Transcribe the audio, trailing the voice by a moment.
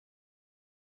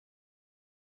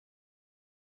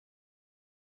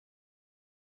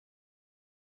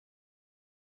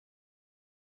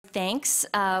thanks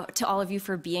to all of you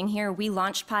for being here. We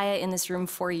launched PAYA in this room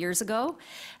 4 years ago.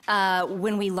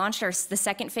 When we launched the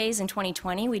second phase in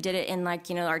 2020, we did it in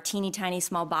our teeny tiny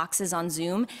small boxes on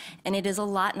Zoom, and it is a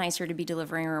lot nicer to be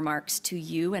delivering remarks to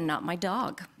you and not my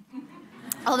dog.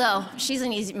 Although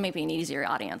she's maybe an easier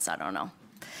audience, I don't know.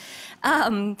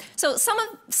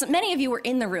 So many of you were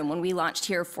in the room when we launched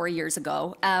here 4 years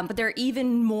ago, but there are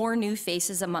even more new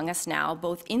faces among us now,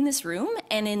 both in this room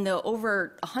and in the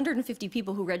over 150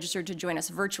 people who registered to join us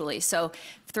virtually. So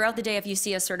throughout the day, if you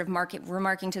see us sort of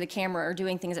remarking to the camera or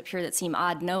doing things up here that seem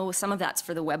odd, no, some of that's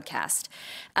for the webcast.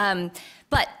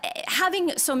 But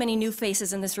having so many new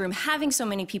faces in this room, having so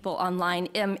many people online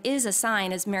is a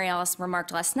sign, as Mary Alice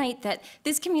remarked last night, that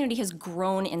this community has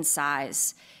grown in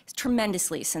size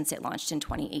tremendously since it launched in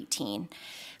 2018.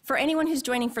 For anyone who's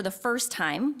joining for the first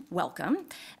time, welcome.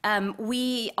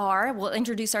 We'll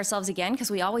introduce ourselves again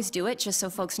because we always do it just so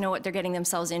folks know what they're getting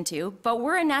themselves into. But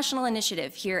we're a national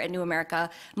initiative here at New America,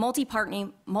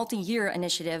 multi-year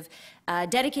initiative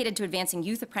dedicated to advancing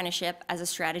youth apprenticeship as a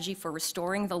strategy for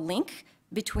restoring the link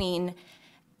between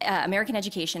American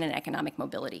education and economic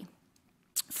mobility.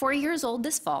 4 years old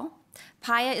this fall,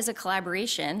 PAYA is a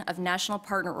collaboration of national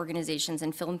partner organizations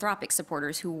and philanthropic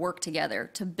supporters who work together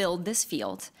to build this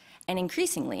field and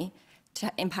increasingly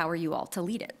to empower you all to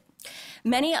lead it.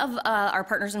 Many of our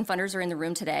partners and funders are in the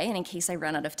room today, and in case I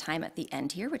run out of time at the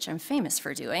end here, which I'm famous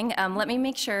for doing, let me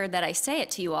make sure that I say it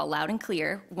to you all loud and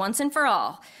clear, once and for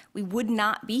all. We would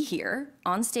not be here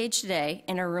on stage today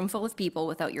in a room full of people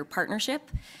without your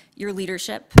partnership, your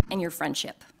leadership, and your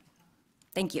friendship.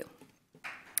 Thank you.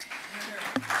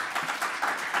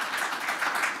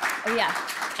 Oh yeah,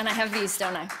 and I have these,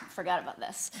 don't I? Forgot about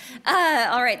this.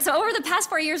 All right, so over the past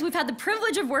 4 years, we've had the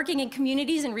privilege of working in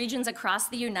communities and regions across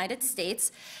the United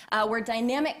States where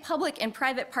dynamic public and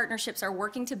private partnerships are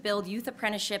working to build youth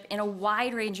apprenticeship in a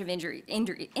wide range of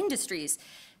industries.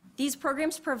 These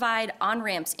programs provide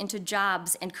on-ramps into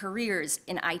jobs and careers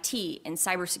in IT, in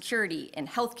cybersecurity, in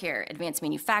healthcare, advanced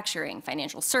manufacturing,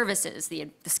 financial services, the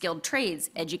skilled trades,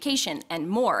 education, and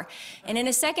more. And in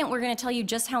a second, we're going to tell you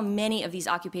just how many of these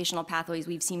occupational pathways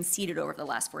we've seen seeded over the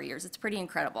last 4 years. It's pretty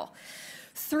incredible.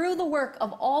 Through the work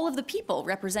of all of the people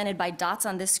represented by dots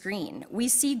on this screen, we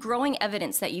see growing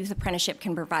evidence that youth apprenticeship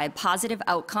can provide positive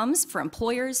outcomes for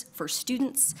employers, for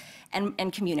students,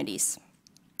 and communities.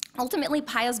 Ultimately,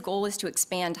 PAYA's goal is to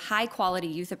expand high-quality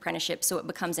youth apprenticeship so it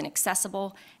becomes an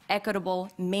accessible, equitable,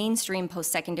 mainstream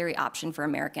post-secondary option for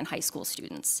American high school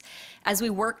students. As we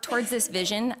work towards this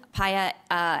vision, PAYA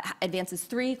advances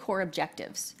 3 core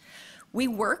objectives. We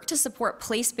work to support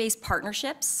place-based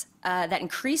partnerships that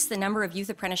increase the number of youth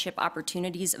apprenticeship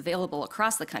opportunities available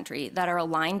across the country that are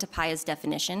aligned to PAYA's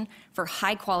definition for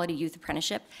high-quality youth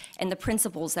apprenticeship and the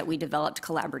principles that we developed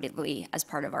collaboratively as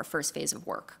part of our first phase of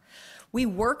work. We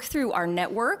work through our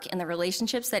network and the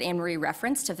relationships that Anne-Marie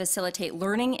referenced to facilitate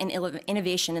learning and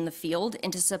innovation in the field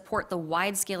and to support the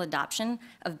wide-scale adoption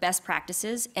of best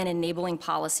practices and enabling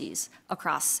policies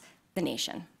across the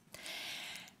nation.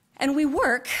 And we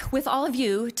work with all of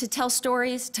you to tell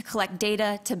stories, to collect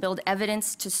data, to build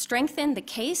evidence, to strengthen the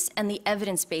case and the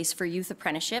evidence base for youth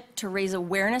apprenticeship, to raise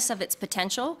awareness of its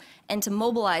potential, and to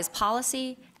mobilize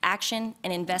policy, action,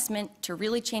 and investment to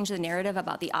really change the narrative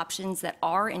about the options that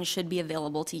are and should be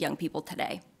available to young people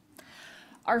today.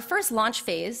 Our first launch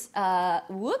phase, ran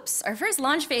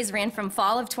from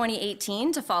fall of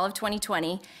 2018 to fall of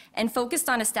 2020 and focused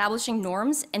on establishing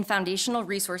norms and foundational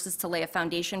resources to lay a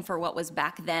foundation for what was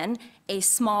back then a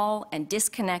small and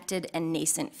disconnected and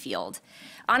nascent field.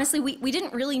 Honestly, we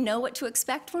didn't really know what to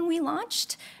expect when we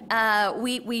launched.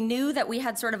 We knew that we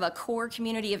had sort of a core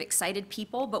community of excited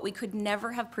people, but we could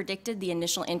never have predicted the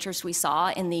initial interest we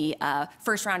saw in the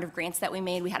first round of grants that we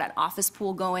made. We had an office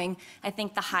pool going. I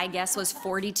think the high guess was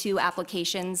 42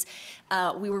 applications.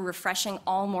 We were refreshing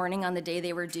all morning on the day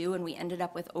they were due, and we ended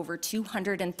up with over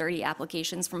 230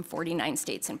 applications from 49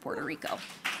 states and Puerto Rico.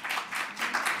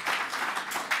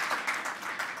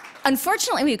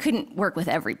 Unfortunately, we couldn't work with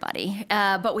everybody,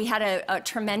 but we had a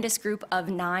tremendous group of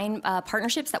 9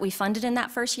 partnerships that we funded in that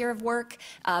first year of work.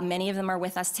 Many of them are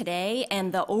with us today,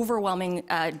 and the overwhelming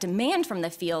demand from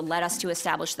the field led us to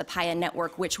establish the PAYA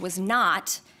Network, which was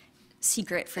not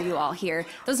secret for you all here.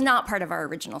 That was not part of our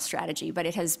original strategy, but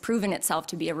it has proven itself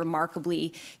to be a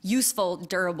remarkably useful,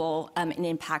 durable, and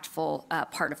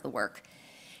impactful part of the work.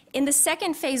 In the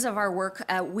second phase of our work,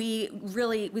 we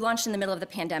launched in the middle of the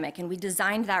pandemic, and we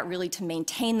designed that really to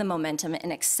maintain the momentum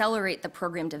and accelerate the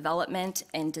program development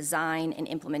and design and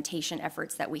implementation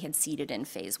efforts that we had seeded in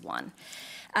phase one.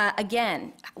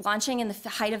 Again, launching in the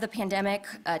height of the pandemic,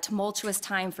 a tumultuous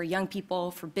time for young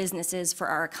people, for businesses, for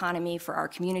our economy, for our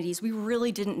communities, we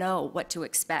really didn't know what to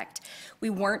expect. We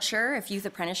weren't sure if youth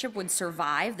apprenticeship would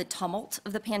survive the tumult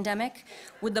of the pandemic.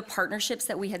 Would the partnerships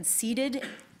that we had seeded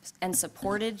and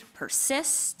supported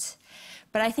persist?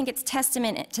 But I think it's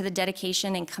testament to the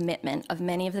dedication and commitment of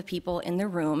many of the people in the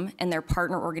room and their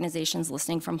partner organizations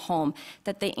listening from home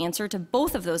that the answer to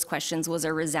both of those questions was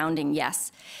a resounding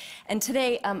yes. And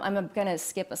today, I'm going to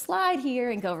skip a slide here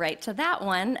and go right to that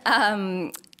one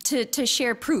to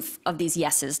share proof of these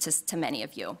yeses to many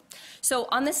of you. So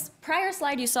on this prior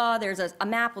slide you saw there's a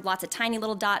map with lots of tiny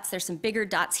little dots. There's some bigger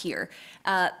dots here.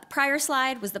 Prior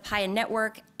slide was the PAYA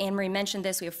Network. Anne-Marie mentioned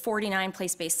this. We have 49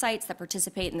 place-based sites that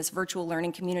participate in this virtual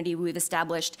learning community we've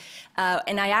established.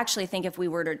 And I actually think if we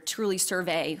were to truly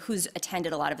survey who's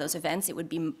attended a lot of those events, it would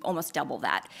be almost double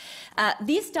that.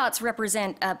 These dots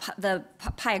represent the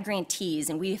PAYA grantees,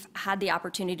 and we've had the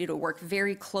opportunity to work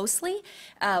very closely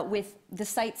with the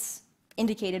sites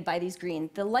indicated by these green.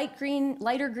 The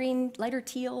lighter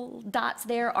teal dots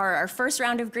there are our first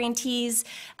round of grantees.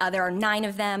 There are 9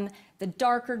 of them. The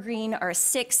darker green are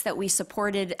 6 that we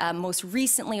supported most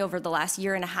recently over the last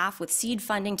year and a half with seed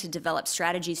funding to develop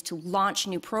strategies to launch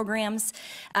new programs.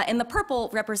 And the purple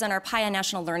represent our PAYA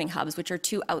National Learning Hubs, which are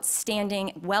 2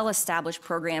 outstanding, well-established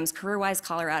programs, CareerWise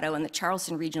Colorado and the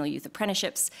Charleston Regional Youth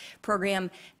Apprenticeships program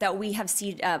that we have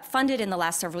funded in the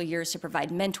last several years to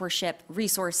provide mentorship,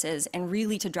 resources, and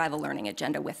really to drive a learning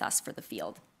agenda with us for the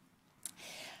field.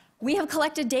 We have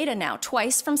collected data now,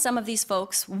 twice from some of these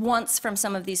folks, once from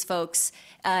some of these folks,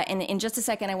 and in just a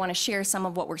second I want to share some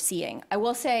of what we're seeing. I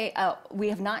will say we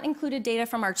have not included data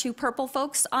from our 2 purple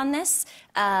folks on this,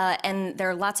 and there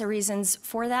are lots of reasons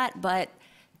for that, but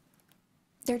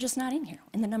they're just not in here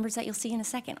in the numbers that you'll see in a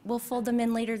second. We'll fold them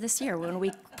in later this year when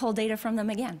we pull data from them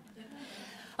again.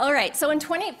 All right, so in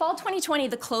fall 2020,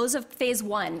 the close of phase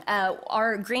 1,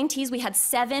 our grantees, we had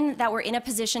 7 that were in a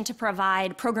position to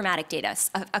provide programmatic data.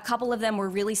 A couple of them were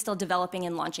really still developing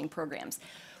and launching programs.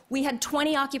 We had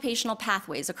 20 occupational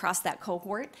pathways across that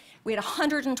cohort. We had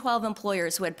 112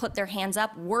 employers who had put their hands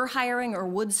up, were hiring or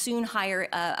would soon hire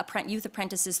youth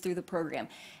apprentices through the program.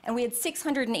 And we had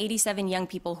 687 young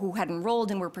people who had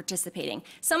enrolled and were participating.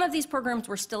 Some of these programs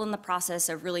were still in the process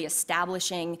of really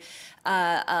establishing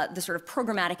the sort of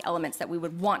programmatic elements that we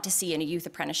would want to see in a youth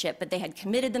apprenticeship, but they had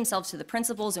committed themselves to the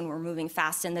principles and were moving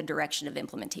fast in the direction of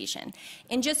implementation.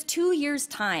 In just 2 years'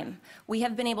 time, we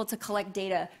have been able to collect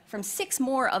data from 6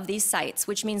 more of these sites,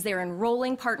 which means they're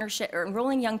enrolling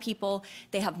young people,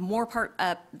 they have more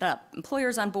the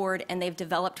employers on board, and they've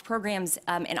developed programs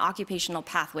and occupational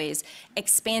pathways,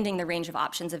 expanding the range of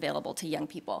options available to young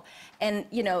people. And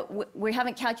you know, we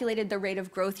haven't calculated the rate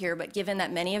of growth here, but given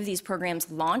that many of these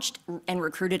programs launched and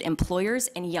recruited employers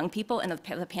and young people in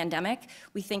the pandemic,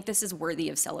 we think this is worthy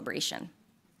of celebration.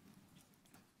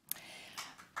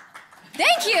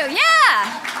 Thank you,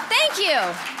 yeah, thank you.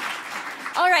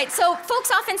 All right, so folks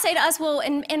often say to us, well,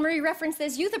 and Marie referenced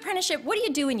this, youth apprenticeship, what do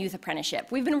you do in youth apprenticeship?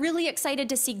 We've been really excited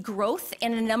to see growth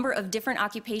in a number of different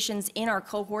occupations in our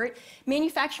cohort.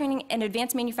 Manufacturing and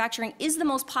advanced manufacturing is the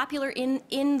most popular in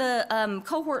the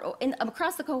cohort,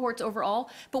 across the cohorts overall,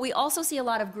 but we also see a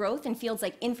lot of growth in fields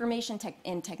like information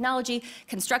and technology,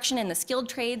 construction and the skilled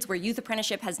trades, where youth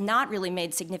apprenticeship has not really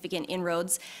made significant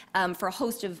inroads for a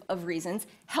host of reasons,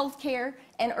 healthcare,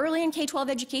 and early and K-12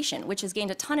 education, which has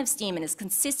gained a ton of steam and is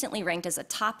consistently ranked as a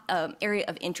top area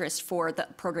of interest for the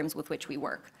programs with which we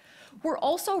work. We're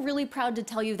also really proud to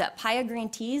tell you that PAYA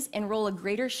grantees enroll a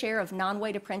greater share of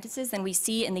non-white apprentices than we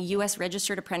see in the U.S.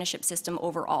 registered apprenticeship system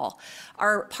overall.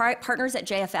 Our partners at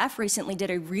JFF recently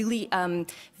did a really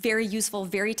very useful,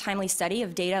 very timely study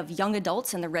of data of young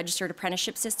adults in the registered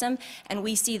apprenticeship system, and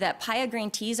we see that PAYA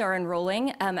grantees are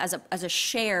enrolling as a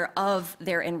share of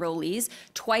their enrollees,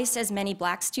 twice as many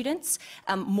Black students,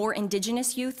 more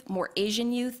Indigenous youth, more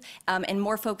Asian youth, and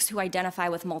more folks who identify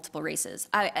with multiple races.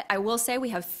 I will say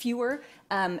we have fewer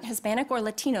Hispanic or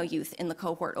Latino youth in the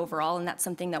cohort overall, and that's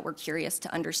something that we're curious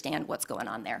to understand what's going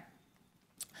on there.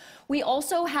 We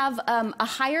also have a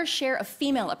higher share of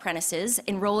female apprentices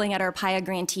enrolling at our PAYA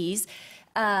grantees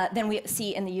than we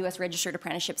see in the U.S. registered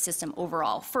apprenticeship system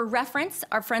overall. For reference,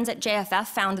 our friends at JFF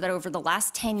found that over the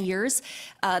last 10 years,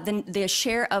 the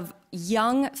share of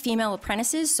young female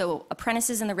apprentices, so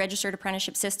apprentices in the registered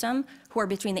apprenticeship system who are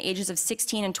between the ages of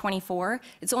 16 and 24,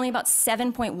 it's only about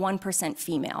 7.1%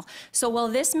 female. So while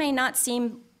this may not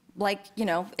seem like,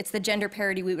 it's the gender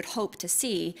parity we would hope to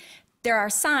see, there are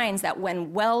signs that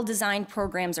when well-designed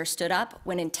programs are stood up,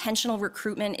 when intentional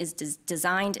recruitment is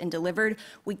designed and delivered,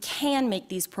 we can make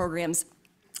these programs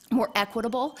more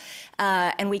equitable,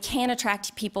 and we can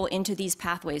attract people into these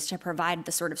pathways to provide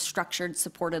the sort of structured,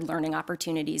 supported learning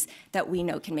opportunities that we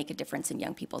know can make a difference in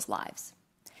young people's lives.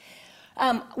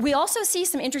 We also see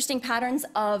some interesting patterns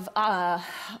of,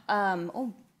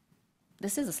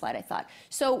 this is a slide, I thought.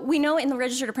 So we know in the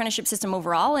registered apprenticeship system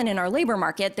overall and in our labor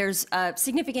market, there's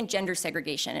significant gender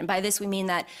segregation. And by this, we mean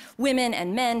that women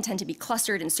and men tend to be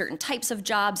clustered in certain types of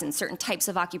jobs and certain types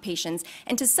of occupations.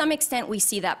 And to some extent, we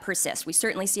see that persist. We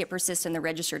certainly see it persist in the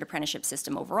registered apprenticeship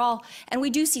system overall. And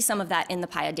we do see some of that in the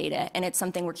PAYA data, and it's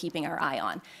something we're keeping our eye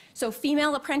on. So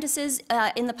female apprentices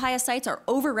in the PAYA sites are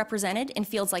overrepresented in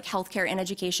fields like healthcare and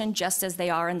education, just as they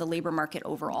are in the labor market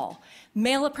overall.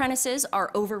 Male apprentices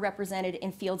are overrepresented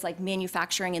in fields like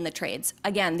manufacturing and the trades.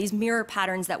 Again, these mirror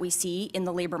patterns that we see in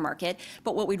the labor market,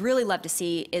 but what we'd really love to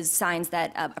see is signs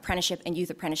that apprenticeship and youth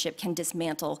apprenticeship can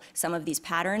dismantle some of these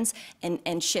patterns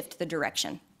and shift the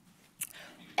direction.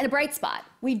 And a bright spot,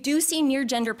 we do see near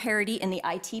gender parity in the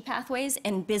IT pathways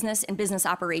and business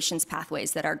operations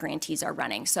pathways that our grantees are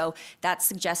running. So that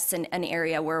suggests an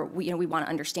area where we want to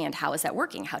understand, how is that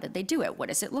working? How did they do it? What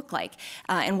does it look like?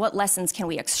 And what lessons can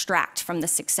we extract from the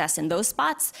success in those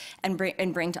spots and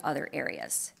bring to other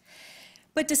areas?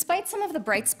 But despite some of the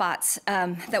bright spots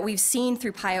that we've seen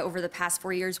through PAYA over the past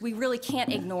 4 years, we really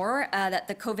can't ignore that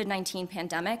the COVID-19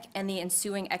 pandemic and the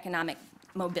ensuing economic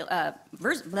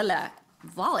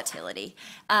volatility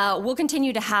will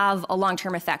continue to have a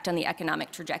long-term effect on the economic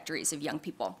trajectories of young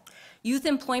people. Youth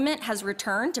employment has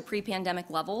returned to pre-pandemic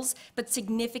levels, but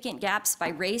significant gaps by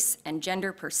race and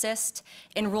gender persist.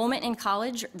 Enrollment in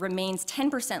college remains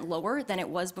 10% lower than it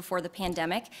was before the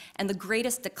pandemic, and the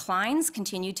greatest declines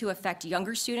continue to affect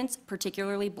younger students,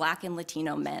 particularly Black and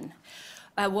Latino men.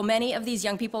 While many of these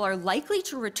young people are likely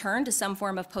to return to some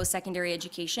form of post-secondary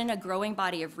education, a growing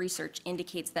body of research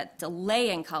indicates that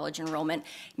delaying college enrollment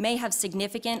may have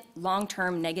significant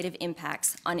long-term negative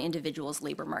impacts on individuals'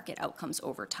 labor market outcomes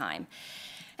over time.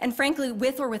 And frankly,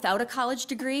 with or without a college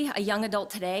degree, a young adult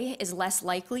today is less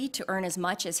likely to earn as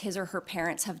much as his or her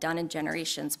parents have done in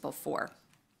generations before.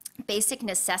 Basic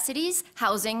necessities,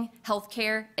 housing,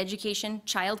 healthcare, education,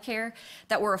 childcare,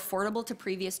 that were affordable to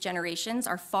previous generations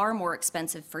are far more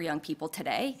expensive for young people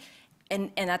today.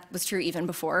 And that was true even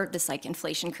before this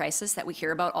inflation crisis that we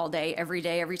hear about all day, every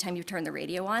time you turn the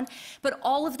radio on. But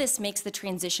all of this makes the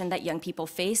transition that young people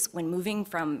face when moving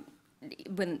from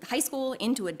high school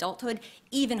into adulthood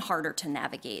even harder to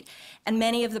navigate. And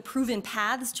many of the proven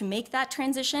paths to make that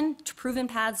transition, to proven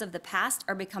paths of the past,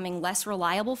 are becoming less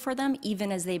reliable for them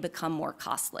even as they become more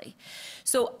costly.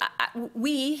 So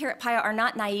we here at PAYA are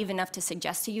not naive enough to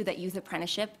suggest to you that youth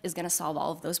apprenticeship is going to solve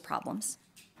all of those problems.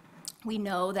 We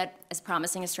know that as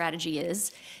promising a strategy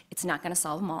is, it's not going to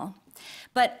solve them all.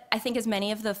 But I think as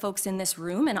many of the folks in this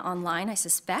room and online, I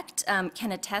suspect,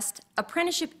 can attest,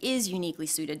 apprenticeship is uniquely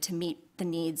suited to meet the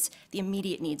needs, the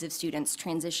immediate needs of students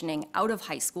transitioning out of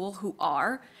high school who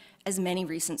are, as many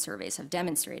recent surveys have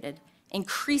demonstrated,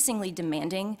 increasingly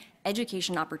demanding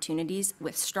education opportunities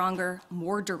with stronger,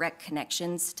 more direct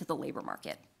connections to the labor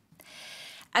market.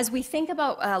 As we think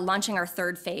about launching our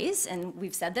third phase, and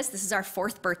we've said this is our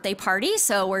 4th birthday party,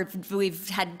 so we've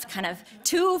had kind of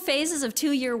 2 phases of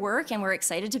 2-year work, and we're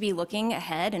excited to be looking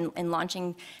ahead and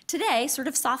launching today, sort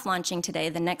of soft launching today,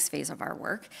 the next phase of our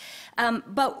work.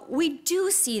 But we do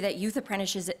see that youth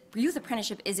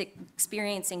apprenticeship is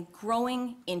experiencing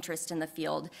growing interest in the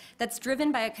field that's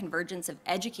driven by a convergence of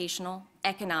educational,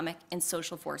 economic, and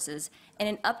social forces, and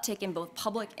an uptick in both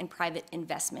public and private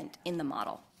investment in the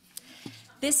model.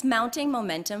 This mounting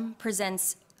momentum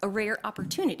presents a rare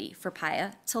opportunity for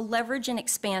PAYA to leverage and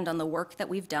expand on the work that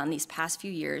we've done these past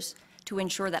few years to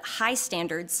ensure that high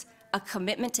standards, a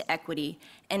commitment to equity,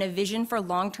 and a vision for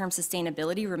long-term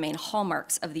sustainability remain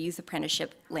hallmarks of the youth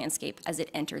apprenticeship landscape as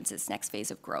it enters its next phase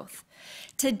of growth.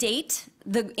 To date,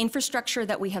 the infrastructure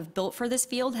that we have built for this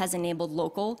field has enabled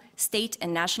local, state,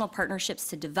 and national partnerships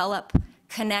to develop,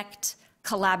 connect,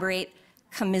 collaborate,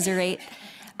 commiserate,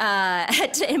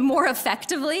 more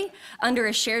effectively under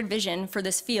a shared vision for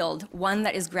this field, one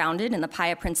that is grounded in the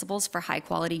PAYA principles for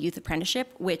high-quality youth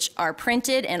apprenticeship, which are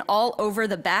printed and all over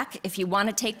the back. If you want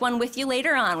to take one with you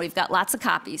later on, we've got lots of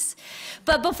copies.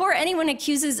 But before anyone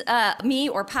accuses me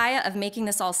or PAYA of making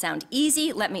this all sound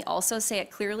easy, let me also say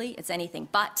it clearly, it's anything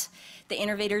but. The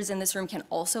innovators in this room can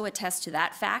also attest to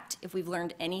that fact. If we've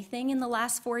learned anything in the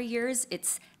last 4 years,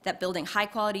 it's that building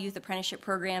high-quality youth apprenticeship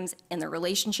programs and the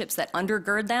relationships that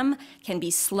undergird them can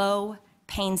be slow,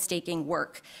 painstaking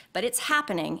work, but it's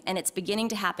happening, and it's beginning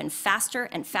to happen faster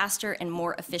and faster and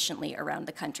more efficiently around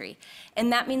the country.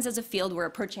 And that means as a field,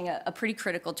 we're approaching a pretty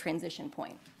critical transition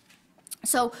point.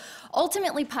 So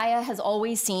ultimately, PAYA has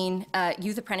always seen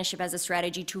youth apprenticeship as a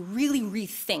strategy to really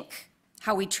rethink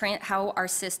how our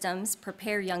systems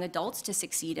prepare young adults to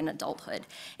succeed in adulthood.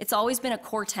 It's always been a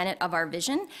core tenet of our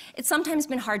vision. It's sometimes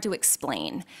been hard to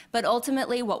explain, but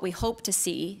ultimately what we hope to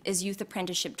see is youth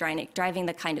apprenticeship driving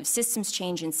the kind of systems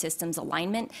change and systems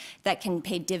alignment that can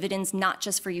pay dividends not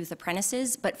just for youth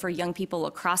apprentices, but for young people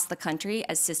across the country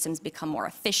as systems become more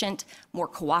efficient, more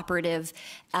cooperative,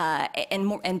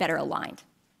 and better aligned.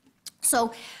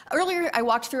 So earlier I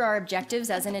walked through our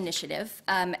objectives as an initiative,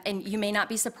 and you may not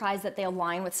be surprised that they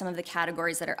align with some of the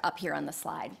categories that are up here on the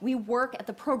slide. We work at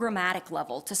the programmatic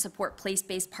level to support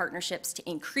place-based partnerships, to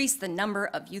increase the number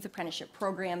of youth apprenticeship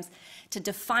programs, to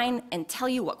define and tell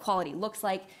you what quality looks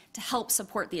like, to help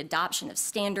support the adoption of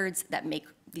standards that make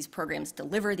these programs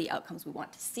deliver the outcomes we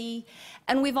want to see.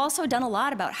 And we've also done a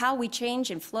lot about how we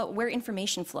change and flow, where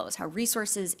information flows, how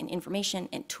resources and information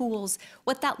and tools,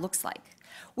 what that looks like.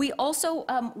 We also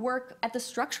work at the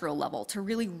structural level to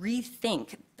really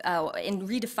rethink and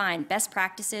redefine best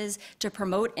practices to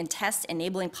promote and test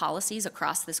enabling policies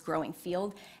across this growing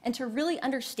field, and to really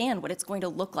understand what it's going to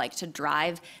look like to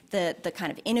drive the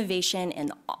kind of innovation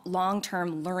and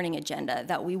long-term learning agenda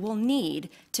that we will need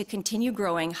to continue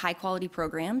growing high-quality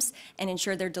programs and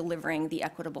ensure they're delivering the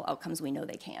equitable outcomes we know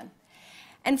they can.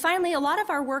 And finally, a lot of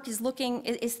our work is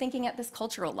thinking at this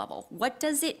cultural level. What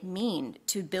does it mean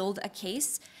to build a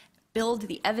case, build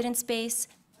the evidence base,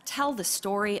 tell the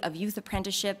story of youth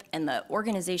apprenticeship and the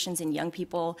organizations and young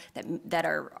people that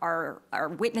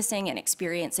are witnessing and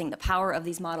experiencing the power of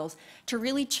these models to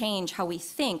really change how we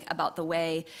think about the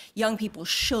way young people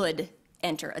should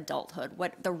enter adulthood,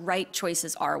 what the right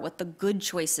choices are, what the good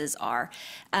choices are,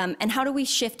 and how do we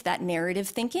shift that narrative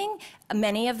thinking?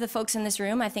 Many of the folks in this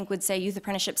room, I think, would say youth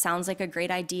apprenticeship sounds like a great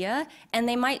idea, and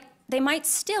they might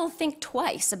still think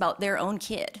twice about their own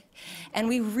kid. And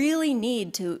we really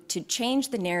need to change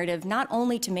the narrative, not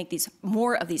only to make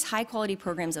more of these high-quality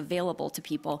programs available to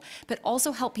people, but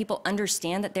also help people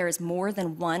understand that there is more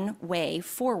than one way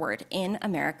forward in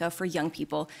America for young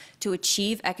people to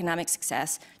achieve economic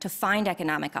success, to find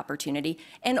economic opportunity,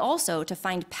 and also to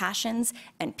find passions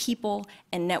and people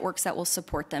and networks that will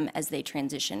support them as they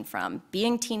transition from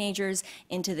being teenagers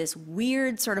into this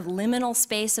weird sort of liminal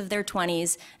space of their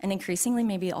 20s, and increasingly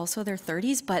maybe also their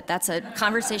 30s, but that's a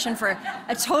conversation for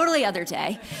a totally other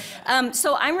day.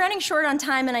 So I'm running short on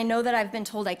time, and I know that I've been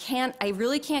told I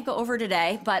really can't go over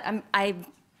today, but I'm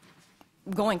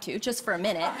going to, just for a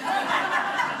minute.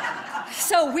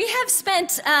 So we have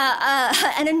spent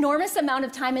an enormous amount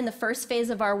of time in the first phase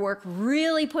of our work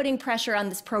really putting pressure on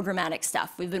this programmatic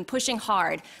stuff. We've been pushing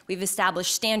hard. We've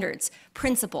established standards,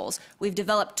 principles. We've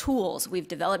developed tools. We've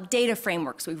developed data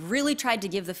frameworks. We've really tried to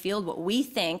give the field what we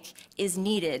think is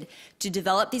needed to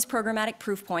develop these programmatic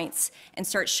proof points and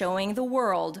start showing the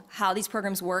world how these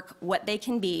programs work, what they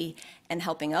can be, and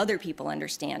helping other people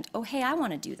understand, oh, hey, I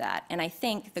want to do that. And I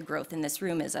think the growth in this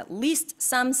room is at least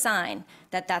some sign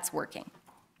that that's working.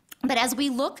 But as we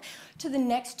look to the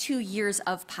next 2 years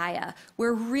of PAYA,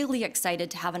 we're really excited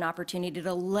to have an opportunity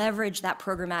to leverage that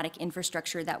programmatic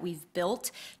infrastructure that we've built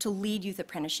to lead youth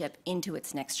apprenticeship into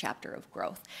its next chapter of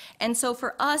growth. And so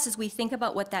for us, as we think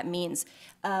about what that means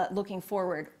looking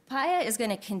forward, PAYA is going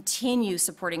to continue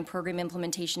supporting program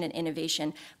implementation and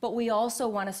innovation, but we also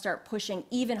want to start pushing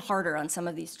even harder on some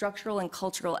of these structural and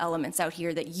cultural elements out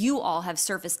here that you all have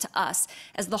surfaced to us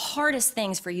as the hardest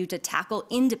things for you to tackle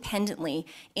independently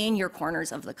in your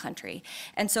corners of the country.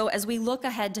 And so as we look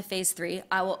ahead to phase 3,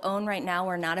 I will own right now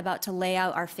we're not about to lay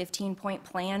out our 15-point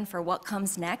plan for what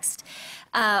comes next,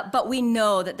 but we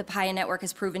know that the PAYA Network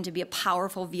has proven to be a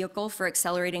powerful vehicle for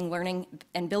accelerating learning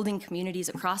and building communities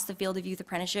across the field of youth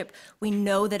apprenticeship. We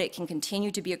know that it can continue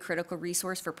to be a critical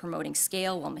resource for promoting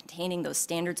scale while maintaining those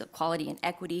standards of quality and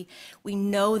equity. We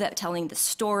know that telling the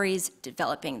stories,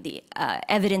 developing the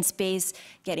evidence base,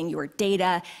 getting your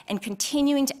data, and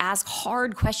continuing to ask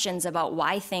hard questions about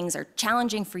why things are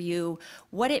challenging for you,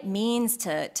 what it means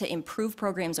to improve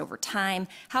programs over time,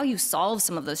 how you solve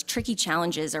some of those tricky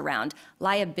challenges around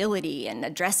liability and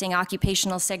addressing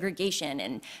occupational segregation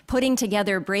and putting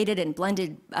together braided and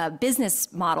blended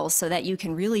business models so that you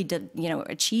can really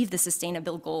achieve the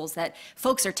sustainable goals that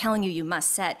folks are telling you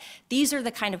must set. These are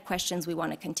the kind of questions we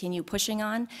want to continue pushing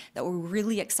on, that we're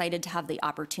really excited to have the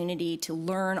opportunity to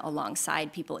learn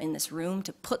alongside people in this room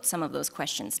to put some of those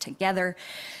questions together.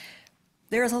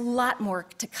 There's a lot more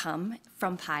to come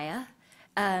from PAYA.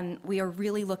 We are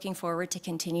really looking forward to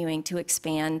continuing to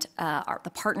expand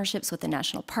the partnerships with the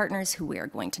national partners, who we are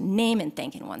going to name and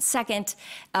thank in 1 second.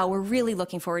 We're really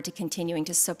looking forward to continuing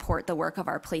to support the work of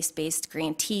our place-based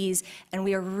grantees, and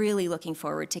we are really looking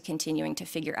forward to continuing to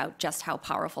figure out just how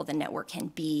powerful the network can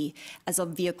be as a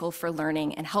vehicle for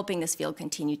learning and helping this field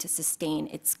continue to sustain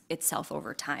itself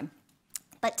over time.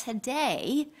 But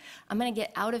today, I'm going to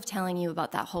get out of telling you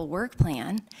about that whole work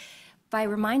plan by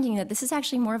reminding you that this is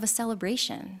actually more of a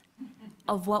celebration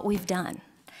of what we've done.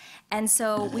 And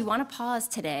so we want to pause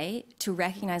today to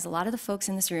recognize a lot of the folks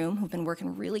in this room who've been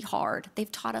working really hard. They've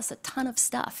taught us a ton of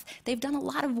stuff. They've done a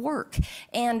lot of work.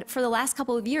 And for the last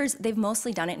couple of years, they've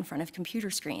mostly done it in front of computer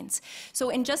screens. So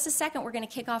in just a second, we're going to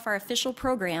kick off our official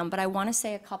program, but I want to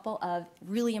say a couple of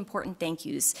really important thank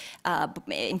yous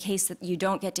in case that you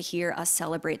don't get to hear us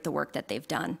celebrate the work that they've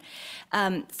done.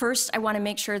 First, I want to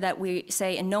make sure that we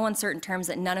say in no uncertain terms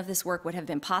that none of this work would have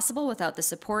been possible without the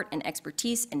support and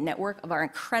expertise and network of our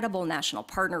incredible national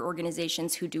partner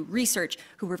organizations who do research,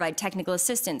 who provide technical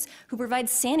assistance, who provide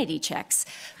sanity checks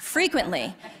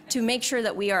frequently to make sure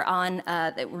that we are on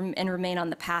and remain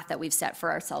on the path that we've set for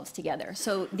ourselves together.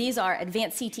 So these are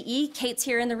Advance CTE. Kate's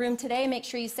here in the room today. Make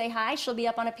sure you say hi. She'll be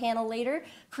up on a panel later.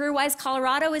 CareerWise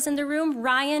Colorado is in the room.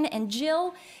 Ryan and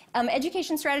Jill.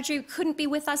 Education Strategy couldn't be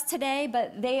with us today,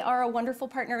 but they are a wonderful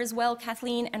partner as well.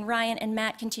 Kathleen and Ryan and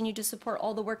Matt continue to support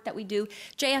all the work that we do.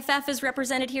 JFF is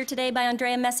represented here today by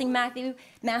Andrea Messing-Matthey.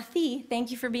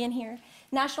 Thank you for being here.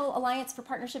 National Alliance for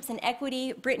Partnerships and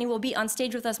Equity. Brittany will be on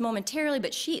stage with us momentarily,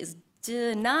 but she is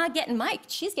not getting mic'd.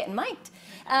 She's getting mic'd.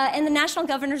 And the National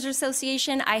Governors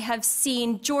Association, I have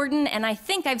seen Jordan, and I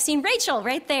think I've seen Rachel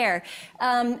right there.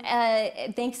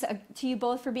 Thanks to you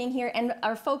both for being here. And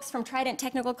our folks from Trident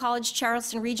Technical College,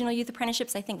 Charleston Regional Youth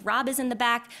Apprenticeships, I think Rob is in the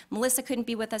back. Melissa couldn't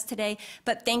be with us today,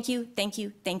 but thank you, thank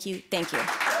you, thank you, thank you.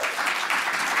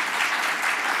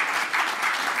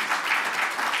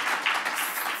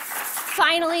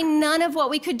 Finally, none of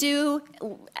what we could do,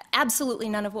 absolutely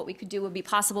none of what we could do would be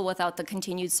possible without the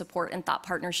continued support and thought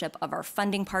partnership of our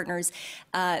funding partners.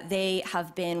 They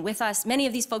have been with us. Many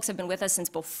of these folks have been with us since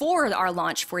before our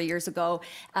launch 4 years ago,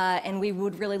 and we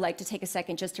would really like to take a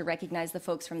second just to recognize the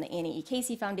folks from the Annie E.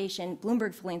 Casey Foundation,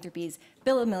 Bloomberg Philanthropies,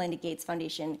 Bill and Melinda Gates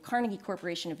Foundation, Carnegie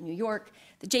Corporation of New York,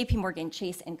 the J.P. Morgan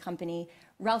Chase and Company,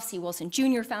 Ralph C. Wilson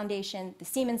Jr. Foundation, the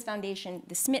Siemens Foundation,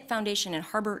 the Smith Foundation, and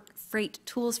Harbor Freight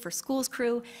Tools for Schools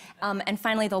crew, and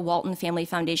finally the Walton Family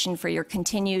Foundation for your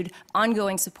continued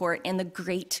ongoing support and the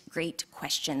great, great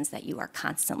questions that you are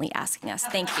constantly asking us.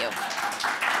 Thank you.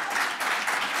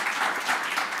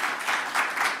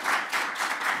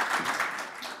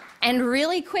 And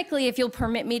really quickly, if you'll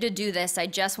permit me to do this, I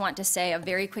just want to say a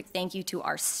very quick thank you to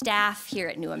our staff here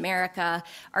at New America,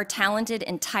 our talented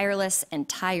and tireless and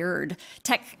tired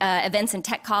tech events and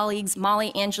tech colleagues,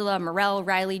 Molly, Angela, Morel,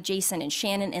 Riley, Jason, and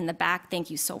Shannon in the back. Thank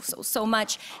you so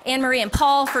much. Anne-Marie and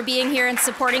Paul for being here and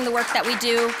supporting the work that we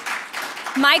do.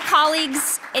 My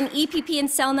colleagues in EPP and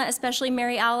Selna, especially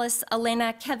Mary Alice,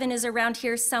 Elena, Kevin is around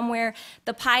here somewhere,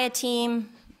 the PAYA team,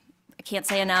 I can't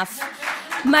say enough.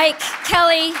 Mike,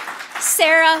 Kelly,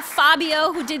 Sarah,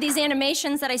 Fabio, who did these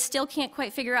animations that I still can't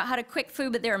quite figure out how to quick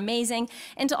food, but they're amazing.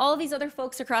 And to all of these other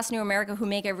folks across New America who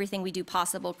make everything we do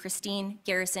possible, Christine,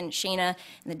 Garrison, Shayna,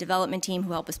 and the development team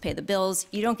who help us pay the bills.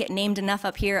 You don't get named enough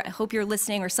up here. I hope you're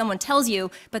listening or someone tells you,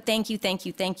 but thank you, thank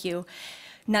you, thank you.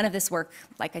 None of this work,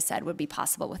 like I said, would be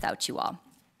possible without you all.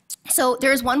 So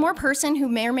there's one more person who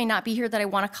may or may not be here that I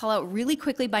want to call out really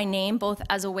quickly by name, both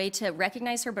as a way to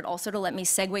recognize her, but also to let me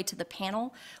segue to the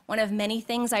panel. One of many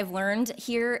things I've learned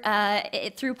here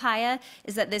through PAYA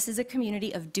is that this is a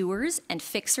community of doers and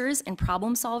fixers and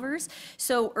problem solvers.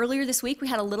 So earlier this week, we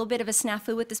had a little bit of a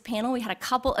snafu with this panel. We had a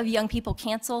couple of young people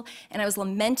cancel, and I was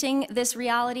lamenting this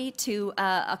reality to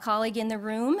a colleague in the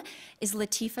room. Is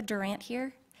Latifa Durant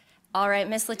here? All right,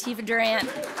 Miss Latifa Durant.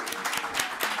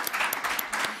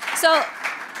 So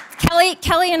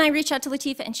Kelly and I reached out to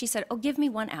Latifa, and she said, "Oh, give me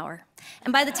 1 hour."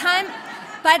 And by the time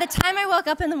I woke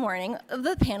up in the morning,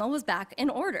 the panel was back in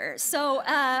order. So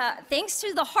thanks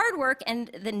to the hard work and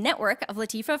the network of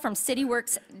Latifa from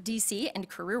CityWorks DC and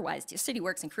CareerWise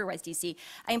DC,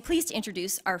 I am pleased to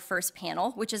introduce our first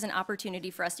panel, which is an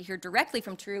opportunity for us to hear directly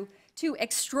from two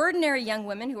extraordinary young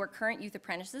women who are current youth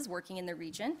apprentices working in the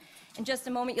region. In just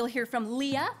a moment, you'll hear from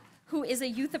Leah, who is a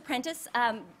youth apprentice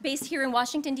based here in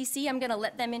Washington, D.C. I'm going to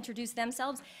let them introduce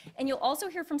themselves. And you'll also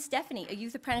hear from Stephanie, a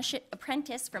youth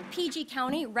apprentice from PG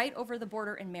County, right over the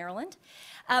border in Maryland.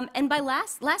 And by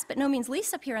last but no means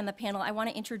least up here on the panel, I want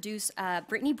to introduce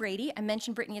Brittany Brady. I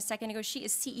mentioned Brittany a second ago. She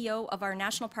is CEO of our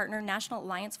national partner, National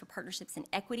Alliance for Partnerships in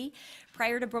Equity.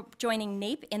 Prior to joining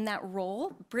NAPE in that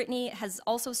role, Brittany has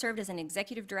also served as an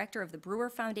executive director of the Brewer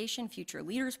Foundation Future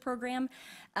Leaders Program,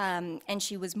 and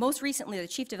she was most recently the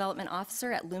Chief Development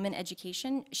Officer at Lumen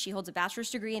Education. She holds a bachelor's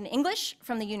degree in English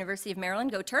from the University of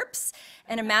Maryland, go Terps,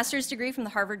 and a master's degree from the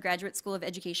Harvard Graduate School of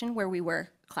Education, where we were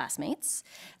classmates,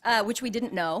 which we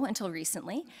didn't know until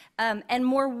recently. And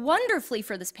more wonderfully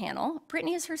for this panel,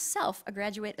 Brittany is herself a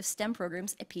graduate of STEM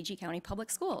programs at PG County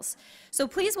Public Schools. So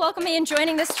please welcome me in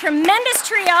joining this tremendous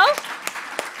trio.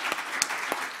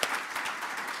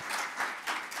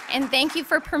 And thank you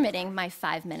for permitting my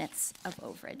 5 minutes of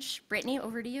overage. Brittany,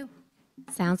 over to you.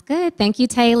 Sounds good. Thank you,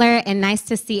 Taylor, and nice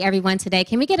to see everyone today.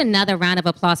 Can we get another round of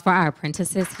applause for our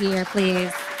apprentices here,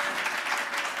 please?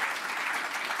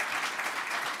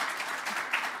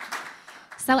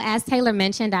 So as Taylor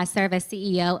mentioned, I serve as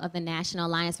CEO of the National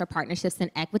Alliance for Partnerships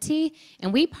in Equity,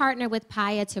 and we partner with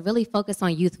PAYA to really focus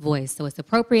on youth voice. So it's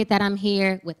appropriate that I'm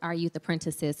here with our youth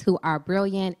apprentices who are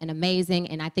brilliant and amazing,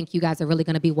 and I think you guys are really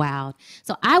gonna be wowed.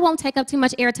 So I won't take up too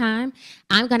much airtime.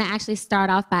 I'm gonna actually start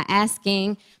off by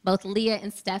asking both Leah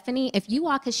and Stephanie if you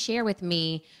all could share with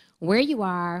me where you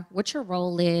are, what your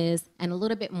role is, and a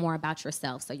little bit more about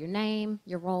yourself. So your name,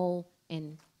 your role,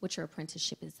 and what your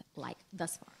apprenticeship is like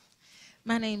thus far.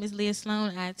 My name is Leah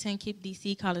Sloan. I attend KIPP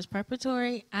DC College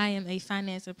Preparatory. I am a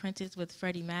finance apprentice with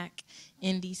Freddie Mac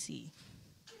in DC.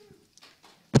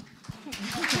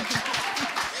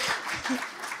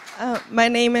 My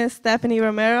name is Stephanie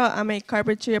Romero. I'm a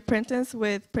carpentry apprentice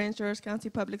with Prince George County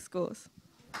Public Schools.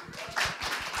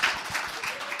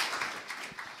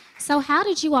 So how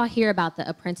did you all hear about the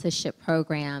apprenticeship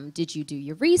program? Did you do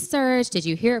your research? Did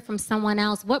you hear it from someone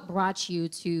else? What brought you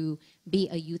to be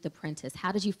a youth apprentice?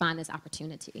 How did you find this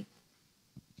opportunity?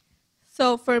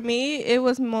 So for me, it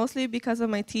was mostly because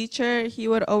of my teacher. He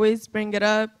would always bring it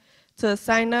up to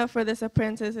sign up for this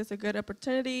apprentice. It's a good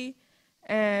opportunity.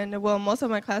 And well, most of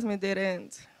my classmates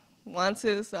didn't want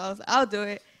to, so I was, I'll do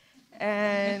it.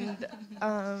 And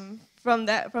from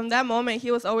that moment, he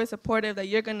was always supportive that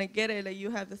you're gonna get it, that you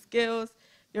have the skills,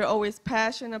 you're always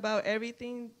passionate about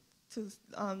everything, to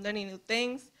learning new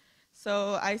things.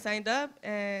 So I signed up,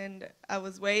 and I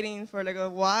was waiting for like a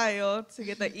while to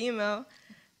get the email.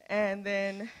 And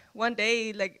then one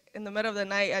day, like in the middle of the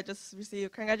night, I just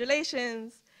received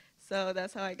congratulations. So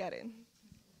that's how I got in.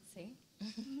 See?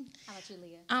 How about you,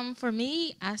 Leah? For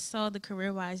me, I saw the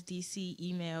CareerWise DC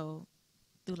email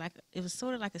through it was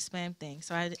sort of like a spam thing.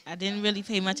 So I didn't really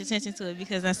pay much attention to it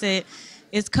because I said,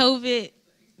 it's COVID,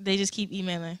 they just keep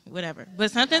emailing, whatever.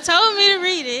 But something told me to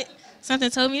read it.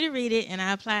 Something told me to read it, and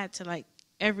I applied to like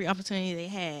every opportunity they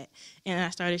had. And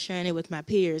I started sharing it with my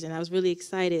peers, and I was really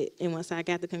excited. And once I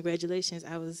got the congratulations,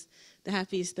 I was the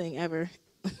happiest thing ever.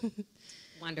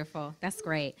 Wonderful. That's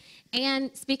great.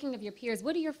 And speaking of your peers,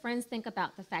 what do your friends think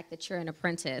about the fact that you're an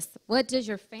apprentice? What does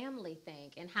your family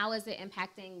think? And how is it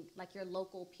impacting like your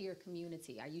local peer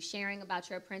community? Are you sharing about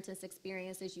your apprentice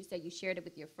experiences? You said you shared it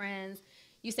with your friends.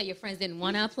 You said your friends didn't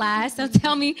want to apply. So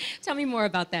tell me more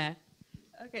about that.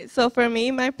 Okay, so for me,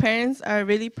 my parents are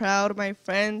really proud. My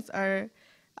friends are,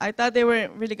 I thought they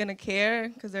weren't really gonna care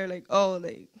because they're like, oh,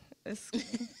 like it's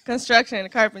construction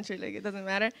and carpentry, like it doesn't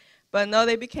matter. But no,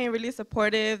 they became really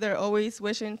supportive. They're always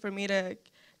wishing for me to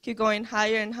keep going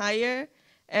higher and higher.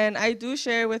 And I do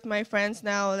share with my friends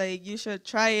now, like, you should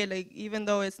try it, like, even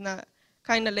though it's not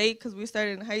kind of late because we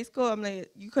started in high school. I'm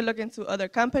like, you could look into other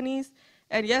companies.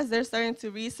 And yes, they're starting to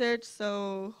research,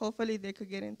 so hopefully they could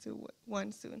get into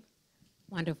one soon.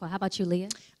 Wonderful. How about you, Leah?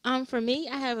 For me,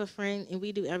 I have a friend, and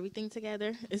we do everything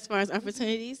together as far as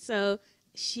opportunities. So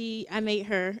I made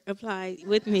her apply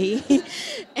with me,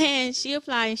 and she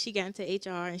applied, and she got into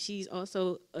HR, and she's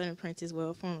also an apprentice,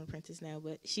 well, former apprentice now,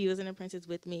 but she was an apprentice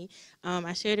with me.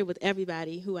 I shared it with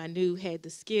everybody who I knew had the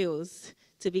skills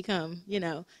to become, you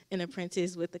know, an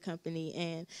apprentice with the company.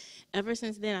 And ever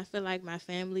since then, I feel like my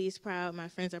family is proud, my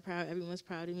friends are proud, everyone's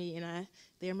proud of me, and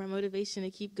they're my motivation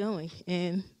to keep going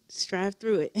and strive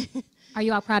through it. Are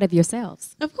you all proud of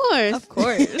yourselves? Of course. Of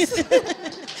course.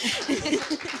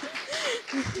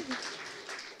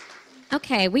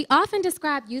 Okay, we often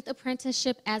describe youth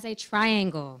apprenticeship as a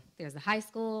triangle. There's the high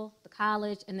school, the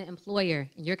college, and the employer.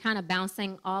 And you're kind of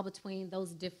bouncing all between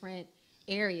those different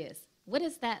areas. What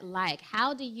is that like?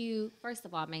 How do you, first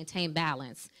of all, maintain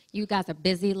balance? You guys are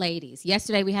busy ladies.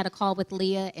 Yesterday we had a call with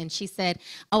Leah, and she said,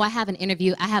 oh, I have an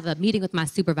interview. I have a meeting with my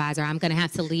supervisor. I'm going to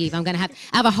have to leave. I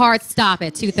have a hard stop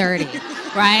at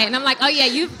 2:30, right? And I'm like, oh, yeah,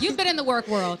 you've been in the work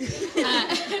world.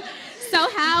 So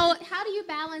how do you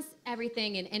balance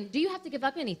everything, and do you have to give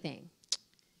up anything?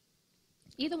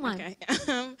 Either one. Okay.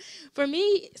 For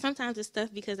me, sometimes it's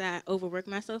tough because I overwork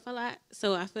myself a lot.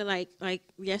 So I feel like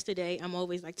yesterday, I'm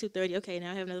always like 2:30. Okay,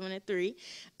 now I have another one at 3.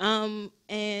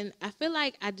 And I feel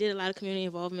like I did a lot of community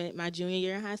involvement my junior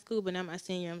year in high school, but now my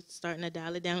senior, I'm starting to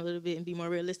dial it down a little bit and be more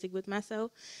realistic with myself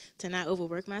to not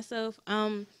overwork myself.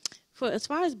 As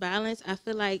far as balance, I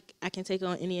feel like I can take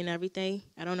on any and everything.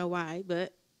 I don't know why,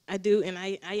 but I do, and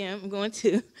I am going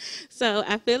to. So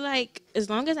I feel like as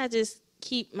long as I just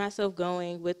keep myself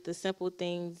going with the simple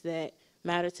things that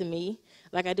matter to me.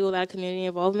 Like I do a lot of community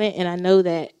involvement, and I know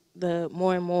that the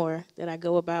more and more that I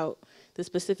go about the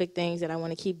specific things that I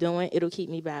want to keep doing, it'll keep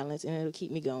me balanced and it'll keep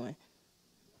me going.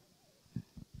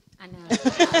 I know.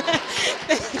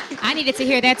 I needed to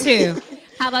hear that too.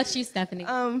 How about you, Stephanie?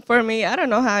 For me, I don't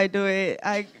know how I do it.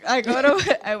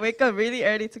 I wake up really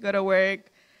early to go to work.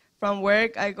 From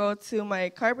work, I go to my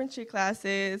carpentry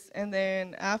classes, and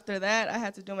then after that, I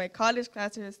had to do my college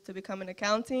classes to become an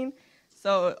accounting.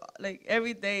 So, like,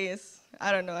 every day is,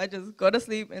 I don't know, I just go to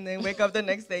sleep and then wake up the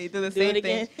next day, do the same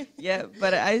thing. Yeah,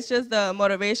 but it's just the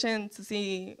motivation to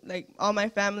see, like, all my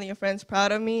family and friends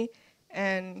proud of me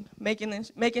and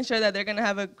making sure that they're going to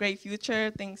have a great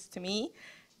future thanks to me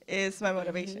is my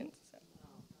motivation.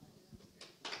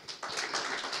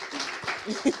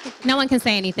 No one can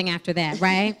say anything after that,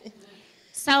 right?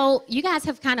 So you guys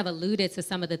have kind of alluded to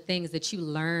some of the things that you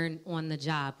learn on the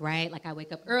job, right? Like I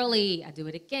wake up early, I do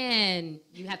it again.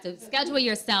 You have to schedule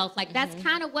yourself. Like that's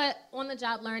kind of what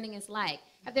on-the-job learning is like.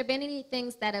 Have there been any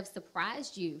things that have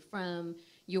surprised you from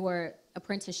your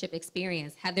apprenticeship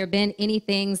experience? Have there been any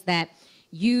things that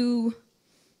you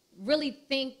really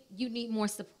think you need more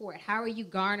support? How are you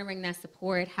garnering that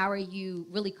support? How are you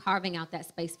really carving out that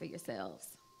space for yourselves?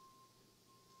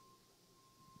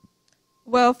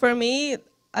 Well, for me,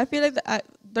 I feel like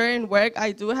during work,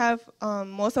 I do have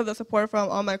most of the support from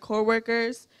all my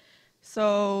coworkers.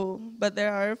 So, but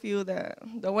there are a few that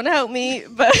don't want to help me.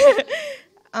 But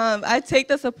I take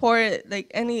the support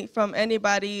from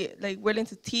anybody willing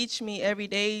to teach me every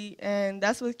day, and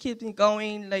that's what keeps me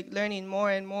going, learning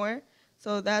more and more.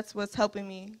 So that's what's helping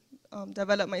me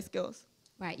develop my skills.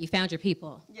 Right, you found your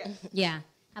people. Yeah. Yeah.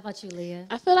 How about you, Leah?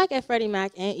 I feel like at Freddie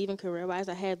Mac and even career-wise,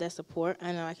 I had that support.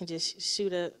 I know I can just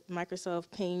shoot a Microsoft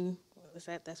ping.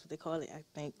 That's what they call it, I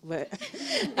think. But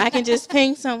I can just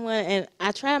ping someone, and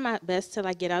I try my best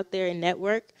to get out there and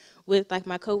network with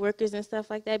my coworkers and stuff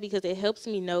like that, because it helps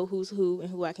me know who's who and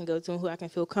who I can go to and who I can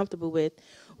feel comfortable with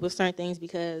certain things,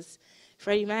 because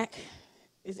Freddie Mac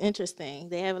is interesting.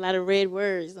 They have a lot of red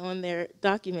words on their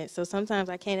documents, so sometimes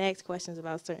I can't ask questions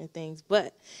about certain things,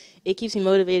 but it keeps me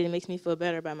motivated and makes me feel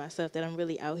better about myself that I'm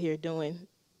really out here doing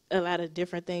a lot of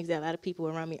different things that a lot of people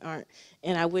around me aren't,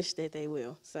 and I wish that they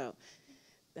will. So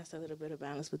that's a little bit of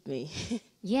balance with me.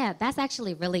 Yeah, that's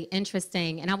actually really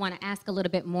interesting, and I want to ask a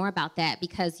little bit more about that,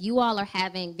 because you all are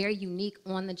having very unique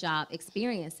on-the-job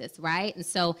experiences, right? And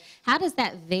so how does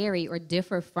that vary or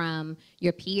differ from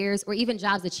your peers or even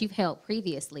jobs that you've held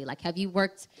previously? Like, have you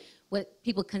worked what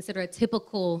people consider a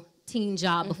typical teen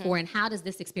job before, and how does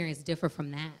this experience differ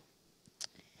from that?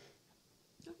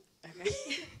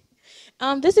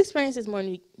 Okay. This experience is more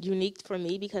unique for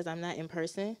me because I'm not in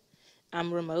person.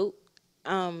 I'm remote.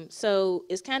 So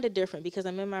it's kind of different because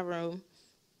I'm in my room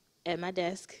at my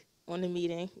desk on the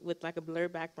meeting with a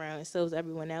blurred background, and so is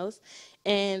everyone else.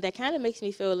 And that kind of makes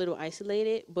me feel a little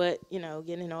isolated, but,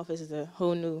 getting in office is a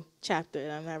whole new chapter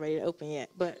that I'm not ready to open yet.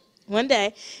 But one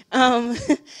day,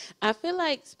 I feel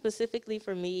like specifically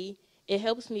for me, it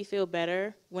helps me feel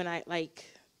better when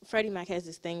Freddie Mac has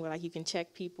this thing where you can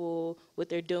check people, what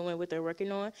they're doing, what they're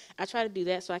working on. I try to do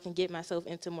that so I can get myself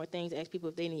into more things, ask people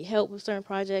if they need help with certain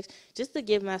projects, just to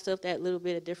give myself that little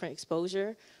bit of different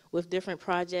exposure with different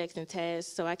projects and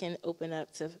tasks, so I can open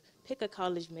up to pick a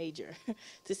college major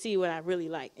to see what I really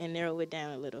like and narrow it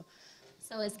down a little.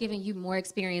 So it's giving you more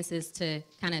experiences to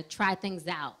kind of try things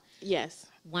out. Yes.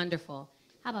 Wonderful.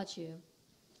 How about you?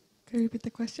 Can you repeat the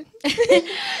question?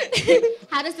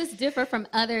 How does this differ from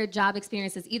other job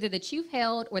experiences, either that you've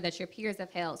held or that your peers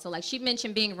have held? So she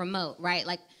mentioned being remote, right?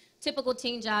 typical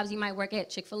teen jobs, you might work at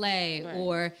Chick-fil-A, Right.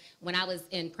 or when I was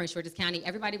in Prince George's County,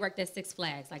 everybody worked at Six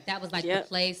Flags. Like, that was like the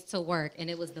place to work, and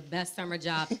it was the best summer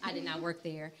job. I did not work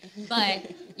there.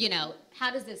 But, you know,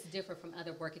 how does this differ from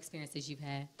other work experiences you've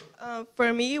had?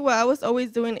 For me, well, I was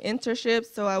always doing internships,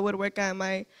 so I would work at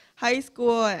my high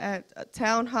school, at a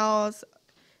townhouse.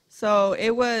 So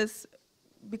it was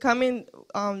becoming,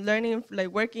 learning, like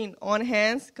working on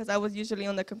hands, because I was usually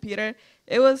on the computer.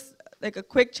 It was like a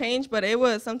quick change, but it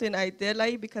was something I did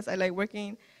like because I like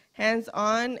working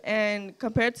hands-on. And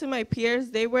compared to my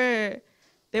peers, they were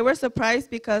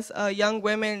surprised because young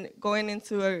women going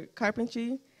into a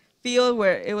carpentry field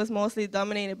where it was mostly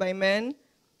dominated by men.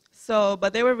 So,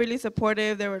 but they were really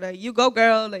supportive. They were like, "You go,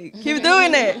 girl, like keep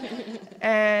doing it."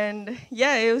 And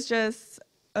yeah, it was just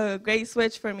a great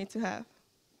switch for me to have.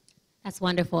 That's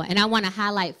wonderful. And I want to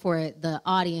highlight for the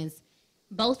audience,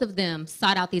 both of them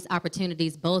sought out these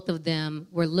opportunities. Both of them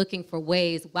were looking for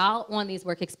ways while on these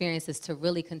work experiences to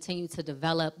really continue to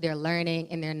develop their learning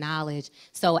and their knowledge.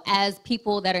 So as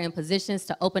people that are in positions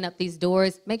to open up these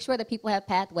doors, make sure that people have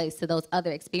pathways to those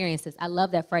other experiences. I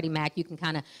love that, Freddie Mac, you can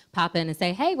kind of pop in and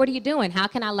say, "Hey, what are you doing? How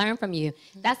can I learn from you?"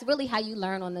 That's really how you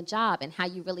learn on the job and how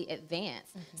you really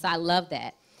advance. So I love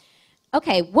that.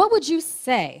 Okay, what would you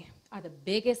say are the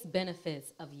biggest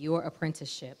benefits of your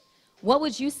apprenticeship? What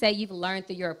would you say you've learned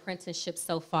through your apprenticeship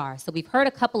so far? So we've heard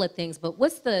a couple of things, but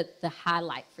what's the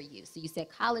highlight for you? So you said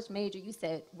college major, you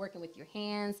said working with your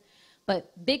hands,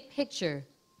 but big picture,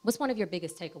 what's one of your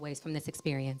biggest takeaways from this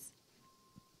experience?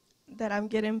 That I'm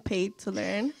getting paid to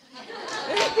learn.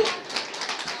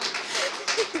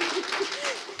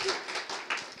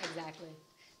 Exactly.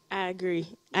 I agree,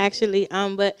 actually.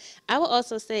 But I would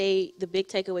also say the big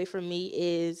takeaway for me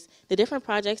is the different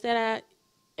projects that I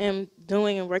am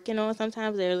doing and working on.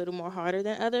 Sometimes they're a little more harder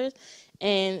than others.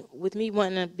 And with me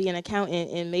wanting to be an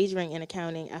accountant and majoring in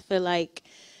accounting, I feel like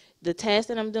the task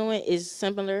that I'm doing is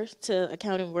similar to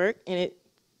accounting work, and it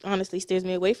honestly steers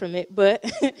me away from it. But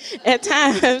at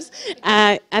times,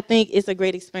 I think it's a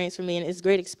great experience for me, and it's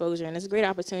great exposure, and it's a great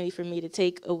opportunity for me to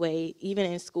take away. Even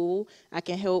in school, I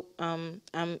can help. I'm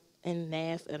in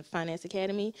NAF at a finance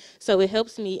academy, so it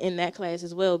helps me in that class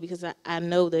as well because I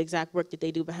know the exact work that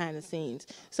they do behind the scenes.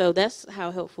 So that's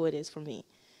how helpful it is for me.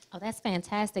 Oh, that's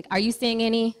fantastic. Are you seeing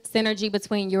any synergy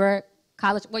between your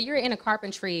college? Well, you're in a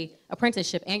carpentry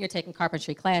apprenticeship and you're taking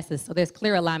carpentry classes, so there's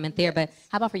clear alignment there. But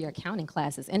how about for your accounting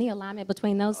classes? Any alignment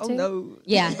between those two? Oh, no.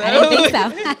 Yeah, No. I didn't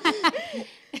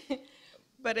think so.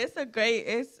 But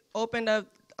it's opened up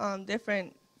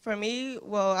different, for me,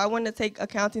 well, I want to take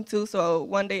accounting too, so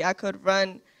one day I could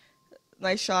run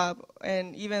my shop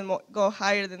and even go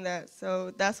higher than that. So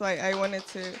that's why I wanted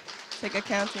to take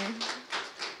accounting.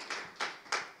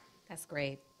 That's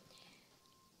great.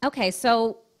 Okay,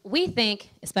 so we think,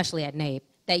 especially at NAPE,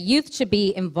 that youth should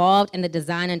be involved in the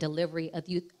design and delivery of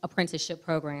youth apprenticeship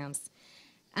programs.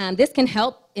 This can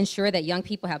help ensure that young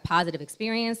people have positive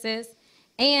experiences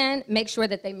and make sure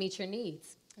that they meet your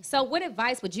needs. So what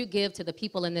advice would you give to the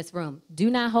people in this room?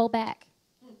 Do not hold back.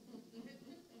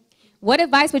 What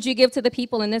advice would you give to the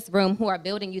people in this room who are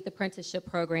building youth apprenticeship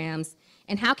programs,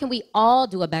 and how can we all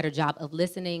do a better job of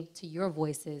listening to your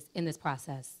voices in this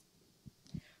process?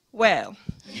 Well,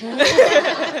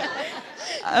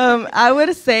 I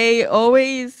would say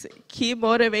always keep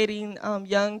motivating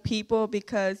young people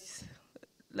because,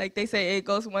 like they say, it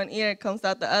goes one ear, it comes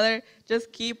out the other.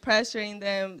 Just keep pressuring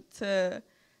them to,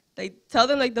 like, tell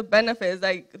them like the benefits,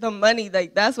 like the money,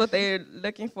 like that's what they're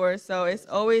looking for. So it's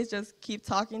always just keep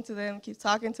talking to them,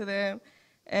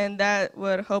 and that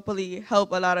would hopefully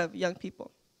help a lot of young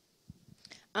people.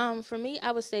 For me,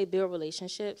 I would say build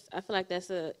relationships. I feel like that's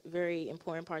a very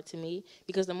important part to me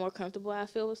because the more comfortable I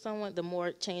feel with someone, the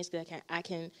more change that I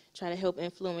can try to help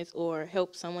influence or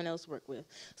help someone else work with.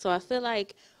 So I feel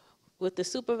like with the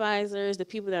supervisors, the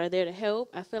people that are there to help,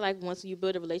 I feel like once you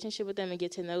build a relationship with them and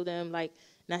get to know them, like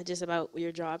not just about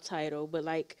your job title, but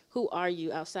like who are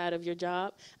you outside of your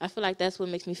job, I feel like that's what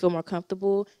makes me feel more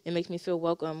comfortable and makes me feel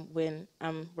welcome when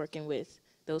I'm working with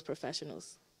those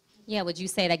professionals. Yeah, would you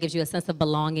say that gives you a sense of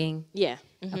belonging? Yeah.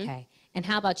 Mm-hmm. Okay. And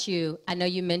how about you? I know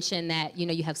you mentioned that, you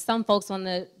know, you have some folks on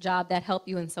the job that help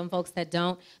you and some folks that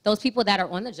don't. Those people that are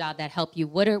on the job that help you,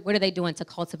 what are they doing to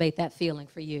cultivate that feeling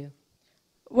for you?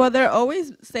 Well, they're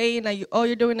always saying like, oh,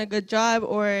 you're doing a good job,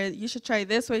 or you should try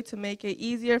this way to make it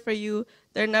easier for you.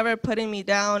 They're never putting me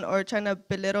down or trying to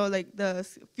belittle like the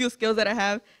few skills that I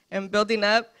have and building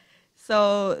up.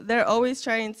 So they're always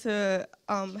trying to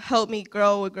help me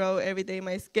grow every day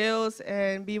my skills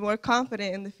and be more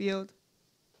confident in the field.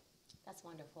 That's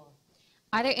wonderful.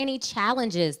 Are there any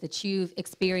challenges that you've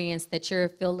experienced that you're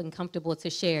feeling comfortable to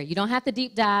share? You don't have to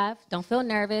deep dive, don't feel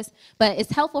nervous, but it's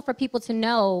helpful for people to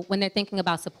know when they're thinking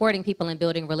about supporting people and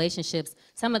building relationships,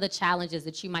 some of the challenges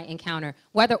that you might encounter,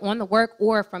 whether on the work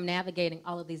or from navigating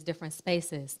all of these different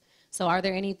spaces. So are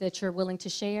there any that you're willing to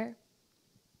share?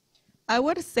 I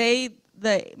would say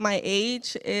that my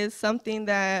age is something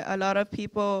that a lot of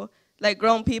people, like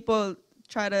grown people,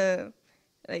 try to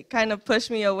like kind of push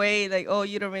me away, like, oh,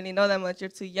 you don't really know that much, you're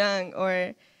too young,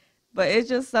 but it's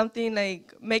just something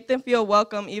like make them feel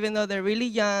welcome even though they're really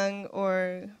young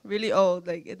or really old,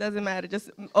 like it doesn't matter, just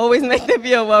always make them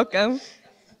feel welcome.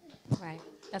 Right,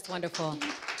 that's wonderful.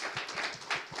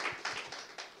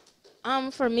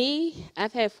 For me,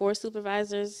 I've had 4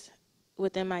 supervisors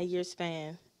within my year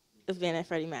span of being at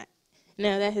Freddie Mac.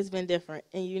 Now that has been different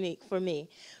and unique for me,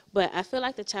 but I feel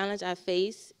like the challenge I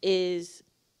face is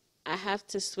I have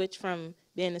to switch from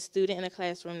being a student in a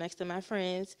classroom next to my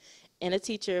friends and a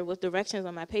teacher with directions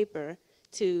on my paper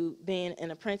to being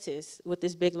an apprentice with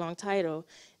this big long title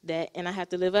and I have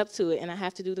to live up to it and I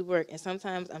have to do the work. And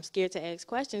sometimes I'm scared to ask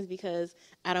questions because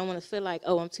I don't want to feel like,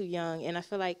 oh, I'm too young. And I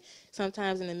feel like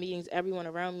sometimes in the meetings, everyone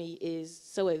around me is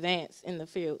so advanced in the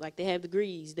field. Like they have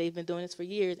degrees, they've been doing this for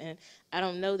years, and I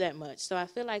don't know that much. So I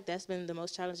feel like that's been the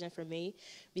most challenging for me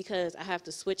because I have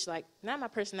to switch, like, not my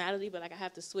personality, but like I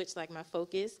have to switch like my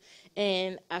focus.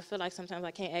 And I feel like sometimes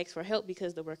I can't ask for help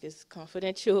because the work is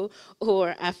confidential,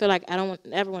 or I feel like I don't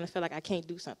ever want to feel like I can't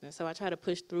do something. So I try to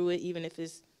push through it even if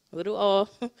it's a little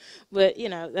off, but you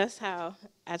know, that's how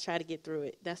I try to get through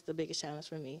it. That's the biggest challenge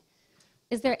for me.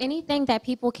 Is there anything that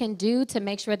people can do to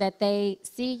make sure that they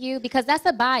see you? Because that's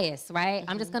a bias, right?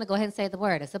 I'm just going to go ahead and say the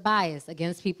word. It's a bias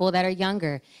against people that are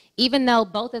younger. Even though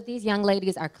both of these young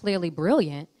ladies are clearly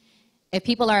brilliant, if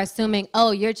people are assuming,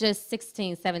 oh, you're just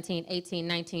 16, 17, 18,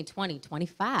 19, 20,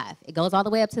 25, it goes all the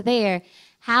way up to there,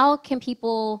 how can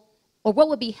people, or what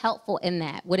would be helpful in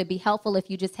that? Would it be helpful if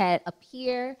you just had a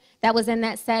peer that was in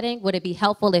that setting? Would it be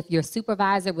helpful if your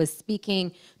supervisor was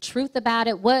speaking truth about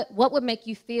it? What would make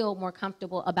you feel more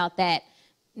comfortable about that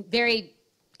very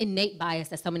innate bias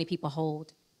that so many people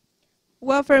hold?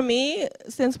 Well, for me,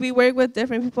 since we work with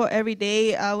different people every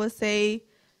day, I would say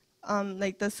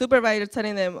like the supervisor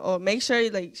telling them, oh, make sure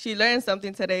like she learned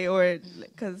something today, or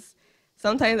because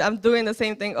sometimes I'm doing the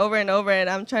same thing over and over and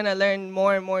I'm trying to learn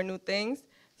more and more new things.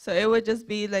 So it would just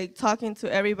be like talking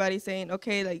to everybody saying,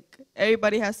 okay, like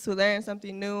everybody has to learn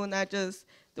something new, not just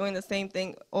doing the same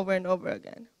thing over and over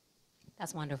again.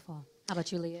 That's wonderful. How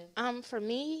about you, Leah? For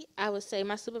me, I would say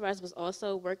my supervisor was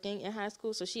also working in high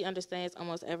school, so she understands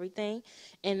almost everything.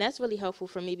 And that's really helpful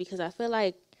for me because I feel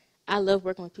like I love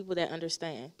working with people that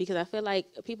understand, because I feel like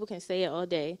people can say it all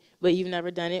day, but you've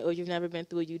never done it or you've never been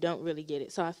through it, you don't really get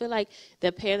it. So I feel like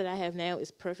the pair that I have now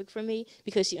is perfect for me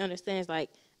because she understands,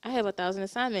 like, I have 1,000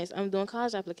 assignments. I'm doing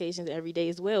college applications every day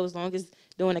as well, as long as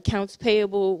doing accounts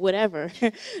payable, whatever.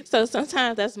 So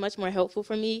sometimes that's much more helpful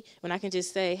for me when I can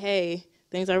just say, hey,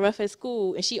 things are rough at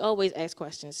school. And she always asks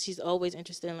questions. She's always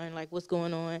interested in learning, like, what's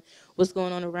going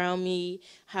on around me,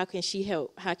 how can she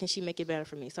help, how can she make it better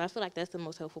for me. So I feel like that's the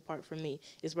most helpful part for me,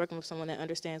 is working with someone that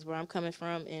understands where I'm coming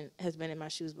from and has been in my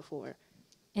shoes before.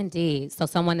 Indeed. So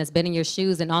someone that's been in your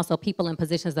shoes, and also people in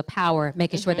positions of power,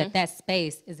 making sure that that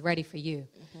space is ready for you.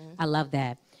 I love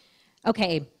that.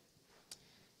 Okay.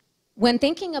 When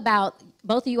thinking about,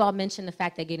 both of you all mentioned the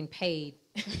fact that getting paid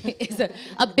is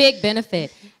a big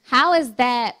benefit. How is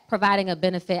that providing a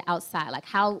benefit outside? Like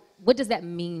what does that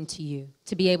mean to you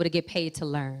to be able to get paid to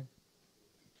learn?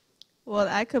 Well,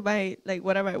 I could buy like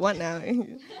whatever I want now.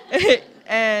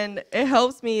 And it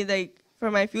helps me like for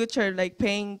my future, like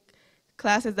paying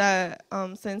classes that,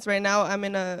 since right now I'm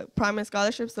in a prominent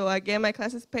scholarship, so I get my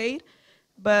classes paid.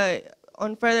 But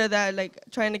on further that, like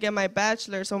trying to get my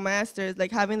bachelor's or master's,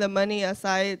 like having the money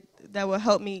aside that will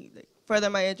help me like, further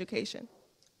my education.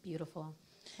 Beautiful.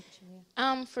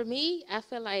 For me, I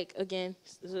feel like, again,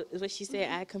 what she said,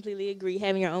 I completely agree.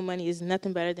 Having your own money is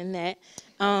nothing better than that.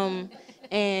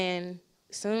 And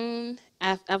soon,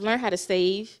 I've learned how to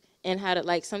save and how to,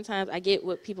 like, sometimes I get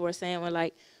what people are saying when,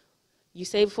 like, you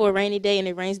save for a rainy day and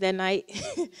it rains that night.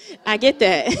 I get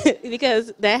that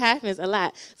because that happens a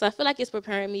lot. So I feel like it's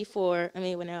preparing me for, I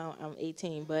mean, well, now I'm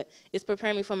 18, but it's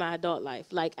preparing me for my adult life.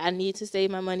 Like, I need to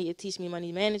save my money. It teaches me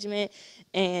money management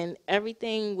and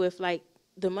everything with, like,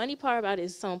 the money part about it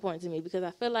is so important to me because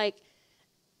I feel like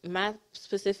my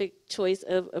specific choice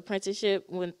of apprenticeship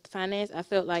with finance, I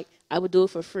felt like I would do it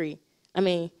for free. I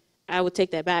mean, I would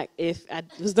take that back if I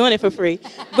was doing it for free.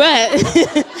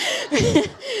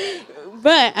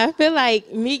 But I feel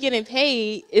like me getting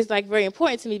paid is like very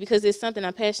important to me because it's something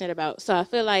I'm passionate about. So I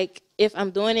feel like if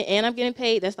I'm doing it and I'm getting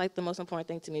paid, that's like the most important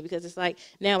thing to me because it's like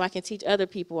now I can teach other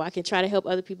people. I can try to help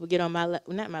other people get on my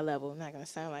not my level. I'm not gonna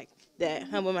sound like that,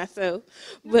 humble myself,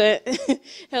 but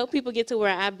help people get to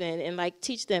where I've been and like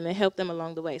teach them and help them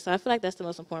along the way. So I feel like that's the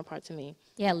most important part to me.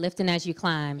 Yeah, lifting as you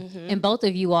climb. And both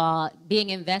of you all being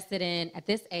invested in at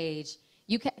this age,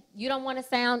 you don't want to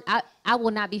sound, I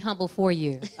will not be humble for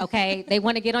you, okay? They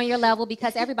want to get on your level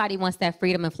because everybody wants that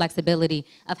freedom and flexibility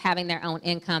of having their own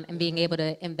income and being able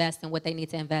to invest in what they need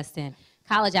to invest in.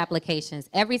 College applications,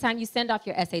 every time you send off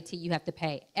your SAT, you have to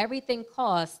pay. Everything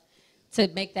costs to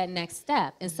make that next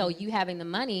step. And so you having the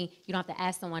money, you don't have to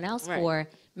ask someone else for,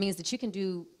 means that you can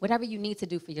do whatever you need to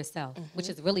do for yourself, which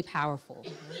is really powerful.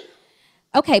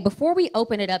 Okay, before we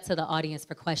open it up to the audience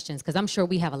for questions, because I'm sure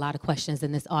we have a lot of questions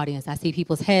in this audience. I see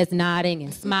people's heads nodding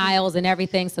and smiles and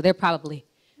everything, so they're probably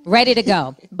ready to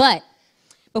go. But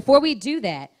before we do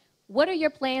that, what are your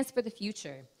plans for the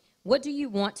future? What do you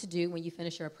want to do when you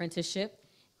finish your apprenticeship?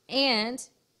 And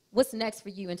what's next for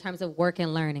you in terms of work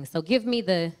and learning? So give me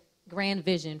the grand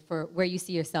vision for where you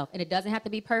see yourself. And it doesn't have to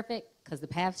be perfect, because the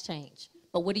paths change.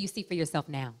 But what do you see for yourself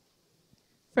now?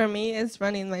 For me, it's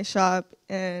running my shop,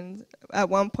 and at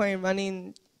one point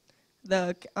running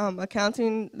the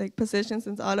accounting positions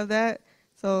and all of that.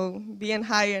 So being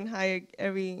higher and higher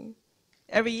every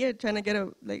year, trying to get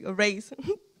a raise.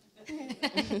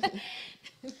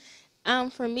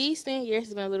 For me, staying here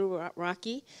has been a little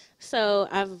rocky. So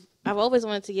I've always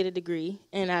wanted to get a degree,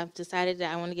 and I've decided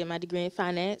that I want to get my degree in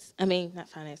finance. I mean, not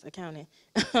finance, accounting.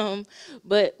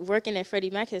 But working at Freddie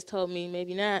Mac has told me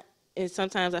maybe not. And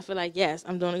sometimes I feel like, yes,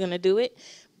 I'm going to do it.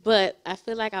 But I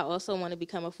feel like I also want to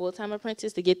become a full-time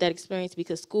apprentice to get that experience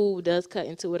because school does cut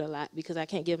into it a lot because I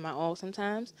can't give my all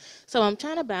sometimes. So I'm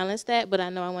trying to balance that, but I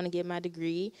know I want to get my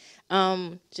degree.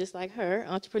 Just like her,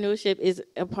 entrepreneurship is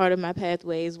a part of my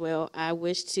pathway as well. I'm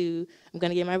going to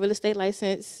get my real estate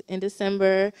license in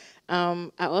December. I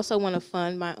also want to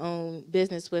fund my own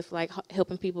business with like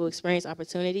helping people experience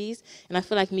opportunities. And I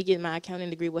feel like me getting my accounting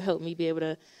degree will help me be able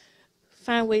to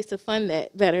find ways to fund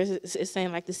that better. It's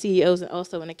saying like the CEO is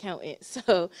also an accountant.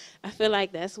 So I feel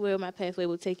like that's where my pathway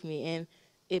will take me, and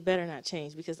it better not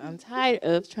change because I'm tired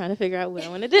of trying to figure out what I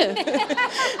want to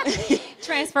do.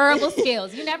 Transferable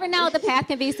skills. You never know, the path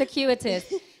can be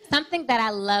circuitous. Something that I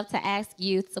love to ask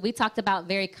youth, so we talked about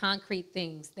very concrete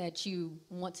things that you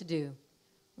want to do.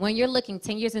 When you're looking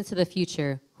 10 years into the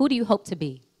future, who do you hope to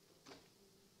be?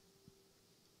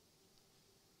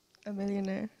 A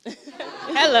millionaire.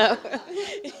 Hello.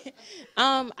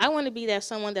 I want to be that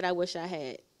someone that I wish I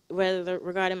had, whether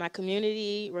regarding my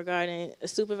community, regarding a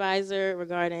supervisor,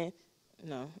 regarding,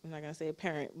 no, I'm not going to say a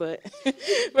parent, but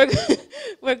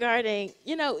regarding,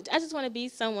 I just want to be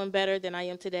someone better than I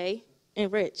am today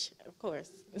and rich, of course.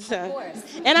 So, Of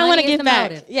course. And I want to give back.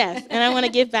 Motive. Yes, and I want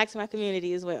to give back to my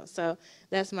community as well. So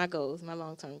that's my goals, my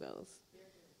long-term goals.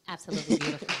 Absolutely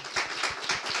beautiful.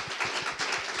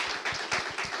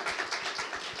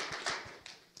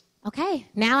 Okay,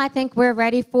 now I think we're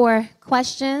ready for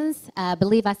questions. I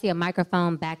believe I see a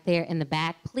microphone back there in the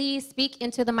back. Please speak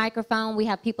into the microphone. We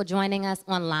have people joining us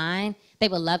online. They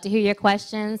would love to hear your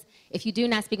questions. If you do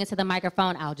not speak into the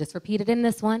microphone, I'll just repeat it in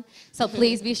this one. So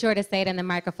please be sure to say it in the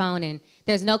microphone. And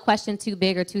there's no question too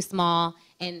big or too small.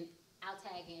 And I'll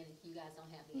tag in if you guys don't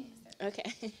have the answer.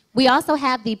 Okay. We also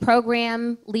have the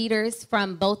program leaders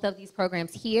from both of these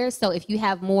programs here. So if you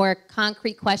have more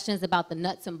concrete questions about the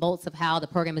nuts and bolts of how the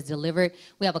program is delivered,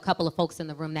 we have a couple of folks in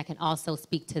the room that can also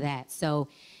speak to that. So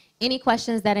any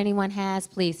questions that anyone has,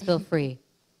 please feel free.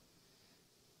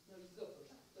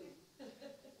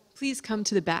 Please come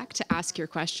to the back to ask your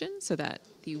questions so that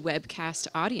the webcast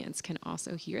audience can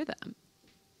also hear them.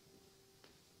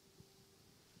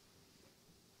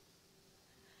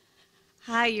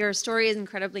 Hi, your story is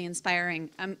incredibly inspiring.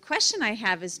 Question I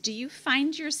have is, do you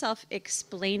find yourself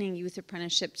explaining youth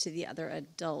apprenticeship to the other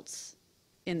adults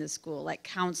in the school, like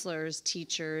counselors,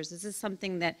 teachers? Is this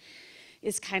something that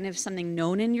is kind of something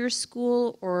known in your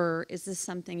school, or is this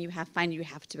something you find you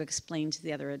have to explain to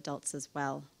the other adults as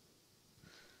well?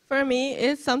 For me,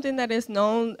 it's something that is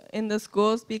known in the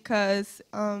schools because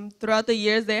throughout the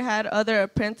years they had other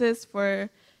apprentices for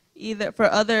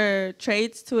other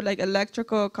trades too, like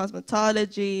electrical,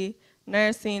 cosmetology,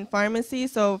 nursing, pharmacy.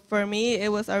 So for me,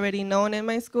 it was already known in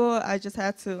my school. I just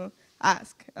had to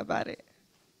ask about it.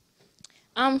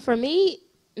 For me,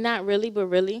 not really, but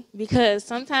really, because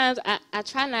sometimes I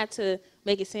try not to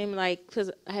make it seem like,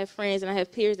 because I have friends and I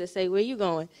have peers that say, where you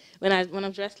going? When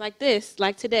I'm dressed like this,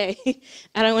 like today,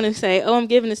 I don't want to say, oh, I'm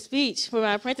giving a speech for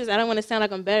my apprentice. I don't want to sound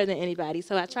like I'm better than anybody.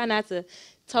 So I try not to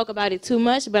talk about it too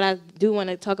much, but I do want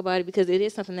to talk about it because it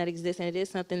is something that exists, and it is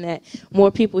something that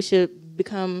more people should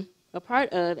become a part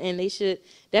of, and they should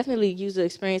definitely use the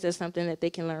experience as something that they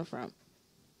can learn from.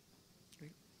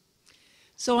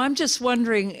 So I'm just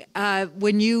wondering,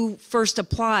 when you first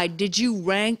applied, did you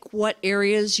rank what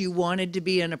areas you wanted to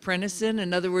be an apprentice in?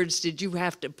 In other words, did you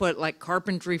have to put like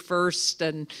carpentry first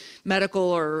and medical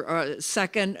or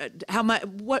second? How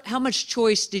much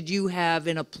choice did you have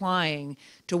in applying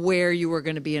to where you were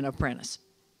going to be an apprentice?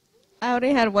 I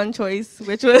only had one choice,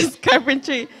 which was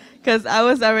carpentry, because I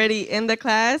was already in the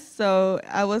class, but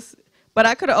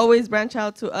I could always branch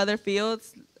out to other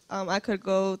fields. I could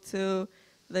go to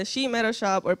the sheet metal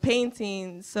shop or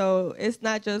painting, so it's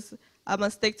not just I'm gonna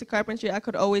stick to carpentry. I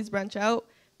could always branch out,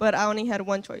 but I only had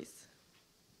one choice.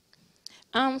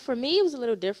 For me, it was a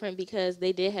little different because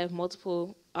they did have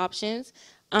multiple options.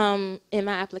 In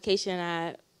my application,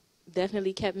 I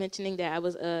definitely kept mentioning that I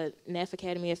was a NAF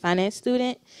Academy of Finance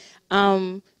student.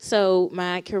 So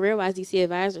my career-wise DC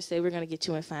advisor said, we're going to get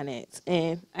you in finance.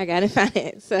 And I got in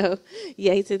finance, so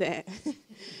yay to that.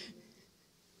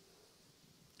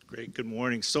 Great, good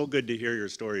morning. So good to hear your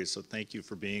stories, so thank you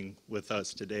for being with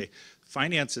us today.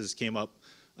 Finances came up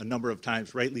a number of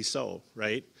times, rightly so,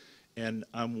 right? And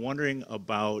I'm wondering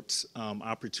about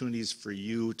opportunities for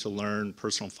you to learn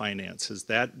personal finance. Has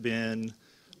that been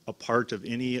a part of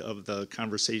any of the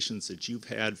conversations that you've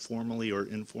had formally or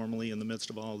informally in the midst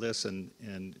of all this? And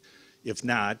if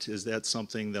not, is that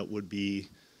something that would be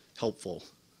helpful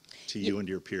to you and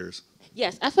your peers?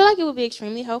 Yes, I feel like it would be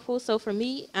extremely helpful. So for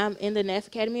me, I'm in the NAF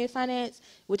Academy of Finance,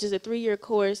 which is a 3-year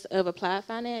course of applied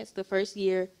finance. The first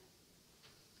year,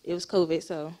 it was COVID,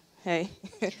 so hey,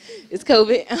 it's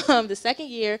COVID. The second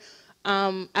year,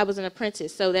 I was an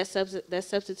apprentice, so that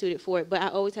substituted for it. But I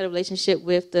always had a relationship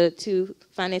with the 2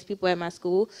 finance people at my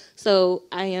school, so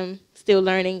I am still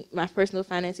learning my personal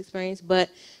finance experience. But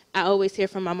I always hear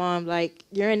from my mom, like,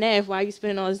 you're in NAF, why are you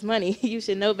spending all this money? You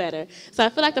should know better. So I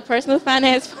feel like the personal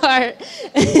finance part,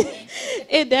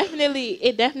 it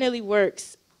definitely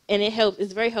works, and it helps.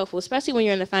 It's very helpful, especially when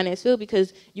you're in the finance field,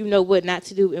 because you know what not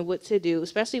to do and what to do,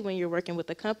 especially when you're working with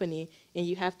a company and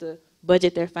you have to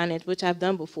budget their finance, which I've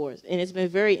done before. And it's been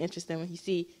very interesting when you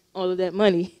see all of that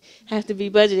money have to be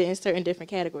budgeted in certain different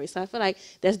categories. So I feel like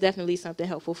that's definitely something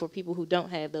helpful for people who don't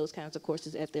have those kinds of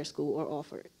courses at their school or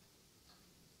offered.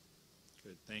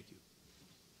 Good, thank you.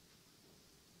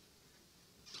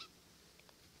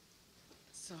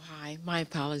 So hi, my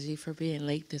apology for being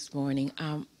late this morning.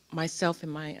 Myself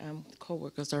and my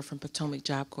coworkers are from Potomac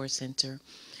Job Corps Center.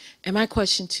 And my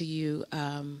question to you,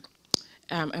 I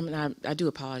do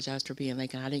apologize for being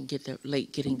late, and I didn't get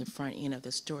late getting the front end of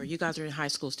the story. You guys are in high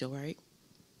school still, right?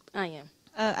 I am.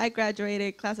 I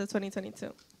graduated class of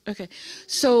 2022. Okay,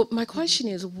 so my question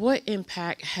is, what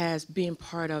impact has being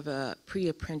part of a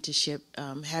pre-apprenticeship,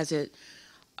 has it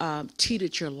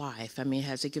teetered your life? I mean,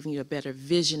 has it given you a better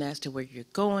vision as to where you're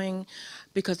going?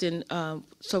 Because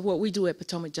so what we do at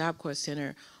Potomac Job Corps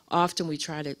Center, often we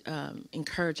try to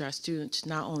encourage our students to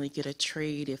not only get a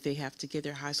trade if they have to get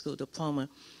their high school diploma,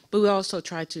 but we also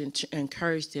try to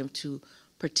encourage them to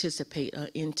participate in an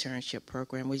internship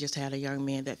program. We just had a young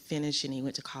man that finished and he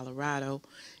went to Colorado.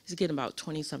 He's getting about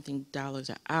 $20-something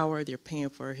an hour. They're paying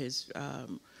for his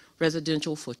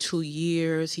residential for 2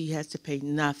 years. He has to pay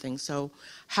nothing. So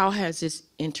how has this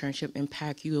internship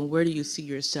impact you, and where do you see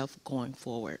yourself going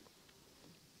forward?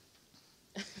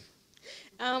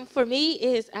 For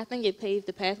me, I think it paved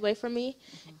the pathway for me.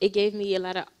 It gave me a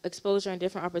lot of exposure and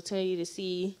different opportunity to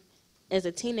see, as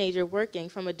a teenager, working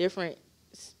from a different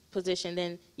position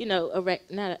than, you know,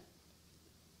 not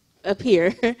a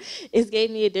peer. It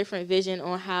gave me a different vision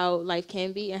on how life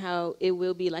can be and how it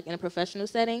will be like in a professional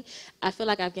setting. I feel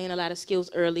like I've gained a lot of skills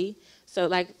early. So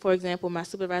like, for example, my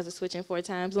supervisor switching 4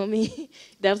 times on me,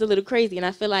 that was a little crazy. And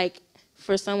I feel like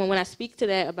for someone, when I speak to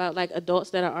that about like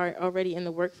adults that are already in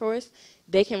the workforce,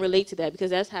 they can relate to that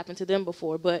because that's happened to them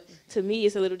before. But to me,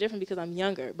 it's a little different because I'm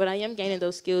younger. But I am gaining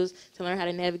those skills to learn how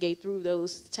to navigate through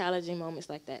those challenging moments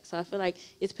like that. So I feel like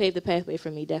it's paved the pathway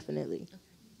for me, definitely.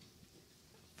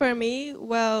 For me,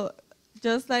 well,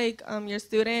 just like your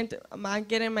student, I'm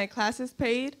getting my classes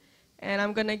paid, and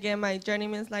I'm going to get my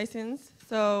journeyman's license.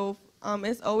 So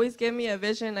it's always given me a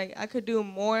vision, like I could do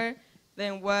more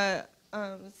than what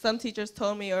some teachers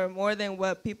told me or more than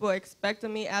what people expect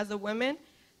of me as a woman.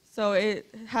 So it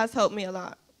has helped me a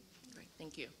lot. Great,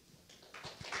 thank you.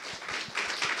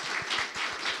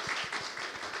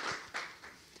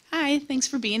 Hi, Hi, thanks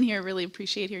for being here. Really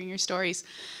appreciate hearing your stories.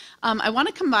 I want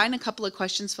to combine a couple of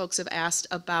questions folks have asked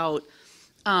about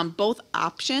both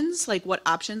options, like what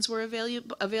options were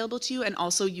available to you, and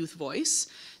also youth voice.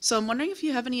 So I'm wondering if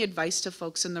you have any advice to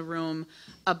folks in the room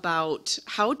about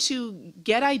how to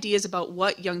get ideas about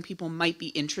what young people might be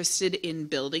interested in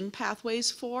building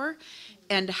pathways for,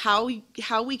 and how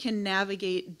we can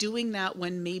navigate doing that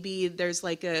when maybe there's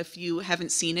like if you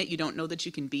haven't seen it, you don't know that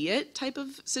you can be it type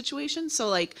of situation. So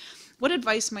like, what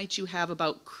advice might you have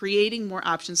about creating more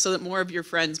options so that more of your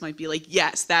friends might be like,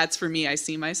 yes, that's for me, I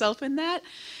see myself in that?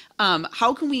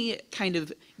 How can we kind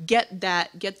of get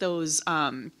those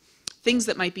things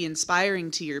that might be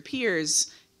inspiring to your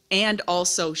peers and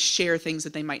also share things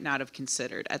that they might not have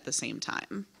considered at the same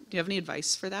time? Do you have any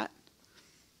advice for that?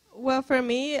 Well, for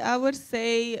me, I would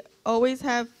say always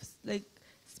have like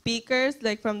speakers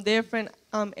like from different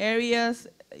areas,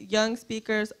 young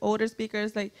speakers, older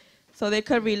speakers, like so they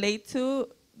could relate to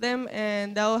them,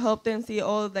 and that will help them see,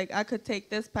 oh, like I could take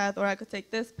this path or I could take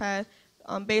this path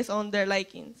based on their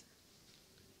likings.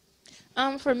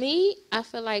 For me, I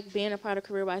feel like being a part of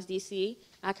CareerWise DC,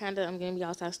 I'm going to be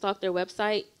honest, I stalked their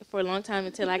website for a long time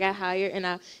until I got hired,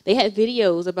 and they had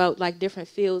videos about like different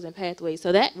fields and pathways.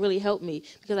 So that really helped me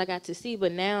because I got to see,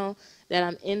 but now that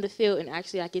I'm in the field and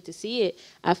actually I get to see it,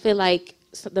 I feel like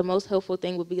the most helpful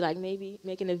thing would be like maybe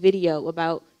making a video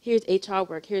about here's HR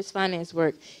work, here's finance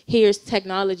work, here's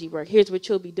technology work, here's what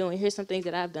you'll be doing, here's some things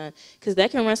that I've done. Because that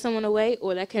can run someone away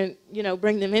or that can,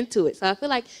 bring them into it. So I feel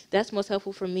like that's most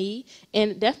helpful for me.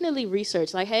 And definitely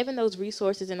research, like having those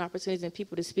resources and opportunities and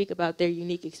people to speak about their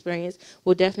unique experience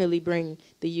will definitely bring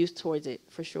the youth towards it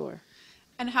for sure.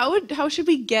 And how should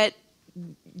we get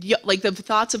like the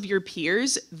thoughts of your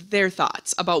peers, their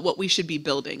thoughts about what we should be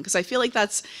building? Because I feel like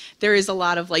there is a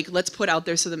lot of like, let's put out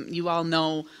there so that you all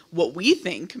know what we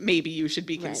think maybe you should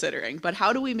be considering. Right. But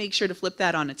how do we make sure to flip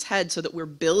that on its head so that we're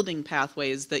building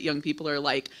pathways that young people are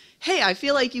like, hey, I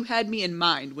feel like you had me in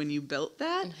mind when you built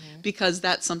that, because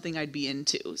that's something I'd be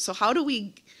into. So how do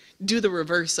we do the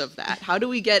reverse of that? How do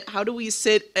we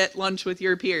sit at lunch with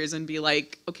your peers and be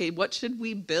like, okay, what should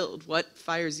we build? What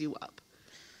fires you up?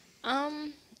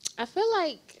 I feel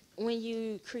like when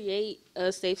you create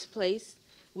a safe place,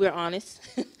 we're honest.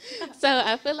 So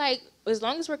I feel like as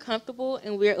long as we're comfortable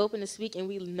and we're open to speak and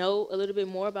we know a little bit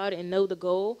more about it and know the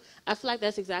goal, I feel like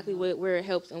that's exactly where it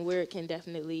helps and where it can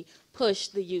definitely push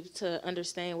the youth to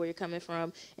understand where you're coming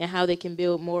from and how they can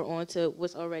build more onto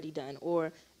what's already done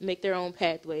or make their own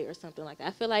pathway or something like that.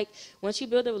 I feel like once you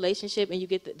build a relationship and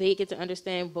they get to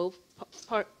understand both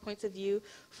points of view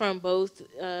from both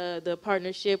the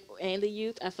partnership and the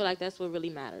youth, I feel like that's what really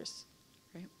matters.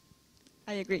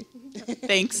 I agree.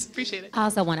 Thanks. Appreciate it. I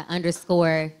also want to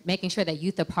underscore making sure that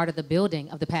youth are part of the building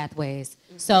of the pathways.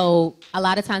 So a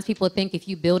lot of times people think if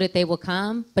you build it, they will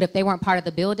come. But if they weren't part of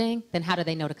the building, then how do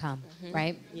they know to come,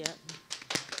 right? Yeah.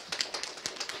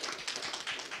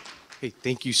 Hey,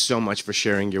 thank you so much for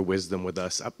sharing your wisdom with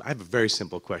us. I have a very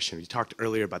simple question. You talked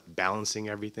earlier about balancing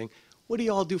everything. What do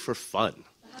you all do for fun?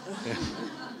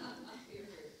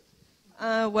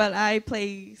 Well, I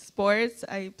play sports.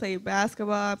 I play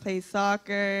basketball. I play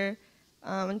soccer.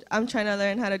 I'm trying to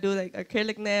learn how to do like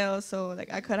acrylic nails, so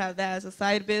like I could have that as a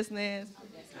side business.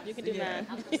 You can do that.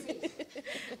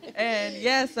 And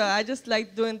yeah, so I just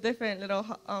like doing different little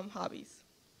hobbies.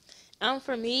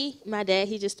 For me, my dad,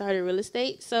 he just started real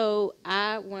estate, so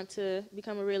I want to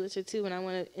become a realtor too, and I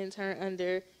want to intern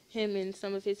under him and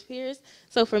some of his peers.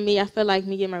 So for me, I feel like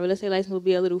me getting my real estate license will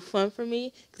be a little fun for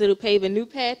me because it'll pave a new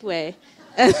pathway.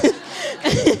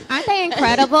 Aren't they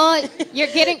incredible? You're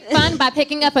getting fun by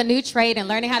picking up a new trade and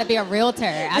learning how to be a realtor.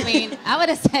 I mean, I would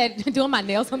have said doing my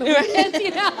nails on the weekends,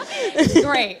 It's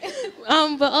great.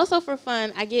 But also for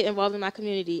fun, I get involved in my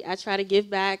community. I try to give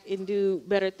back and do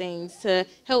better things to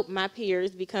help my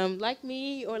peers become like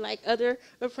me or like other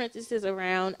apprentices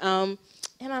around. And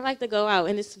I like to go out,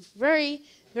 and it's very,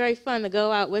 very fun to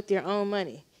go out with your own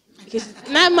money. Because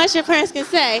not much your parents can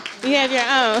say. You have your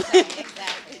own.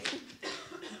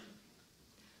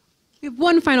 We have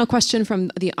one final question from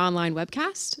the online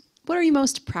webcast. What are you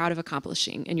most proud of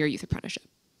accomplishing in your youth apprenticeship?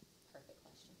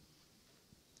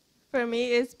 For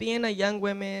me, it's being a young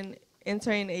woman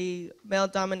entering a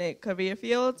male-dominant career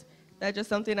field. That's just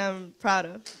something I'm proud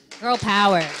of. Girl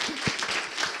power.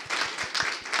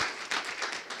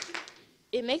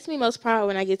 It makes me most proud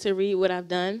when I get to read what I've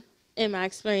done in my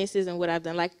experiences and what I've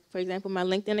done. Like, for example, my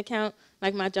LinkedIn account,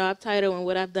 like my job title and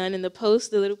what I've done in the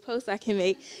post, the little posts I can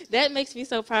make, that makes me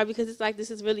so proud because it's like,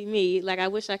 this is really me. Like, I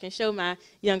wish I can show my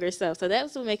younger self. So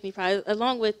that's what makes me proud,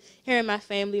 along with hearing my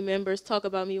family members talk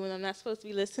about me when I'm not supposed to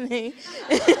be listening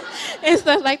and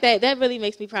stuff like that. That really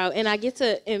makes me proud. And I get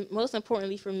to, and most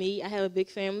importantly for me, I have a big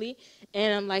family,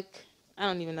 and I'm like, I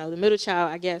don't even know, the middle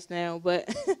child, I guess now, but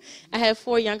I have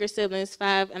 4 younger siblings,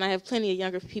 5, and I have plenty of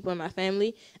younger people in my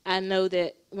family. I know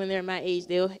that when they're my age,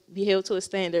 they'll be held to a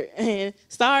standard. And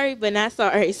sorry, but not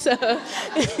sorry. So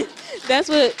that's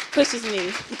what pushes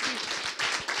me.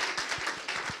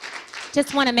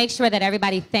 Just want to make sure that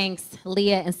everybody thanks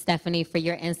Leah and Stephanie for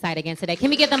your insight again today.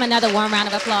 Can we give them another warm round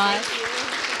of applause?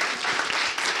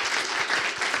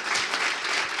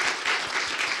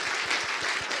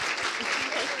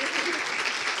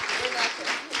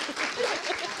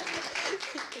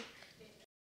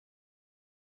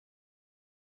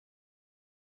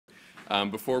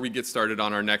 Before we get started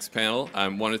on our next panel, I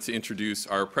wanted to introduce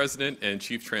our President and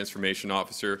Chief Transformation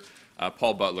Officer,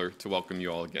 Paul Butler, to welcome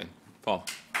you all again. Paul.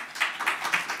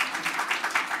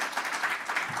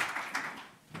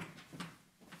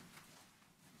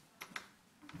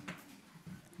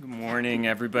 Good morning,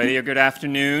 everybody, or good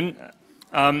afternoon.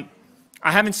 I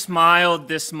haven't smiled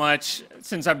this much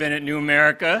since I've been at New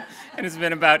America, and it's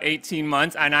been about 18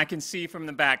 months, and I can see from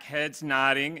the back heads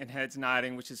nodding,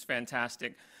 which is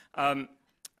fantastic.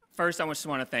 First, I just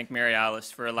want to thank Mary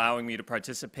Alice for allowing me to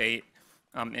participate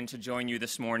and to join you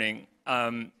this morning.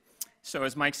 So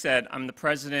as Mike said, I'm the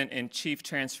President and Chief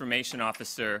Transformation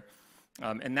Officer,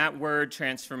 and that word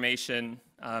transformation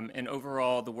and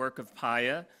overall the work of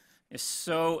PAYA is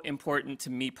so important to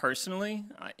me personally,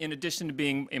 in addition to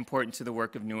being important to the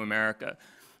work of New America.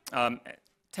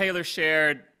 Taylor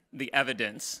shared the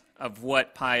evidence of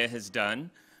what PAYA has done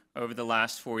over the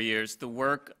last 4 years. The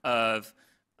work of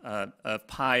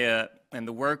PAYA and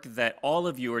the work that all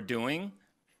of you are doing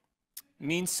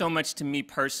means so much to me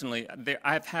personally.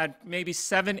 I've had maybe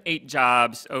 7, 8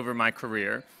 jobs over my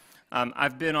career.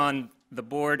 I've been on the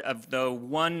board of the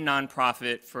one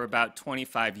nonprofit for about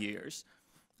 25 years.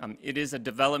 It is a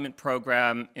development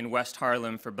program in West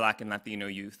Harlem for Black and Latino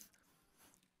youth.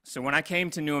 So when I came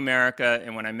to New America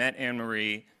and when I met Anne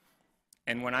Marie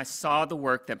and when I saw the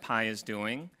work that PAYA is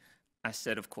doing, I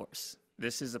said, of course,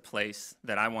 this is a place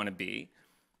that I want to be.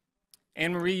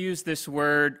 Anne Marie used this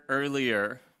word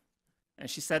earlier, and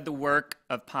she said the work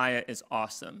of PAYA is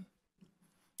awesome.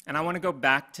 And I want to go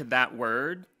back to that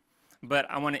word, but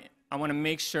I want to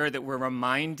make sure that we're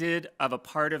reminded of a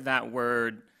part of that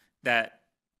word that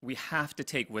we have to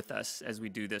take with us as we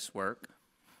do this work.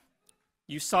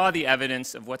 You saw the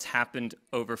evidence of what's happened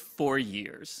over 4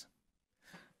 years.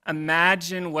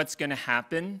 Imagine what's going to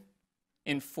happen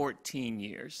in 14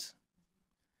 years.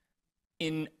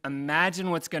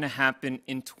 Imagine what's going to happen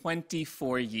in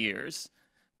 24 years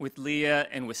with Leah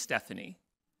and with Stephanie.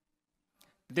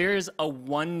 There is a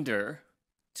wonder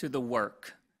to the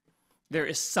work. There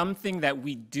is something that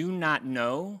we do not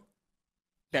know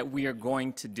that we are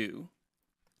going to do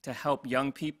to help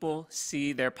young people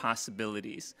see their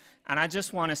possibilities. And I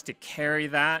just want us to carry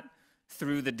that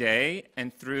through the day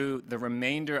and through the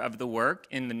remainder of the work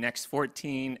in the next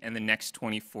 14 and the next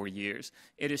 24 years.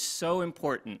 It is so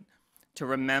important to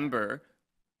remember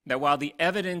that while the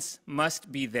evidence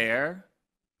must be there,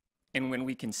 and when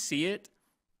we can see it,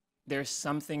 there's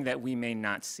something that we may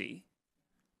not see.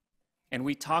 And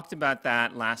we talked about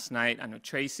that last night. I know,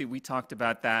 Tracy, we talked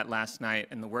about that last night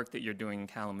and the work that you're doing in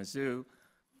Kalamazoo.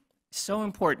 So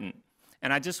important.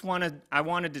 And I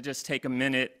wanted to just take a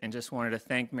minute and just wanted to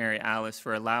thank Mary Alice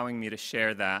for allowing me to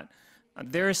share that.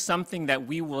 There is something that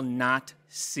we will not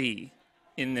see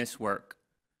in this work.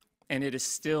 And it is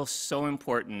still so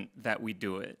important that we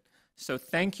do it. So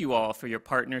thank you all for your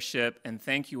partnership, and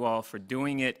thank you all for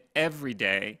doing it every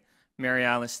day. Mary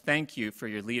Alice, thank you for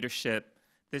your leadership.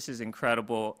 This is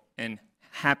incredible, and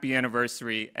happy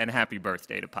anniversary and happy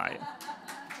birthday to PAYA.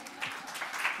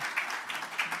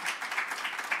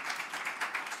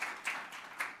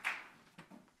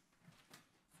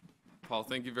 Paul,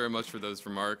 thank you very much for those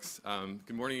remarks.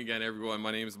 Good morning again, everyone.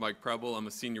 My name is Mike Preble. I'm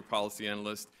a senior policy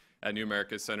analyst at New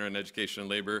America Center on Education and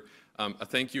Labor. A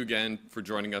thank you again for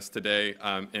joining us today,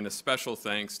 and a special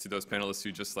thanks to those panelists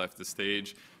who just left the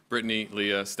stage, Brittany,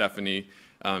 Leah, Stephanie.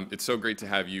 It's so great to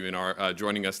have you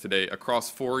joining us today.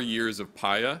 Across 4 years of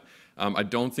PAYA, I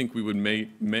don't think we've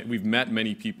met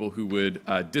many people who would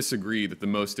disagree that the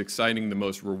most exciting, the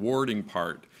most rewarding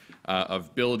part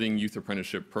of building youth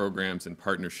apprenticeship programs and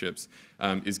partnerships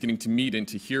is getting to meet and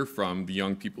to hear from the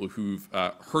young people who've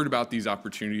heard about these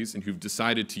opportunities and who've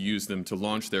decided to use them to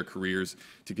launch their careers,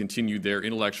 to continue their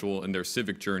intellectual and their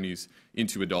civic journeys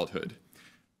into adulthood.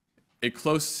 A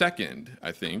close second,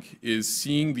 I think, is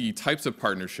seeing the types of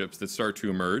partnerships that start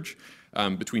to emerge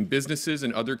between businesses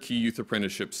and other key youth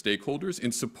apprenticeship stakeholders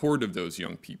in support of those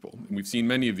young people. And we've seen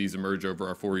many of these emerge over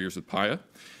our 4 years with PAYA.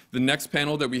 The next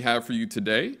panel that we have for you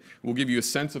today will give you a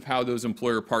sense of how those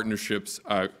employer partnerships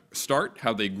start,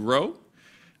 how they grow,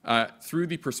 through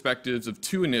the perspectives of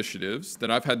two initiatives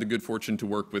that I've had the good fortune to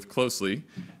work with closely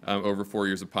over 4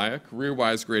 years of PAYA,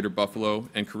 CareerWise Greater Buffalo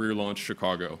and Career Launch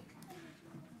Chicago.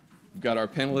 We've got our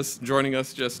panelists joining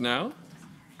us just now.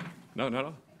 No, not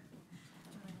all.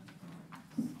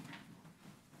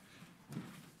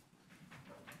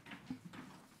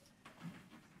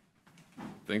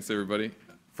 Thanks, everybody.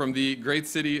 From the great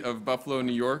city of Buffalo,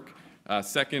 New York,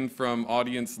 second from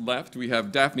audience left, we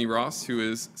have Daphne Ross, who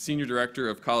is Senior Director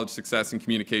of College Success and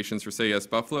Communications for Say Yes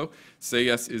Buffalo. Say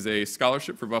Yes is a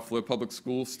scholarship for Buffalo Public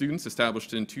School students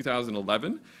established in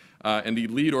 2011, and the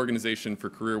lead organization for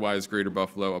CareerWise Greater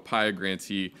Buffalo, a PAYA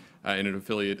grantee and an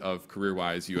affiliate of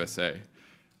CareerWise USA.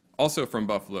 Also from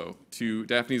Buffalo, to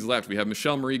Daphne's left, we have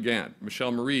Michelle Marie Gant.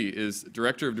 Michelle Marie is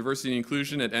Director of Diversity and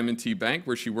Inclusion at M&T Bank,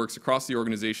 where she works across the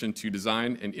organization to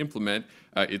design and implement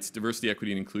its diversity,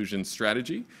 equity, and inclusion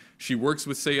strategy. She works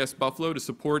with Say Yes Buffalo to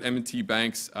support M&T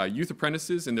Bank's youth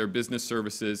apprentices in their business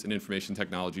services and information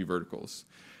technology verticals.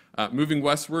 Moving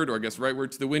westward, or I guess rightward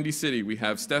to the Windy City, we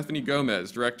have Stephanie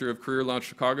Gomez, Director of Career Launch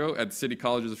Chicago at the City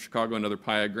Colleges of Chicago, another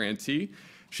PAYA grantee.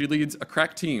 She leads a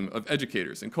crack team of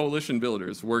educators and coalition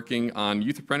builders working on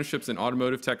youth apprenticeships in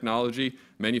automotive technology,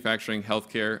 manufacturing,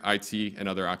 healthcare, IT, and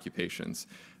other occupations.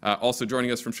 Also joining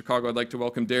us from Chicago, I'd like to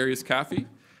welcome Darius Caffey,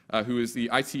 who is the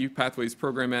IT Pathways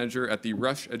Program Manager at the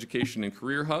Rush Education and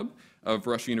Career Hub of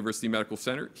Rush University Medical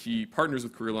Center. He partners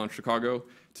with Career Launch Chicago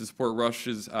to support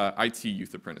Rush's IT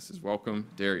youth apprentices. Welcome,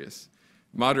 Darius.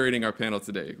 Moderating our panel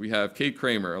today, we have Kate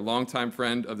Kramer, a longtime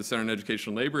friend of the Center on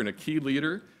Educational Labor and a key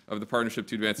leader of the Partnership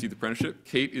to Advance Youth Apprenticeship.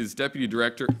 Kate is Deputy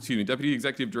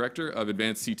Executive Director of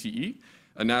Advance CTE,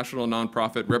 a national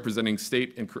nonprofit representing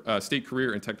state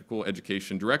career and technical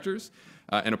education directors,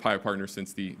 and a PAYA partner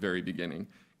since the very beginning.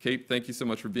 Kate, thank you so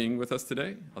much for being with us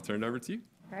today. I'll turn it over to you.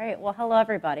 All right. Well, hello,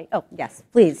 everybody. Oh, yes,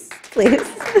 please, please.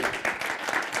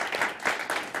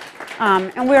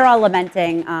 And we're all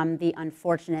lamenting the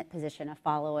unfortunate position of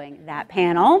following that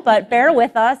panel, but bear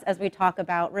with us as we talk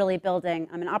about really building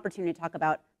an opportunity to talk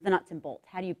about the nuts and bolts.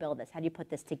 How do you build this? How do you put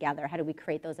this together? How do we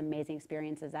create those amazing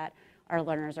experiences that our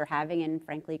learners are having and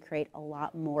frankly create a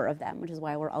lot more of them, which is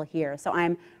why we're all here. So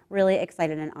I'm really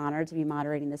excited and honored to be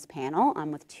moderating this panel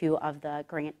with two of the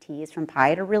grantees from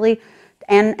PAYA to really,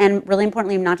 and really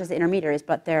importantly, not just the intermediaries,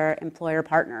 but their employer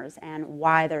partners and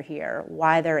why they're here,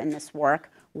 why they're in this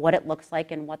work, what it looks like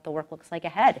and what the work looks like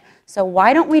ahead. So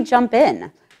why don't we jump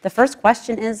in? The first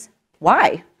question is,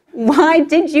 why? Why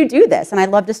did you do this? And I'd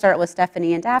love to start with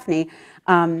Stephanie and Daphne.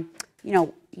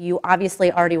 You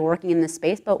obviously already working in this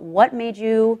space, but what made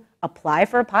you apply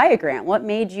for a PAYA grant? What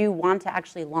made you want to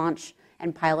actually launch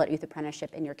and pilot youth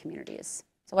apprenticeship in your communities?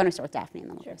 So why don't we start with Daphne and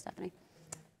then we'll go to Stephanie.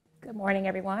 Good morning,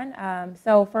 everyone.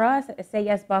 So for us, Say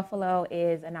Yes Buffalo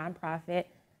is a nonprofit,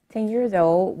 10 years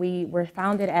old. We were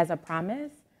founded as a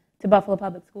promise to Buffalo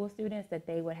Public School students that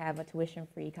they would have a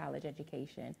tuition-free college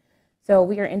education. So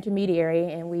we are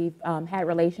intermediary, and we've had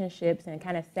relationships and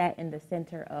kind of sat in the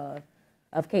center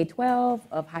of K-12,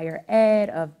 of higher ed,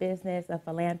 of business, of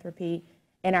philanthropy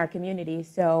in our community.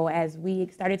 So as we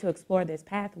started to explore this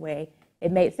pathway,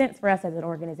 it made sense for us as an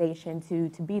organization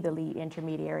to be the lead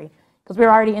intermediary because we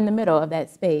were already in the middle of that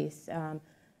space.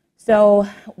 So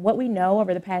what we know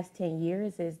over the past 10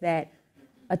 years is that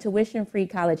a tuition-free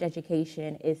college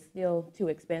education is still too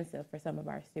expensive for some of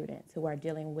our students who are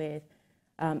dealing with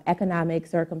economic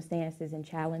circumstances and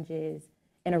challenges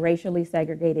in a racially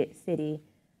segregated city.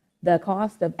 The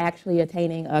cost of actually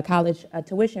attaining a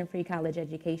tuition-free college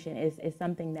education is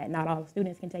something that not all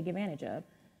students can take advantage of.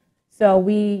 So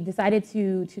we decided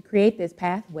to create this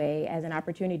pathway as an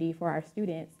opportunity for our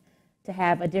students to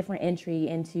have a different entry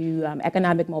into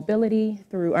economic mobility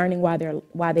through earning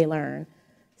while they learn.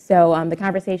 So the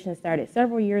conversation started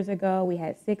several years ago. We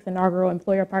had 6 inaugural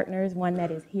employer partners, one that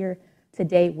is here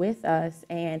today with us,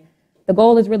 and the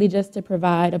goal is really just to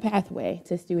provide a pathway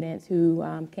to students who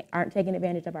aren't taking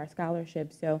advantage of our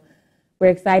scholarships. So we're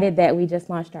excited that we just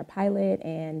launched our pilot,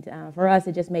 and for us,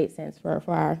 it just made sense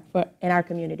in our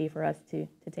community for us to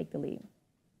take the lead.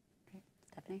 Okay.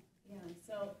 Stephanie? Yeah,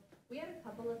 so we had a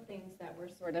couple of things that were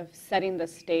sort of setting the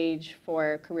stage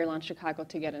for Career Launch Chicago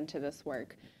to get into this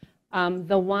work.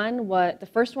 The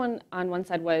first one on one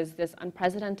side was this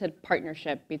unprecedented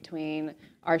partnership between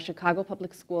our Chicago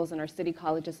Public Schools and our City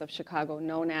Colleges of Chicago,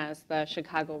 known as the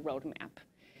Chicago Roadmap.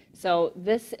 So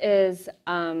this is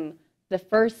the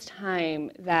first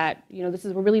time that,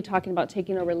 we're really talking about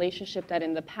taking a relationship that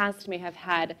in the past may have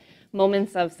had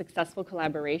moments of successful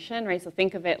collaboration, right? So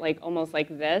think of it like almost like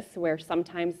this, where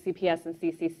sometimes CPS and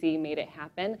CCC made it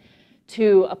happen,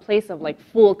 to a place of like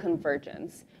full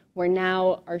convergence, where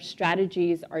now our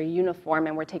strategies are uniform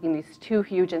and we're taking these two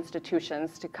huge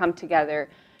institutions to come together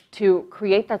to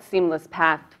create that seamless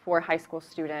path for high school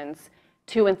students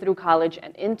to and through college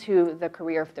and into the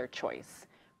career of their choice,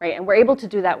 right? And we're able to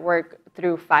do that work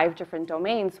through 5 different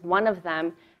domains, one of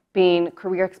them being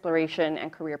career exploration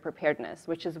and career preparedness,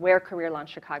 which is where Career Launch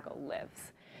Chicago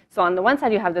lives. So on the one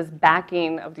side, you have this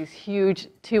backing of these huge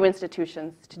 2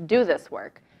 institutions to do this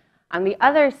work. On the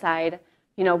other side,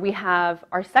 we have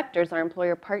our sectors, our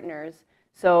employer partners.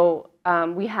 So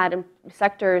we had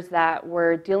sectors that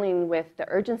were dealing with the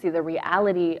urgency, the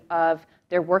reality of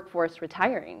their workforce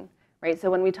retiring, right? So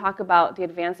when we talk about the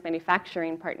advanced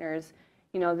manufacturing partners,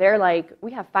 they're like,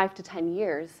 we have 5 to 10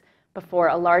 years before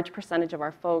a large percentage of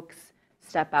our folks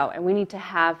step out, and we need to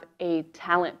have a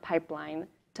talent pipeline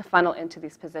to funnel into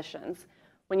these positions.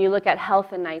 When you look at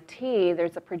health and IT,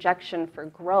 there's a projection for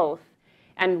growth,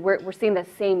 and we're seeing the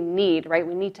same need, right?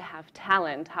 We need to have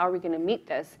talent. How are we going to meet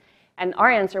this? And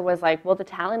our answer was like, well, the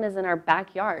talent is in our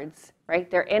backyards, right?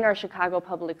 They're in our Chicago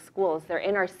public schools. They're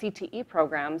in our CTE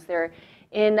programs. They're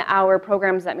in our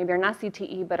programs that maybe are not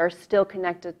CTE, but are still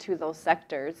connected to those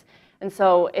sectors. And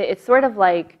so it's sort of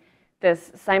like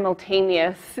this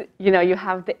simultaneous, you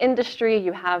have the industry,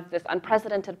 you have this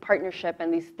unprecedented partnership,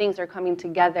 and these things are coming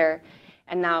together.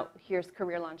 And now here's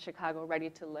Career Launch Chicago ready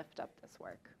to lift up this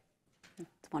work.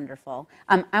 It's wonderful.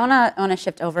 I want to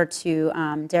shift over to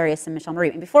Darius and Michelle Marie.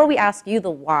 And before we ask you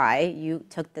the why you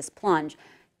took this plunge,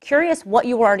 curious what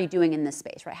you were already doing in this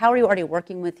space, right? How are you already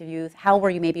working with youth? How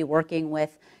were you maybe working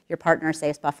with your partners,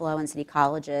 say, Buffalo and City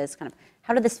Colleges? Kind of,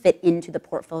 how did this fit into the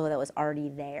portfolio that was already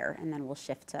there? And then we'll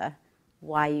shift to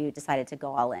why you decided to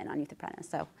go all in on Youth Apprentice.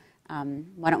 So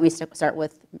why don't we start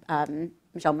with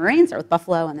Michelle Marie, and start with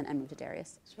Buffalo, and then move to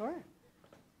Darius. Sure.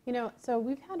 So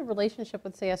we've had a relationship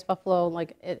with CS Buffalo,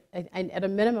 like at a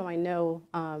minimum, I know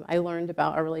I learned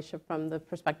about our relationship from the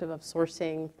perspective of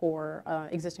sourcing for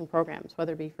existing programs,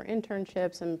 whether it be for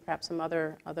internships and perhaps some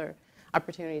other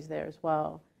opportunities there as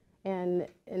well. And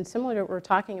similar to what we're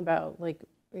talking about, like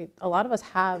a lot of us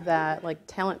have that like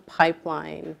talent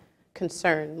pipeline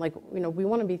concern. Like, we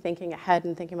want to be thinking ahead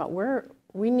and thinking about where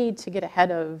we need to get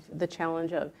ahead of the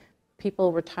challenge of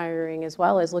people retiring, as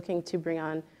well as looking to bring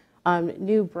on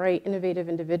new, bright, innovative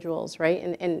individuals,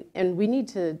 right? And we need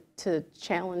to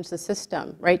challenge the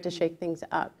system, right, to shake things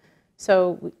up.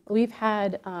 So we've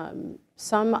had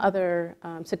some other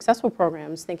successful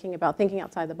programs thinking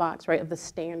outside the box, right, of the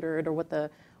standard or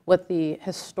what the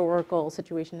historical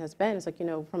situation has been. It's like,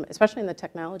 from especially in the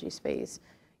technology space,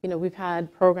 we've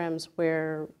had programs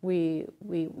where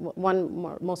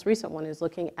most recent one is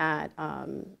looking at,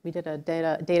 we did a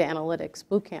data analytics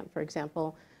boot camp, for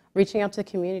example, reaching out to the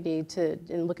community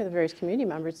and look at the various community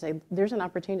members and say, there's an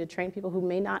opportunity to train people who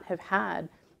may not have had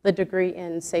the degree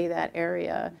in, say, that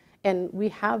area. And we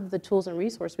have the tools and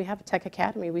resources. We have a tech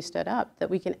academy we stood up that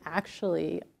we can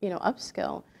actually,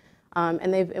 upskill.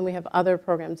 And we have other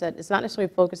programs that it's not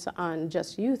necessarily focused on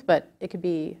just youth, but it could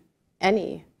be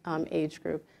any age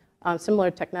group.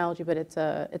 Similar technology, but it's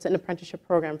an apprenticeship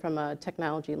program from a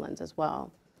technology lens as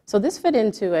well. So this fit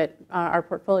into our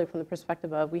portfolio from the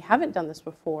perspective of, we haven't done this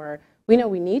before. We know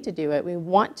we need to do it. We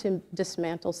want to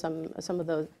dismantle some of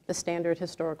the standard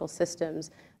historical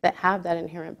systems that have that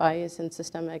inherent bias and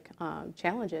systemic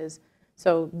challenges.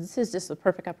 So this is just a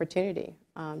perfect opportunity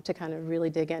to kind of really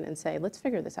dig in and say, let's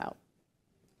figure this out.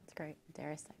 That's great.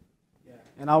 Darius.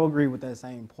 And I'll agree with that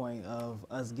same point of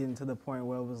us getting to the point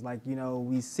where it was like,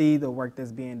 we see the work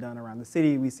that's being done around the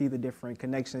city. We see the different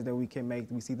connections that we can make.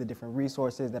 We see the different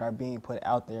resources that are being put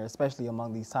out there, especially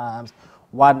among these times.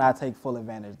 Why not take full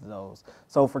advantage of those?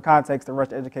 So for context, the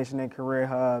Rush Education and Career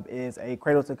Hub is a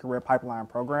cradle to career pipeline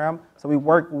program. So we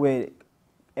work with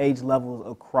age levels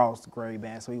across grade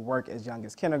bands. So we work as young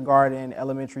as kindergarten,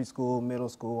 elementary school, middle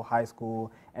school, high school,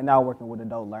 and now working with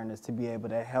adult learners to be able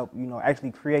to help,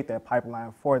 actually create that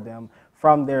pipeline for them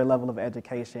from their level of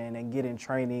education and getting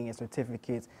training and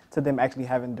certificates to them actually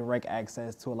having direct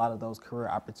access to a lot of those career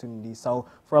opportunities. So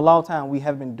for a long time, we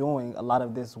have been doing a lot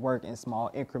of this work in small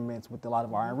increments with a lot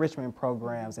of our enrichment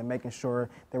programs and making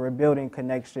sure that we're building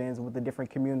connections with the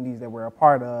different communities that we're a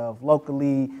part of,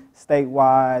 locally,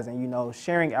 statewide, and, you know,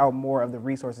 sharing out more of the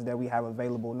resources that we have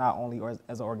available, not only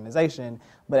as an organization,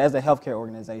 but as a healthcare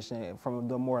organization from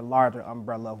the more larger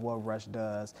umbrella of what Rush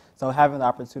does. So having the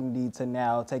opportunity to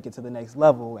now take it to the next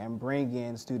level and bring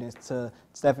in students, to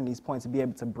Stephanie's point, to be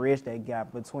able to bridge that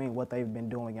gap between what they've been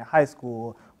doing in high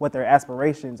school, what their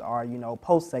aspirations are, you know,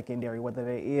 post-secondary, whether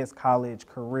it is college,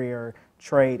 career,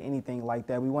 trade, anything like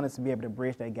that. We wanted to be able to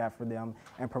bridge that gap for them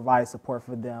and provide support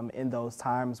for them in those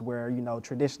times where, you know,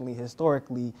 traditionally,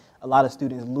 historically, a lot of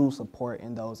students lose support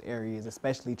in those areas,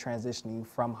 especially transitioning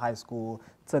from high school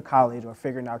to college or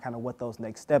figuring out kind of what those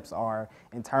next steps are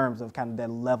in terms of kind of that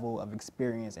level of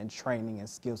experience and training and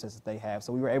skill sets that they have.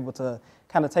 So we were able to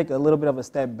kind of take a little bit of a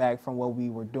step back from what we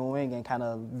were doing and kind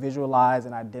of visualize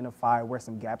and identify where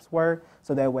some gaps were,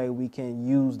 so that way we can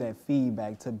use that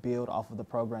feedback to build off of the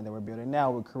program that we're building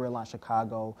now with Career Launch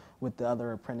Chicago, with the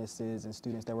other apprentices and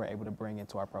students that we're able to bring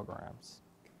into our programs.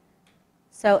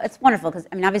 So it's wonderful because,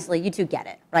 I mean, obviously you two get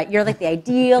it, right? You're like the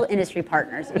ideal industry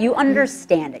partners. You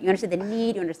understand it. You understand the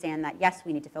need. You understand that, yes,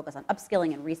 we need to focus on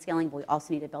upskilling and reskilling, but we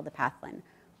also need to build the pathway,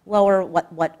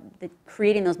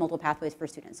 creating those multiple pathways for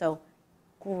students. So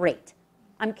great.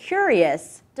 I'm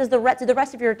curious, do the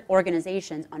rest of your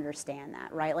organizations understand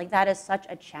that, right? Like, that is such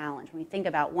a challenge. When we think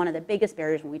about one of the biggest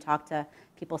barriers when we talk to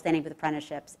people standing with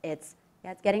apprenticeships, it's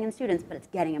getting in students, but it's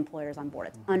getting employers on board.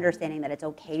 It's understanding that it's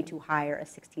okay to hire a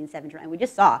 16, 17, and we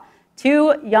just saw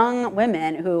 2 young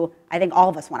women who I think all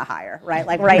of us want to hire, right?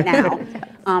 Like right now.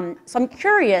 So I'm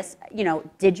curious, you know,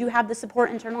 did you have the support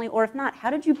internally, or if not, how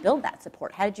did you build that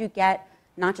support? How did you get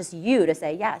not just you to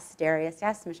say, yes, Darius,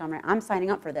 yes, Michelle, right, I'm signing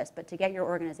up for this, but to get your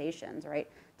organizations, right,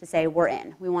 to say, we're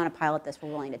in, we want to pilot this, we're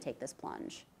willing to take this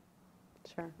plunge?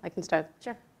 Sure, I can start.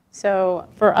 Sure. So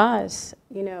for us,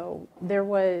 you know, there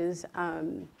was,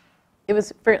 on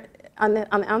the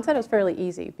onset it was fairly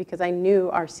easy because I knew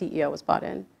our CEO was bought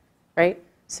in, right?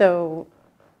 So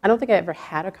I don't think I ever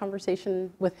had a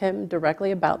conversation with him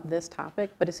directly about this topic,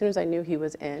 but as soon as I knew he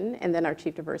was in, and then our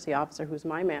chief diversity officer, who's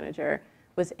my manager,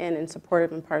 was in and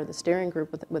supportive and part of the steering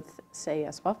group with Say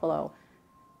Yes Buffalo,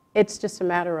 it's just a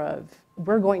matter of,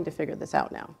 we're going to figure this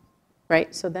out now.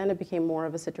 Right? So then it became more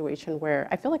of a situation where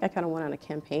I feel like I kind of went on a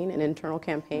campaign, an internal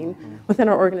campaign within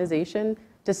our organization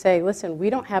to say, listen, we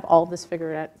don't have all this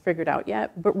figured out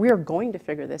yet, but we're going to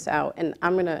figure this out. And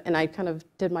I kind of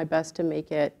did my best to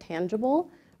make it tangible,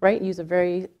 right? Use a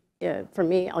very, for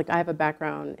me, like I have a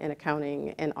background in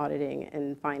accounting and auditing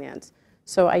and finance.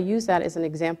 So I use that as an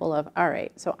example of, all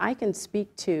right, so I can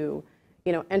speak to,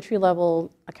 you know,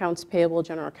 entry-level accounts payable,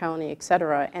 general accounting, et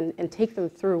cetera, and take them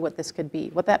through what this could be,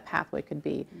 what that pathway could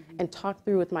be, and talk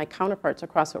through with my counterparts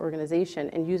across the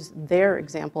organization and use their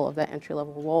example of that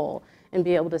entry-level role and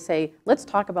be able to say, let's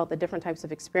talk about the different types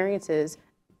of experiences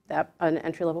that an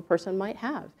entry-level person might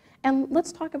have. And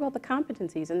let's talk about the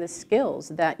competencies and the skills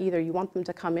that either you want them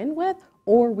to come in with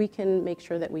or we can make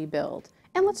sure that we build.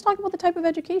 And let's talk about the type of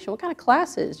education. What kind of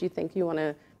classes you think you want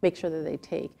to make sure that they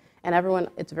take? And everyone,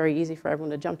 it's very easy for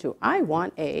everyone to jump to, I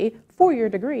want a 4-year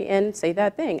degree and say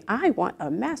that thing. I want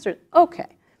a master's. Okay,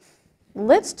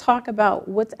 let's talk about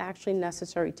what's actually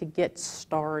necessary to get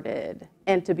started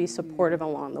and to be supportive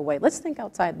along the way. Let's think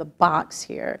outside the box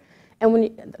here.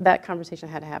 And that conversation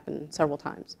had to happen several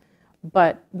times.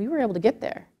 But we were able to get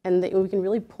there, and we can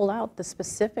really pull out the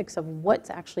specifics of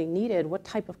what's actually needed, what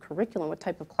type of curriculum, what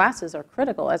type of classes are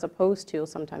critical, as opposed to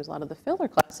sometimes a lot of the filler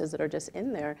classes that are just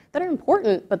in there that are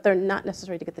important, but they're not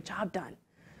necessary to get the job done.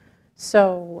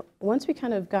 So once we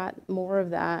kind of got more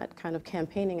of that kind of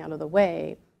campaigning out of the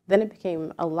way, then it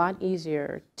became a lot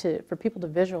easier for people to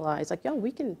visualize, like, yo,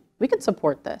 we can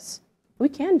support this. We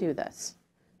can do this.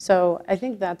 So I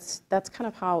think that's kind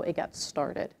of how it got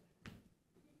started.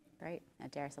 Great. Now,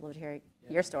 Darius, I'd love to hear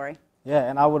your story. Yeah,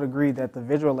 and I would agree that the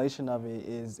visualization of it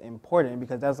is important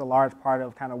because that's a large part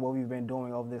of kind of what we've been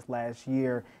doing over this last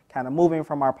year, kind of moving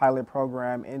from our pilot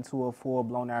program into a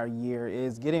full-blown year,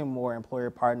 is getting more employer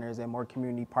partners and more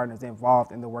community partners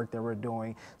involved in the work that we're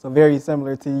doing. So very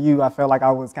similar to you, I felt like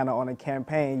I was kind of on a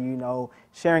campaign, you know,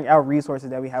 sharing out resources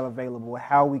that we have available,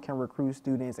 how we can recruit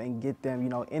students and get them, you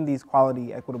know, in these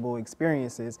quality, equitable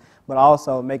experiences, but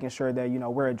also making sure that, you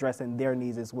know, we're addressing their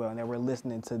needs as well and that we're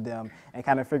listening to them and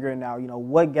kind of figuring out, you know,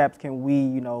 what gaps can we,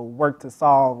 you know, work to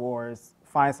solve or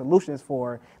find solutions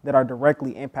for that are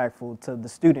directly impactful to the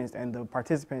students and the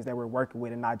participants that we're working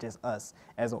with, and not just us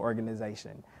as an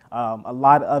organization. A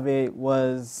lot of it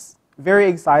was very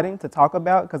exciting to talk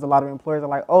about because a lot of employers are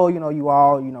like, oh, you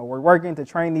all, we're working to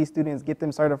train these students, get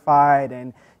them certified,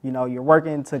 and, you're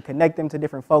working to connect them to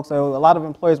different folks. So a lot of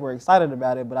employers were excited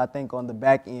about it, but I think on the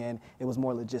back end, it was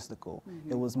more logistical.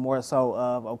 It was more so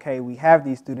of, okay, we have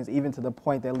these students, even to the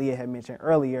point that Leah had mentioned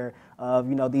earlier, of,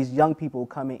 these young people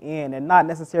coming in and not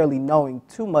necessarily knowing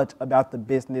too much about the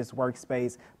business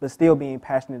workspace, but still being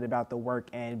passionate about the work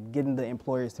and getting the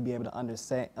employers to be able to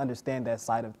understand that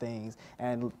side of things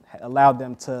and allow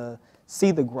them to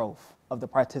see the growth of the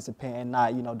participant and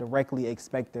not, directly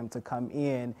expect them to come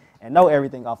in and know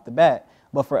everything off the bat.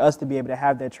 But for us to be able to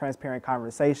have that transparent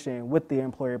conversation with the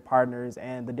employer partners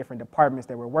and the different departments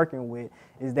that we're working with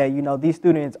is that, these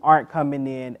students aren't coming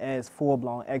in as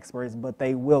full-blown experts, but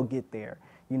they will get there.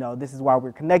 This is why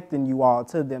we're connecting you all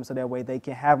to them so that way they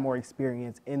can have more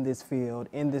experience in this field,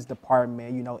 in this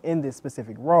department, in this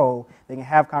specific role. They can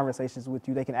have conversations with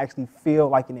you. They can actually feel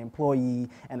like an employee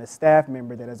and a staff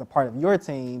member that is a part of your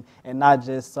team and not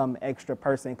just some extra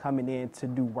person coming in to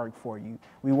do work for you.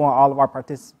 We want all of our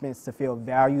participants to feel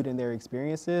valued in their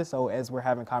experiences. So as we're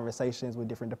having conversations with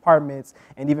different departments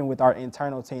and even with our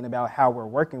internal team about how we're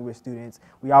working with students,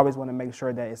 we always want to make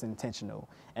sure that it's intentional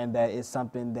and that it's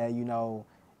something that,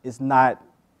 it's not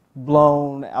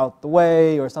blown out the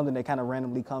way or something that kind of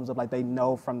randomly comes up. Like they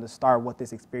know from the start what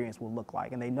this experience will look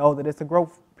like, and they know that it's a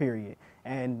growth period,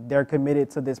 and they're committed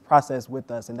to this process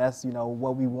with us. And that's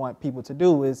what we want people to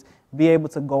do, is be able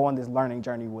to go on this learning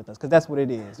journey with us, because that's what it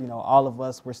is. All of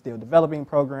us, we're still developing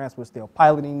programs, we're still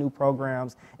piloting new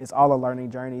programs. It's all a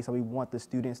learning journey, so we want the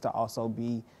students to also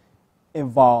be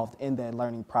involved in that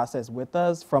learning process with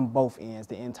us from both ends,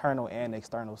 the internal and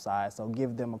external side. So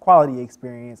give them a quality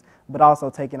experience, but also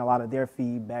taking a lot of their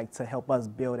feedback to help us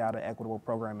build out an equitable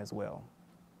program as well.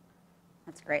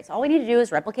 That's great. So all we need to do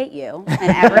is replicate you in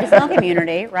every single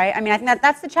community, right? I mean, I think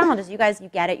that's the challenge, is you guys, you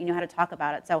get it, you know how to talk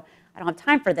about it. So I don't have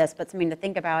time for this, but something to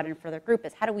think about and for the group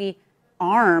is how do we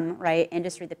arm, right,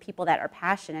 industry, the people that are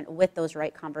passionate with those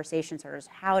right conversation starters,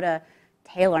 how to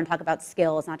tailor and talk about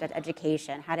skills, not just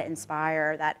education, how to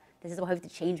inspire that this is how we have to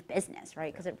change business,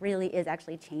 right? Because it really is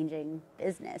actually changing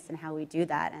business and how we do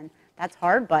that. And that's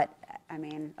hard, but I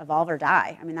mean, evolve or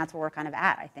die. I mean, that's where we're kind of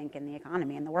at, I think, in the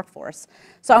economy and the workforce.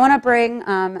 So I want to bring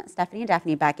Stephanie and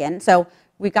Daphne back in. So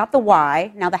we got the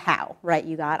why, now the how, right?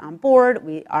 You got on board,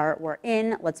 we're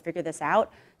in, let's figure this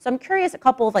out. So I'm curious, a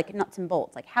couple of like nuts and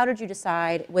bolts, like how did you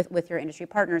decide with your industry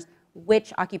partners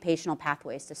which occupational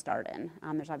pathways to start in?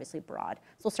 There's obviously broad.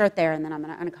 So we'll start there, and then I'm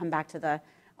gonna come back to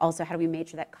also how do we make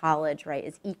sure that college, right,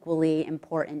 is equally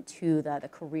important to the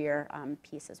career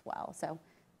piece as well. So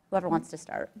whoever wants to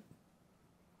start.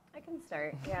 I can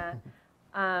start, yeah.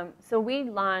 So we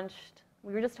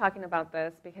were just talking about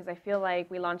this because I feel like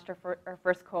we launched our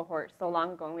first cohort so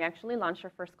long ago, and we actually launched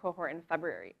our first cohort in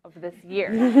February of this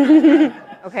year.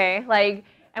 Okay, like,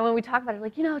 and when we talk about it,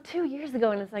 like, 2 years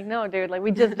ago, and it's like, no, dude, like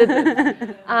we just did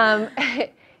this.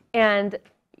 And,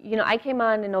 I came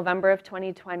on in November of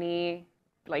 2020,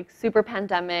 like super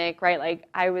pandemic, right? Like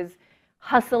I was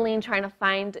hustling, trying to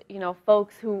find,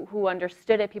 folks who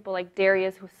understood it, people like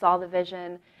Darius who saw the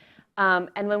vision.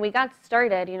 And when we got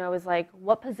started, it was like,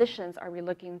 what positions are we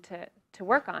looking to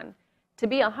work on? To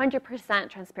be 100%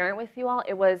 transparent with you all,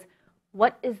 it was,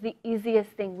 what is the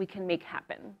easiest thing we can make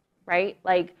happen, right?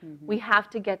 Like, we have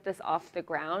to get this off the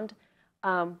ground.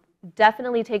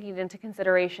 Definitely taking into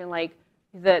consideration, like,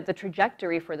 the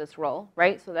trajectory for this role,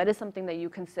 right? So that is something that you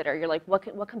consider. You're like,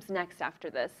 what comes next after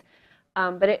this?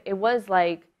 But it was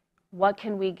like, what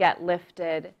can we get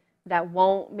lifted that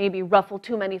won't maybe ruffle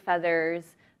too many feathers,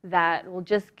 that will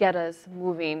just get us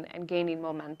moving and gaining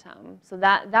momentum. So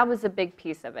that was a big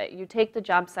piece of it. You take the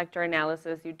job sector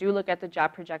analysis, you do look at the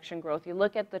job projection growth, you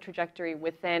look at the trajectory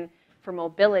within for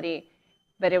mobility,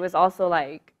 but it was also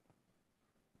like,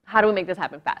 how do we make this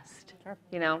happen fast? Sure.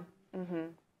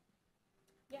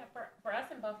 Yeah, for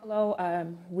us in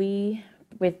Buffalo, we,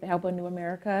 with the help of New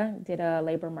America, did a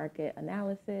labor market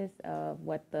analysis of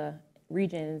what the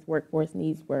region's workforce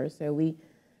needs were. So we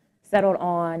settled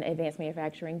on advanced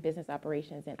manufacturing, business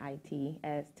operations, and IT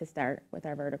as to start with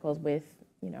our verticals with,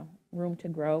 room to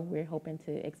grow. We're hoping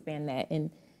to expand that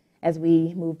as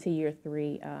we move to year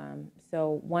 3.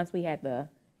 So once we had the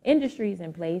industries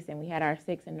in place and we had our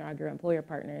 6 inaugural employer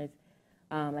partners,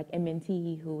 like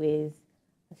M&T, who is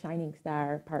a shining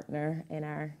star partner in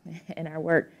our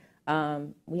work,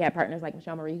 we had partners like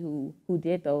Michelle Marie who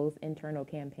did those internal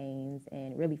campaigns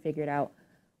and really figured out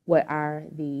what are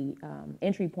the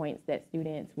entry points that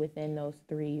students within those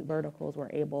 3 verticals were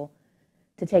able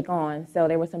to take on. So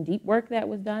there was some deep work that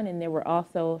was done, and there were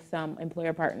also some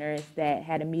employer partners that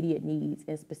had immediate needs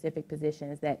in specific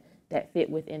positions that fit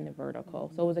within the vertical.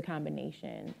 So it was a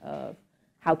combination of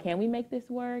how can we make this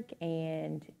work,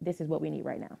 and this is what we need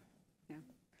right now. Yeah.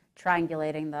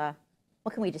 Triangulating the,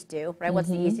 what can we just do, right? What's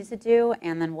the easiest to do,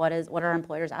 and then what are our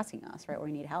employers asking us, right? Where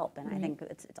we need help, and I think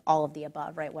it's all of the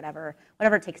above, right? Whatever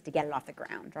it takes to get it off the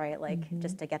ground, right? Like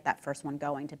just to get that first one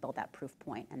going, to build that proof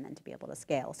point, and then to be able to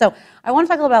scale. So I want to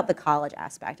talk a little about the college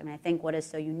aspect. I mean, I think what is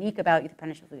so unique about youth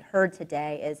apprenticeship we heard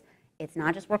today is it's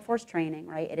not just workforce training,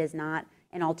 right? It is not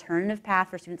an alternative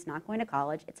path for students not going to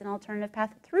college. It's an alternative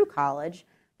path through college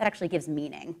that actually gives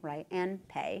meaning, right? And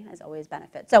pay as always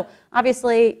benefit. So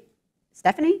obviously,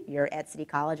 Stephanie, you're at City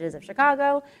Colleges of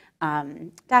Chicago.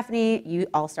 Daphne, you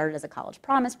all started as a college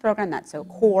promise program. That's so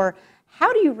core.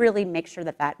 How do you really make sure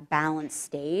that that balance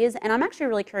stays? And I'm actually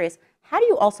really curious, how do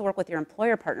you also work with your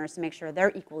employer partners to make sure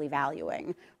they're equally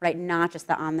valuing, right? Not just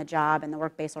the on-the-job and the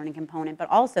work-based learning component, but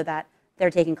also that they're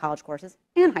taking college courses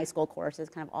and high school courses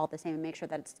kind of all at the same, and make sure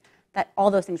that that all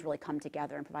those things really come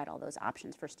together and provide all those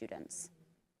options for students.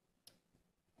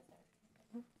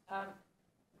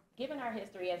 Given our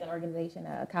history as an organization,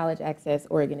 a college access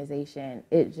organization,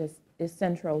 it just is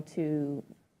central to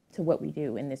what we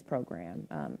do in this program.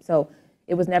 So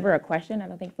it was never a question, I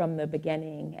don't think, from the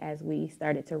beginning as we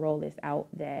started to roll this out,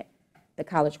 that the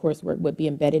college coursework would be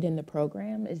embedded in the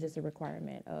program. It's just a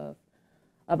requirement of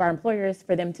our employers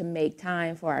for them to make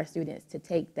time for our students to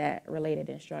take that related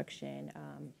instruction.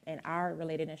 And our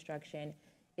related instruction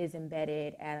is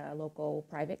embedded at a local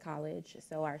private college.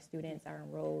 So our students are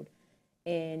enrolled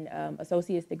in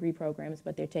associate's degree programs,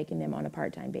 but they're taking them on a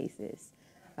part-time basis.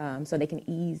 So they can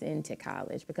ease into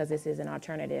college, because this is an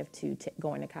alternative to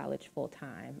going to college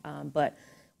full-time. But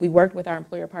we worked with our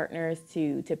employer partners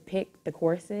to pick the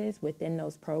courses within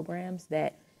those programs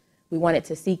that we wanted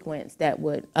to sequence that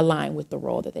would align with the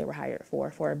role that they were hired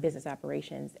for business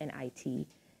operations and IT.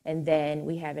 And then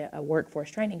we have a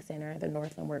workforce training center, the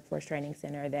Northland Workforce Training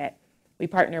Center, that we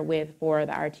partner with for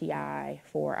the RTI,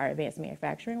 for our advanced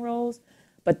manufacturing roles.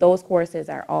 But those courses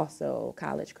are also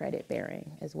college credit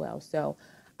bearing as well. So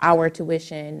our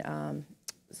tuition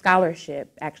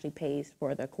scholarship actually pays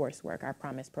for the coursework. Our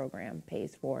Promise program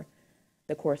pays for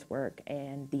the coursework,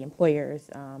 and the employers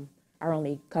are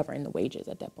only covering the wages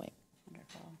at that point.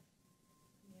 Wonderful.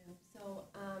 Yeah. So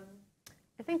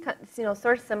I think,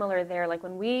 sort of similar there, like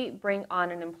when we bring on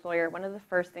an employer, one of the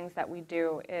first things that we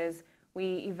do is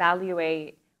we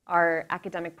evaluate our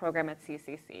academic program at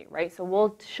CCC, right? So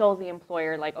we'll show the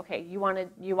employer, like, okay, you want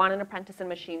an apprentice in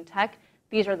machine tech,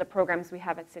 these are the programs we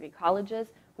have at city colleges.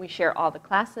 We share all the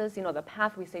classes, the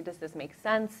path. We say, does this make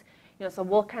sense? So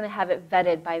we'll kind of have it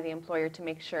vetted by the employer to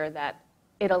make sure that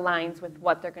it aligns with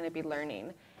what they're going to be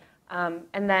learning.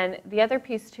 And then the other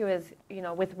piece too is,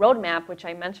 with Roadmap, which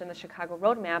I mentioned, the Chicago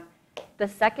Roadmap, the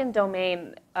second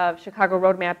domain of Chicago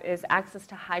Roadmap is access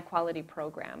to high quality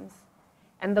programs.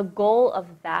 And the goal of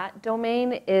that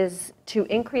domain is to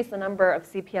increase the number of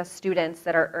CPS students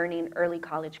that are earning early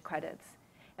college credits.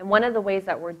 And one of the ways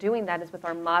that we're doing that is with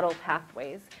our model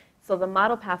pathways. So the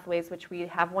model pathways, which we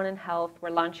have one in health, we're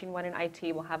launching one in IT,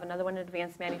 we'll have another one in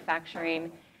advanced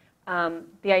manufacturing.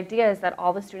 The idea is that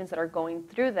all the students that are going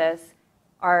through this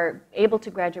are able to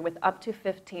graduate with up to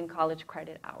 15 college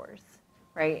credit hours,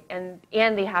 right? And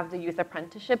they have the youth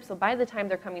apprenticeship, so by the time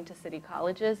they're coming to city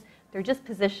colleges, they're just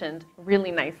positioned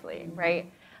really nicely,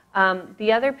 right?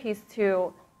 The other piece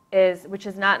too is, which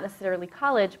is not necessarily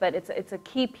college, but it's a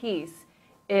key piece,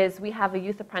 is we have a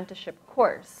youth apprenticeship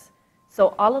course.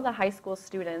 So all of the high school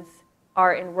students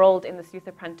are enrolled in this youth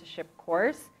apprenticeship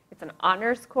course. It's an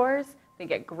honors course. They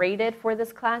get graded for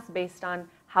this class based on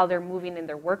how they're moving in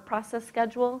their work process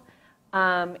schedule.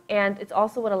 And it's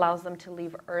also what allows them to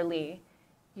leave early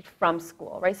from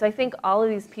school, right? So I think all of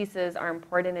these pieces are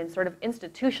important in sort of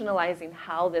institutionalizing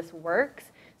how this works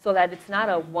so that it's not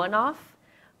a one-off,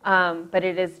 but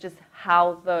it is just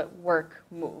how the work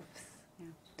moves.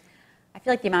 I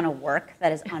feel like the amount of work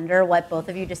that is under what both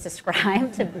of you just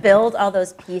described to build all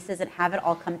those pieces and have it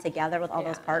all come together with all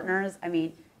those partners. I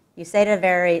mean, you say it in a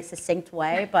very succinct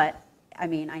way, but I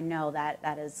mean, I know that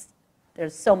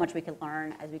there's so much we can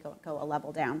learn as we go a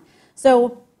level down.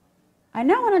 So I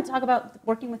now want to talk about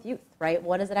working with youth, right?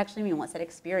 What does it actually mean? What's that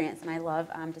experience? And I love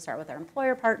to start with our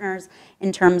employer partners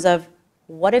in terms of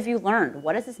what have you learned?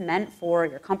 What has this meant for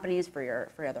your companies, for your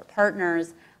other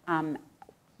partners?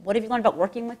 What have you learned about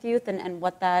working with youth and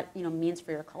what that means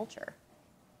for your culture?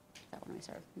 That one we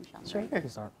start with Michelle. Sure.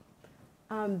 Start.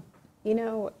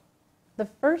 The the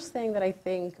first thing that I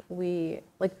think we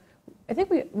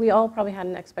all probably had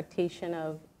an expectation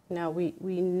of, now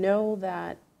we know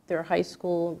that they're high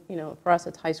school, for us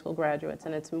it's high school graduates,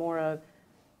 and it's more of,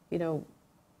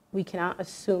 we cannot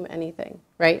assume anything,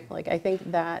 right? Like, I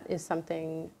think that is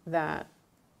something that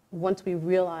once we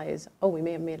realize, oh, we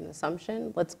may have made an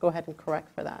assumption, let's go ahead and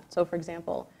correct for that. So for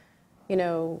example,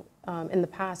 in the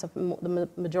past, the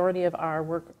majority of our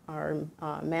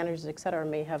managers, et cetera,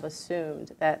 may have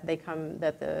assumed that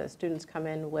the students come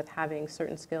in with having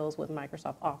certain skills with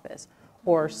Microsoft Office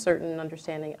or certain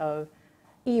understanding of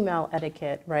email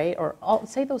etiquette, right? Or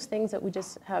say those things that we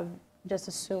just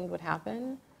assumed would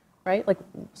happen, right? Like,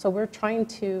 so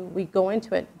we go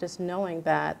into it just knowing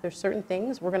that there's certain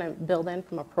things we're going to build in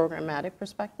from a programmatic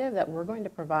perspective that we're going to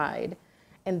provide,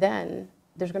 and then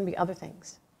there's going to be other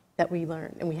things that we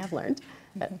learn, and we have learned,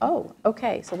 that, oh,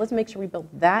 okay, so let's make sure we build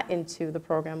that into the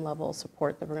program level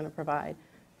support that we're going to provide.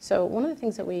 So one of the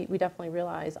things that we definitely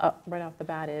realize right off the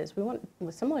bat is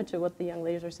similar to what the young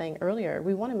ladies were saying earlier,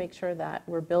 we want to make sure that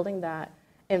we're building that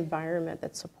environment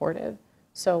that's supportive.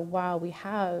 So while we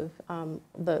have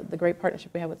the great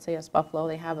partnership we have with CS Buffalo,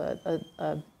 they have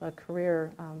a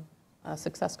career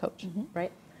success coach,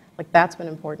 right? Like, that's been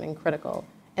important and critical.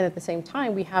 And at the same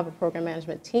time, we have a program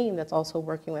management team that's also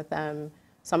working with them,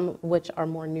 some of which are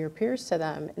more near peers to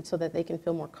them, and so that they can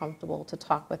feel more comfortable to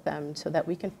talk with them, so that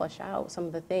we can flesh out some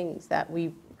of the things that we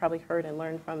probably heard and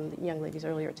learned from the young ladies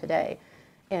earlier today,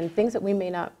 and things that we may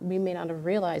not have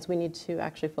realized we need to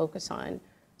actually focus on.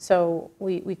 So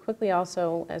we quickly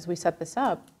also, as we set this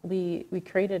up, we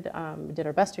did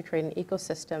our best to create an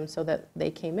ecosystem so that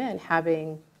they came in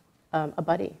having a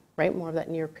buddy, right? More of that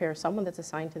near peer, someone that's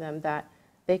assigned to them that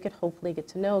they could hopefully get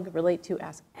to know, relate to,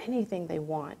 ask anything they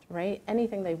want, right?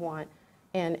 Anything they want.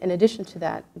 And in addition to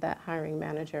that hiring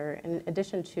manager, in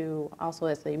addition to also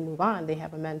as they move on, they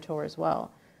have a mentor as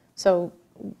well. So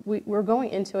we're going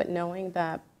into it knowing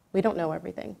that we don't know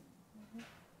everything.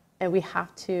 And we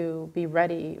have to be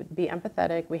ready, be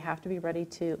empathetic. We have to be ready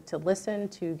to listen,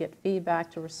 to get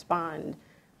feedback, to respond,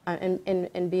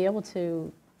 and be able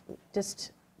to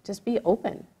just be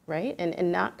open, right?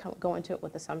 And not go into it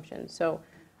with assumptions. So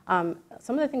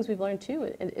some of the things we've learned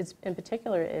too, in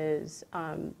particular, is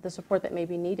the support that may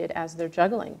be needed as they're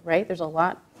juggling, right? There's a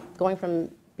lot going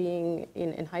from being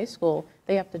in high school.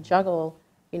 They have to juggle,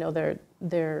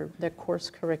 their course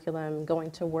curriculum,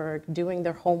 going to work, doing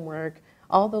their homework,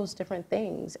 all those different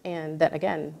things, and that,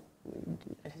 again,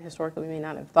 historically we may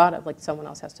not have thought of, like someone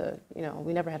else has to,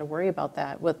 we never had to worry about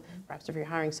that with perhaps if you're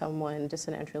hiring someone just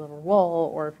an entry-level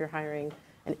role, or if you're hiring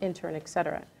an intern, et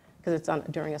cetera, because it's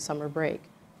during a summer break.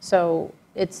 So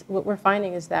what we're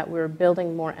finding is that we're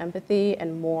building more empathy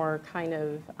and more kind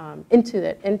of into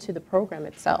the program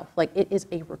itself. Like, it is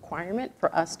a requirement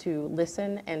for us to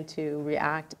listen and to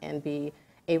react and be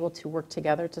able to work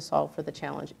together to solve for the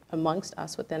challenge amongst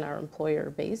us within our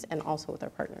employer base and also with our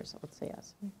partners. Let's say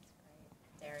yes.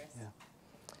 Darius. Yeah.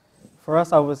 For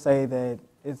us, I would say that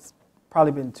it's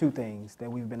probably been two things that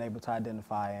we've been able to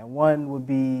identify. And one would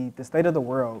be the state of the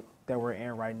world that we're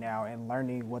in right now and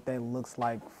learning what that looks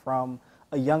like from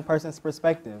a young person's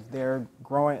perspective. They're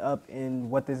growing up in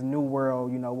what this new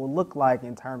world, will look like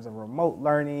in terms of remote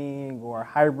learning or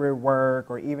hybrid work,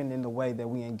 or even in the way that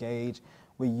we engage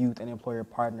with youth and employer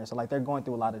partners. So they're going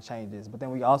through a lot of changes. But then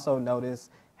we also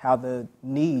notice how the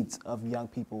needs of young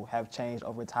people have changed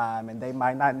over time, and they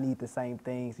might not need the same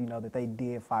things, that they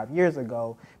did 5 years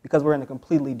ago, because we're in a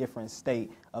completely different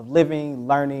state of living,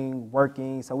 learning,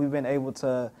 working. So we've been able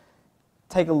to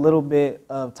take a little bit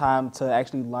of time to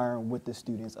actually learn with the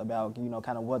students about,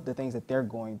 kind of what the things that they're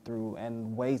going through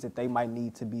and ways that they might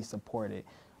need to be supported.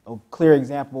 A clear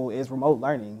example is remote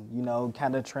learning,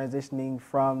 kind of transitioning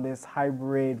from this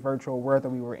hybrid virtual world that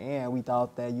we were in. We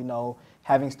thought that,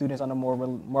 having students on a more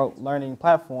remote learning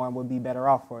platform would be better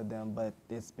off for them, but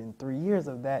it's been 3 years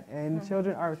of that, and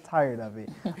children are tired of it.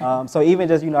 So even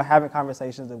just, having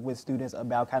conversations with students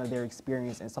about kind of their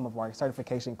experience in some of our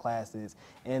certification classes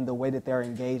and the way that they're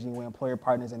engaging with employer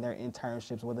partners in their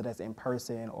internships, whether that's in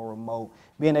person or remote,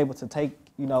 being able to take,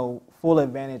 full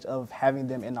advantage of having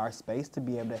them in our space to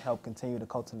be able to help continue to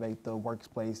cultivate the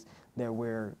workplace that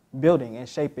we're building and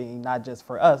shaping, not just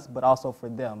for us, but also for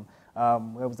them. I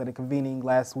was at a convening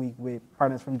last week with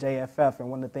partners from JFF, and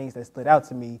one of the things that stood out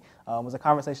to me was a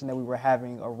conversation that we were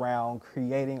having around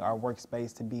creating our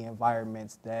workspace to be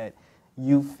environments that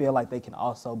you feel like they can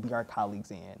also be our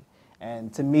colleagues in.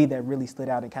 And to me, that really stood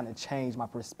out and kind of changed my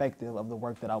perspective of the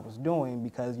work that I was doing,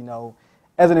 because,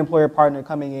 as an employer partner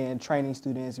coming in, training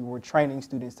students, we're training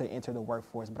students to enter the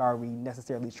workforce, but are we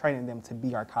necessarily training them to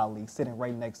be our colleagues, sitting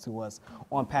right next to us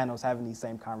on panels, having these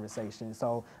same conversations?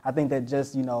 So I think that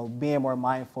just, being more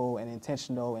mindful and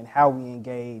intentional in how we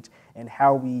engage and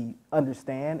how we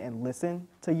understand and listen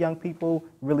to young people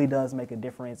really does make a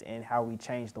difference in how we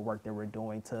change the work that we're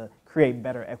doing to create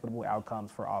better equitable outcomes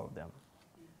for all of them.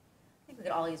 I think we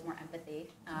could all use more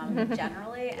empathy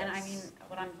generally, and I mean,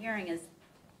 what I'm hearing is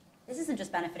this isn't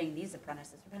just benefiting these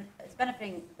apprentices, it's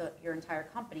benefiting your entire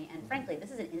company, and frankly,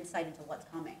 this is an insight into what's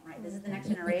coming, right? This is the next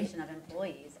generation of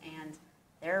employees, and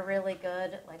they're really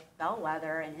good, like,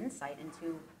 bellwether and insight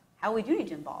into how we do need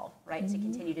to evolve, right, to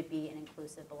continue to be an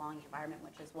inclusive, belonging environment,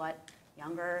 which is what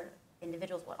younger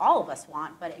individuals, what all of us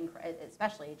want, but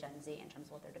especially Gen Z in terms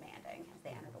of what they're demanding as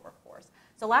they enter the workforce.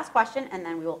 So last question, and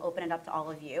then we will open it up to all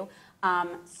of you.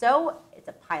 So it's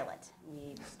a pilot.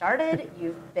 We started,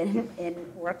 you've been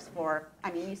in works for,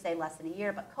 I mean, you say less than a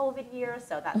year, but COVID years,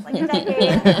 so that's like a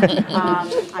decade.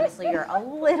 Obviously, you're a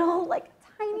little, like,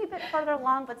 tiny bit further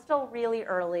along, but still really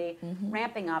early,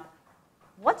 ramping up.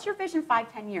 What's your vision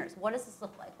 5-10 years? What does this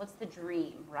look like? What's the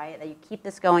dream, right? That you keep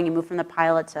this going, you move from the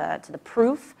pilot to the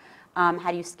proof.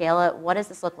 How do you scale it? What does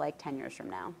this look like 10 years from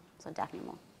now? So Daphne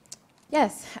Moore.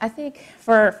 Yes, I think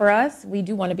for us, we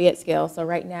do want to be at scale. So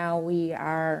right now we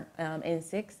are in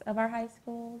 6 of our high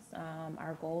schools.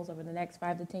 Our goals over the next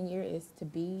 5 to 10 years is to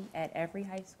be at every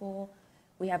high school.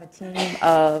 We have a team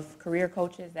of career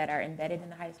coaches that are embedded in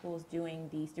the high schools doing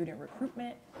the student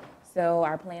recruitment. So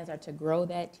our plans are to grow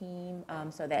that team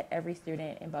so that every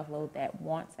student in Buffalo that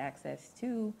wants access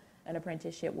to an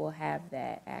apprenticeship will have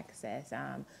that access.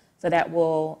 So that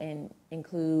will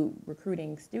include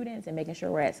recruiting students and making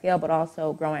sure we're at scale, but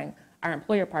also growing our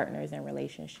employer partners and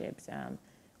relationships.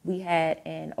 We had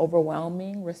an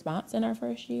overwhelming response in our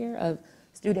first year of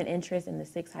student interest in the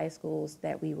 6 high schools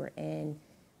that we were in.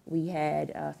 We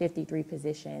had 53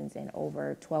 positions and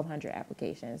over 1,200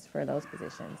 applications for those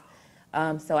positions.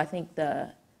 So I think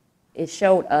it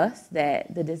showed us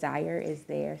that the desire is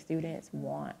there. Students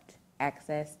want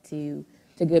access to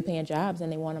good paying jobs,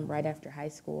 and they want them right after high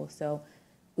school. So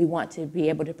we want to be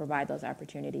able to provide those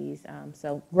opportunities.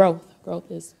 So growth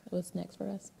is what's next for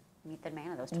us. Meet the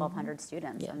demand of those 1,200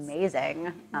 students. Yes.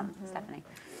 Amazing. Stephanie.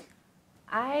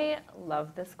 I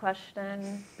love this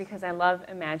question because I love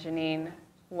imagining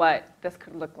what this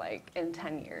could look like in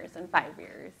 10 years and 5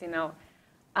 years.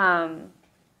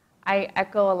 I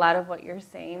echo a lot of what you're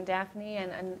saying, Daphne,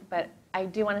 but I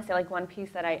do want to say, like, one piece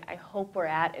that I hope we're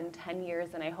at in 10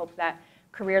 years, and I hope that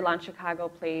Career Launch Chicago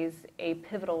plays a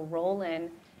pivotal role in,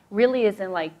 really is in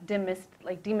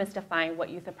demystifying what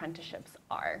youth apprenticeships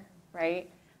are, right?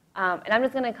 And I'm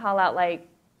just going to call out, like,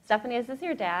 Stephanie, is this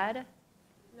your dad?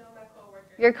 No, my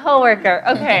coworker. Your coworker.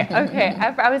 Okay, okay.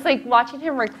 I was like watching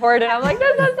him record, and I'm like,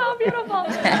 this is so beautiful.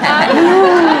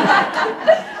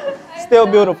 Still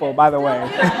beautiful, by the way.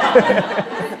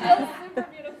 Still super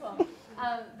beautiful.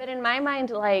 But in my mind,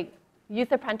 like,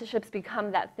 youth apprenticeships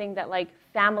become that thing that, like,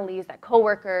 families, that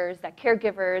coworkers, that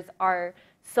caregivers are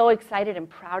so excited and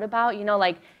proud about.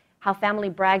 Like how family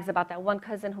brags about that one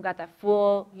cousin who got that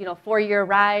full, 4-year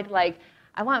ride. Like,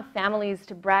 I want families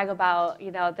to brag about,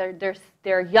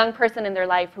 their young person in their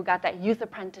life who got that youth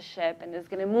apprenticeship and is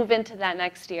going to move into that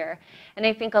next year. And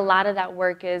I think a lot of that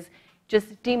work is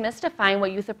just demystifying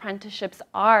what youth apprenticeships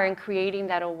are and creating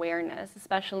that awareness,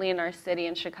 especially in our city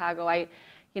in Chicago. I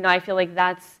feel like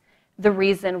that's the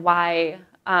reason why,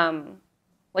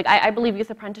 I believe youth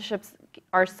apprenticeships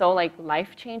are so, like,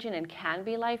 life-changing and can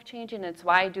be life-changing. It's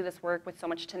why I do this work with so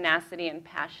much tenacity and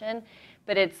passion.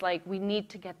 But it's like we need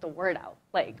to get the word out.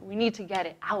 Like, we need to get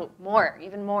it out more,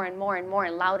 even more and more and more,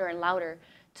 and louder,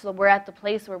 so we're at the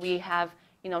place where we have,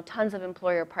 tons of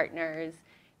employer partners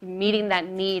meeting that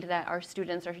need that our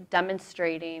students are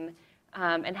demonstrating,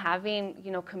 and having,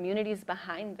 communities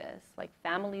behind this. Like,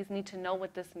 families need to know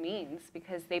what this means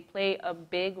because they play a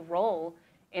big role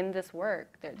in this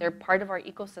work. They're part of our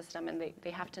ecosystem, and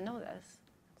they have to know this.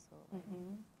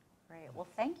 Absolutely. Great. Well,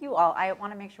 thank you all. I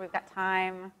want to make sure we've got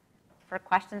time for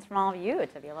questions from all of you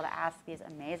to be able to ask these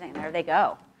amazing. There they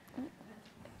go.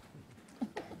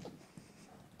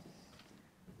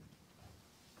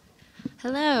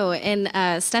 Hello,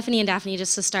 and Stephanie and Daphne,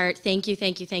 just to start, thank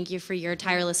you for your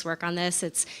tireless work on this.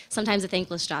 It's sometimes a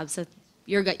thankless job, so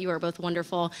you are both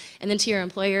wonderful. And then to your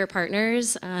employer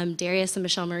partners, Darius and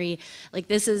Michelle Marie, like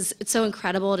it's so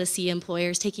incredible to see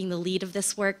employers taking the lead of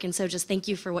this work. And so just thank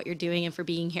you for what you're doing and for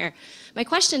being here. My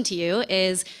question to you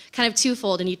is kind of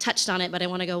twofold, and you touched on it, but I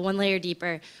want to go one layer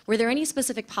deeper. Were there any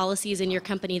specific policies in your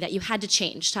company that you had to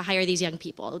change to hire these young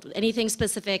people? Anything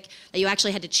specific that you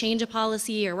actually had to change a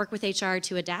policy or work with HR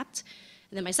to adapt?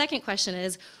 And then my second question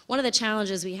is, one of the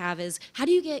challenges we have is, how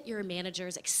do you get your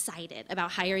managers excited about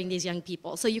hiring these young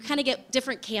people? So you kind of get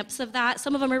different camps of that.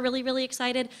 Some of them are really, really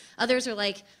excited. Others are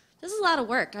like, this is a lot of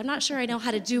work. I'm not sure I know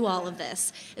how to do all of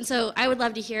this. And so I would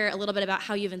love to hear a little bit about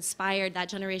how you've inspired that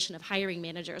generation of hiring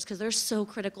managers, because they're so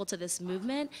critical to this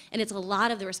movement, and it's a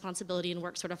lot of the responsibility and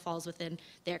work sort of falls within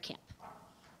their camp.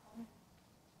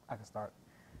 I can start.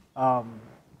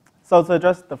 So to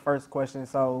address the first question,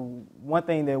 so one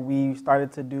thing that we started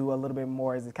to do a little bit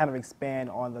more is to kind of expand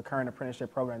on the current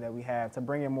apprenticeship program that we have to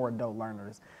bring in more adult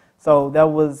learners. So that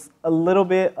was a little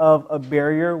bit of a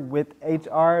barrier with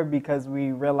HR because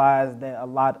we realized that a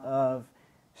lot of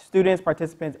students,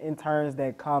 participants, interns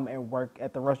that come and work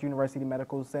at the Rush University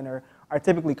Medical Center are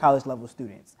typically college level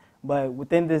students. But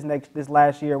within this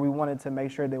last year, we wanted to make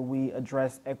sure that we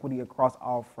address equity across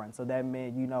all fronts. So that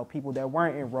meant, people that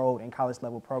weren't enrolled in college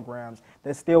level programs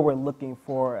that still were looking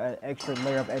for an extra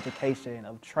layer of education,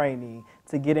 of training,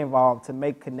 to get involved, to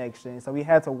make connections. So we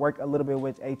had to work a little bit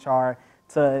with HR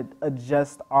to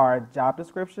adjust our job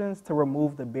descriptions to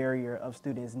remove the barrier of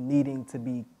students needing to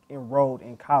be enrolled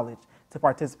in college to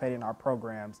participate in our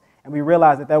programs. And we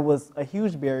realized that that was a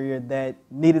huge barrier that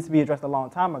needed to be addressed a long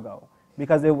time ago,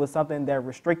 because it was something that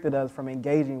restricted us from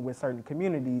engaging with certain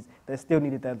communities that still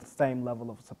needed that same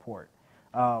level of support.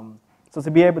 So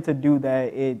to be able to do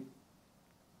that,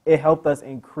 it helped us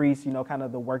increase, kind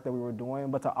of the work that we were doing,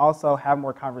 but to also have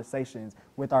more conversations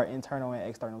with our internal and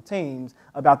external teams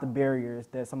about the barriers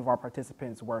that some of our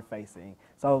participants were facing.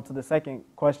 So to the second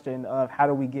question of how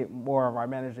do we get more of our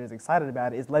managers excited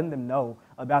about it, is letting them know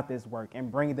about this work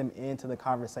and bringing them into the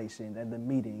conversation and the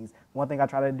meetings. One thing I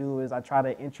try to do is I try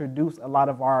to introduce a lot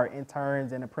of our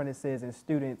interns and apprentices and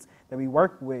students that we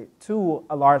work with to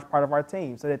a large part of our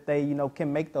team so that they,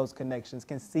 can make those connections,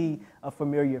 can see a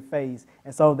familiar face,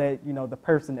 and so that, the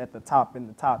person at the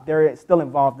top, they're still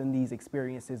involved in these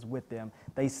experiences with them.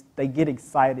 They get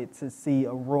excited to see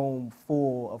a room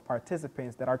full of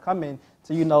participants that are coming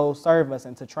to, serve us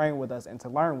and to train with us and to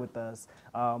learn with us.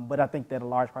 But I think that a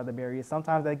large part of the barrier,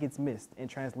 sometimes that gets missed in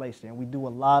translation. We do a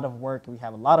lot of work. We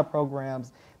have a lot of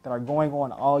programs that are going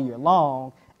on all year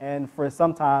long. And for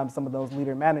sometimes some of those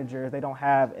leader managers, they don't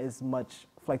have as much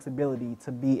flexibility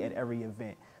to be at every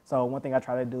event. So one thing I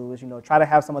try to do is, try to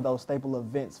have some of those staple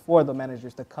events for the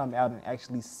managers to come out and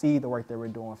actually see the work that we're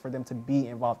doing, for them to be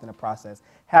involved in the process,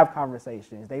 have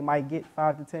conversations. They might get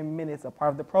 5 to 10 minutes a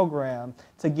part of the program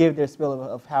to give their spiel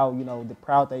of how, the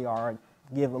proud they are,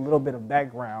 give a little bit of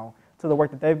background to the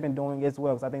work that they've been doing as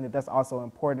well. Because I think that that's also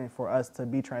important for us to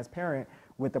be transparent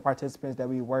with the participants that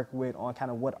we work with on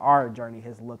kind of what our journey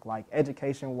has looked like,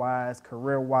 education-wise,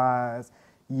 career-wise,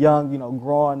 young,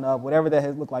 growing up, whatever that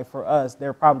has looked like for us,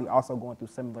 they're probably also going through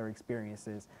similar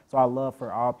experiences. So I love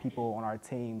for all people on our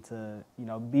team to,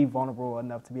 be vulnerable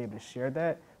enough to be able to share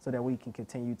that so that we can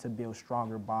continue to build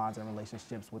stronger bonds and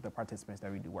relationships with the participants that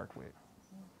we do work with.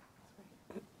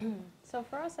 So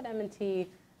for us at M&T,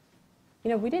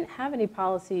 we didn't have any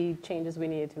policy changes we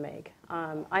needed to make.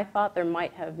 I thought there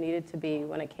might have needed to be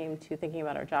when it came to thinking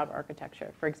about our job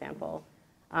architecture, for example.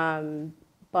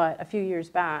 But a few years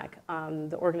back,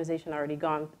 the organization already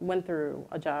went through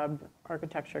a job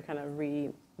architecture kind of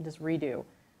redo.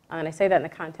 And I say that in the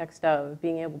context of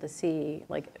being able to see,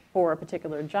 like, for a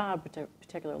particular job,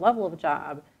 particular level of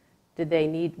job, did they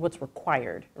need what's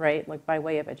required, right? Like by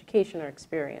way of education or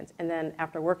experience. And then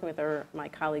after working with my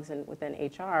colleagues within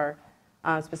HR,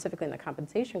 specifically in the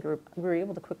compensation group, we were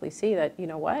able to quickly see that,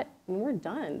 when we're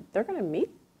done, they're going to meet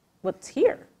what's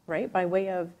here, right? By way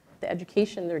of the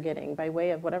education they're getting, by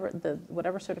way of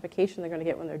whatever certification they're going to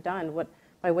get when they're done,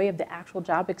 by way of the actual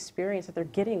job experience that they're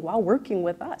getting while working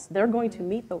with us, they're going to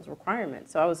meet those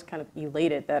requirements. So I was kind of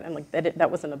elated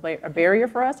that wasn't a barrier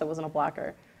for us. It wasn't a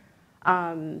blocker.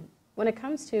 When it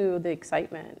comes to the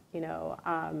excitement, there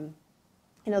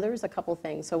was a couple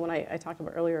things. So when I talked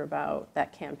about earlier about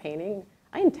that campaigning,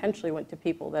 I intentionally went to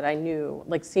people that I knew,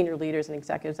 like senior leaders and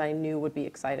executives I knew would be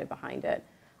excited behind it.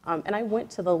 And I went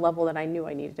to the level that I knew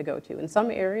I needed to go to. In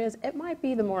some areas, it might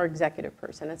be the more executive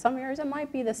person. In some areas, it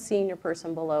might be the senior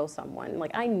person below someone.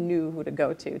 Like, I knew who to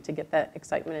go to get that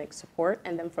excitement and support.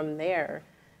 And then from there,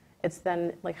 it's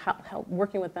then like how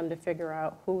working with them to figure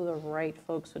out who the right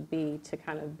folks would be to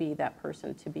kind of be that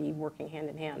person to be working hand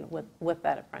in hand with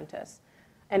that apprentice.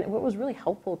 And what was really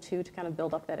helpful too to kind of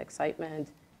build up that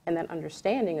excitement and that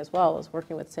understanding as well as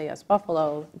working with Say Yes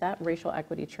Buffalo, that racial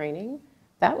equity training,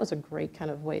 that was a great kind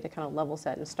of way to kind of level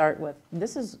set and start with,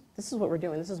 this is what we're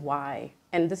doing, this is why,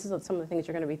 and this is some of the things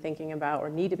you're going to be thinking about or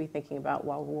need to be thinking about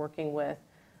while we're working with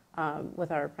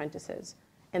our apprentices.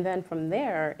 And then from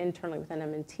there, internally within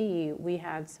M&T, we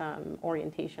had some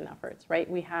orientation efforts, right?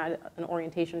 We had an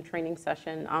orientation training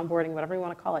session, onboarding, whatever you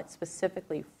want to call it,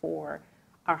 specifically for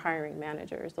our hiring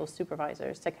managers, those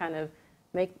supervisors, to kind of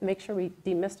make sure we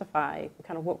demystify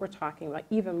kind of what we're talking about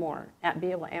even more,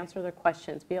 be able to answer their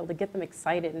questions, be able to get them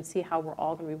excited and see how we're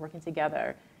all going to be working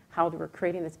together, how we're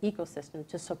creating this ecosystem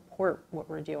to support what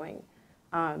we're doing.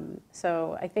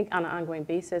 So I think on an ongoing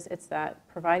basis, it's that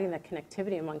providing that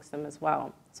connectivity amongst them as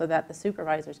well, so that the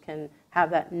supervisors can have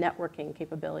that networking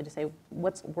capability to say,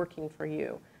 what's working for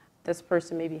you? This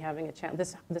person may be having a challenge,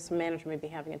 this manager may be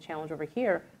having a challenge over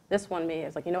here. This one may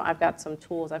is like, you know, I've got some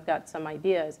tools, I've got some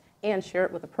ideas, and share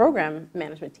it with the program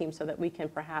management team so that we can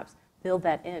perhaps build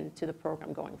that into the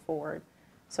program going forward.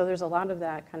 So there's a lot of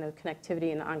that kind of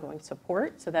connectivity and ongoing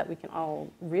support so that we can all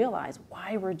realize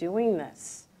why we're doing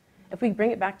this. If we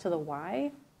bring it back to the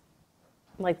why,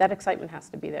 like that excitement has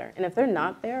to be there. And if they're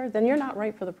not there, then you're not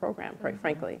right for the program, quite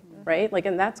frankly, right? Like,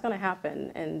 and that's going to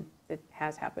happen, and it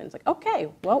has happened. It's like, okay,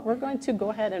 well, we're going to go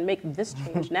ahead and make this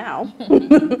change now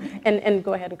and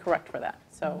go ahead and correct for that.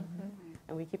 So,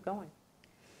 and we keep going.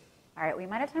 All right, we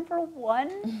might have time for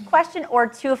one question or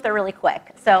two if they're really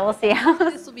quick. So we'll see how.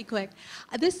 This will be quick.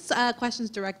 This question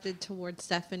is directed towards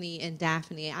Stephanie and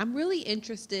Daphne. I'm really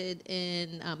interested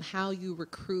in how you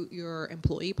recruit your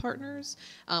employee partners.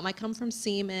 I come from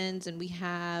Siemens, and we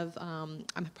have, I'm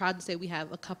proud to say we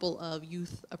have a couple of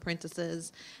youth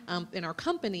apprentices in our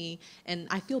company, and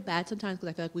I feel bad sometimes because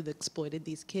I feel like we've exploited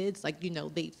these kids. Like, you know,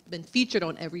 they've been featured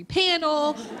on every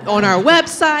panel, on our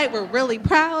website. We're really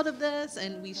proud of this,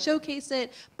 and we showcase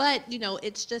it, but you know,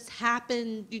 it's just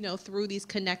happened, you know, through these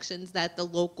connections that the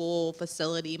local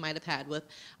facility might have had with,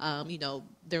 you know,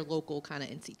 their local kind of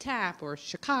NC TAP or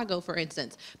Chicago, for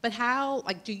instance. But how,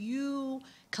 like, do you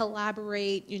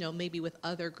collaborate, you know, maybe with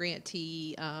other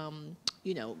grantee,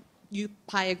 you know,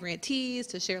 PAYA grantees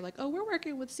to share, like, oh, we're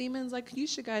working with Siemens, like, you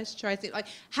should guys try things. Like,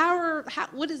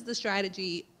 what is the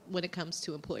strategy when it comes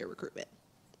to employer recruitment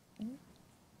and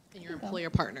your employer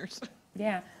partners?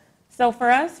 Yeah. So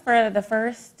for us, for the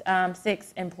first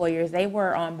 6 employers, they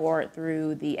were on board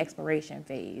through the exploration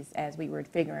phase as we were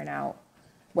figuring out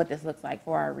what this looks like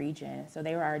for our region. So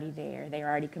they were already there. They were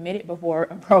already committed before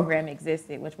a program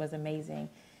existed, which was amazing.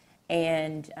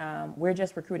 And we're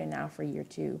just recruiting now for year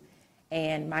 2.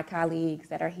 And my colleagues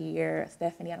that are here,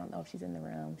 Stephanie, I don't know if she's in the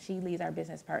room, she leads our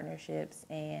business partnerships.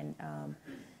 And,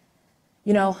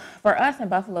 you know, for us in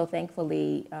Buffalo,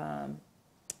 thankfully,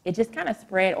 it just kind of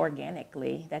spread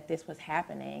organically that this was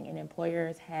happening, and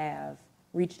employers have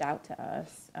reached out to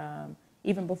us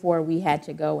even before we had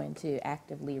to go into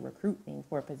actively recruiting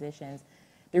for positions.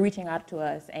 They're reaching out to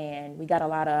us, and we got a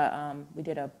lot of, we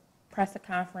did a press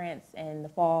conference in the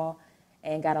fall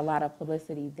and got a lot of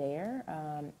publicity there.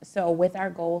 So with our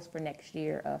goals for next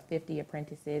year of 50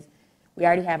 apprentices, we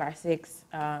already have our 6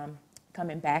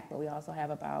 coming back, but we also have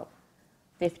about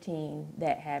 15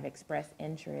 that have expressed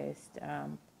interest.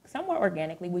 Somewhat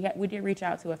organically, we did reach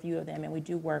out to a few of them, and we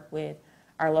do work with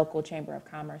our local Chamber of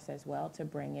Commerce as well to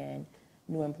bring in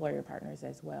new employer partners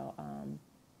as well.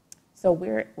 So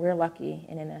we're lucky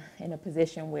and in a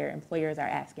position where employers are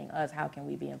asking us, how can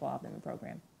we be involved in the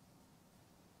program?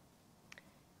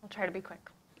 I'll try to be quick.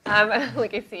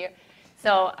 Like I see you.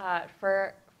 So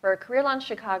for Career Launch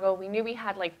Chicago, we knew we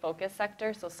had like focus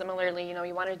sectors. So similarly, you know,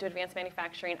 we wanted to do advanced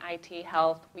manufacturing, IT,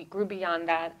 health. We grew beyond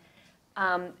that.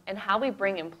 And how we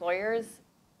bring employers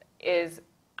is,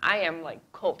 I am like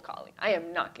cold calling. I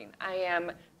am knocking. I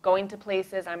am going to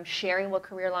places. I'm sharing what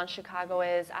Career Launch Chicago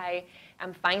is. I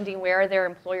am finding where are their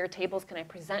employer tables. Can I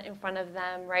present in front of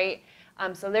them, right?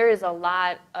 So there is a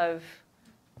lot of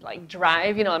like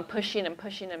drive, you know, and pushing and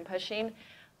pushing and pushing.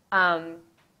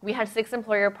 We had 6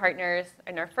 employer partners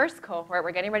in our first cohort.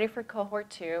 We're getting ready for cohort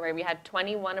 2, right? We had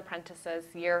 21 apprentices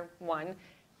year 1.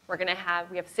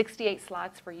 We have 68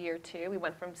 slots for year 2. We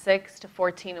went from 6 to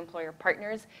 14 employer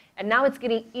partners. And now it's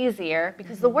getting easier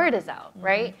because the word is out,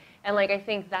 right? And like, I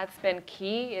think that's been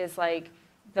key is like,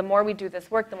 the more we do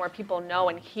this work, the more people know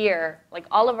and hear, like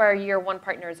all of our year 1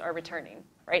 partners are returning,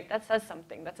 right? That says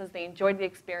something. That says they enjoyed the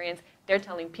experience. They're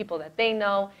telling people that they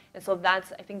know. And so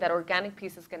that's, I think that organic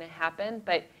piece is going to happen.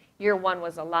 But year 1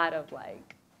 was a lot of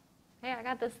like, hey, I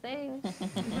got this thing.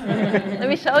 Let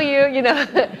me show you, you know,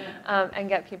 and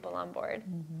get people on board.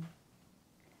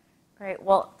 Great.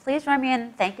 Well, please join me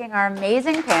in thanking our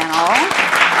amazing panel.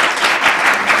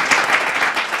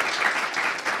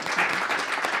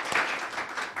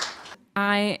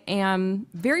 I am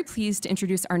very pleased to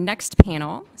introduce our next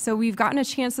panel. So we've gotten a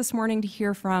chance this morning to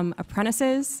hear from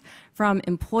apprentices, from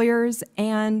employers,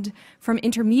 and from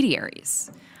intermediaries.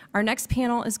 Our next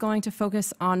panel is going to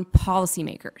focus on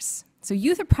policymakers. So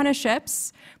youth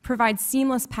apprenticeships provide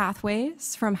seamless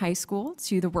pathways from high school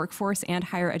to the workforce and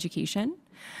higher education,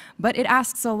 but it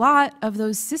asks a lot of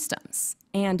those systems,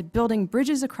 and building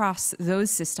bridges across those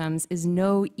systems is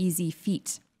no easy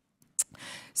feat.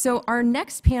 So our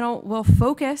next panel will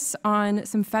focus on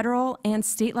some federal and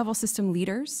state level system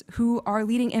leaders who are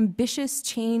leading ambitious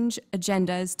change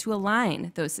agendas to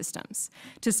align those systems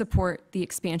to support the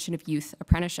expansion of youth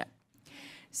apprenticeship.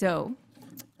 So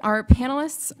our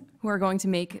panelists who are going to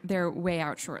make their way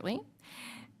out shortly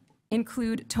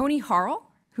include Tony Harrell,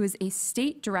 who is a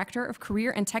State Director of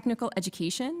Career and Technical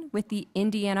Education with the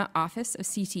Indiana Office of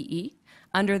CTE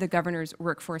under the Governor's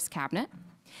Workforce Cabinet.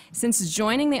 Since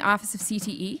joining the Office of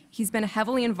CTE, he's been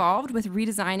heavily involved with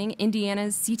redesigning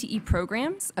Indiana's CTE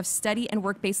programs of study and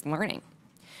work-based learning.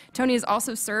 Tony has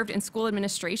also served in school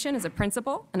administration as a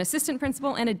principal, an assistant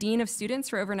principal, and a dean of students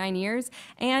for over 9 years,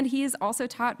 and he has also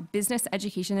taught business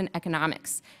education and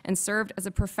economics and served as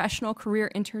a professional career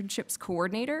internships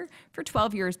coordinator for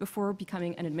 12 years before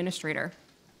becoming an administrator.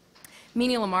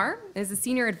 Mini Lamar is a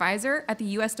senior advisor at the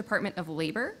U.S. Department of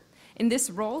Labor. In this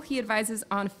role, he advises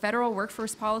on federal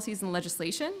workforce policies and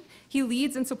legislation. He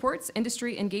leads and supports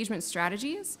industry engagement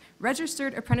strategies,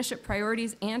 registered apprenticeship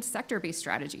priorities, and sector-based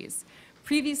strategies.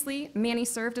 Previously, Manny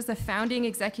served as the founding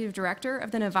executive director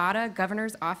of the Nevada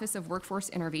Governor's Office of Workforce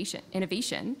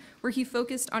Innovation, where he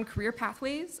focused on career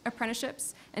pathways,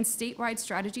 apprenticeships, and statewide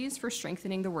strategies for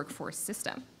strengthening the workforce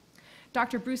system.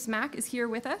 Dr. Bruce Mack is here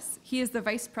with us. He is the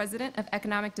Vice President of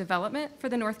Economic Development for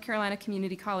the North Carolina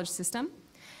Community College System.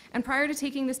 And prior to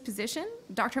taking this position,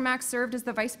 Dr. Mack served as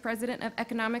the Vice President of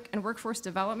Economic and Workforce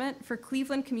Development for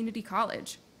Cleveland Community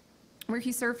College, where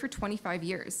he served for 25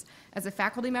 years as a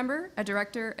faculty member, a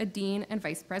director, a dean, and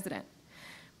vice president.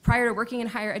 Prior to working in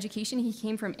higher education, he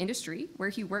came from industry, where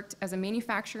he worked as a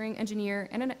manufacturing engineer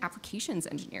and an applications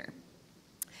engineer.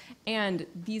 And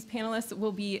these panelists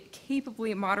will be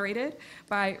capably moderated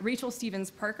by Rachel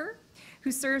Stevens Parker,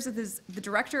 who serves as the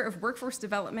Director of Workforce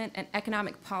Development and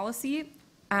Economic Policy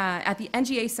at the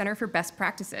NGA Center for Best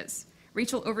Practices.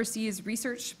 Rachel oversees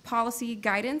research, policy,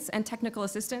 guidance, and technical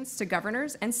assistance to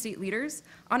governors and state leaders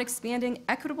on expanding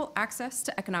equitable access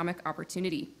to economic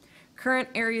opportunity. Current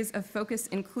areas of focus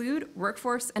include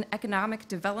workforce and economic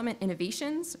development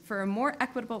innovations for a more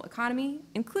equitable economy,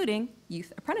 including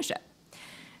youth apprenticeship.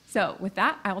 So with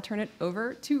that, I will turn it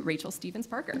over to Rachel Stevens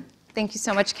Parker. Thank you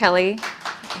so much, Kelly.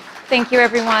 Thank you,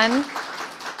 everyone.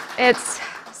 It's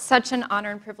such an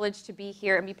honor and privilege to be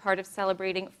here and be part of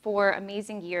celebrating 4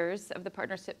 amazing years of the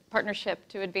partnership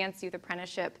to advance youth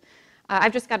apprenticeship.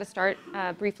 I've just got to start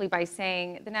briefly by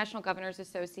saying the National Governors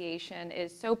Association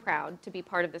is so proud to be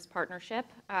part of this partnership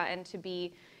and to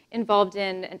be involved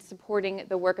in and supporting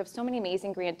the work of so many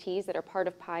amazing grantees that are part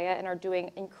of PAYA and are doing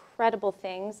incredible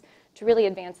things to really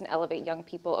advance and elevate young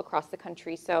people across the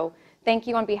country. So thank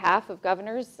you on behalf of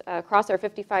governors across our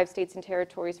 55 states and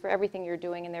territories for everything you're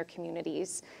doing in their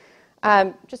communities.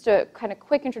 Just a kind of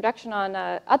quick introduction on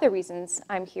other reasons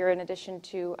I'm here in addition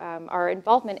to our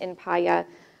involvement in PAYA.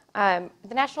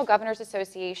 The National Governors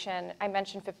Association, I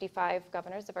mentioned 55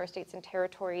 governors of our states and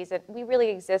territories, and we really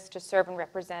exist to serve and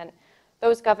represent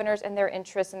those governors and their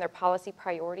interests and their policy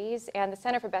priorities. And the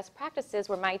Center for Best Practices,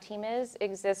 where my team is,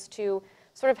 exists to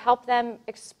sort of help them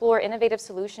explore innovative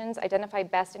solutions, identify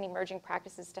best and emerging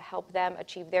practices to help them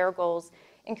achieve their goals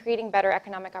in creating better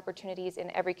economic opportunities in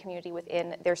every community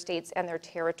within their states and their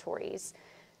territories.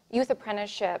 Youth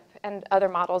apprenticeship and other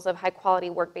models of high-quality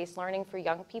work-based learning for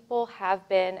young people have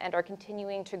been and are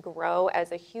continuing to grow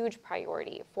as a huge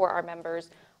priority for our members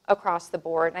across the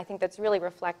board. And I think that's really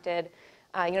reflected,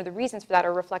 the reasons for that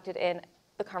are reflected in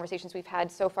the conversations we've had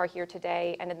so far here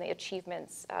today and in the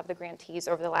achievements of the grantees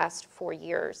over the last 4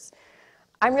 years.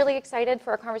 I'm really excited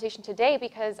for our conversation today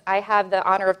because I have the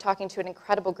honor of talking to an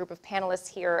incredible group of panelists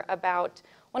here about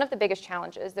one of the biggest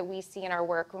challenges that we see in our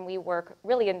work when we work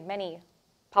really in many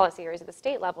policy areas at the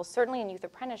state level, certainly in youth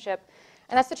apprenticeship,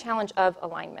 and that's the challenge of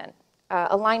alignment.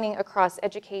 Aligning across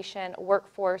education,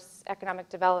 workforce, economic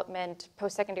development,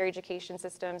 post-secondary education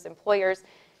systems, employers.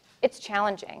 It's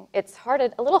challenging. It's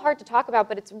a little hard to talk about,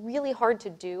 but it's really hard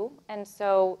to do. And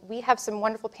so we have some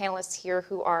wonderful panelists here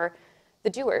who are the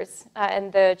doers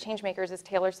and the change makers, as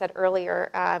Taylor said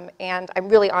earlier, and I'm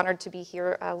really honored to be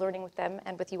here learning with them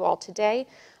and with you all today.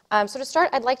 So to start,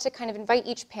 I'd like to kind of invite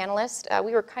each panelist.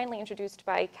 We were kindly introduced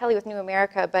by Kelly with New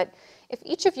America, but if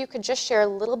each of you could just share a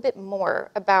little bit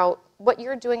more about what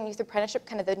you're doing in youth apprenticeship,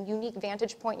 kind of the unique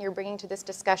vantage point you're bringing to this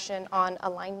discussion on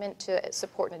alignment to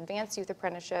support and advance youth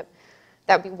apprenticeship,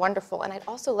 that would be wonderful. And I'd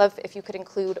also love if you could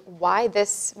include why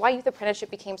youth apprenticeship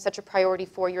became such a priority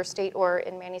for your state, or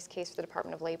in Manny's case, for the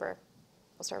Department of Labor.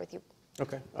 We'll start with you.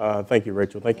 Okay. Thank you,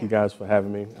 Rachel. Thank you guys for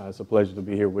having me. It's a pleasure to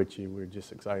be here with you. We're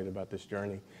just excited about this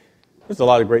journey. There's a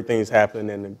lot of great things happening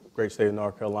in the great state of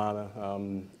North Carolina.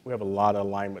 We have a lot of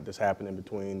alignment that's happening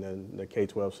between the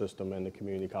K-12 system and the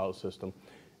community college system.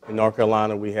 In North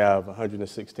Carolina, we have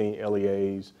 116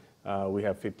 LEAs. We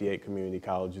have 58 community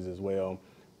colleges as well.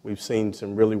 We've seen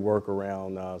some really work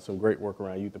around, some great work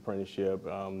around youth apprenticeship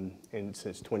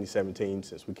since 2017,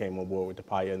 since we came on board with the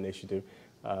PAYA initiative.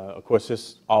 Of course,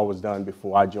 this all was done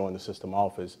before I joined the system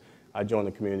office. I joined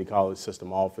the community college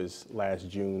system office last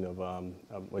June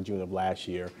of last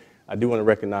year. I do want to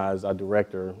recognize our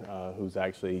director, who's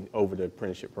actually over the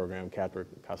apprenticeship program, Catherine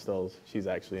Costello. She's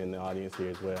actually in the audience here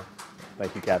as well.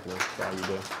 Thank you, Catherine, for all you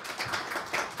do.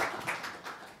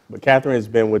 But Catherine has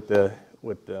been with the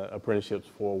apprenticeships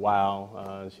for a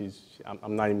while.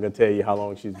 I'm not even going to tell you how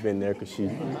long she's been there, because she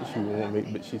won't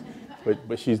be,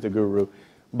 but she's the guru.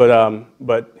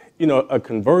 But you know, a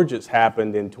convergence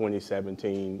happened in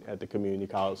 2017 at the community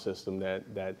college system that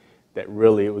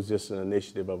really, it was just an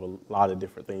initiative of a lot of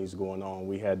different things going on.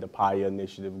 We had the PAYA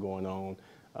initiative going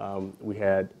on. We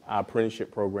had our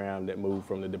apprenticeship program that moved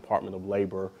from the Department of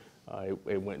Labor.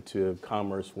 It went to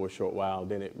Commerce for a short while,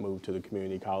 then it moved to the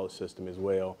community college system as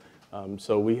well.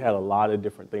 So we had a lot of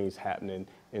different things happening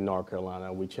in North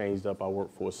Carolina. We changed up our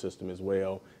workforce system as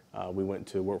well. We went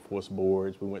to workforce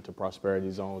boards. We went to prosperity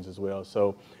zones as well.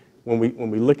 So when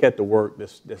we look at the work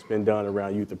that's been done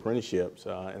around youth apprenticeships,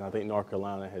 and I think North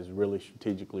Carolina has really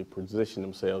strategically positioned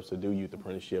themselves to do youth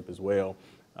apprenticeship as well.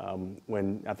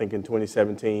 When I think in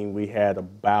 2017 we had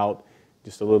about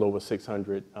just a little over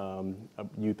 600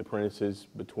 youth apprentices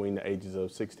between the ages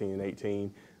of 16 and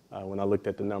 18. When I looked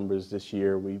at the numbers this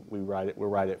year, we're right at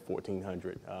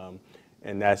 1,400.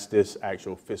 And that's this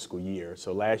actual fiscal year.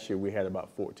 So last year we had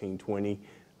about 1,420,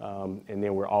 and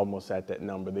then we're almost at that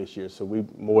number this year. So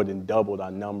we've more than doubled our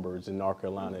numbers in North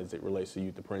Carolina as it relates to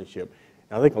youth apprenticeship.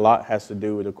 And I think a lot has to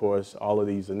do with, of course, all of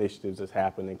these initiatives that's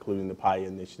happened, including the PAYA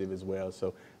initiative as well.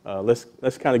 So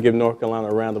let's kind of give North Carolina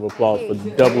a round of applause for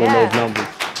doubling those numbers.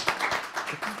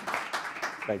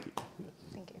 Thank you.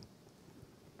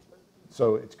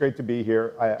 So it's great to be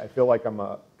here. I feel like I'm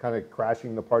kind of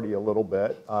crashing the party a little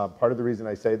bit. Part of the reason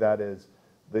I say that is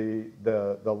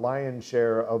the lion's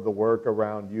share of the work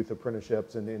around youth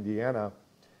apprenticeships in Indiana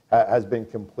has been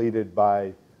completed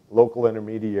by local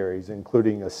intermediaries,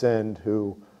 including Ascend,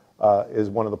 who is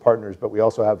one of the partners, but we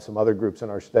also have some other groups in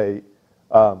our state.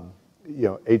 You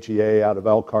know, HEA out of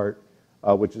Elkhart,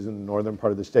 which is in the northern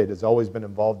part of the state, has always been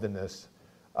involved in this.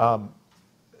 I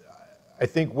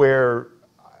think where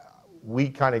we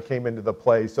kind of came into the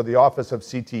play. So the Office of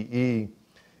CTE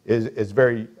is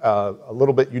very, a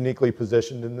little bit uniquely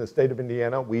positioned in the state of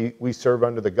Indiana. We serve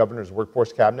under the governor's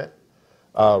workforce cabinet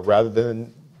rather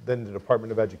than the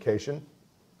Department of Education.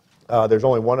 There's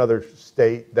only one other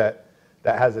state that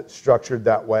has it structured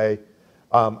that way.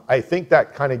 I think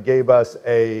that kind of gave us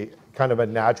a kind of a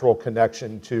natural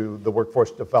connection to the workforce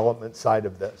development side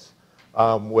of this,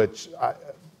 which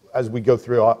as we go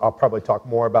through, I'll probably talk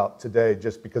more about today,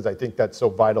 just because I think that's so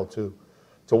vital to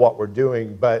what we're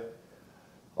doing. But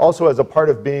also, as a part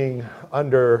of being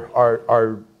under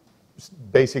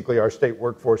basically our state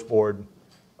workforce board,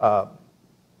 our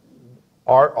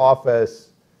office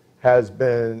has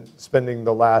been spending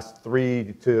the last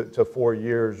 3 to 4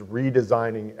 years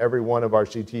redesigning every one of our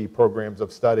CTE programs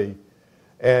of study.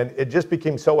 And it just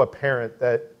became so apparent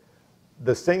that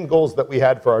the same goals that we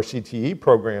had for our CTE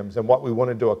programs and what we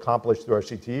wanted to accomplish through our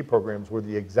CTE programs were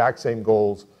the exact same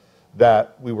goals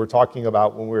that we were talking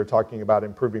about when we were talking about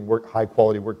improving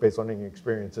high-quality work-based learning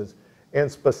experiences,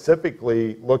 and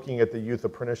specifically looking at the youth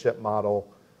apprenticeship model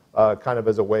kind of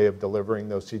as a way of delivering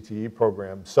those CTE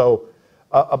programs. So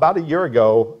about a year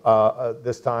ago,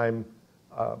 this time,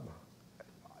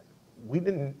 we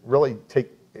didn't really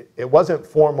take, it wasn't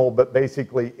formal, but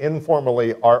basically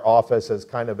informally, our office has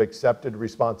kind of accepted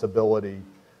responsibility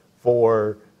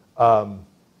for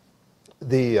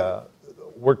the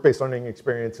work-based learning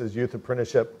experiences, youth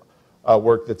apprenticeship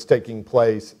work that's taking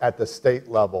place at the state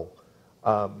level.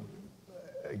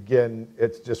 Again,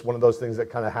 it's just one of those things that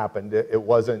kind of happened. It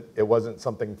wasn't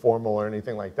something formal or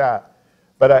anything like that.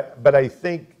 But I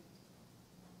think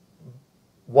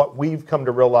what we've come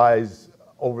to realize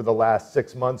over the last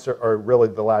 6 months, or really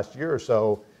the last year or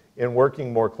so, in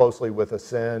working more closely with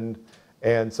Ascend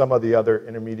and some of the other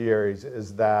intermediaries,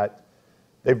 is that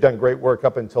they've done great work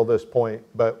up until this point,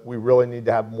 but we really need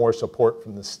to have more support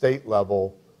from the state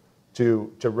level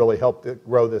to really help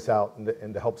grow this out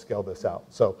and to help scale this out.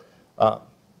 So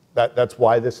that's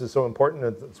why this is so important,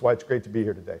 and that's why it's great to be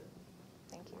here today.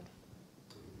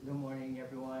 Good morning,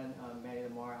 everyone. Manny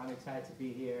Lamar. I'm excited to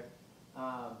be here.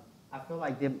 I feel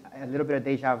like a little bit of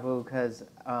deja vu because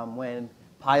when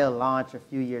PAYA launched a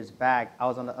few years back, I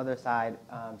was on the other side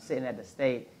sitting at the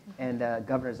state and the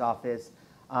governor's office.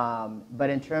 But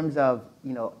in terms of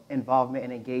involvement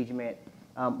and engagement,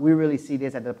 we really see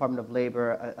this at the Department of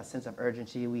Labor, a sense of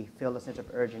urgency. We feel a sense of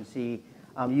urgency.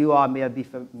 You all may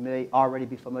already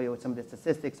be familiar with some of the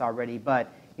statistics already,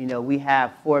 but we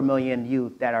have 4 million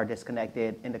youth that are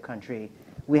disconnected in the country.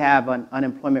 We have an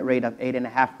unemployment rate of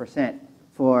 8.5%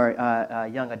 for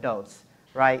young adults,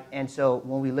 right? And so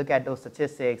when we look at those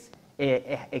statistics,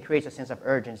 it creates a sense of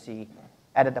urgency.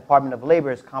 At the Department of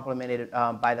Labor is complemented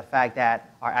by the fact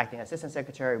that our acting assistant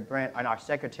secretary, Brent, and our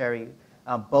secretary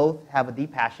both have a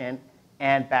deep passion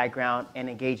and background and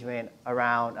engagement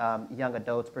around young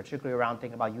adults, particularly around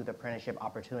thinking about youth apprenticeship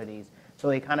opportunities. So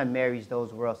it kind of marries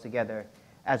those worlds together.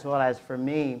 As well as for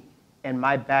me, in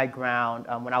my background,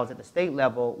 when I was at the state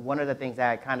level, one of the things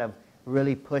that kind of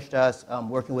really pushed us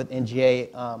working with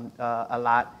NGA a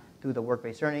lot through the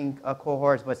work-based learning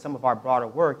cohorts, but some of our broader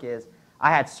work is I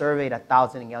had surveyed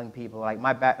 1,000 young people. Like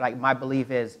my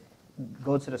belief is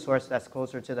go to the source that's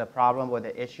closer to the problem or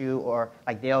the issue, or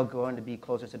like they're going to be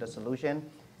closer to the solution.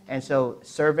 And so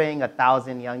surveying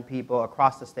 1,000 young people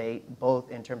across the state,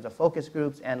 both in terms of focus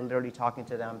groups and literally talking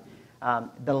to them,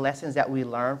 the lessons that we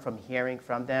learned from hearing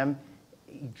from them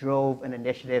drove an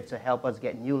initiative to help us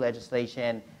get new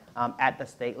legislation at the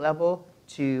state level,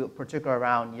 to particularly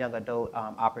around young adult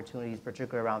opportunities,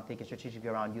 particularly around thinking strategically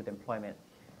around youth employment.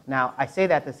 Now, I say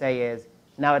that to say is,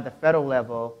 now at the federal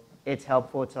level, it's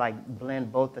helpful to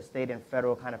blend both the state and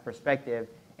federal kind of perspective.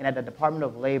 And at the Department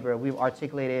of Labor, we've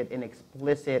articulated an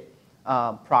explicit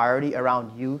priority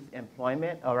around youth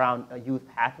employment, around youth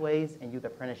pathways and youth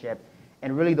apprenticeship.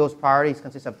 And really those priorities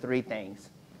consist of 3 things.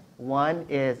 One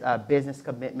is a business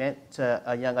commitment to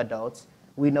young adults.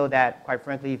 We know that, quite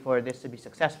frankly, for this to be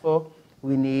successful,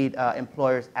 we need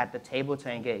employers at the table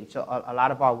to engage. So a lot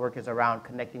of our work is around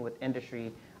connecting with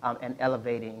industry and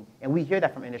elevating. And we hear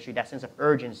that from industry, that sense of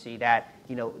urgency that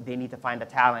they need to find the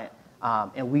talent.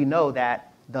 And we know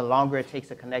that the longer it takes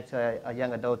to connect to a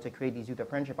young adult to create these youth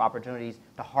apprenticeship opportunities,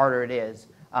 the harder it is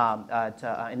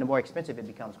and the more expensive it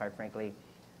becomes, quite frankly.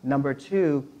 Number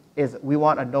 2 is we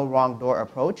want a no wrong door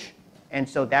approach. And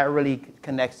so that really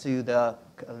connects to the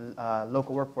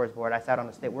local workforce board. I sat on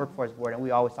the state workforce board, and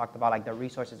we always talked about the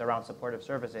resources around supportive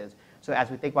services. So as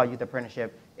we think about youth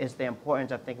apprenticeship, it's the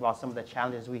importance of thinking about some of the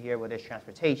challenges we hear, whether it's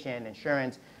transportation,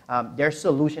 insurance. There's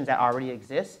solutions that already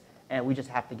exist, and we just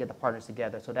have to get the partners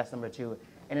together. So that's number 2.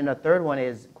 And then the third one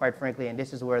is, quite frankly, and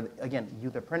this is where, again,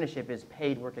 youth apprenticeship is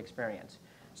paid work experience.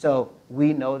 So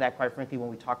we know that, quite frankly, when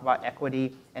we talk about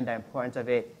equity and the importance of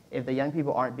it, if the young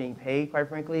people aren't being paid, quite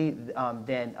frankly,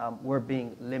 then we're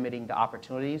limiting the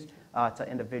opportunities to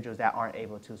individuals that aren't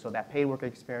able to. So that paid work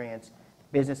experience,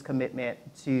 business commitment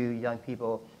to young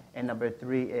people, and number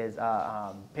 3 is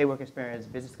paid work experience,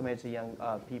 business commitment to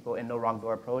young people, and no wrong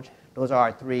door approach. Those are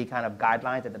our 3 kind of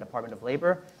guidelines at the Department of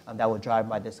Labor that will drive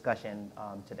my discussion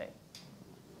today.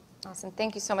 Awesome.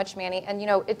 Thank you so much, Manny. And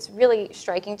it's really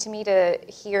striking to me to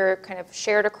hear kind of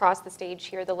shared across the stage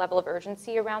here the level of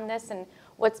urgency around this and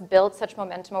what's built such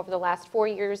momentum over the last 4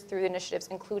 years through initiatives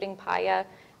including PAYA,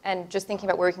 and just thinking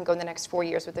about where we can go in the next 4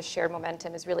 years with this shared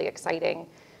momentum is really exciting.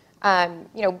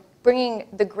 Bringing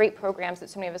the great programs that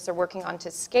so many of us are working on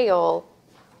to scale,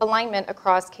 alignment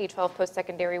across K-12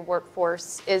 post-secondary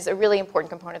workforce is a really important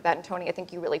component of that. And Tony, I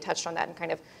think you really touched on that and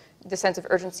kind of the sense of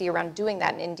urgency around doing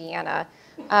that in Indiana.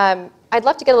 I'd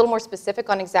love to get a little more specific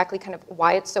on exactly kind of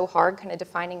why it's so hard, kind of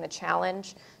defining the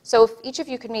challenge. So if each of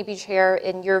you could maybe share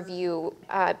in your view,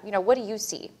 what do you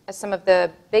see as some of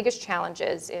the biggest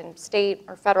challenges in state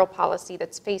or federal policy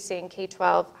that's facing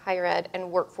K-12, higher ed,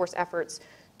 and workforce efforts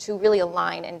to really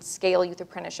align and scale youth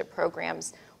apprenticeship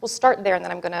programs? We'll start there, and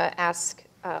then I'm going to ask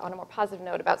on a more positive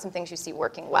note about some things you see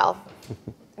working well.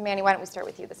 Manny, why don't we start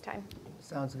with you this time?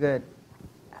 Sounds good.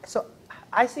 So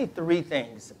I see 3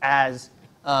 things as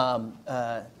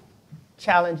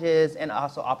challenges and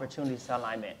also opportunities to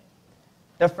alignment.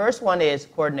 The first one is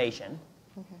coordination.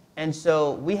 And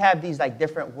so we have these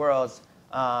different worlds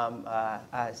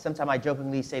Sometimes I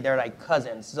jokingly say they're like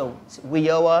cousins. So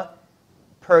WIOA,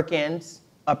 Perkins,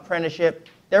 apprenticeship,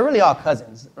 they're really all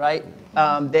cousins, right?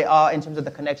 They all, in terms of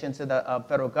the connection to the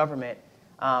federal government.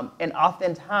 And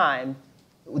oftentimes,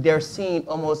 they're seen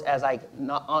almost as like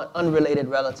unrelated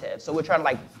relatives. So we're trying to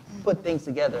like put things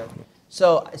together.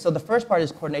 So the first part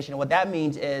is coordination. What that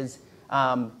means is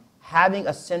having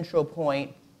a central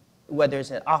point, whether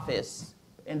it's an office,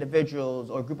 individuals,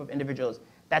 or a group of individuals,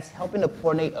 that's helping to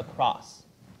coordinate across.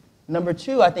 Number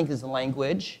two, I think, is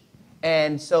language.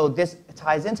 And so this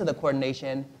ties into the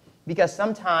coordination because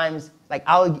sometimes, like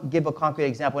I'll give a concrete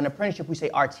example. In apprenticeship, we say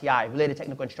RTI, Related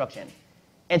Technical Instruction.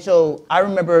 And so I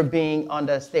remember being on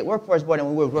the state workforce board and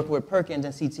we were working with Perkins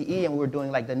and CTE and we were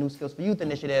doing like the New Skills for Youth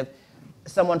initiative.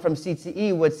 Someone from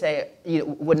CTE would say,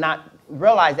 would not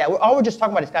realize that we're just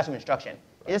talking about this classroom instruction.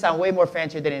 It just sounds way more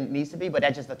fancier than it needs to be, but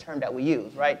that's just the term that we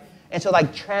use, right? And so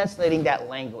like translating that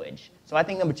language. So I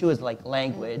think number two is like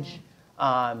language.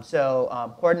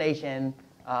 Coordination,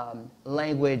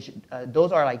 language,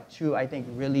 those are like two, I think,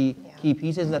 really key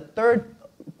pieces. And the third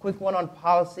quick one on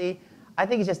policy, I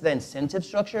think it's just the incentive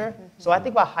structure. So I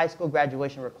think about high school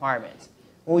graduation requirements.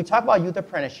 When we talk about youth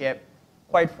apprenticeship,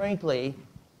 quite frankly,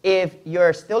 if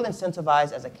you're still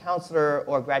incentivized as a counselor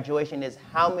or graduation is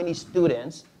how many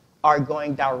students are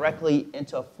going directly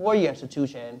into a four-year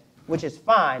institution, which is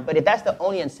fine, but if that's the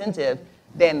only incentive,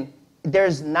 then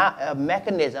there's not a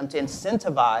mechanism to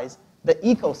incentivize the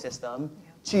ecosystem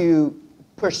to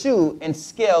pursue and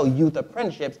scale youth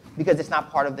apprenticeships because it's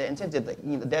not part of the incentive.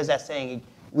 There's that saying,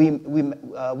 we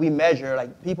measure,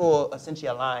 like people essentially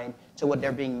align to what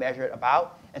they're being measured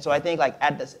about. And so I think like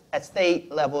at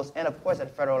state levels and of course at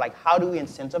federal, like how do we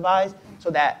incentivize so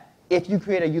that if you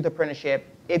create a youth apprenticeship,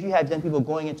 if you have young people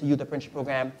going into youth apprenticeship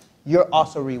program, you're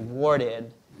also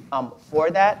rewarded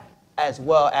for that, as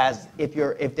well as if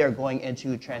they're going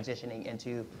into transitioning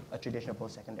into a traditional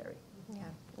post-secondary. Yeah,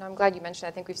 no, I'm glad you mentioned.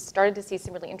 I think we've started to see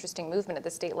some really interesting movement at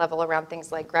the state level around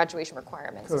things like graduation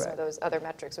requirements and some of those other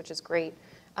metrics, which is great.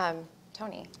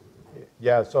 Tony.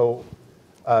 Yeah, so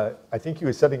I think he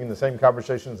was sitting in the same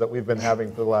conversations that we've been having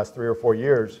for the last 3 or 4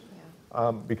 years,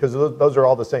 because those are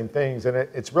all the same things. And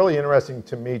it's really interesting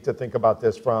to me to think about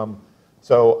this from,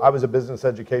 so I was a business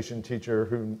education teacher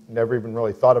who never even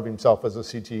really thought of himself as a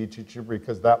CTE teacher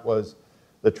because that was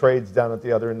the trades down at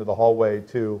the other end of the hallway,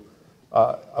 to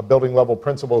a building level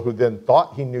principal who then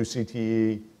thought he knew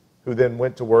CTE, who then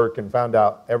went to work and found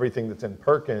out everything that's in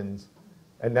Perkins,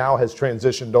 and now has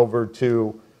transitioned over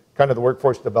to kind of the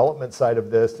workforce development side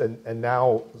of this, and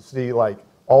now see like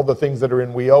all the things that are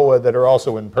in WIOA that are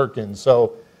also in Perkins.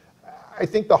 So I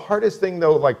think the hardest thing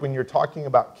though, like when you're talking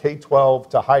about K-12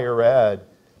 to higher ed,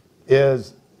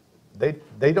 is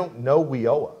they don't know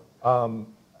WIOA.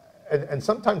 And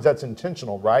sometimes that's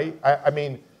intentional, right? I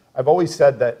mean, I've always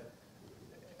said that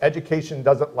education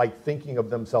doesn't like thinking of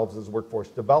themselves as workforce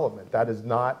development. That is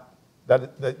not,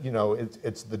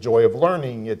 it's the joy of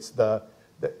learning. It's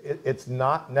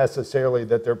not necessarily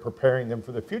that they're preparing them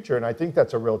for the future, and I think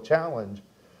that's a real challenge.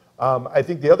 I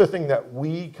think the other thing that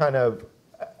we kind of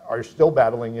are still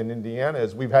battling in Indiana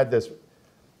is we've had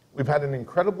an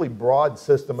incredibly broad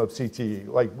system of CTE.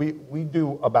 Like we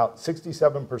do about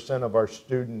 67% of our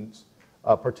students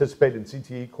participate in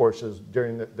CTE courses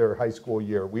during their high school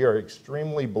year. We are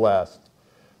extremely blessed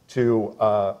to,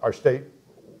 our state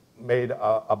made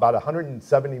about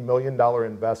 $170 million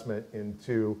investment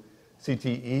into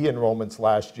CTE enrollments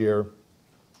last year.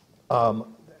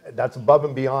 That's above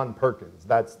and beyond Perkins.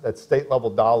 That's state level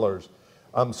dollars.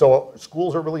 So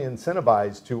schools are really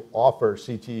incentivized to offer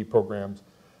CTE programs.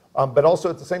 But also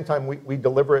at the same time, we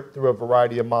deliver it through a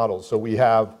variety of models. So we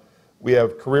have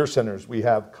career centers, we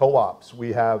have co-ops,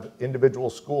 we have individual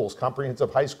schools,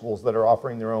 comprehensive high schools that are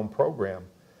offering their own program.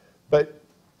 But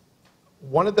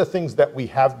one of the things that we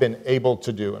have been able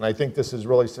to do, and I think this is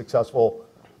really successful,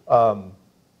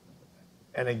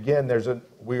 and again,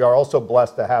 we are also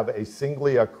blessed to have a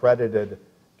singly accredited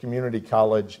community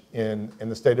college in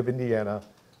the state of Indiana,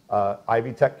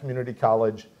 Ivy Tech Community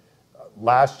College.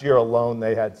 Last year alone,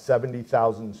 they had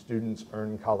 70,000 students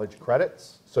earn college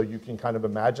credits. So you can kind of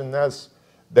imagine this.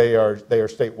 They are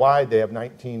statewide. They have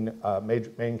 19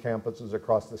 main campuses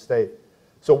across the state.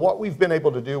 So what we've been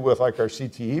able to do with like our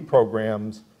CTE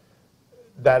programs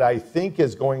that I think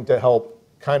is going to help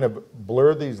kind of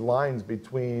blur these lines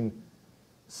between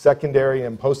secondary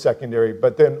and post-secondary,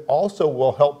 but then also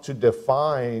will help to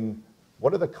define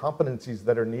what are the competencies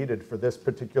that are needed for this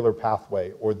particular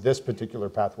pathway or this particular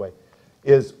pathway,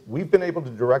 is we've been able to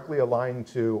directly align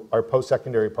to our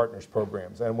post-secondary partners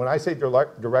programs. And when I say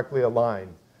directly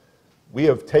align, we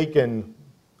have taken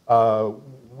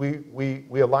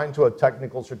we align to a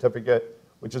technical certificate,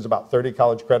 which is about 30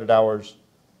 college credit hours,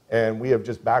 and we have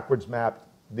just backwards mapped,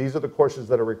 these are the courses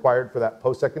that are required for that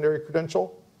post-secondary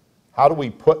credential. How do we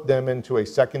put them into a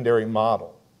secondary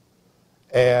model?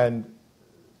 And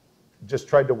just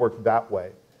tried to work that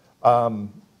way.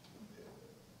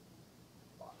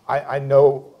 I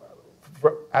know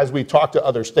as we talk to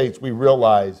other states, we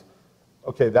realize,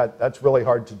 okay, that's really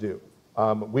hard to do.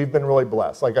 We've been really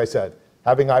blessed. Like I said,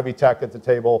 having Ivy Tech at the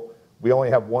table, we only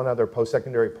have one other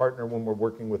post-secondary partner when we're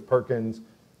working with Perkins,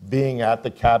 being at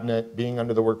the cabinet, being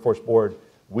under the workforce board,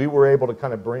 we were able to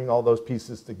kind of bring all those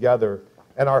pieces together.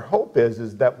 And our hope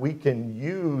is that we can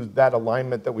use that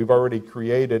alignment that we've already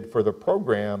created for the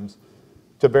programs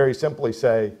to very simply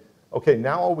say, okay,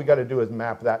 now all we got to do is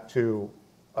map that to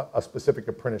a specific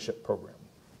apprenticeship program.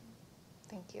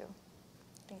 Thank you.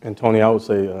 And Tony, I would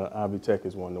say Ivy Tech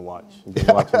is one to watch. I've been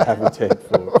watching Ivy Tech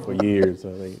for years.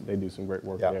 They do some great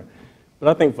work there. But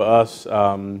I think for us,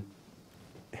 I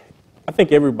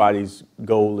think everybody's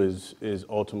goal is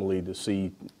ultimately to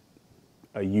see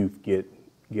a youth get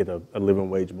a living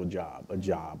wageable job, a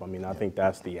job. I mean, I think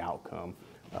that's the outcome.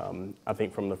 I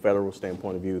think from the federal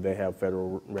standpoint of view, they have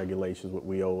federal regulations with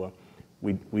WIOA.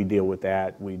 We deal with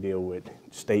that. We deal with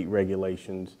state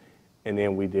regulations, and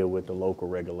then we deal with the local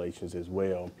regulations as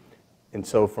well. And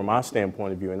so from our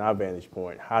standpoint of view and our vantage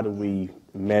point, how do we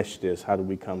mesh this? How do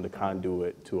we come to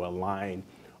conduit to align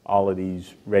all of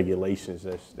these regulations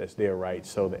that's there, right?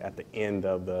 So that at the end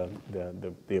of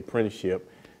the apprenticeship,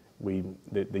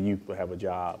 the youth will have a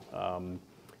job.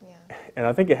 And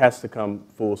I think it has to come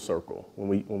full circle.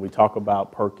 When we talk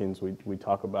about Perkins, we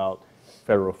talk about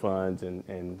federal funds,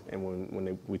 and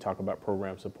when we talk about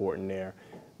program support in there,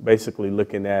 basically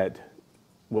looking at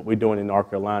what we're doing in North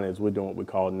Carolina is we're doing what we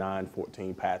call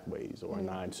 9-14 pathways or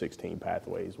 9-16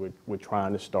 pathways. We're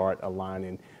trying to start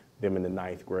aligning them in the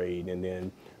 9th grade and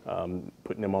then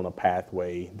putting them on a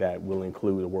pathway that will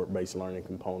include a work-based learning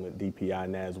component. DPI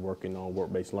now is working on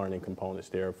work-based learning components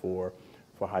there for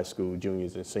high school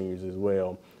juniors and seniors as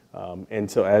well. And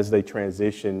so as they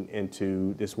transition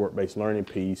into this work-based learning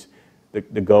piece,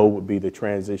 the goal would be to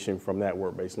transition from that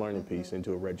work-based learning piece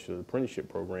into a registered apprenticeship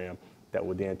program that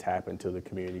would then tap into the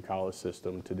community college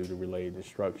system to do the related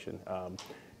instruction.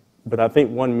 But I think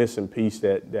one missing piece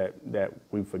that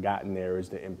we've forgotten there is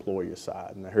the employer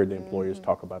side. And I heard the employers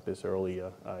talk about this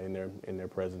earlier in their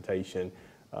presentation.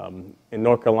 In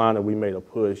North Carolina, we made a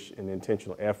push, an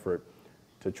intentional effort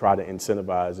to try to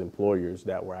incentivize employers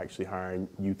that were actually hiring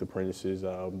youth apprentices.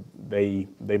 They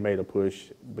made a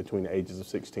push between the ages of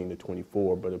 16 to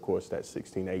 24, but of course that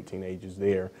 16 to 18 age is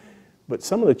there. But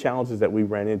some of the challenges that we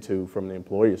ran into from the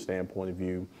employer standpoint of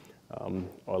view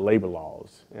are labor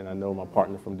laws. And I know my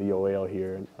partner from DOL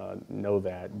here know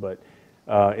that. But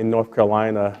in North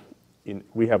Carolina,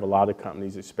 we have a lot of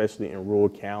companies, especially in rural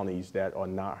counties, that are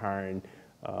not hiring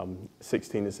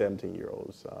 16 to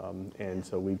 17-year-olds. And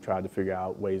so we've tried to figure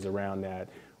out ways around that.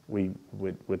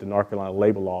 With the North Carolina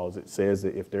labor laws, it says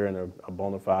that if they're in a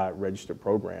bona fide registered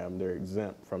program, they're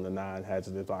exempt from the 9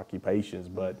 hazardous occupations,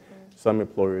 but some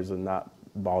employers are not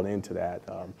bought into that.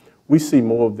 We see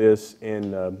more of this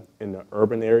in the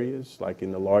urban areas, like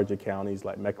in the larger counties,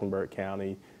 like Mecklenburg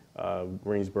County,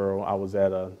 Greensboro. I was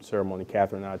at a ceremony,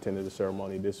 Catherine and I attended a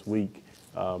ceremony this week.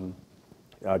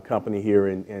 A company here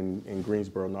in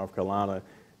Greensboro, North Carolina.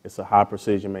 It's a high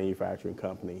precision manufacturing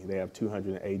company. They have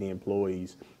 280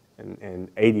 employees, and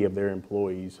 80 of their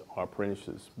employees are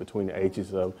apprentices between the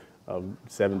ages of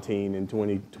 17 and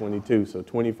 22. So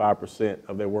 25%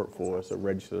 of their workforce are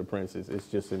registered apprentices. It's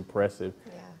just impressive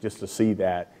just to see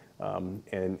that.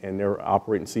 And they're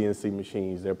operating CNC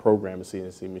machines, they're programming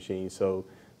CNC machines.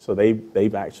 So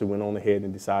they've actually went on ahead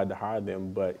and decided to hire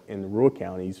them. But in the rural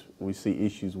counties, we see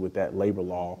issues with that labor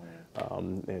law.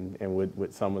 And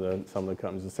with some of the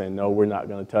companies are saying, no, we're not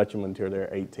going to touch them until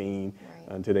they're 18,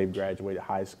 until they've graduated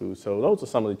high school. So those are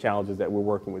some of the challenges that we're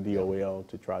working with DOL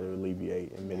to try to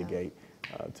alleviate and mitigate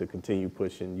to continue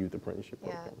pushing youth apprenticeship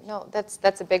programs. No,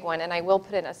 that's a big one. And I will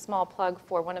put in a small plug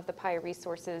for one of the PAYA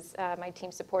resources my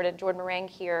team supported. Jordan Morang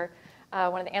here,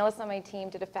 one of the analysts on my team,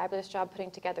 did a fabulous job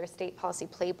putting together a state policy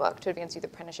playbook to advance youth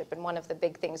apprenticeship. And one of the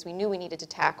big things we knew we needed to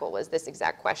tackle was this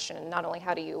exact question. And not only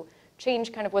how do you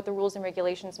change kind of what the rules and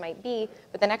regulations might be,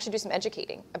 but then actually do some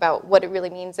educating about what it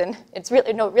really means. And it's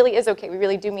really, no, it really is okay. We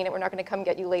really do mean it. We're not going to come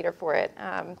get you later for it.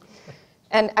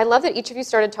 And I love that each of you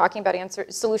started talking about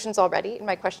solutions already in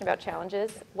my question about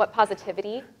challenges, what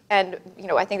positivity, and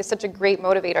I think it's such a great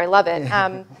motivator. I love it.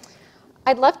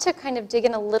 I'd love to kind of dig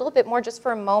in a little bit more just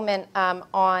for a moment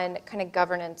on kind of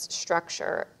governance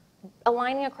structure.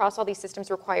 Aligning across all these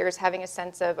systems requires having a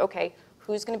sense of, okay,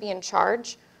 who's going to be in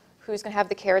charge, who's going to have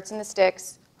the carrots and the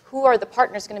sticks, who are the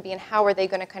partners going to be, and how are they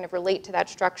going to kind of relate to that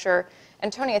structure.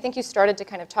 And Tony, I think you started to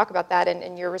kind of talk about that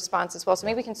in your response as well. So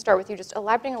maybe we can start with you just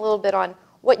elaborating a little bit on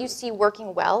what you see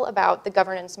working well about the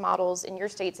governance models in your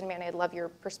states. And Manny, I'd love your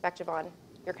perspective on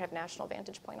your kind of national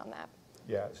vantage point on that.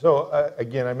 Yeah, so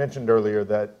again, I mentioned earlier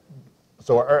that,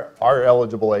 so our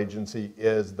eligible agency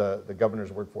is the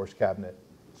Governor's Workforce Cabinet,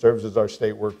 serves as our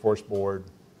state workforce board.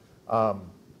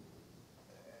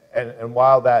 And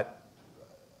while that,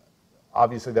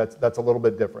 obviously that's a little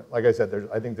bit different. Like I said,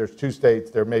 I think there's 2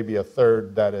 states, there may be a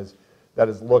third that is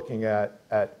looking at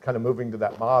kind of moving to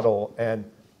that model. And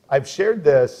I've shared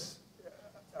this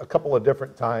a couple of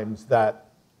different times that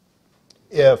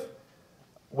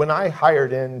when I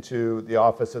hired into the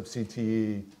office of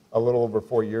CTE a little over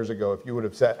 4 years ago, if you would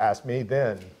have asked me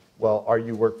then, well, are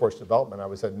you workforce development? I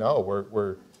would have said, no,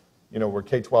 we're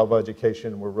K-12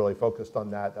 education. We're really focused on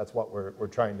that. That's what we're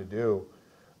trying to do.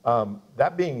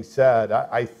 That being said,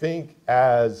 I think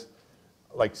as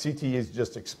like CTE has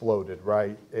just exploded,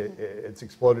 right? It's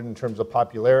exploded in terms of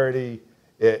popularity.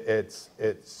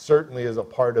 It certainly is a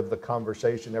part of the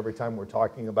conversation every time we're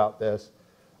talking about this.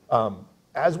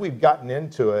 As we've gotten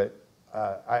into it,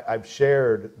 I've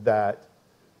shared that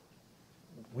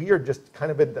we are just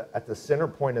kind of at the center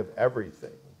point of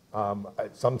everything.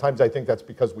 Sometimes I think that's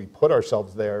because we put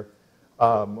ourselves there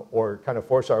or kind of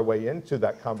force our way into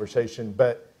that conversation.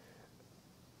 But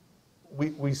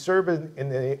we serve in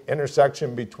the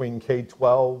intersection between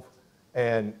K-12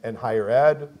 and higher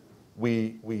ed.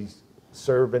 We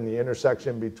serve in the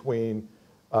intersection between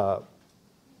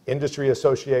industry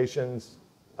associations,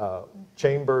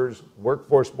 chambers,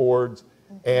 workforce boards,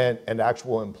 and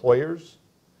actual employers.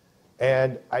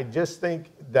 And I just think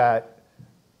that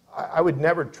I would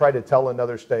never try to tell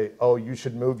another state, oh, you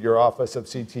should move your office of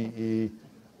CTE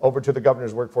over to the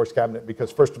Governor's Workforce Cabinet,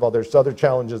 because first of all, there's other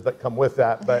challenges that come with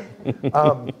that. But,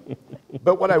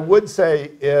 but what I would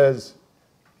say is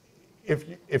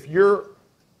if your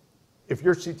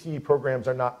CTE programs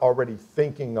are not already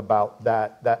thinking about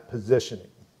that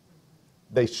positioning,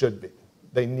 they should be.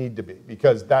 They need to be,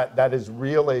 because that is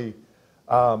really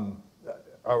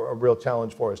a real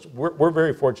challenge for us. We're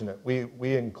very fortunate. We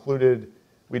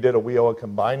did a WIOA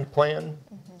combined plan.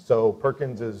 So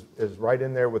Perkins is right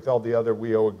in there with all the other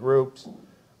WIOA groups.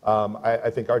 I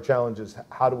think our challenge is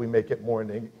how do we make it more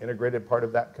an integrated part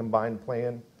of that combined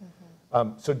plan?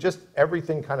 So just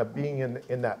everything kind of being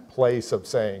in that place of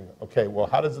saying, okay, well,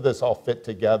 how does this all fit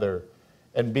together?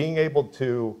 And being able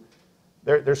to,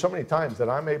 there's so many times that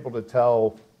I'm able to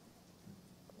tell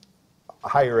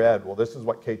higher ed, well, this is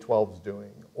what K-12 is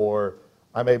doing. Or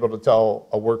I'm able to tell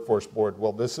a workforce board,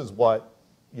 well, this is what,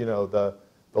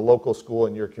 the local school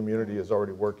in your community is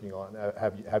already working on.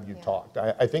 Have you talked?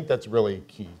 I think that's really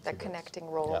key. That connecting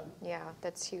role. Yeah,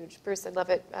 that's huge. Bruce, I'd love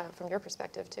it from your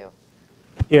perspective too.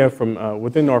 Yeah, from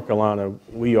within North Carolina,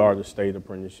 we are the state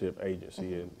apprenticeship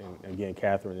agency, and again,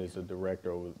 Catherine is the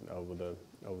director over the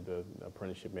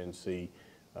apprenticeship NC.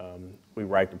 We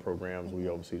write the programs, we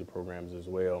oversee the programs as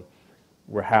well.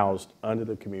 We're housed under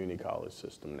the community college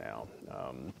system now.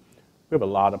 We have a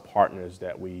lot of partners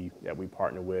that we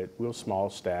partner with. We're a small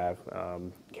staff.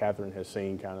 Catherine has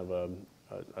seen kind of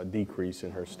a decrease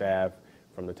in her staff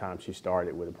from the time she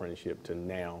started with apprenticeship to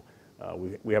now.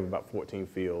 We have about 14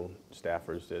 field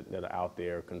staffers that are out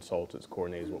there, consultants,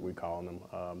 coordinators, what we call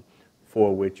them,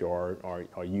 4 of which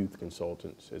are youth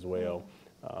consultants as well.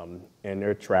 And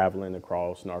they're traveling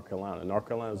across North Carolina. North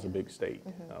Carolina is a big state.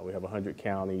 We have 100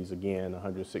 counties, again,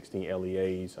 116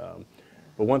 LEAs.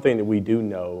 But one thing that we do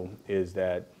know is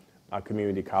that our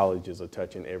community colleges are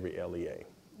touching every LEA.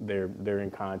 They're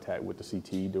in contact with the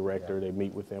CTE director. They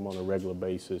meet with them on a regular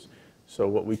basis. So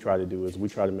what we try to do is we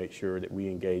try to make sure that we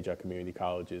engage our community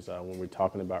colleges. When we're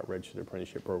talking about registered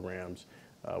apprenticeship programs,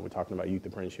 we're talking about youth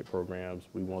apprenticeship programs,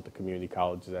 we want the community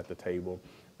colleges at the table.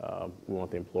 We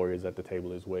want the employers at the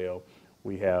table as well.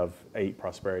 We have 8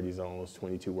 prosperity zones,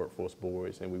 22 workforce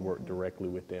boards, and we work directly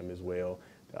with them as well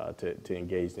to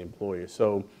engage the employers.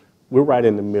 So we're right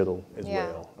in the middle as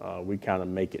well. We kind of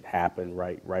make it happen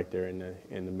right there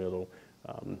in the middle.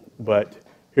 But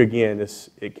here again,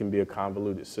 it can be a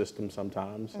convoluted system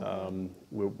sometimes.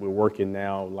 We're working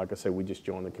now, like I said, we just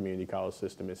joined the community college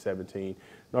system at 17.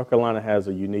 North Carolina has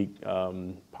a unique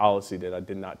policy that I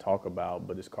did not talk about,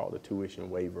 but it's called a tuition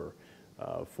waiver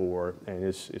and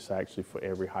it's actually for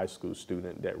every high school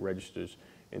student that registers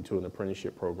into an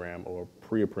apprenticeship program or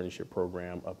pre-apprenticeship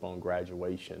program upon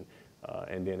graduation.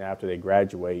 And then after they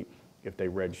graduate, if they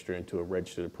register into a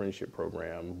registered apprenticeship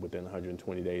program within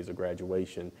 120 days of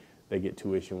graduation, they get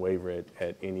tuition waiver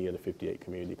at any of the 58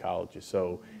 community colleges.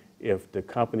 So if the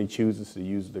company chooses to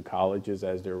use the colleges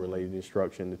as their related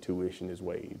instruction, the tuition is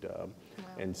waived.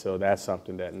 And so that's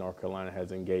something that North Carolina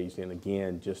has engaged in,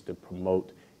 again, just to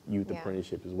promote youth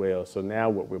apprenticeship as well. So now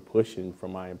what we're pushing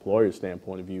from my employer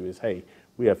standpoint of view is, hey,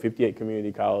 we have 58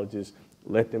 community colleges,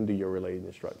 let them do your related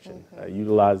instruction.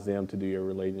 Utilize them to do your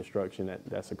related instruction.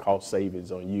 That's a cost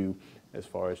savings on you as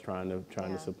far as trying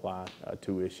to supply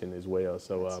tuition as well.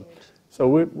 So so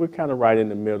we're kind of right in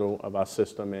the middle of our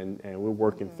system, and we're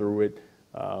working through it.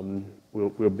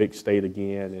 We're a big state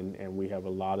again, and we have a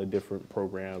lot of different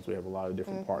programs. We have a lot of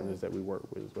different partners that we work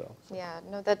with as well. So. Yeah,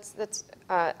 no, that's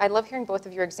I love hearing both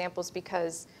of your examples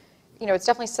because, you know, it's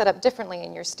definitely set up differently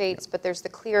in your states, but there's the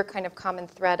clear kind of common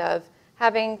thread of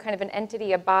having kind of an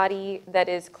entity, a body that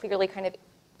is clearly kind of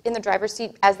in the driver's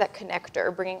seat as that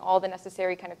connector, bringing all the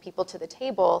necessary kind of people to the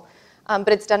table. But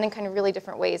it's done in kind of really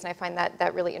different ways, and I find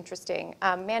that really interesting.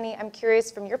 Manny, I'm curious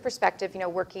from your perspective, you know,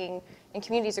 working in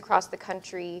communities across the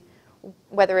country,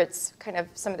 whether it's kind of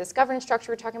some of this governance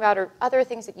structure we're talking about or other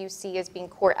things that you see as being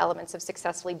core elements of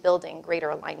successfully building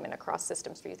greater alignment across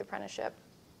systems for youth apprenticeship.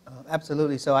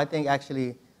 Absolutely. So I think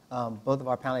actually both of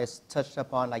our panelists touched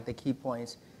upon like the key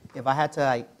points. If I had to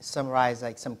like summarize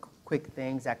like some quick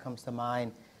things that comes to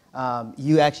mind,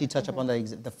 you actually touched upon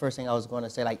the first thing I was going to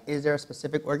say, like, is there a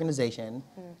specific organization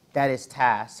that is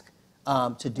tasked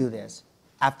to do this?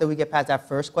 After we get past that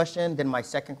first question, then my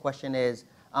second question is,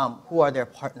 who are their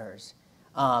partners?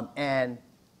 And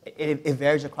it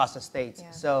varies across the states.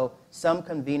 So some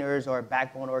conveners or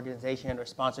backbone organization or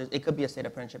sponsors, it could be a state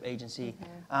apprenticeship agency.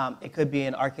 It could be,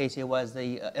 in our case, it was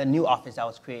a new office that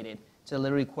was created to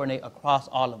literally coordinate across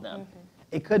all of them.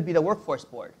 It could be the workforce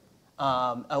board.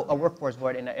 A workforce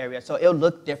board in the area. So it'll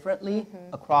look differently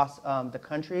across the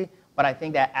country, but I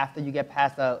think that after you get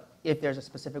past if there's a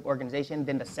specific organization,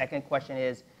 then the second question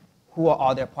is, who are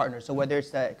all their partners? So whether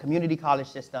it's the community college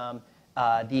system,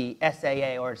 the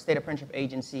SAA or state apprenticeship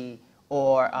agency,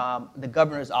 or the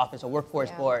governor's office or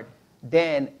workforce board,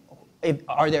 then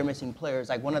are there missing players?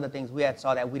 Like one of the things we had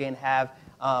saw that we didn't have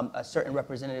certain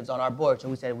representatives on our board, so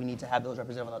we said we need to have those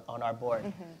representatives on our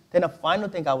board. Then a final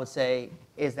thing I would say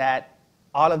is that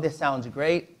all of this sounds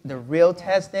great. The real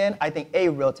test then, I think a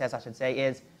real test I should say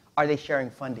is, are they sharing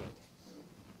funding?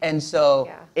 And so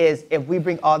is if we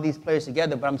bring all these players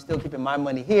together, but I'm still keeping my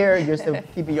money here, you're still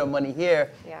keeping your money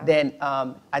here, then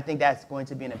I think that's going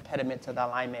to be an impediment to the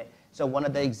alignment. So one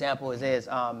of the examples is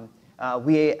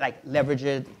we like leverage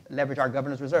our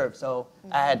governor's reserve. So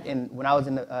I had when I was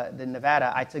in the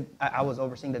Nevada, I was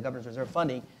overseeing the governor's reserve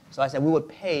funding. So I said we would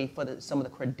pay for some of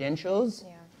the credentials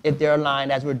if they're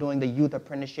aligned as we're doing the youth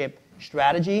apprenticeship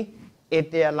strategy. If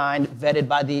they're aligned, vetted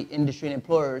by the industry and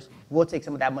employers, we'll take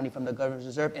some of that money from the governor's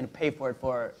reserve and pay for it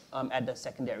at the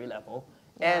secondary level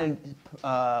and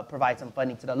provide some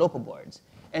funding to the local boards.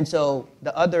 And so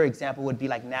the other example would be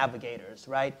like navigators,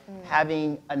 right?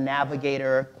 Having a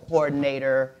navigator,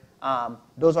 coordinator,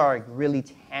 those are like really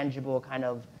tangible kind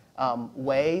of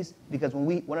ways, because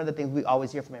one of the things we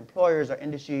always hear from employers or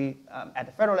industry at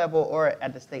the federal level or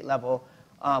at the state level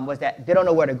was that they don't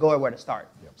know where to go or where to start.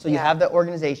 So you have the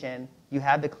organization, you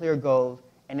have the clear goals,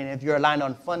 and then if you're aligned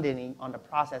on funding, on the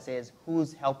processes,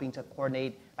 who's helping to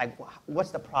coordinate, like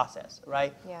what's the process,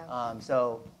 right?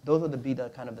 So those would be the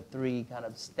kind of the three kind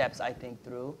of steps I think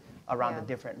through around the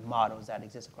different models that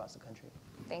exist across the country.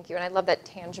 Thank you, and I love that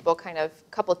tangible kind of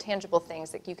couple tangible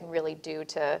things that you can really do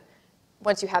to,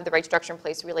 once you have the right structure in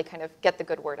place, really kind of get the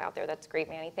good word out there. That's great,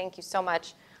 Manny. Thank you so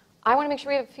much. I want to make sure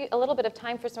we have a little bit of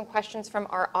time for some questions from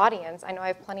our audience. I know I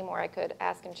have plenty more I could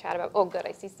ask and chat about. Oh, good.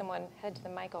 I see someone head to the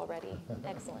mic already.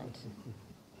 Excellent.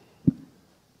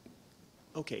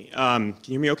 Okay. Can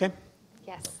you hear me okay?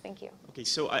 Yes. Thank you. Okay.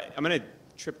 So I'm going to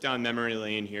trip down memory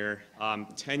lane here.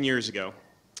 10 years ago,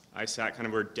 I sat kind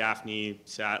of where Daphne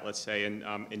sat, let's say,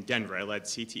 in Denver. I led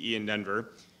CTE in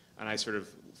Denver, and I sort of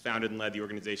founded and led the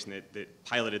organization that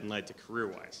piloted and led to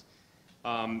CareerWise.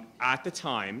 At the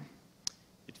time,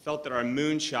 it felt that our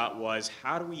moonshot was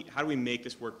how do we make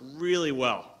this work really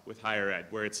well with higher ed,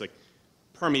 where it's like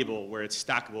permeable, where it's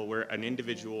stackable, where an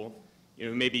individual,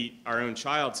 maybe our own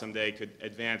child someday could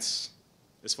advance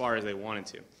as far as they wanted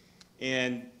to.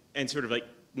 And sort of like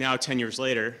now 10 years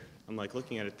later, I'm like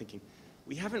looking at it thinking,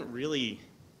 we haven't really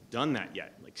done that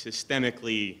yet, like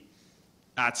systemically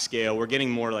at scale. We're getting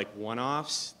more like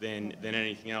one-offs than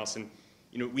anything else. And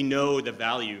we know the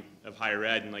value of higher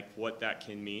ed and like what that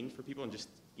can mean for people and just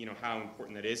how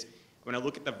important that is. When I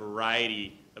look at the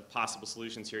variety of possible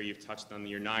solutions here, you've touched on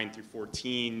your 9 through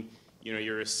 14,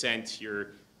 your Ascent,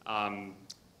 your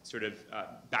sort of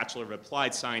Bachelor of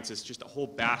Applied Sciences, just a whole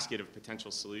basket of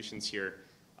potential solutions here.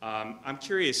 I'm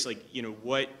curious, like,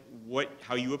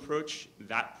 how you approach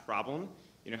that problem,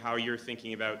 how you're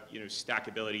thinking about,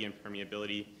 stackability and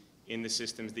permeability in the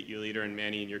systems that you lead, or in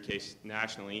Manny, in your case,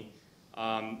 nationally,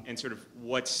 and sort of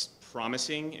what's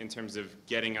promising in terms of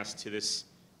getting us to this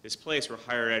place where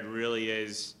higher ed really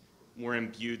is more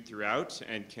imbued throughout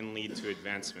and can lead to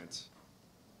advancement.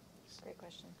 Great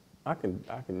question. I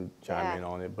can chime in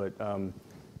on it, but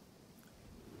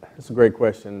it's a great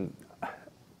question.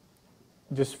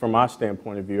 Just from my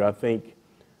standpoint of view, I think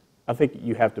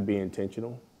you have to be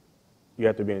intentional. You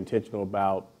have to be intentional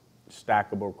about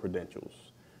stackable credentials.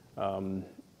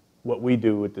 What we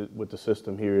do with the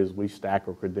system here is we stack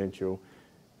a credential,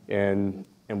 and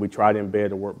we try to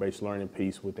embed a work-based learning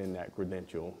piece within that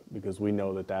credential, because we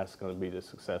know that that's going to be the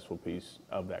successful piece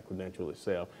of that credential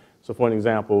itself. So for an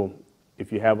example,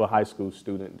 if you have a high school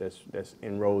student that's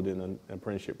enrolled in an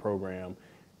apprenticeship program,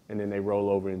 and then they roll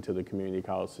over into the community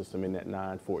college system in that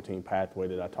 9-14 pathway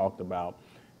that I talked about,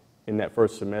 in that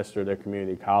first semester, their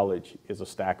community college is a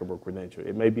stackable credential.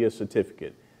 It may be a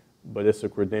certificate, but it's a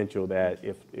credential that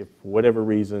if for whatever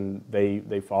reason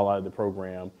they fall out of the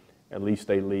program, at least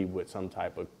they leave with some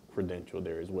type of credential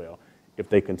there as well. If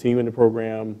they continue in the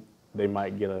program, they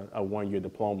might get a one-year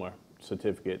diploma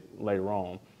certificate later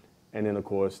on. And then, of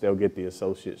course, they'll get the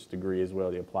associate's degree as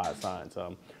well, the applied science.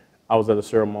 I was at a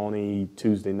ceremony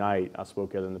Tuesday night. I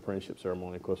spoke at an apprenticeship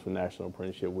ceremony, of course, for National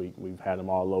Apprenticeship Week. We've had them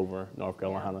all over North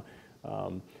Carolina.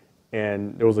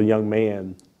 And there was a young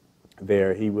man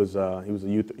there. He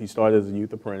started as a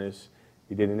youth apprentice.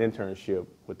 He did an internship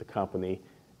with the company,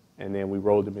 and then we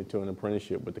rolled him into an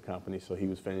apprenticeship with the company. So he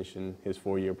was finishing his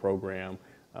 4-year program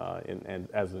and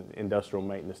as an industrial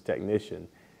maintenance technician.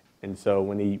 And so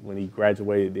when he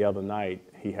graduated the other night,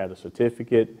 he had a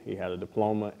certificate, he had a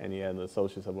diploma, and he had an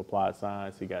Associates of Applied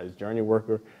Science. He got his journey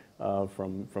worker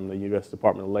from the U.S.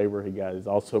 Department of Labor. He got his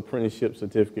also apprenticeship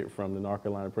certificate from the North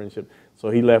Carolina Apprenticeship.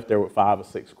 So he left there with 5 or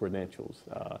 6 credentials.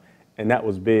 And that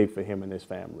was big for him and his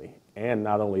family. And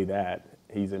not only that,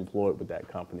 he's employed with that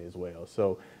company as well.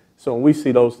 So when we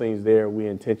see those things there, we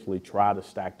intentionally try to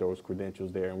stack those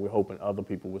credentials there, and we're hoping other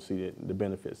people will see the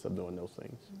benefits of doing those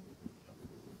things.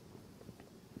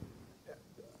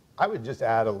 I would just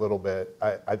add a little bit.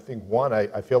 I think, one,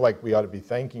 I feel like we ought to be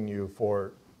thanking you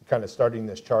for kind of starting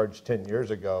this charge 10 years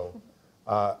ago.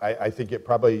 I think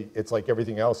it's like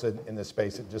everything else in this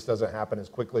space. It just doesn't happen as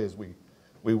quickly as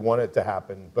we want it to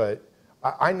happen. But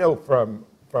I know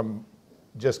from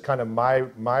just kind of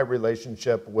my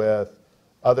relationship with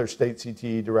other state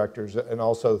CTE directors, and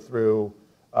also through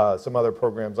some other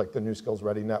programs like the New Skills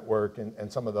Ready Network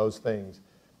and some of those things,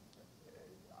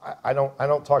 I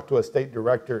don't talk to a state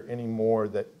director anymore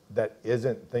that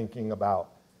isn't thinking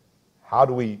about how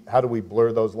do we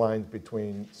blur those lines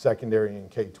between secondary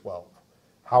and K-12?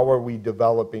 How are we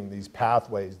developing these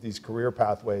pathways, these career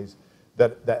pathways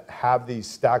that have these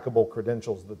stackable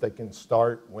credentials that they can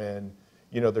start when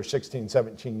they're 16,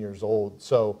 17 years old?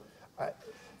 So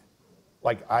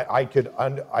I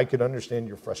could understand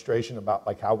your frustration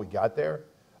about how we got there.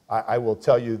 I will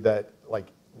tell you that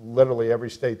literally every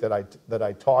state that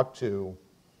I talk to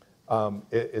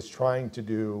is trying to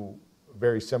do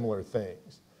very similar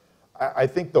things. I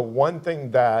think the one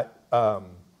thing that,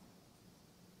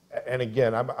 and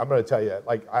again, I'm going to tell you,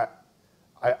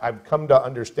 I've come to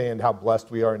understand how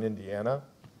blessed we are in Indiana.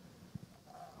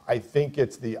 I think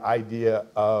it's the idea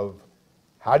of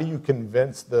how do you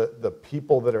convince the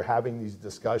people that are having these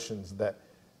discussions that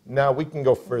now we can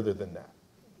go further than that.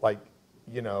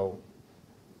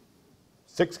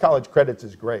 6 college credits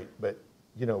is great, but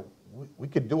we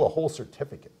could do a whole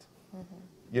certificate.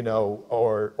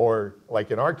 Or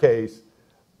like in our case,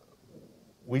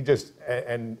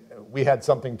 and we had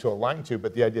something to align to,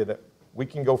 but the idea that we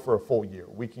can go for a full year.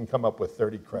 We can come up with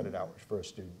 30 credit hours for a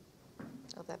student.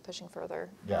 Love that, pushing further.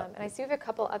 Yeah. And I see we have a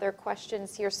couple other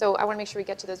questions here, so I want to make sure we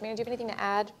get to those. Manny, do you have anything to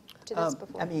add to this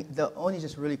before? I mean, the only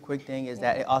just really quick thing is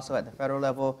that it also at the federal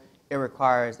level, it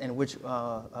requires, and which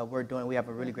we're doing, we have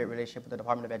a really great relationship with the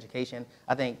Department of Education.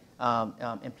 I think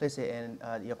implicit in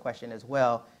your question as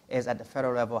well is at the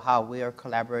federal level how we are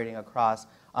collaborating across.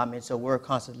 And so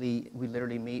we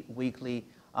literally meet weekly,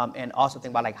 and also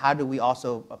think about how do we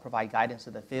also provide guidance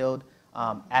to the field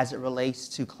as it relates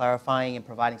to clarifying and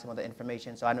providing some of the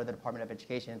information. So I know the Department of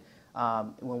Education,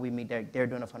 when we meet, they're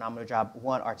doing a phenomenal job,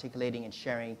 one, articulating and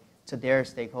sharing to their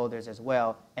stakeholders as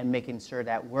well, and making sure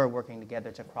that we're working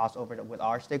together to cross over with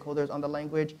our stakeholders on the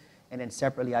language. And then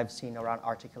separately, I've seen around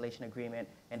articulation agreement,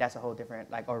 and that's a whole different,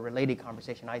 or related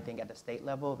conversation, I think, at the state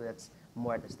level, but that's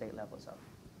more at the state level. So,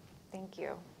 thank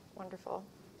you. Wonderful.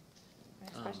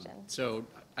 Next question. So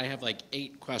I have like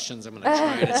 8 questions. I'm going to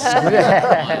try to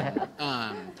squeeze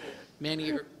one.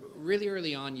 Manny, really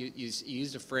early on, you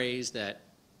used a phrase that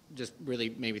just really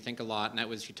made me think a lot, and that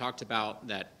was you talked about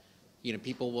that, you know,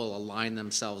 people will align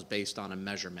themselves based on a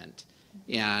measurement.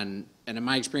 And in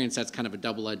my experience, that's kind of a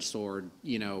double-edged sword,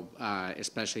 you know,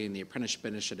 especially in the apprenticeship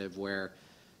initiative where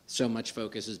so much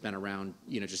focus has been around,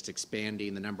 you know, just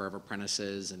expanding the number of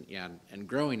apprentices and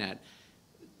growing it.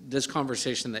 This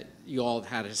conversation that you all have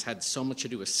had has had so much to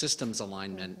do with systems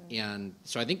alignment. And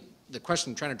so I think the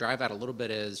question I'm trying to drive at a little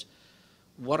bit is,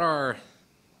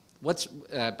 what's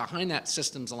behind that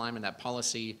systems alignment, that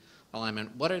policy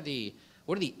alignment, what are the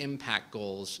impact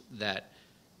goals that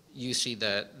you see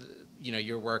you know,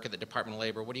 your work at the Department of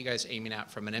Labor, what are you guys aiming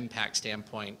at from an impact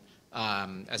standpoint,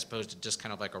 as opposed to just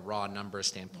kind of like a raw number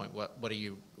standpoint? What are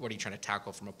you trying to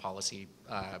tackle from a policy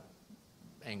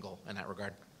angle in that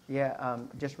regard? Yeah,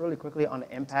 just really quickly on the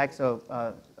impact, so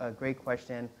a great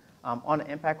question. On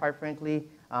the impact, quite frankly,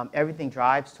 everything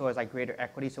drives towards like greater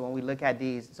equity. So when we look at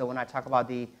these, so when I talk about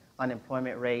the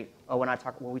unemployment rate, or when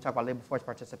we talk about labor force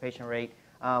participation rate,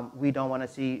 we don't want to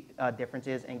see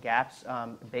differences and gaps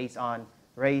based on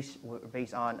race,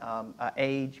 based on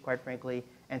age, quite frankly.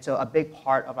 And so a big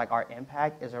part of like our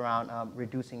impact is around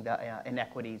reducing the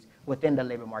inequities within the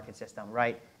labor market system,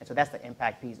 right? And so that's the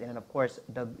impact piece. And then of course,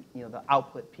 the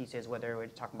output pieces, whether we're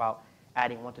talking about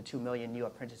adding 1 to 2 million new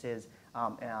apprentices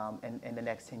in the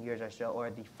next 10 years or so,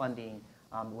 or the funding,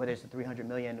 whether it's the $300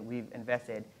 million we've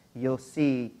invested, you'll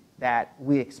see that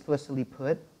we explicitly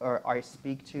put or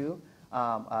speak to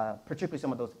particularly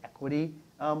some of those equity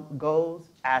goals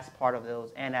as part of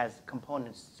those and as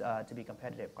components to be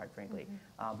competitive, quite frankly.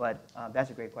 But that's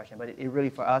a great question. But it really,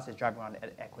 for us, is driving around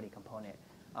the equity component.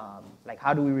 Like,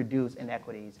 how do we reduce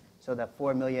inequities? So the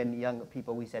 4 million young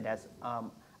people we said that's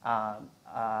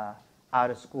out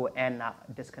of school and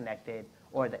not disconnected,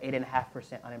 or the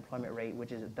 8.5% unemployment rate,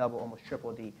 which is double, almost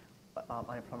triple the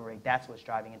unemployment rate. That's what's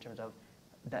driving in terms of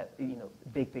the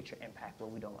big picture impact,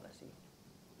 what we don't want to see.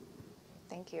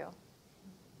 Thank you.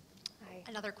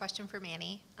 Another question for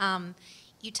Manny.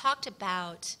 You talked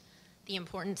about the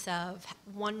importance of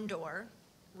one door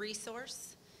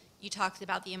resource. You talked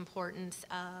about the importance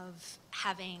of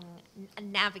having a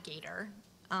navigator,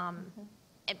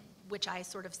 which I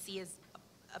sort of see as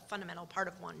a fundamental part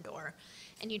of one door.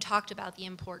 And you talked about the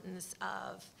importance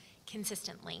of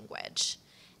consistent language.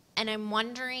 And I'm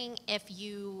wondering if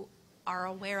you are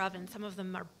aware of, and some of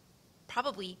them are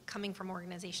probably coming from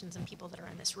organizations and people that are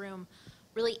in this room,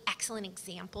 really excellent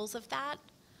examples of that,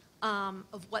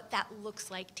 of what that looks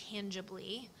like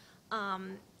tangibly,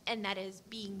 and that is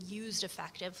being used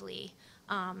effectively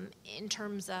in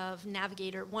terms of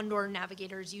one-door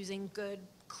navigators using good,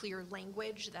 clear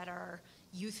language that are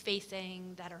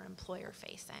youth-facing, that are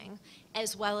employer-facing,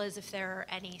 as well as if there are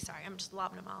any, sorry, I'm just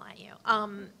lobbing them all at you,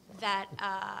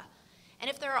 and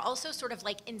if there are also sort of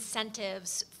like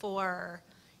incentives for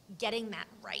getting that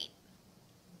right.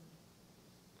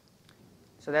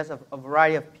 So there's a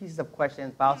variety of pieces of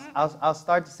questions, but I'll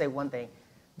start to say one thing.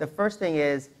 The first thing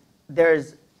is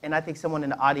and I think someone in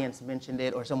the audience mentioned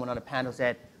it, or someone on the panel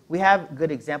said, we have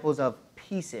good examples of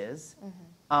pieces.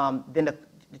 Then the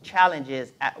challenge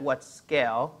is at what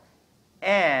scale,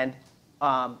 and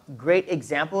great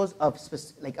examples of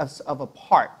a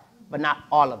part, but not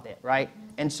all of it, right?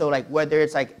 And so like whether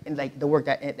it's like in like the work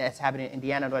that's happening in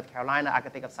Indiana, North Carolina, I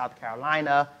could think of South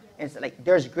Carolina, and so like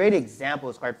there's great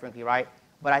examples, quite frankly, right?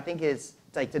 But I think it's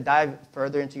like, to dive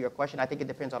further into your question, I think it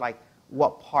depends on like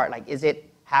what part, like is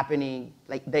it happening,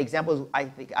 like the examples I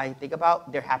think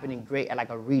about, they're happening great at like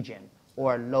a region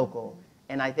or local.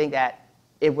 And I think that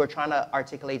if we're trying to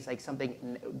articulate like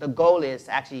something, the goal is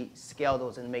to actually scale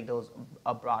those and make those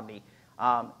broadly.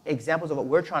 Examples of what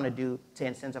we're trying to do to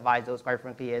incentivize those, quite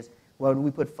frankly, is when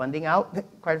we put funding out,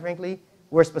 quite frankly,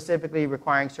 we're specifically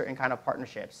requiring certain kind of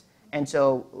partnerships. And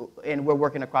so, and we're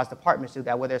working across departments to do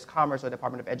that, whether it's Commerce or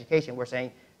Department of Education, we're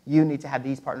saying you need to have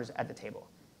these partners at the table.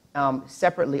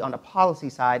 Separately, on the policy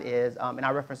side is, and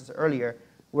I referenced this earlier,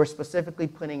 we're specifically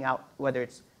putting out, whether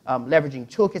it's leveraging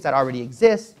toolkits that already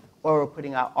exist, or we're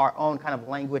putting out our own kind of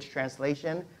language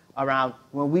translation around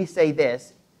when we say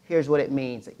this, here's what it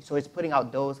means. So it's putting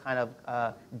out those kind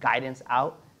of guidance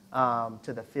out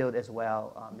to the field as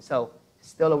well. So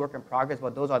still a work in progress,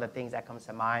 but those are the things that comes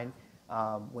to mind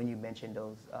when you mention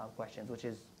those questions, which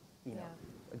is,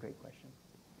 a great question.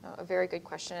 A very good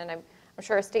question, and I'm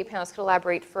sure our state panelists could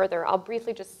elaborate further. I'll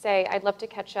briefly just say I'd love to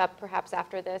catch up perhaps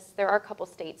after this. There are a couple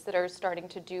states that are starting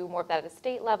to do more of that at a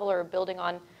state level or building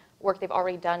on work they've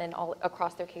already done in all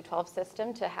across their K-12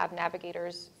 system to have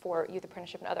navigators for youth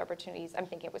apprenticeship and other opportunities. I'm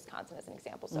thinking of Wisconsin as an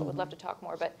example, so would love to talk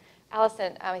more. But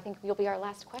Allison, I think you'll be our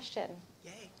last question.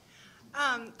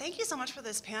 Thank you so much for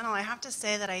this panel. I have to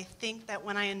say that I think that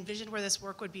when I envisioned where this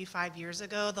work would be 5 years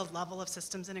ago, the level of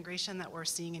systems integration that we're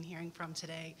seeing and hearing from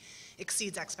today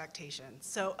exceeds expectations.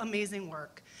 So amazing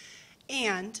work.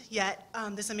 And yet,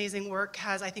 this amazing work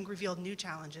has, I think, revealed new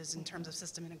challenges in terms of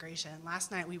system integration.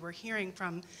 Last night, we were hearing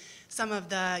from some of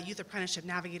the youth apprenticeship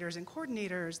navigators and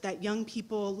coordinators that young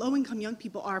people, low-income young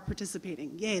people, are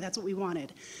participating. Yay, that's what we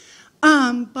wanted.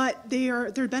 But there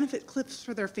are benefit cliffs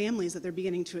for their families that they're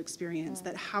beginning to experience,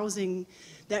 that housing,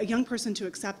 that a young person to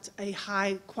accept a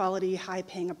high-quality,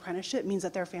 high-paying apprenticeship means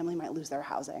that their family might lose their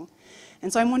housing.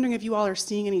 And so I'm wondering if you all are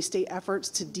seeing any state efforts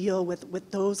to deal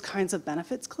with those kinds of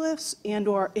benefits cliffs, and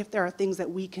or if there are things that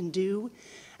we can do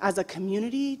as a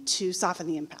community to soften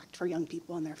the impact for young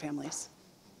people and their families.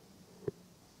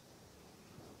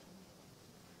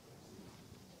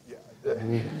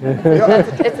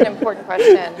 It's an important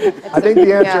question. I think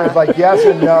the answer is like yes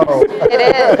and no. It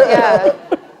is, yeah.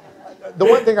 The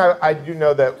one thing I do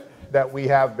know that we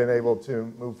have been able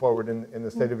to move forward in the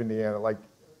state of Indiana, like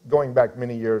going back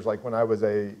many years, like when I was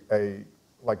a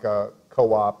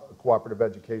co-op, a cooperative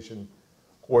education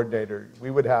coordinator, we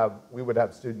would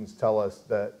have students tell us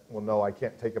that, well, no, I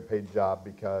can't take a paid job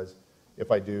because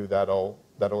if I do, that'll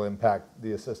impact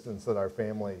the assistance that our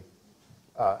family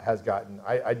has gotten.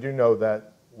 I do know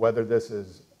that whether this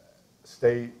is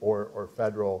state or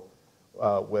federal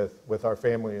with our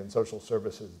family and social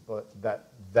services, but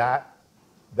that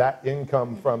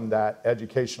income from that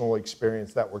educational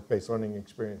experience, that work-based learning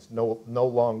experience, no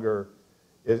longer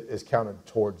is counted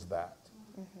towards that.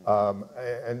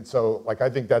 And so, like, I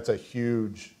think that's a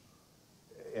huge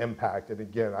impact. And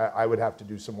again, I would have to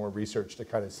do some more research to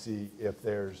kind of see if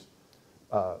there's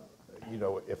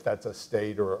if that's a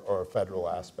state or a federal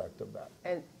aspect of that.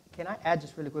 And can I add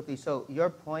just really quickly? So your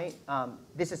point,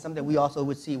 this is something we also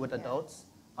would see with adults.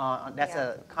 That's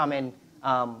a common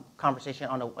conversation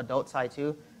on the adult side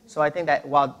too. So I think that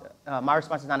while my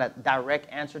response is not a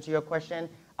direct answer to your question,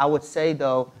 I would say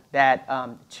though that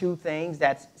two things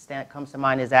that comes to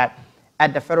mind is that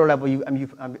at the federal level,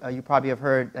 you probably have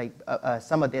heard like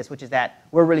some of this, which is that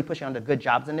we're really pushing on the good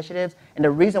jobs initiatives. And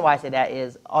the reason why I say that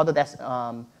is, although that's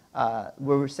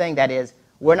where we're saying that is,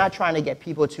 we're not trying to get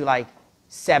people to like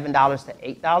 $7 to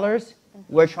 $8.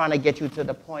 We're trying to get you to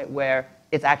the point where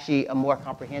it's actually a more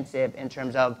comprehensive in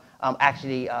terms of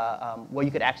where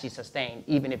you could actually sustain,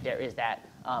 even if there is that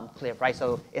cliff, right?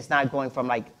 So it's not going from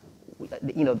like,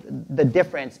 the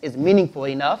difference is meaningful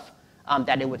enough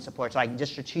that it would support. So like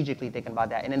just strategically thinking about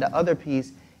that. And then the other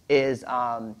piece is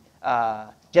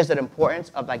just the importance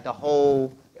of like the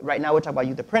whole, right now we're talking about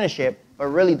youth apprenticeship, but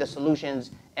really the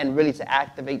solutions and really to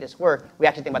activate this work, we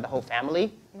actually think about the whole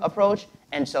family approach.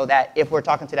 And so that if we're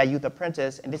talking to that youth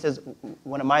apprentice, and this is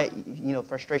one of my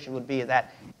frustration would be is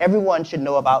that everyone should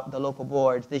know about the local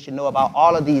boards. They should know about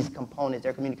all of these components,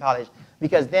 their community college,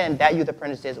 because then that youth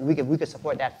apprentice, we could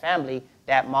support that family,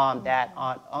 that mom, dad,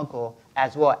 aunt, uncle,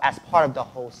 as well as part of the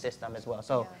whole system as well.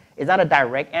 So it's not a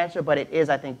direct answer, but it is,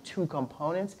 I think, two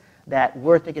components that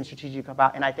we're thinking strategic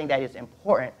about, and I think that is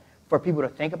important for people to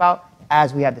think about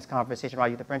as we have this conversation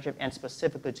about youth apprenticeship, and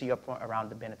specifically to your point around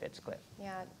the benefits cliff.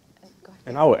 Yeah, go ahead.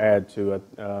 And I would add to it,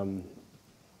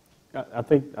 I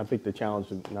think the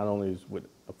challenge not only is with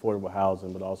affordable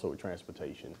housing, but also with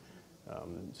transportation.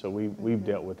 So we've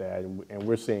dealt with that, and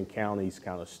we're seeing counties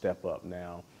kind of step up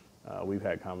now. We've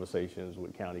had conversations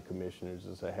with county commissioners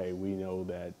and say, hey, we know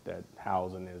that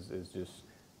housing is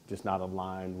just not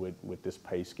aligned with this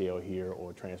pay scale here,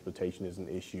 or transportation is an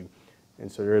issue.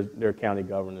 And so there are county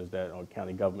governors or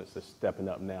county governments that's stepping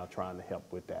up now trying to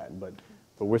help with that. But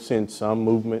we're seeing some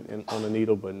movement on the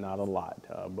needle, but not a lot.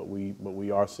 But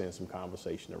we are seeing some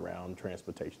conversation around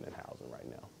transportation and housing right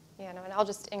now. Yeah, no, and I'll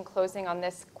just, in closing on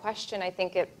this question, I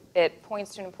think it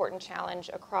points to an important challenge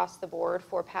across the board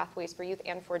for pathways for youth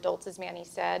and for adults, as Manny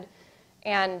said.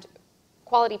 And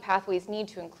quality pathways need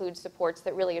to include supports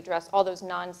that really address all those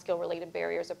non-skill related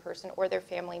barriers a person or their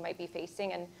family might be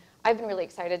facing. And I've been really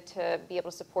excited to be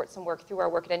able to support some work through our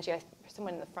work at NGA.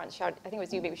 Someone in the front shouted, I think it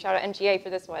was you, maybe shout out NGA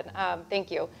for this one. Thank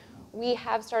you. We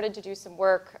have started to do some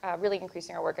work, really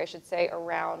increasing our work, I should say,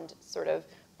 around sort of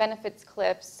benefits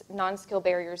cliffs, non-skill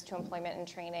barriers to employment and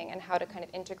training, and how to kind of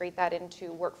integrate that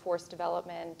into workforce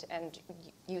development and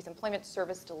youth employment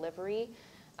service delivery.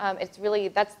 It's really,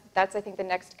 that's I think the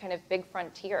next kind of big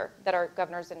frontier that our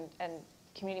governors and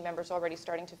community members are already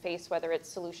starting to face, whether it's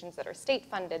solutions that are state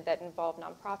funded that involve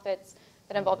nonprofits,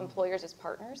 that involve employers as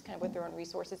partners, kind of with their own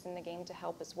resources in the game to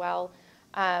help as well.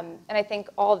 And I think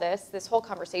all this whole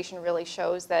conversation really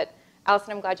shows that,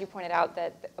 Allison, I'm glad you pointed out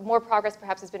that more progress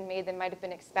perhaps has been made than might have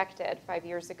been expected 5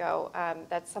 years ago.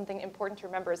 That's something important to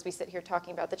remember as we sit here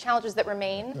talking about the challenges that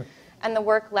remain and the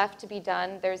work left to be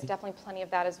done. There's definitely plenty of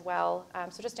that as well.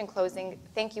 So just in closing,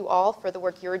 thank you all for the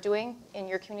work you're doing in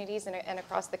your communities and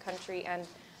across the country. And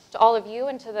to all of you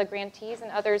and to the grantees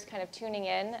and others kind of tuning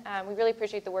in, we really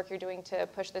appreciate the work you're doing to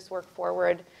push this work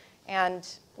forward and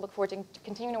look forward to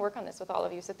continuing to work on this with all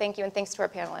of you. So thank you, and thanks to our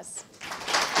panelists.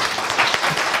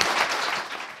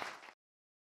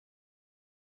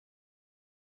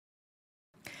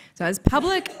 So as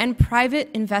public and private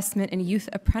investment in youth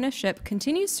apprenticeship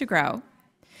continues to grow,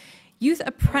 youth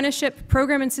apprenticeship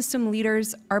program and system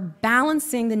leaders are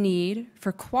balancing the need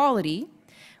for quality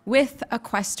with a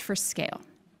quest for scale.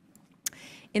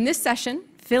 In this session,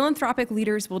 philanthropic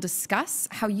leaders will discuss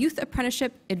how youth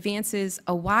apprenticeship advances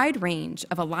a wide range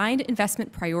of aligned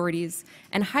investment priorities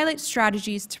and highlight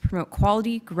strategies to promote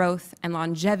quality, growth, and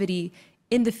longevity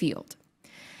in the field.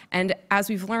 And as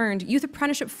we've learned, youth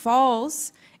apprenticeship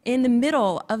falls in the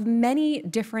middle of many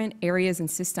different areas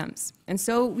and systems. And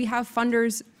so we have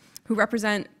funders who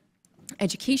represent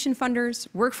education funders,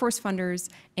 workforce funders,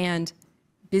 and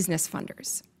business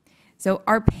funders. So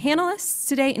our panelists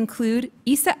today include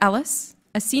Issa Ellis,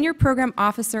 a senior program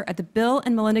officer at the Bill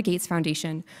and Melinda Gates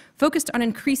Foundation, focused on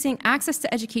increasing access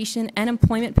to education and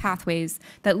employment pathways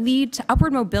that lead to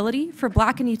upward mobility for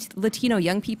Black and Latino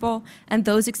young people and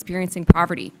those experiencing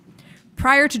poverty.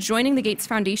 Prior to joining the Gates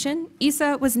Foundation,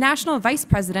 Issa was National Vice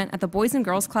President at the Boys and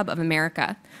Girls Club of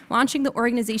America, launching the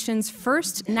organization's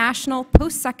first national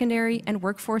post-secondary and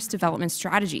workforce development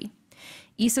strategy.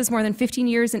 Issa's more than 15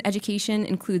 years in education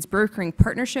includes brokering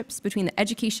partnerships between the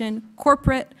education,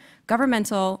 corporate,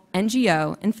 governmental,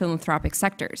 NGO, and philanthropic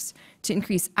sectors to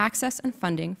increase access and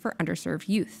funding for underserved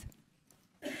youth.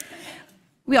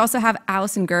 We also have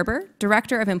Allison Gerber,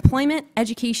 Director of Employment,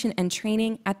 Education, and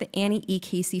Training at the Annie E.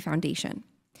 Casey Foundation.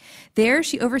 There,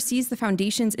 she oversees the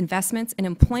foundation's investments in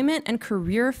employment and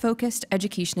career-focused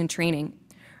education and training.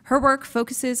 Her work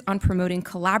focuses on promoting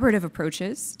collaborative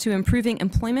approaches to improving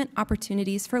employment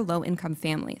opportunities for low-income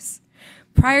families.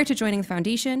 Prior to joining the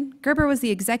foundation, Gerber was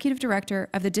the executive director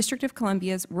of the District of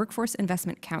Columbia's Workforce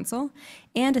Investment Council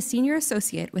and a senior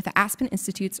associate with the Aspen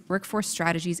Institute's Workforce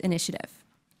Strategies Initiative.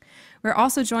 We're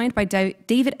also joined by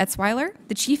David Etzweiler,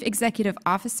 the Chief Executive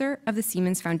Officer of the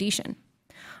Siemens Foundation.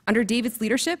 Under David's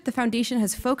leadership, the foundation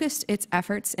has focused its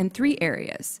efforts in 3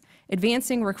 areas: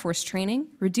 advancing workforce training,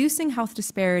 reducing health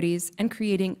disparities, and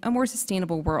creating a more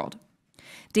sustainable world.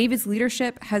 David's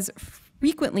leadership has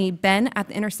frequently been at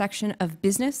the intersection of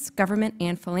business, government,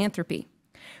 and philanthropy.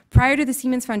 Prior to the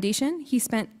Siemens Foundation, he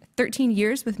spent 13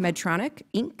 years with Medtronic,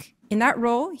 Inc. In that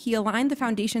role, he aligned the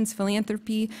foundation's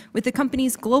philanthropy with the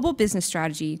company's global business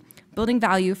strategy, building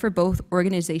value for both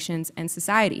organizations and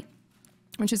society,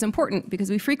 which is important because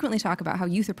we frequently talk about how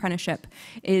youth apprenticeship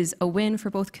is a win for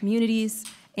both communities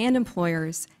and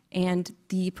employers and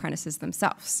the apprentices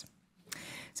themselves.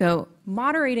 So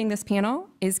moderating this panel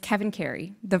is Kevin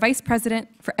Carey, the Vice President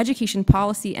for Education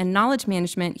Policy and Knowledge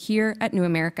Management here at New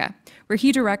America, where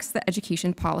he directs the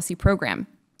Education Policy Program.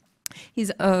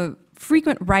 He's a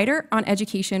frequent writer on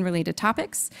education-related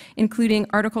topics, including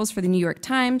articles for the New York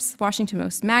Times, Washington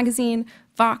Post Magazine,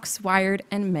 Vox, Wired,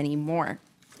 and many more.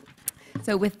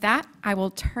 So with that, I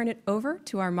will turn it over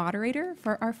to our moderator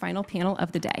for our final panel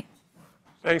of the day.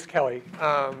 Thanks, Kelly.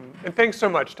 And thanks so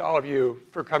much to all of you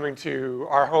for coming to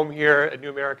our home here at New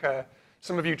America.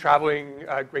 Some of you traveling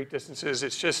great distances.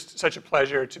 It's just such a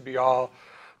pleasure to be all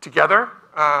together,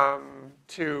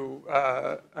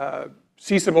 to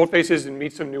see some old faces and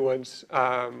meet some new ones.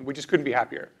 We just couldn't be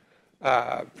happier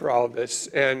for all of this.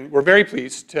 And we're very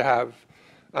pleased to have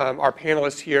our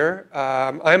panelists here.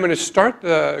 I'm going to start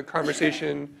the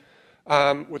conversation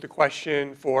with a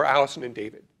question for Allison and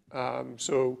David.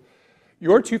 So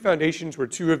your 2 foundations were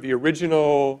 2 of the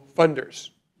original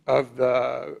funders of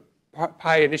the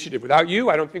PAYA initiative. Without you,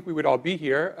 I don't think we would all be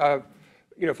here.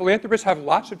 Philanthropists have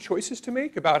lots of choices to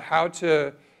make about how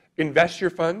to invest your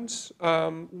funds.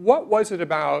 What was it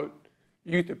about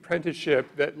youth apprenticeship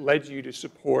that led you to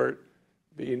support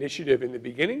the initiative in the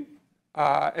beginning?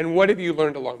 And what have you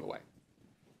learned along the way?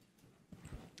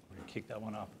 Kick that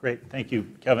one off. Great. Thank you,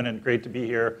 Kevin, and great to be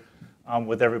here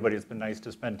with everybody. It's been nice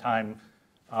to spend time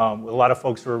with a lot of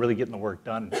folks who are really getting the work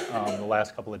done the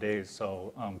last couple of days.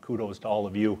 So kudos to all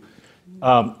of you.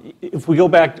 If we go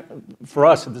back, for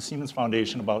us at the Siemens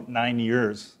Foundation, about 9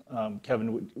 years,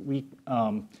 Kevin, we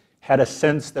had a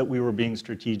sense that we were being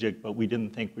strategic, but we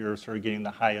didn't think we were sort of getting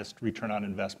the highest return on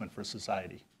investment for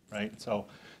society, right? So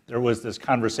there was this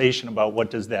conversation about what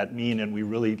does that mean, and we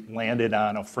really landed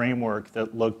on a framework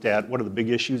that looked at what are the big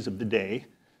issues of the day,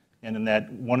 and in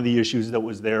that, one of the issues that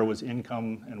was there was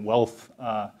income and wealth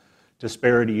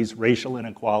disparities, racial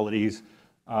inequalities,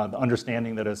 the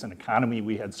understanding that as an economy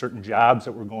we had certain jobs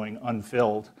that were going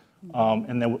unfilled,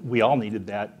 and then we all needed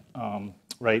that,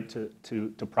 right,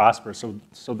 to prosper.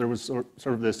 So there was sort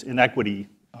of this inequity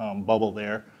bubble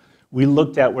there. We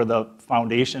looked at where the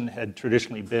foundation had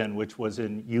traditionally been, which was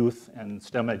in youth and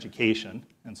STEM education,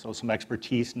 and so some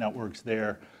expertise networks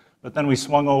there. But then we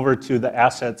swung over to the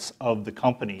assets of the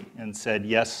company and said,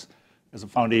 yes, as a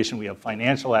foundation we have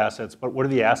financial assets, but what are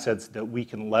the assets that we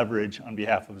can leverage on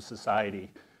behalf of society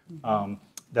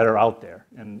that are out there?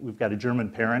 And we've got a German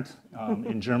parent.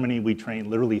 In Germany, we train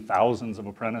literally thousands of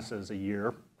apprentices a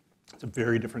year. It's a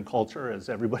very different culture, as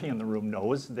everybody in the room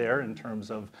knows there, in terms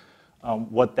of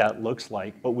what that looks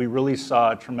like. But we really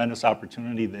saw a tremendous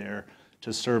opportunity there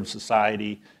to serve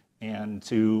society and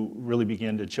to really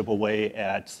begin to chip away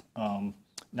at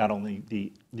not only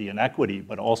the inequity,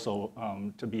 but also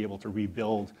to be able to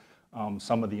rebuild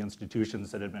some of the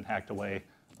institutions that had been hacked away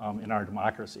in our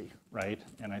democracy, right?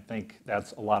 And I think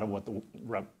that's a lot of what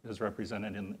is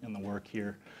represented in the work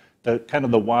here. The kind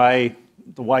of the why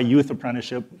youth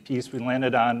apprenticeship piece, we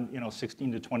landed on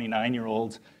 16 to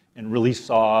 29-year-olds and really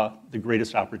saw the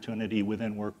greatest opportunity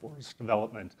within workforce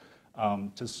development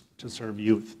to serve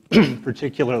youth,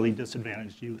 particularly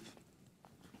disadvantaged youth.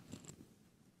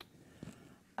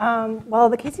 Well,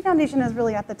 the Casey Foundation is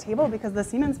really at the table because the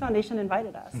Siemens Foundation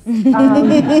invited us.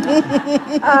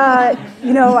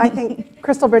 I think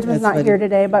Crystal Bridgman's not here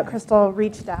today, but Crystal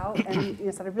reached out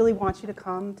and said, I really want you to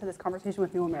come to this conversation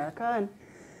with New America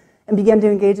and began to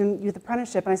engage in youth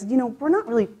apprenticeship. And I said, we're not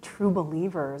really true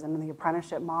believers in the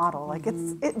apprenticeship model. Like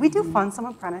we do fund some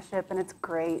apprenticeship and it's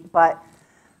great, but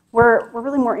we're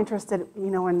really more interested,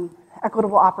 in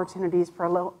equitable opportunities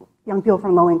for young people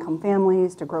from low-income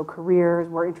families to grow careers.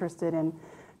 We're interested in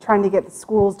trying to get the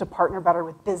schools to partner better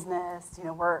with business.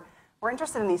 We're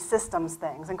interested in these systems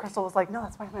things. And Crystal was like, no,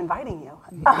 that's why I'm inviting you.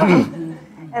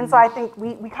 And so I think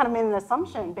we kind of made an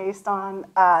assumption based on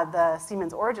the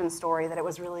Siemens origin story that it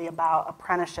was really about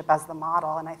apprenticeship as the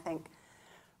model. And I think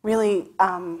really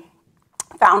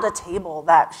found a table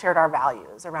that shared our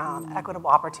values around equitable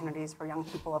opportunities for young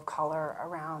people of color,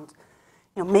 around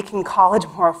making college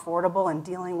more affordable and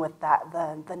dealing with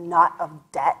the nut of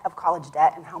debt, of college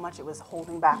debt, and how much it was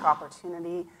holding back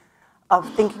opportunity,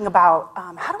 of thinking about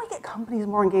how do we get companies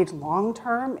more engaged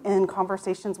long-term in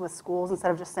conversations with schools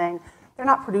instead of just saying, they're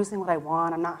not producing what I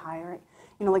want, I'm not hiring,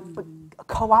 but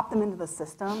co-opt them into the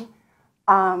system.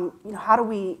 How do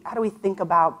we think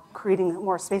about creating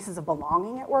more spaces of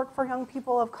belonging at work for young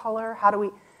people of color? How do we,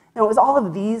 it was all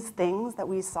of these things that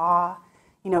we saw,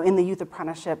 in the youth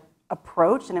apprenticeship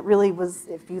approach, and it really was,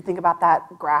 if you think about that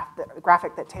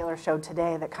graphic that Taylor showed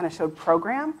today that kind of showed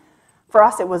program, for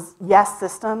us it was yes,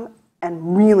 system,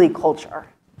 and really culture,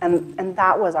 and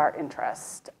that was our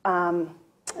interest. And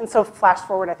so flash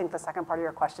forward, I think the second part of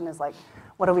your question is like,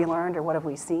 what have we learned or what have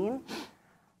we seen?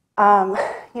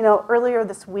 Earlier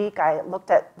this week, I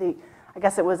looked at I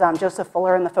guess it was Joseph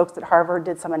Fuller and the folks at Harvard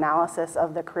did some analysis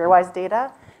of the CareerWise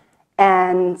data.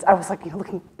 And I was like,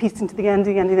 piecing to the end,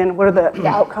 what are the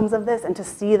outcomes of this? And to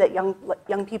see that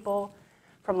young people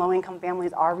from low-income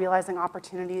families are realizing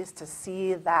opportunities, to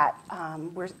see that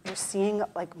we're seeing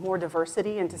more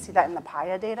diversity, and to see that in the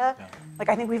PAYA data,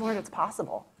 I think we've learned it's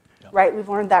possible, right? We've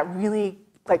learned that really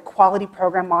quality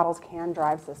program models can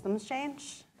drive systems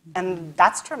change. And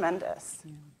that's tremendous.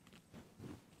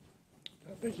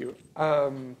 Thank you.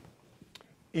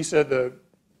 Issa, the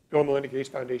Bill and Melinda Gates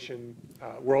Foundation,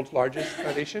 world's largest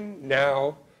foundation,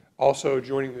 now also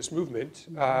joining this movement,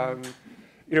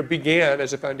 began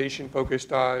as a foundation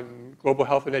focused on global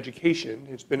health and education.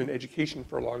 It's been in education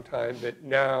for a long time, but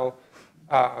now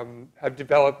have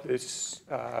developed this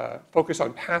focus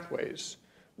on pathways.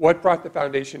 What brought the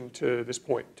foundation to this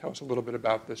point? Tell us a little bit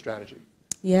about the strategy.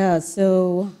 Yeah,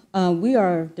 so we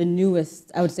are the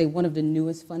newest, I would say one of the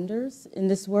newest funders in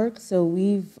this work. So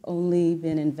we've only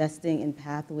been investing in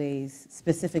pathways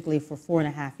specifically for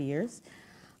 4.5 years.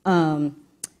 And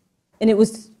it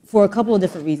was for a couple of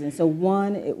different reasons. So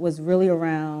one, it was really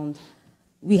around,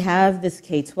 we have this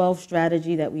K-12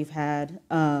 strategy that we've had,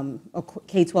 a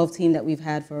K-12 team that we've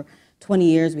had for 20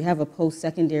 years. We have a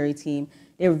post-secondary team.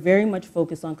 They're very much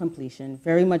focused on completion,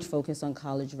 very much focused on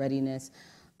college readiness.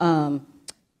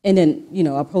 And then,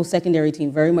 our post-secondary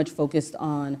team very much focused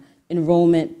on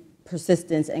enrollment,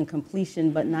 persistence and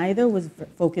completion, but neither was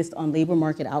focused on labor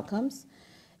market outcomes.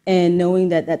 And knowing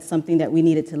that that's something that we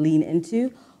needed to lean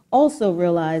into, also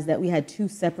realized that we had two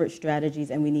separate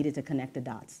strategies and we needed to connect the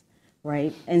dots,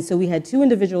 right? And so we had two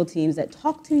individual teams that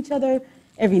talked to each other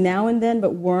every now and then,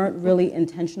 but weren't really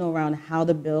intentional around how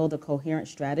to build a coherent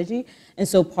strategy. And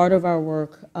so part of our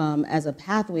work as a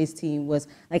Pathways team was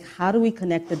like, how do we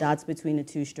connect the dots between the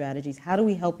two strategies? How do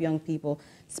we help young people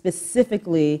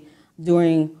specifically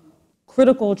during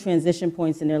critical transition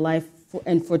points in their life,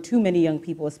 and for too many young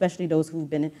people, especially those who've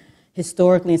been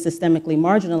historically and systemically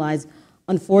marginalized,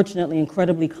 unfortunately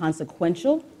incredibly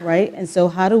consequential, right? And so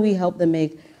how do we help them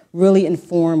make really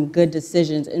informed, good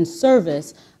decisions in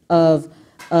service of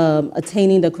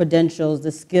attaining the credentials,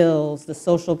 the skills, the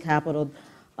social capital,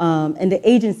 and the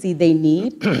agency they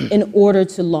need in order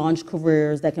to launch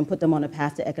careers that can put them on a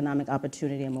path to economic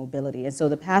opportunity and mobility. And so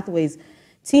the Pathways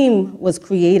team was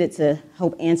created to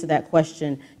help answer that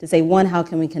question, to say, one, how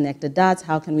can we connect the dots?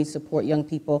 How can we support young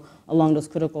people along those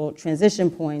critical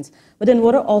transition points? But then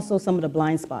what are also some of the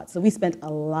blind spots? So we spent a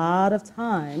lot of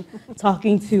time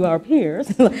talking to our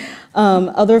peers,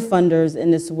 other funders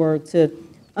in this work, to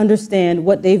understand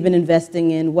what they've been investing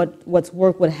in, what's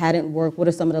worked, what hadn't worked, what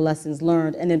are some of the lessons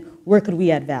learned, and then where could we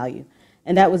add value?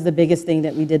 And that was the biggest thing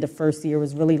that we did the first year,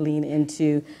 was really lean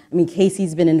into, I mean,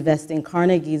 Casey's been investing,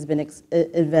 Carnegie's been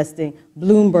investing,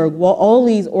 Bloomberg, well, all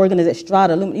these organizations,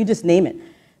 Strata, you just name it.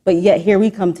 But yet here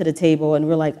we come to the table and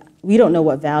we're like, we don't know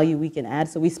what value we can add.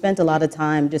 So we spent a lot of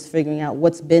time just figuring out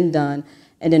what's been done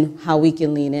and then how we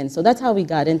can lean in. So that's how we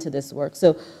got into this work.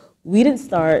 So we didn't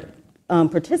start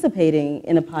participating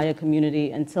in a PAYA community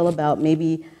until about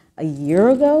maybe a year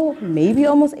ago, maybe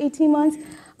almost 18 months.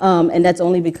 And that's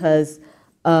only because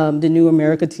the New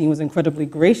America team was incredibly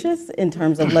gracious in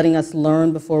terms of letting us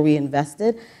learn before we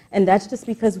invested. And that's just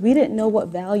because we didn't know what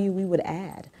value we would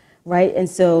add, right? And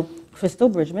so Crystal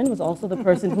Bridgman was also the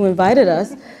person who invited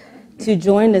us to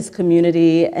join this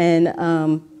community.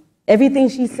 And everything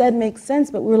she said makes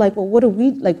sense, but we were like, well,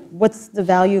 what's the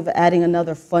value of adding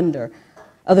another funder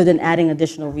other than adding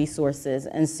additional resources?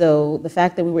 And so the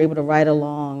fact that we were able to ride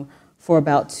along for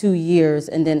about 2 years,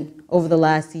 and then over the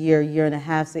last year, year and a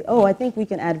half, say, oh, I think we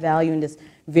can add value in this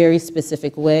very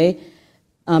specific way,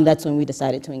 that's when we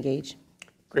decided to engage.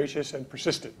 Gracious and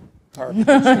persistent.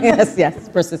 Yes,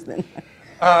 persistent.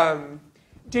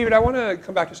 David, I want to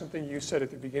come back to something you said at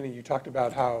the beginning. You talked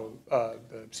about how the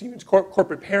Siemens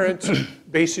corporate parent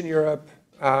based in Europe,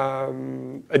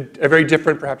 a very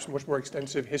different, perhaps much more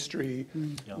extensive history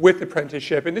with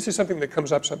apprenticeship. And this is something that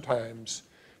comes up sometimes.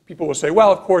 People will say,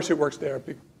 well, of course it works there,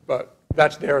 but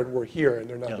that's there and we're here and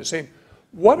they're not the same.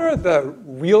 What are the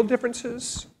real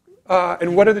differences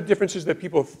and what are the differences that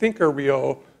people think are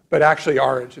real but actually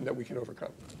aren't and that we can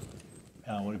overcome?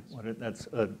 That's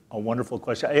a wonderful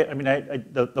question.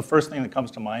 The first thing that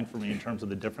comes to mind for me in terms of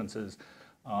the differences,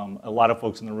 a lot of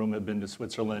folks in the room have been to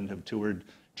Switzerland, have toured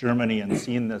Germany and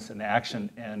seen this in action.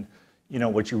 And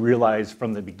what you realize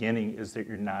from the beginning is that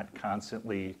you're not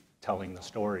constantly telling the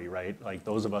story, right? Like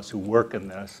those of us who work in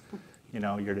this,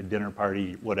 you're at a dinner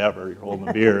party, whatever, you're holding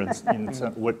a beer, and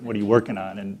what are you working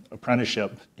on? And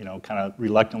apprenticeship, kind of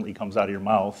reluctantly comes out of your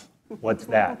mouth. What's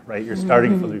that, right? You're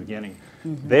starting from the beginning.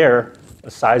 There, a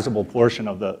sizable portion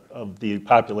of the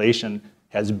population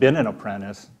has been an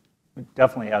apprentice,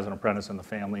 definitely has an apprentice in the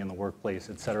family, in the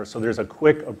workplace, et cetera. So there's a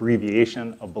quick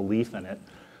abbreviation of belief in it.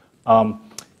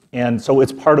 And so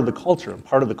it's part of the culture. And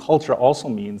part of the culture also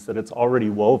means that it's already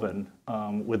woven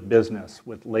with business,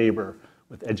 with labor,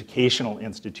 with educational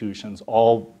institutions,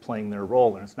 all playing their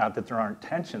role. And it's not that there aren't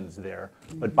tensions there,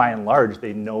 but by and large,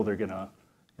 they know they're going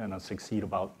to succeed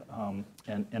about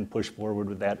and push forward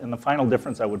with that. And the final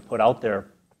difference I would put out there,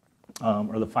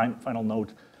 or the final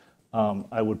note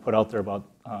I would put out there about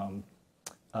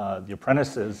the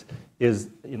apprentices is,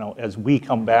 as we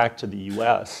come back to the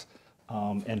U.S.,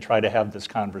 and try to have this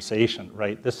conversation,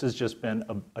 right? This has just been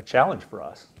a challenge for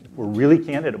us. If we're really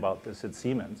candid about this at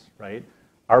Siemens, right?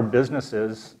 Our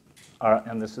businesses,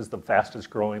 and this is the fastest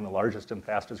growing, the largest and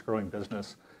fastest growing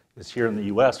business is here in the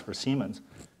US for Siemens.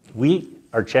 We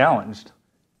are challenged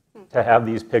to have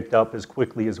these picked up as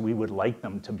quickly as we would like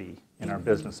them to be in our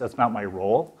business. That's not my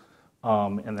role,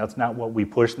 and that's not what we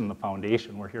push in the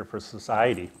foundation. We're here for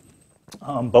society.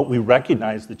 But we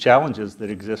recognize the challenges that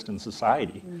exist in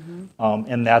society.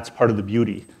 And that's part of the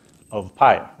beauty of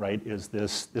PAYA, right?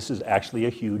 This is actually a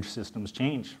huge systems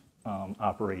change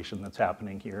operation that's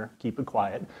happening here. Keep it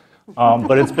quiet.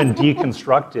 But it's been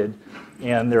deconstructed,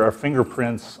 and there are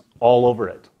fingerprints all over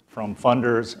it from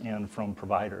funders and from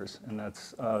providers. And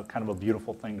that's kind of a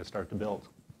beautiful thing to start to build.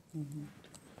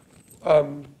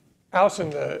 Allison,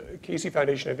 the Casey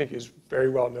Foundation, I think, is very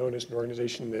well known as an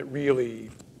organization that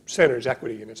really centers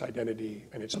equity in its identity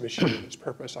and its mission and its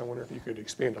purpose. I wonder if you could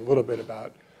expand a little bit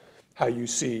about how you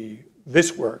see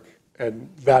this work and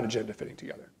that agenda fitting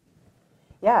together.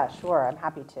 Yeah, sure. I'm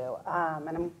happy to.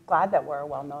 And I'm glad that we're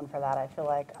well known for that. I feel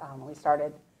like when we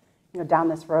started, down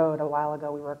this road a while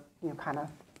ago, we were, kind of,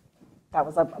 that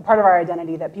was a part of our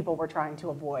identity that people were trying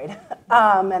to avoid,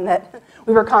 and that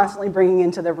we were constantly bringing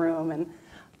into the room. And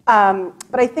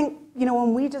but I think,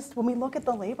 when we look at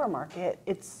the labor market,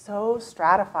 it's so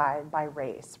stratified by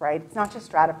race, right? It's not just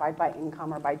stratified by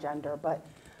income or by gender, but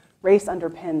race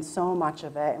underpins so much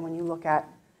of it. And when you look at,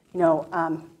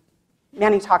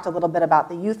 Manny talked a little bit about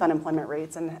the youth unemployment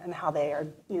rates and how they are,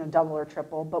 double or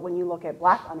triple. But when you look at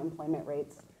Black unemployment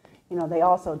rates, they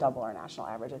also double our national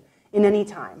average in any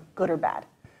time, good or bad.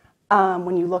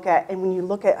 When you look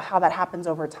at how that happens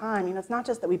over time, it's not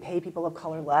just that we pay people of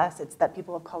color less; it's that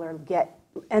people of color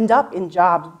end up in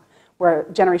jobs where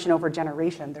generation over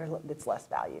generation it's less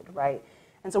valued, right?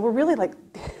 And so we're really like,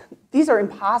 these are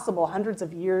impossible hundreds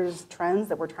of years trends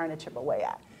that we're trying to chip away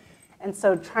at. And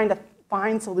so trying to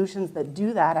find solutions that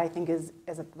do that, I think, is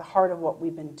at the heart of what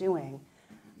we've been doing.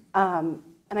 And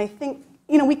I think,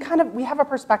 we have a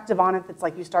perspective on it that's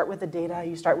like, you start with the data,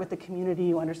 you start with the community,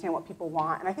 you understand what people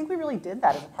want. And I think we really did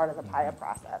that as a part of the PAYA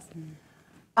process.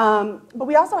 But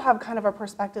we also have kind of a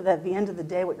perspective that at the end of the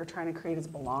day, what you're trying to create is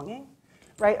belonging,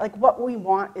 right? Like, what we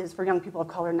want is for young people of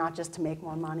color not just to make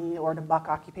more money or to buck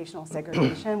occupational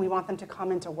segregation. We want them to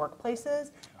come into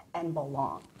workplaces and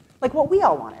belong, like what we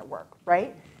all want at work,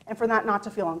 right? And for that not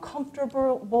to feel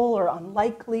uncomfortable or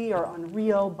unlikely or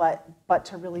unreal, but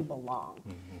to really belong.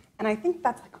 And I think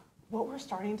that's like what we're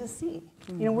starting to see.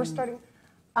 We're starting.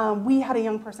 We had a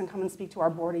young person come and speak to our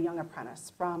board, a young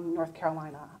apprentice from North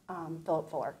Carolina, Philip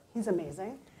Fuller. He's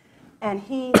amazing. And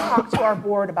he talked to our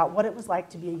board about what it was like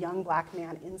to be a young Black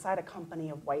man inside a company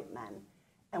of white men,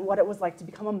 and what it was like to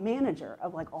become a manager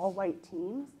of like all white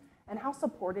teams, and how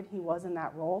supported he was in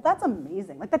that role. That's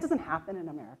amazing. Like, that doesn't happen in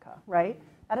America, right?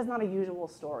 That is not a usual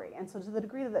story. And so to the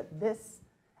degree that this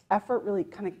effort really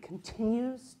kind of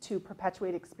continues to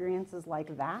perpetuate experiences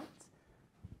like that,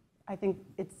 I think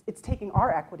it's taking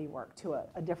our equity work to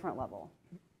a different level.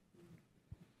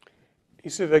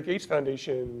 So the Gates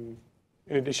Foundation,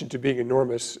 in addition to being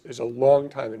enormous, is a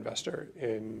longtime investor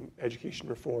in education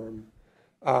reform.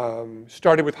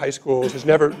 Started with high schools, has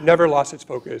never lost its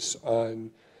focus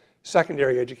on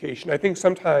secondary education. I think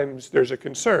sometimes there's a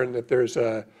concern that there's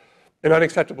an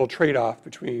unacceptable trade-off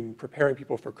between preparing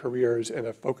people for careers and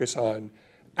a focus on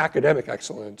academic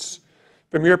excellence.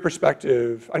 From your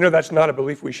perspective, I know that's not a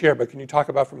belief we share, but can you talk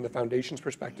about, from the foundation's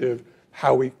perspective,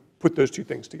 how we put those two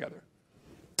things together?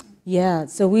 Yeah,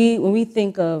 so when we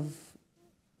think of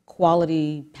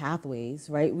quality pathways,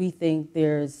 right, we think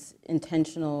there's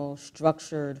intentional,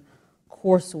 structured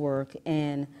coursework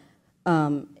and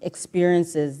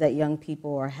experiences that young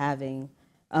people are having,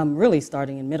 really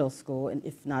starting in middle school, and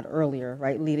if not earlier,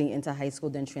 right, leading into high school,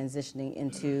 then transitioning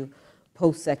into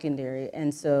post-secondary.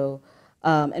 And so,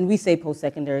 and we say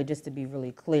post-secondary just to be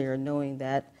really clear, knowing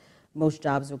that most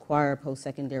jobs require a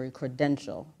post-secondary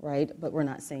credential, right? But we're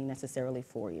not saying necessarily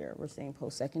 4-year, we're saying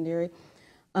post-secondary.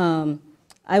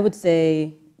 I would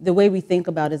say the way we think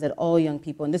about it is that all young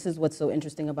people, and this is what's so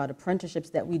interesting about apprenticeships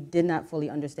that we did not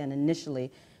fully understand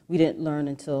initially. We didn't learn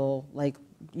until, like,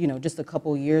 just a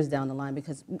couple years down the line,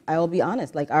 because I will be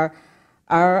honest, like our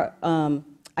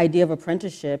idea of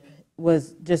apprenticeship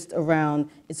was just around,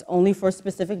 it's only for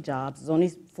specific jobs, it's only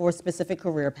for specific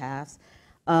career paths,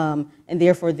 and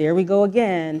therefore there we go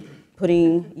again,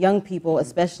 putting young people,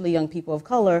 especially young people of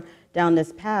color, down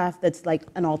this path that's like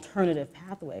an alternative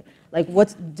pathway. Like,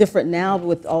 what's different now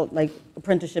with all like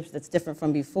apprenticeships that's different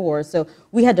from before? So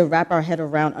we had to wrap our head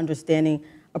around understanding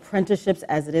apprenticeships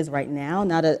as it is right now,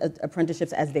 not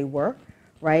apprenticeships as they were,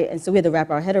 right? And so we had to wrap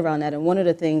our head around that. And one of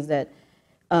the things that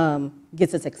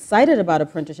gets us excited about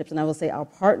apprenticeships, and I will say our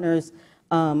partners,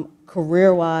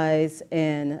 career-wise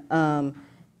and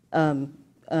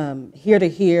Here to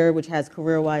Here, which has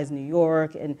career-wise New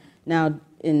York, and now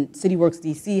in CityWorks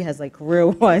DC has like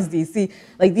career-wise DC.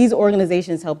 Like, these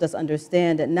organizations helped us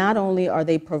understand that not only are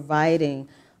they providing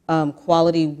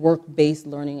quality work-based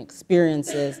learning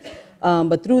experiences,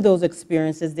 but through those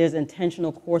experiences, there's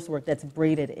intentional coursework that's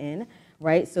braided in,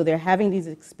 right? So they're having these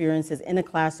experiences in a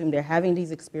classroom, they're having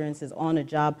these experiences on a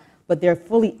job, but they're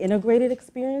fully integrated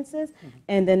experiences.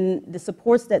 And then the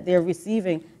supports that they're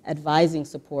receiving, advising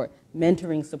support,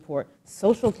 mentoring support,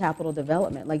 social capital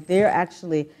development, like they're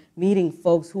actually meeting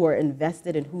folks who are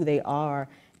invested in who they are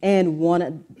and want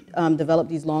to develop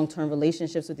these long-term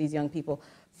relationships with these young people.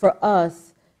 For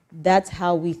us, that's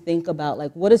how we think about,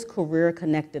 like, what is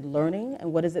career-connected learning,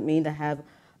 and what does it mean to have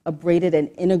a braided and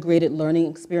integrated learning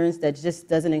experience that just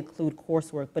doesn't include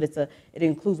coursework, but it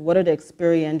includes what are the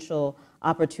experiential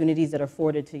opportunities that are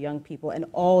afforded to young people, and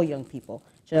all young people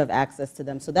should have access to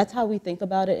them. So that's how we think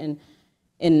about it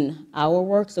in our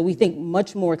work. So we think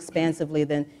much more expansively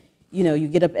than, you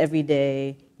get up every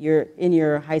day, you're in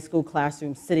your high school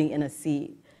classroom sitting in a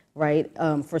seat, right,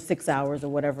 for 6 hours or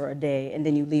whatever a day, and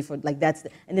then you leave for,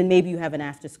 and then maybe you have an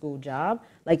after-school job.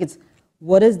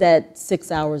 What does that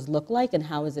 6 hours look like, and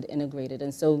how is it integrated?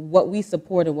 And so what we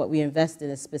support and what we invest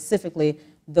in is specifically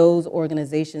those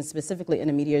organizations, specifically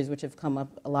intermediaries, which have come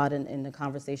up a lot in the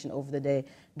conversation over the day,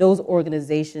 those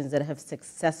organizations that have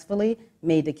successfully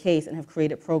made the case and have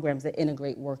created programs that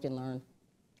integrate work and learn.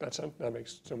 That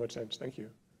makes so much sense. Thank you.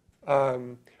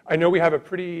 I know we have a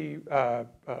pretty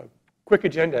quick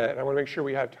agenda, and I want to make sure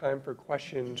we have time for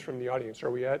questions from the audience. Are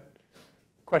we at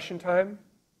question time?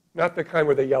 Not the kind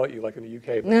where they yell at you like in the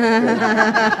UK, but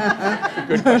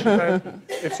good question time.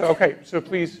 If so, okay, so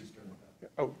please.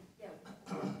 Oh.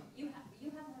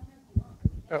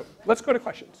 Oh, let's go to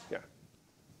questions. Yeah.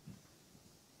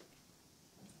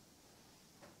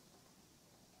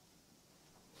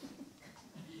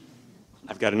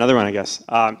 I've got another one, I guess.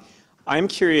 I'm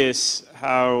curious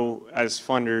how, as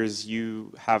funders,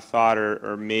 you have thought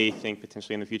or may think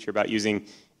potentially in the future about using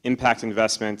impact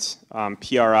investment,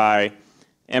 PRI,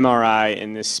 MRI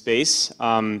in this space,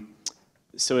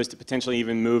 so as to potentially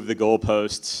even move the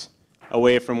goalposts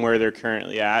away from where they're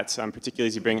currently at, particularly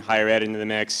as you bring higher ed into the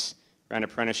mix, around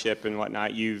apprenticeship and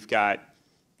whatnot. You've got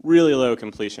really low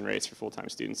completion rates for full-time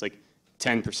students, like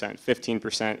 10%,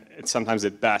 15%, and sometimes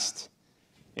at best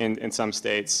in some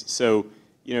states. So,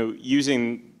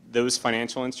 using those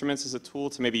financial instruments as a tool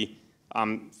to maybe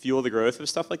fuel the growth of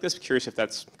stuff like this. I'm curious if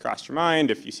that's crossed your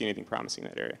mind, if you see anything promising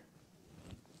in that area.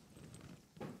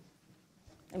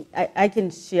 I can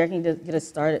share, I can just get us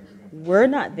started. We're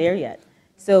not there yet.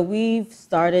 So we've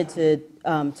started to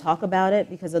talk about it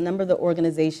because a number of the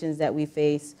organizations that we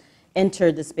face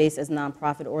entered the space as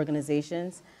nonprofit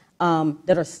organizations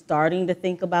that are starting to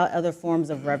think about other forms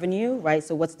of revenue, right?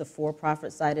 So what's the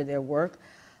for-profit side of their work?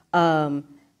 And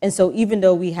so even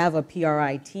though we have a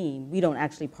PRI team, we don't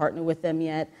actually partner with them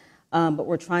yet, but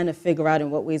we're trying to figure out in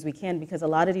what ways we can, because a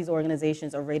lot of these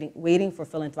organizations are waiting for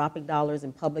philanthropic dollars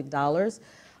and public dollars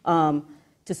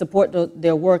to support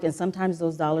their work, and sometimes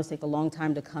those dollars take a long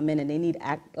time to come in, and they need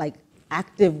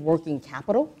active working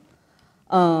capital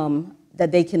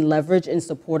that they can leverage in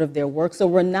support of their work. So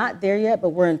we're not there yet, but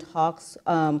we're in talks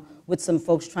with some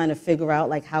folks trying to figure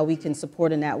out how we can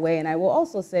support in that way. And I will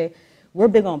also say we're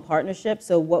big on partnerships.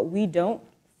 So what we don't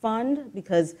fund,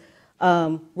 because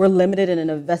we're limited in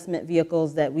investment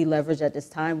vehicles that we leverage at this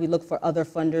time, we look for other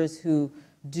funders who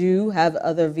do have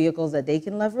other vehicles that they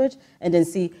can leverage, and then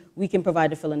see, we can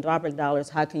provide the philanthropic dollars,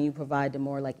 how can you provide the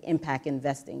more impact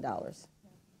investing dollars?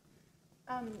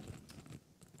 I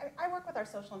work with our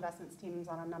social investments teams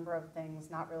on a number of things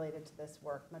not related to this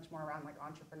work, much more around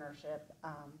entrepreneurship,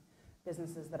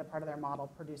 businesses that a part of their model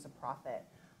produce a profit.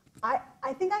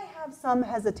 I think I have some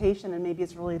hesitation, and maybe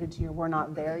it's related to your we're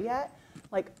not there yet.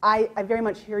 I very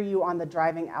much hear you on the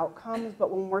driving outcomes,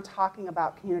 but when we're talking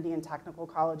about community and technical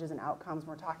colleges and outcomes,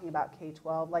 we're talking about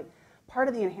K-12, part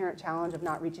of the inherent challenge of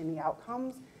not reaching the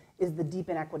outcomes is the deep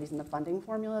inequities in the funding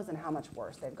formulas and how much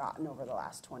worse they've gotten over the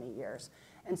last 20 years.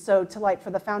 And so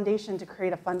for the foundation to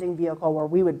create a funding vehicle where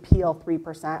we would peel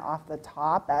 3% off the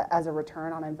top as a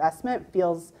return on investment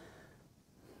feels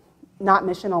not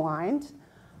mission aligned.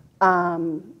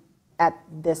 At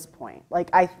this point.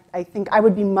 I think I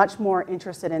would be much more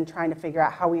interested in trying to figure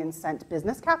out how we incent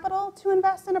business capital to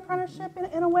invest in apprenticeship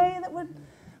in a way that would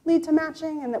lead to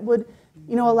matching and that would,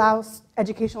 allow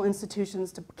educational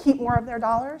institutions to keep more of their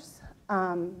dollars.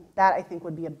 That I think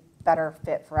would be a better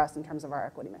fit for us in terms of our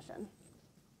equity mission.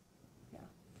 Yeah.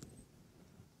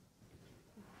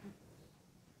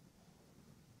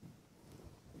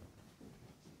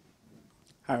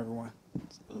 Hi, everyone.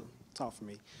 It's all for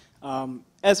me.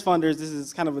 As funders, this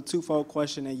is kind of a twofold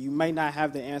question, and you may not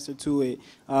have the answer to it,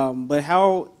 but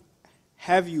how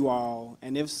have you all,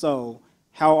 and if so,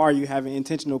 how are you having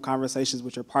intentional conversations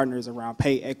with your partners around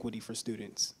pay equity for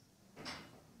students?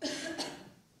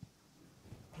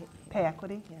 Pay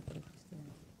equity?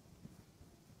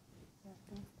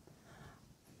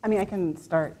 I mean, I can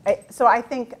start. So I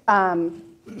think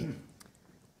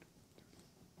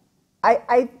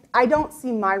I don't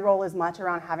see my role as much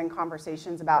around having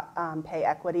conversations about pay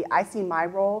equity. I see my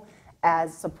role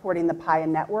as supporting the PAYA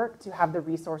Network to have the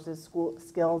resources,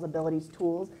 skills, abilities,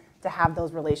 tools to have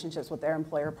those relationships with their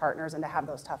employer partners and to have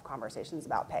those tough conversations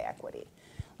about pay equity.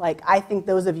 Like, I think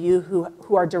those of you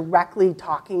who are directly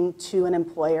talking to an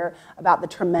employer about the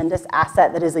tremendous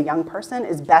asset that is a young person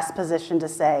is best positioned to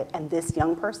say, and this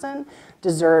young person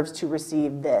deserves to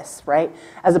receive this, right?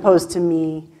 As opposed to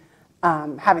me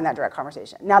having that direct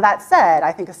conversation. Now, that said,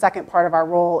 I think a second part of our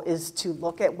role is to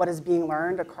look at what is being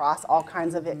learned across all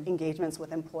kinds of engagements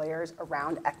with employers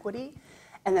around equity,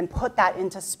 and then put that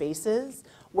into spaces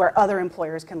where other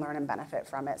employers can learn and benefit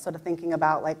from it. So to thinking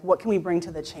about, like, what can we bring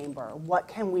to the chamber? What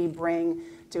can we bring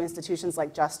to institutions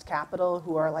like Just Capital,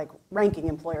 who are like ranking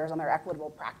employers on their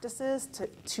equitable practices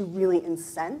to really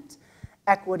incent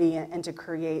equity and to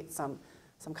create some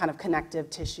kind of connective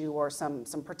tissue or some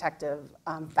protective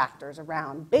factors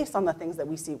around based on the things that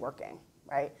we see working,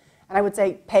 right? And I would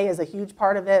say pay is a huge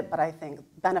part of it, but I think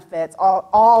benefits,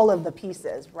 all of the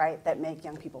pieces, right, that make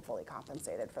young people fully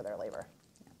compensated for their labor.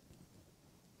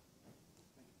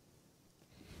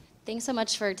 Thanks so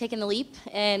much for taking the leap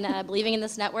and believing in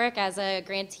this network. As a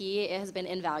grantee, it has been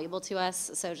invaluable to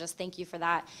us, so just thank you for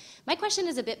that. My question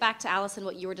is a bit back to Allison,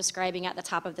 what you were describing at the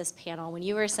top of this panel, when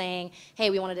you were saying,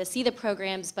 hey, we wanted to see the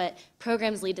programs, but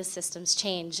programs lead to systems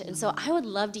change. And so I would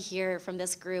love to hear from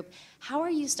this group, how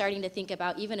are you starting to think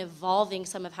about even evolving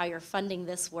some of how you're funding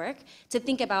this work to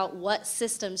think about what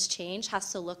systems change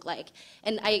has to look like?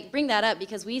 And I bring that up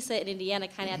because we sit in Indiana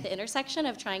kind of at the intersection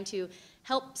of trying to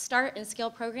help start and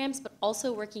scale programs, but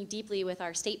also working deeply with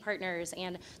our state partners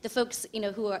and the folks, you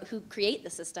know, who create the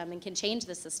system and can change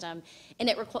the system. And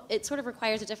it sort of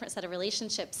requires a different set of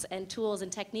relationships and tools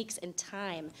and techniques and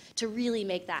time to really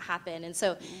make that happen. And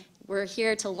so we're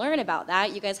here to learn about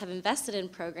that. You guys have invested in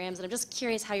programs, and I'm just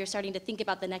curious how you're starting to think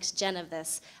about the next gen of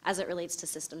this as it relates to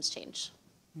systems change.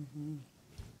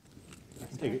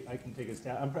 I can take a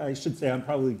stab. I should say I'm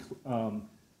probably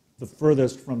the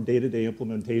furthest from day-to-day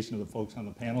implementation of the folks on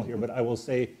the panel here, but I will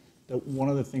say that one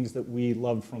of the things that we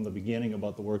loved from the beginning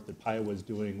about the work that PAYA was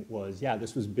doing was, yeah,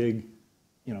 this was big,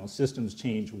 you know, systems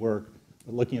change work,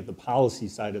 but looking at the policy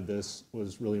side of this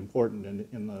was really important, and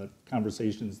in the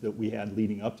conversations that we had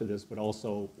leading up to this, but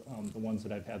also the ones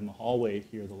that I've had in the hallway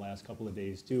here the last couple of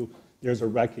days too, there's a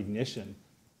recognition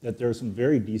that there's some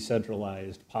very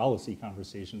decentralized policy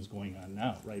conversations going on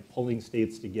now, right? Pulling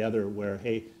states together where,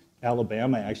 hey,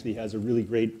 Alabama actually has a really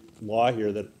great law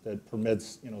here that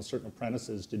permits, you know, certain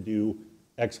apprentices to do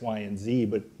X, Y, and Z,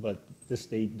 but this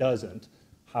state doesn't.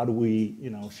 How do we,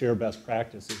 you know, share best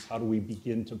practices? How do we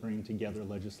begin to bring together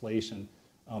legislation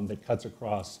that cuts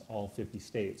across all 50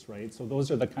 states, right? So those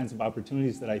are the kinds of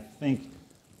opportunities that I think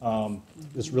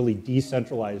this really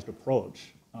decentralized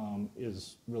approach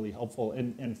is really helpful.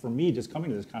 And for me, just coming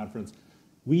to this conference,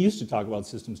 we used to talk about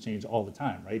systems change all the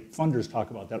time, right? Funders talk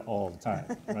about that all the time,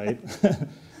 right?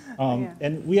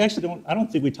 And we actually I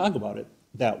don't think we talk about it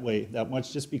that way that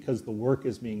much, just because the work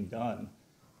is being done.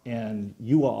 And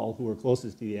you all who are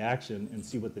closest to the action and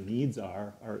see what the needs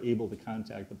are able to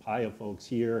contact the PAYA folks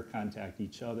here, contact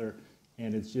each other,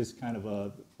 and it's just kind of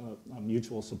a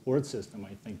mutual support system,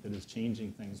 I think, that is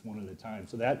changing things one at a time.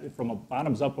 So that, from a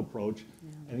bottoms-up approach,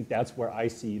 I think that's where I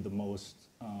see the most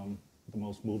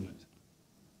movement.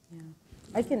 Yeah.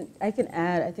 I can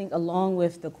add, I think, along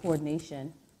with the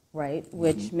coordination, right,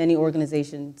 which many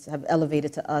organizations have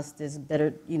elevated to us, there's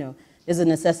better, you know, there's a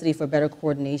necessity for better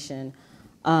coordination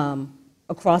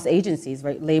across agencies,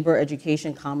 right? Labor,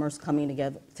 education, commerce coming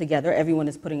together. Everyone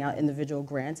is putting out individual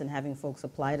grants and having folks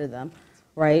apply to them,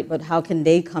 right? But how can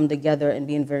they come together and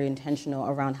being very intentional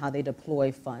around how they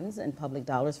deploy funds and public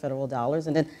dollars, federal dollars,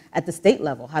 and then at the state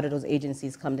level, how do those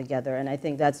agencies come together? And I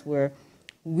think that's where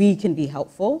we can be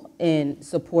helpful in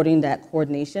supporting that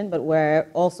coordination, but where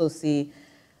I also see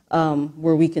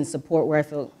where we can support, where I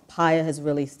feel PAYA has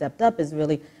really stepped up, is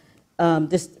really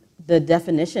just the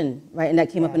definition, right? And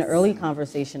that came up in an early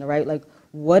conversation, right? Like,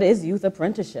 what is youth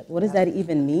apprenticeship? What does that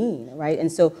even mean, right?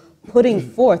 And so putting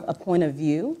forth a point of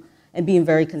view and being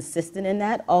very consistent in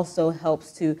that also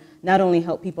helps to not only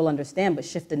help people understand, but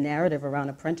shift the narrative around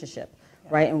apprenticeship,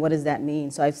 right? And what does that mean?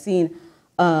 So I've seen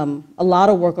a lot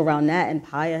of work around that, and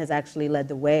PAYA has actually led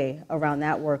the way around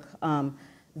that work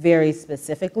very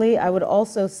specifically. I would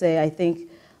also say, I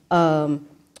think,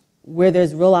 where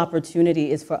there's real opportunity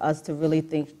is for us to really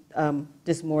think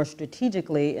just more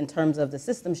strategically in terms of the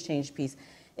systems change piece,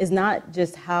 is not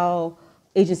just how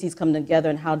agencies come together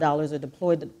and how dollars are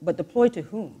deployed, but deployed to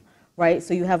whom, right?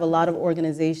 So you have a lot of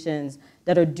organizations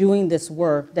that are doing this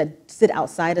work that sit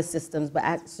outside of systems,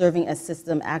 but serving as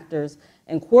system actors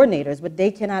and coordinators, but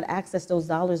they cannot access those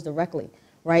dollars directly,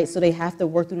 right? So they have to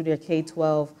work through their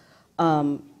K-12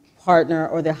 partner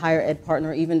or their higher ed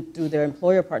partner, even through their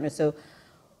employer partner. So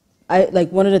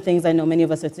like one of the things I know many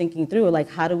of us are thinking through, like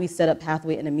how do we set up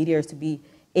pathway intermediaries to be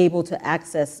able to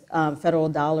access federal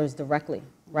dollars directly,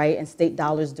 right, and state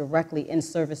dollars directly in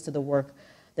service to the work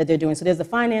that they're doing. So there's a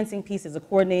financing piece, there's a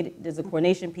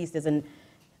coordination piece, there's a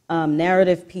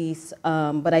narrative piece,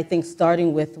 but I think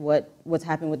starting with what's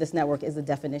happened with this network is the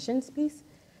definitions piece.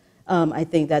 I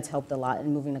think that's helped a lot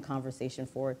in moving the conversation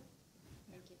forward.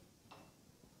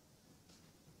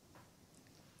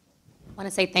 I want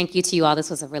to say thank you to you all. This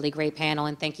was a really great panel,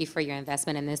 and thank you for your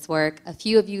investment in this work. A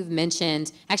few of you have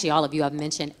mentioned, actually all of you have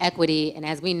mentioned equity, and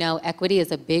as we know, equity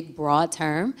is a big, broad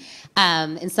term.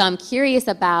 And so I'm curious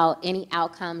about any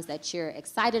outcomes that you're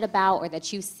excited about or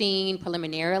that you've seen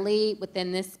preliminarily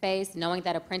within this space, knowing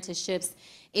that apprenticeships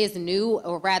is new,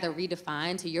 or rather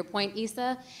redefined, to your point,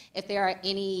 Issa. If there are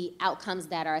any outcomes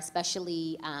that are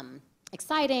especially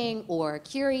exciting or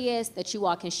curious that you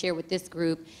all can share with this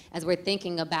group as we're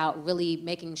thinking about really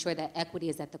making sure that equity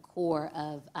is at the core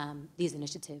of these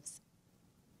initiatives.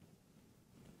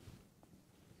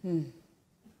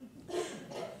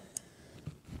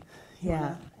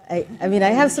 Yeah, I mean,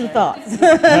 I have some thoughts.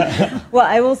 Well,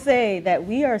 I will say that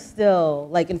we are still,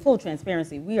 like in full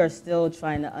transparency, we are still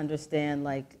trying to understand,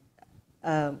 like,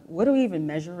 what are we even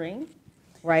measuring,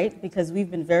 right? Because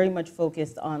we've been very much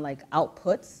focused on like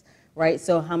outputs, right?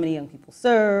 So how many young people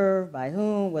serve, by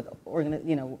whom,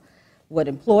 what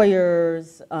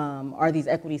employers, are these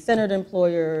equity-centered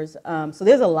employers? So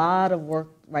there's a lot of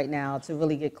work right now to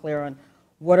really get clear on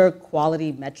what are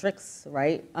quality metrics,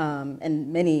 right?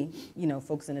 And many,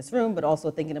 folks in this room, but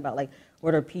also thinking about like,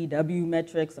 what are PW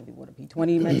metrics? I mean, what are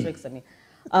P20 metrics? I mean,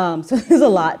 so there's a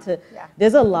lot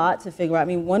to figure out. I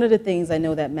mean, one of the things I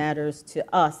know that matters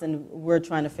to us, and we're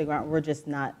trying to figure out, we're just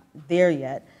not there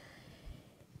yet.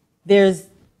 There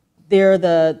are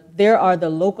the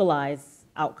localized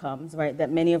outcomes, right, that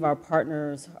many of our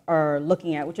partners are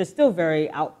looking at, which are still very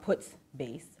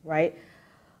outputs-based, right?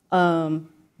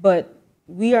 But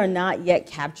we are not yet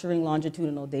capturing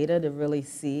longitudinal data to really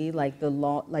see like the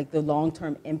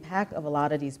long-term impact of a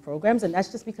lot of these programs, and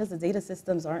that's just because the data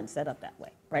systems aren't set up that way,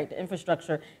 right? The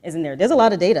infrastructure isn't there. There's a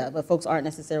lot of data, but folks aren't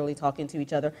necessarily talking to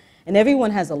each other, and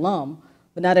everyone has alum,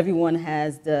 but not everyone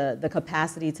has the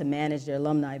capacity to manage their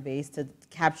alumni base, to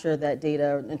capture that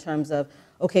data in terms of,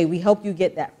 okay, we help you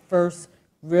get that first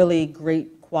really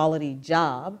great quality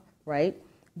job, right?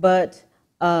 But,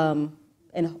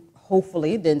 and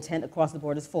hopefully the intent across the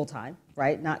board is full-time,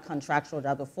 right? Not contractual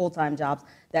jobs, but full-time jobs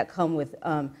that come with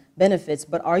benefits.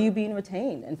 But are you being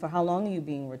retained? And for how long are you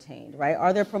being retained, right?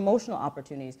 Are there promotional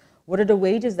opportunities? What are the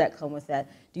wages that come with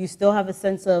that? Do you still have a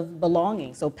sense of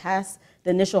belonging? So past the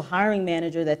initial hiring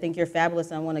manager that think you're fabulous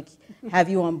and I want to have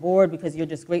you on board because you're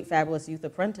just great, fabulous youth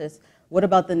apprentice, what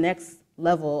about the next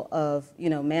level of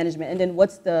management? And then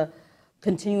what's the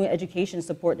continuing education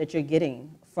support that you're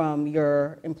getting from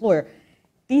your employer?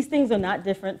 These things are not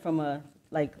different from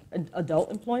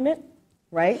adult employment,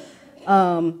 right?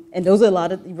 And those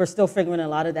are we're still figuring a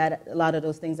lot of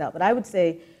those things out. But I would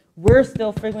say we're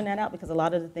still figuring that out because a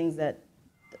lot of the things that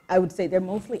I would say they're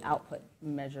mostly output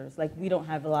measures. Like we don't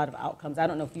have a lot of outcomes. I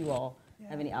don't know if you all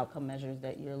have any outcome measures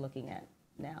that you're looking at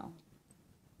now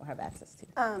or have access to.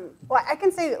 Well, I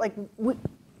can say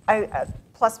I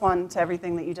 +1 to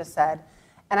everything that you just said.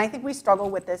 And I think we struggle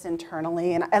with this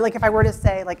internally. And if I were to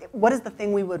say, what is the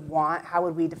thing we would want? How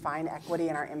would we define equity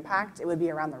and our impact? It would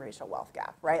be around the racial wealth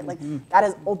gap, right? That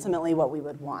is ultimately what we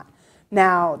would want.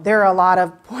 Now, there are a lot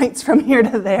of points from here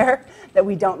to there that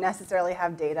we don't necessarily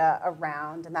have data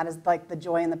around. And that is like the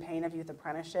joy and the pain of youth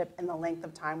apprenticeship and the length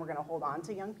of time we're going to hold on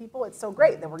to young people. It's so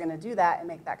great that we're going to do that and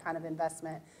make that kind of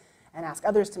investment and ask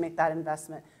others to make that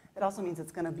investment. It also means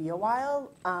it's going to be a while.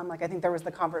 I think there was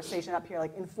the conversation up here,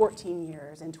 in 14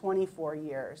 years, in 24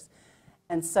 years.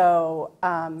 And so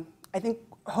I think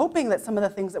hoping that some of the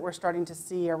things that we're starting to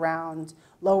see around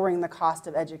lowering the cost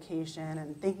of education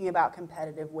and thinking about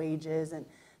competitive wages and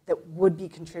that would be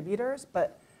contributors.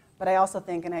 But I also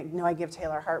think, and I know I give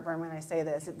Taylor heartburn when I say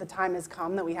this, the time has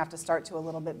come that we have to start to a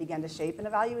little bit begin to shape an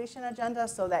evaluation agenda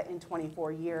so that in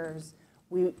 24 years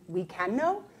we can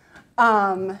know.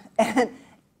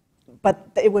 But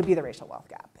it would be the racial wealth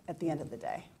gap at the end of the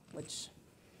day, which.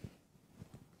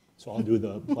 So I'll do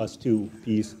the +2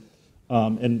 piece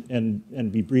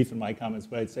and be brief in my comments.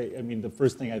 But I'd say, the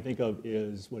first thing I think of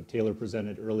is what Taylor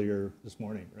presented earlier this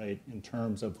morning, right? In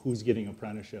terms of who's getting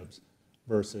apprenticeships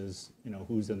versus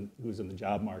who's in the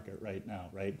job market right now,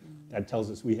 right? That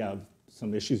tells us we have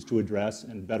some issues to address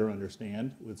and better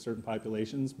understand with certain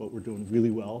populations, but we're doing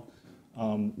really well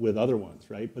with other ones,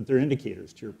 right? But they're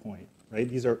indicators, to your point, right?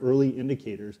 These are early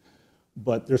indicators,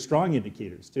 but they're strong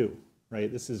indicators too,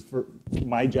 right? This is for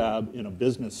my job in a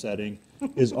business setting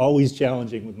is always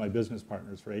challenging with my business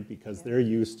partners, right? Because they're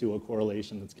used to a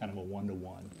correlation that's kind of a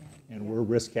one-to-one. And we're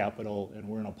risk capital and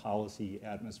we're in a policy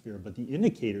atmosphere. But the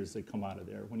indicators that come out of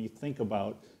there, when you think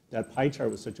about that pie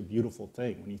chart was such a beautiful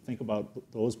thing. When you think about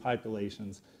those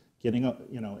populations, getting up,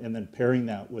 and then pairing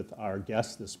that with our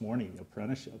guests this morning, the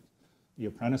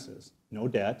apprentices, no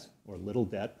debt or little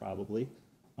debt probably,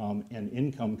 and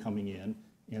income coming in,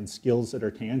 and skills that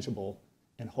are tangible,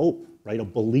 and hope, right? A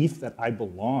belief that I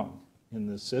belong in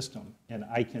this system and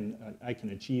I can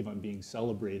achieve, I'm being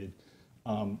celebrated,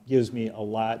 gives me a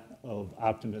lot of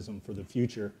optimism for the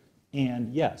future.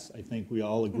 And yes, I think we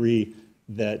all agree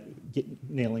that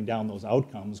nailing down those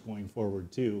outcomes going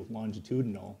forward too,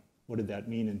 longitudinal, what did that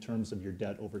mean in terms of your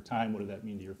debt over time? What did that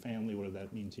mean to your family? What did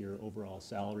that mean to your overall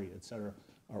salary, et cetera,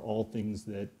 are all things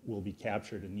that will be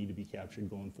captured and need to be captured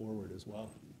going forward as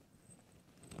well.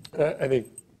 I think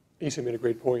Isa made a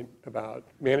great point about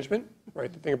management,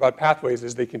 right? The thing about pathways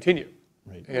is they continue.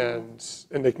 Right.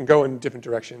 And they can go in different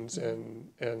directions,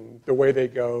 and the way they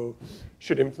go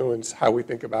should influence how we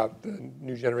think about the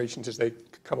new generations as they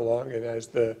come along, and as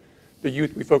the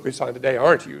youth we focus on today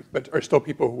aren't youth, but are still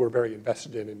people who we're very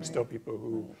invested in, and still people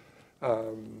who,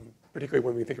 particularly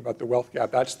when we think about the wealth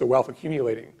gap, that's the wealth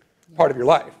accumulating part of your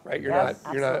life, right? You're not,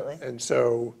 and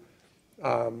so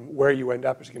where you end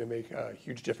up is going to make a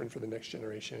huge difference for the next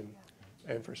generation,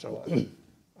 and for so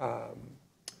on.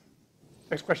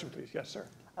 Next question, please. Yes, sir.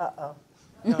 Uh-oh.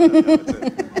 No,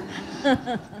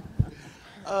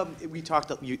 you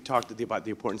talked about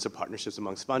the importance of partnerships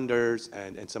amongst funders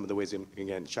and some of the ways,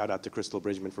 again, shout out to Crystal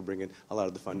Bridgman for bringing a lot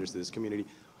of the funders to this community.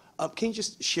 Can you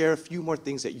just share a few more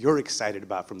things that you're excited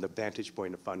about from the vantage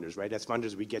point of funders, right? As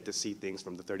funders, we get to see things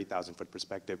from the 30,000-foot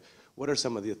perspective. What are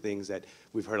some of the things that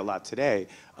we've heard a lot today,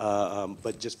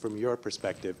 but just from your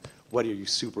perspective, what are you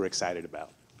super excited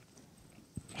about?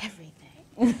 Everything.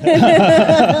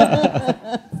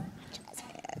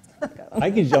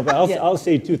 I can jump in. I'll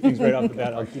say two things right off the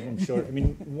bat. I'll keep them short. I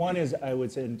mean, one is I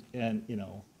would say, and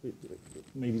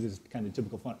maybe this is kind of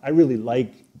typical fun. I really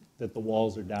like that the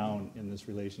walls are down in this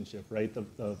relationship, right?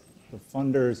 The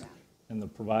funders and the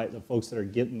folks that are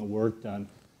getting the work done.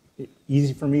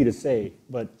 Easy for me to say,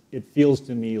 but it feels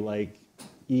to me like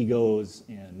egos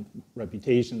and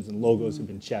reputations and logos have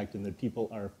been checked, and that people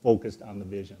are focused on the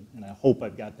vision. And I hope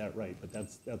I've got that right, but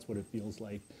that's what it feels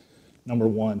like, number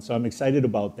one. So I'm excited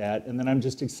about that. And then I'm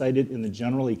just excited in the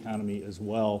general economy as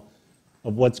well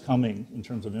of what's coming in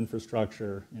terms of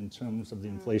infrastructure, in terms of the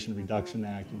Inflation Reduction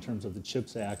Act, in terms of the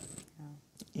CHIPS Act.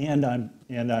 And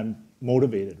I'm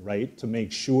motivated, right, to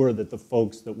make sure that the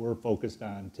folks that we're focused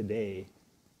on today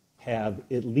have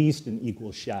at least an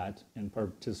equal shot and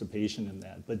participation in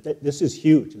that. But this is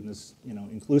huge, and this,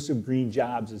 inclusive green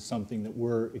jobs is something that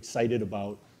we're excited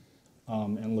about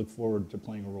and look forward to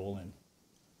playing a role in.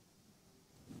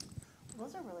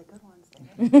 Those are really good ones.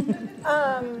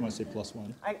 You want to say plus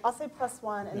one? I'll say plus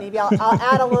one, and maybe I'll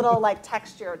add a little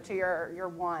texture to your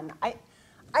one. I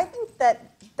think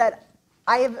that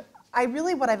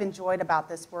what I've enjoyed about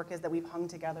this work is that we've hung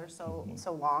together so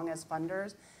long as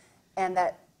funders, and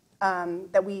that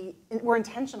we're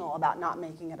intentional about not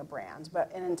making it a brand,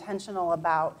 but intentional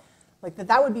about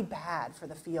that would be bad for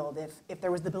the field if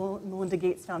there was the Melinda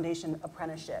Gates Foundation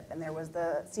apprenticeship and there was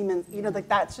the Siemens,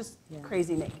 that's just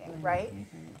crazy making, right?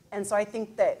 And so I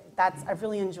think I've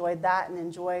really enjoyed that, and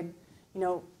enjoyed,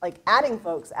 adding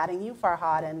folks, adding you,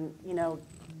 Farhad, and,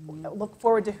 look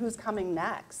forward to who's coming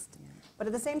next. But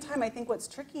at the same time, I think what's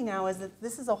tricky now is that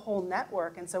this is a whole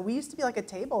network, and so we used to be like a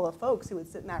table of folks who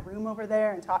would sit in that room over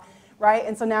there and talk, right?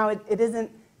 And so now it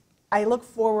isn't. I look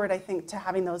forward, I think, to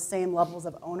having those same levels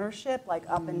of ownership,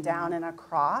 up and down and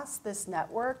across this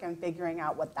network, and figuring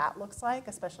out what that looks like,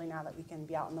 especially now that we can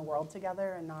be out in the world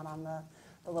together and not on the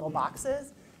little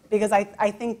boxes. Because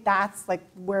I think that's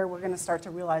where we're going to start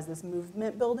to realize this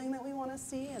movement building that we want to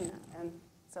see, and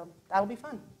so that'll be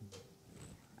fun.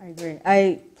 I agree.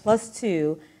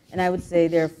 +2, and I would say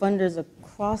there are funders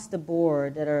across the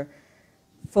board that are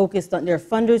focused on, there are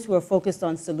funders who are focused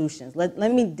on solutions. Let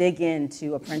me dig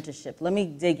into apprenticeship. Let me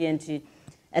dig into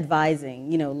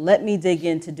advising. Let me dig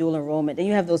into dual enrollment. Then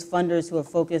you have those funders who are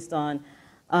focused on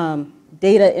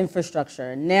data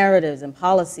infrastructure, narratives, and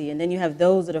policy. And then you have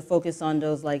those that are focused on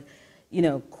those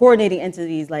coordinating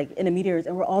entities like intermediaries,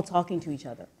 and we're all talking to each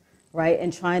other, right?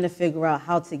 And trying to figure out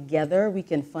how together we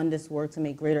can fund this work to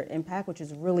make greater impact, which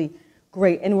is really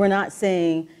great. And we're not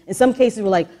saying, in some cases we're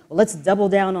like, well, let's double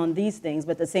down on these things,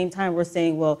 but at the same time we're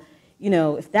saying, well,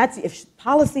 if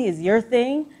policy is your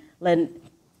thing, then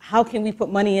how can we put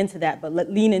money into that, but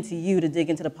lean into you to dig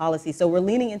into the policy? So we're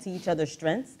leaning into each other's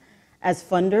strengths as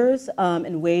funders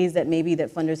in ways that maybe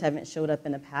that funders haven't showed up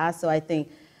in the past. So I think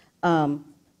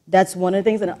that's one of the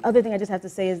things. And the other thing I just have to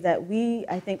say is that we,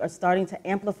 I think, are starting to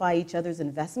amplify each other's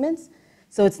investments.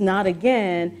 So it's not,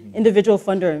 again, individual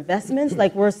funder investments.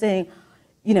 Like we're saying,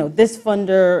 you know, this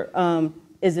funder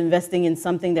is investing in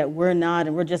something that we're not,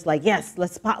 and we're just like, yes,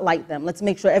 let's spotlight them. Let's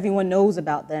make sure everyone knows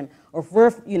about them. Or if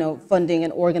we're, you know, funding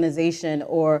an organization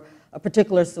or a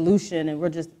particular solution, and we're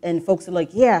just, and folks are like,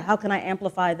 yeah, how can I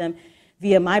amplify them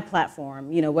via my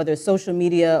platform? You know, whether it's social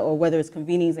media or whether it's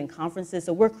convenings and conferences.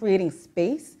 So we're creating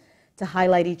space to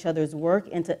highlight each other's work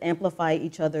and to amplify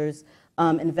each other's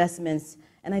investments.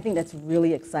 And I think that's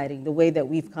really exciting, the way that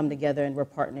we've come together and we're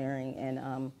partnering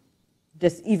and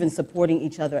just even supporting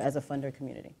each other as a funder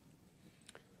community.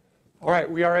 All right,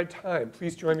 we are at time.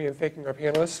 Please join me in thanking our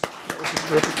panelists. That was a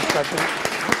terrific discussion.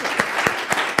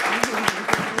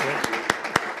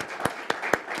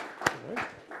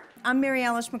 I'm Mary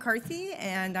Alice McCarthy,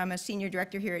 and I'm a senior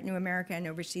director here at New America and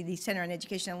oversee the Center on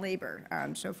Education and Labor.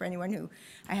 So for anyone who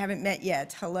I haven't met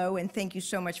yet, hello, and thank you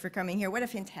so much for coming here. What a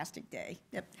fantastic day.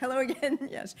 Yep, hello again,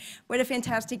 yes. What a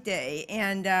fantastic day.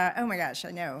 And oh my gosh, I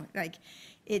know, like,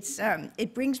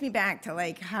 it brings me back to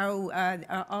like how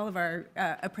all of our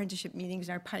apprenticeship meetings,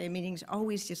 our PAYA meetings,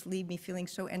 always just leave me feeling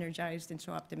so energized and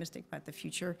so optimistic about the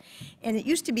future. And it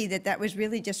used to be that was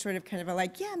really just sort of kind of a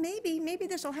like, yeah, maybe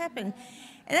this will happen.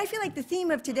 And I feel like the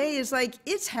theme of today is like,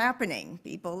 it's happening,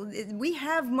 people. We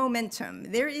have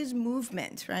momentum. There is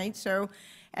movement, right? So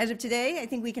as of today, I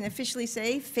think we can officially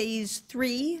say phase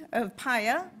 3 of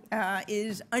PAYA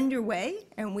is underway,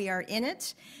 and we are in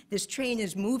it. This train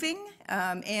is moving,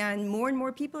 and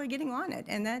more people are getting on it,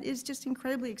 and that is just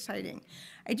incredibly exciting.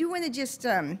 I do want to just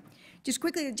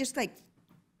quickly, just like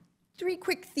 3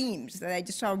 quick themes that I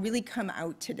just saw really come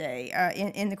out today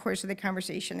in the course of the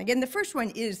conversation. Again, the first one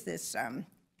is this,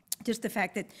 just the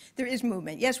fact that there is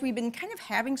movement. Yes, we've been kind of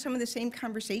having some of the same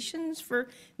conversations for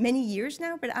many years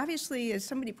now, but obviously, as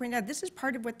somebody pointed out, this is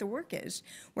part of what the work is.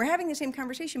 We're having the same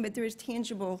conversation, but there is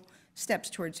tangible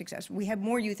steps towards success. We have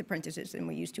more youth apprentices than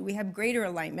we used to. We have greater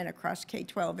alignment across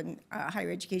K-12 and higher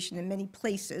education in many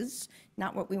places,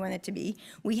 not what we want it to be.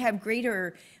 We have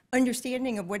greater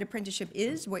understanding of what apprenticeship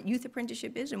is, what youth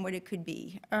apprenticeship is, and what it could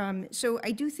be. So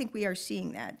I do think we are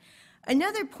seeing that.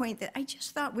 Another point that I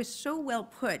just thought was so well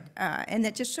put and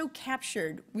that just so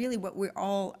captured really what we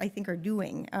all, I think, are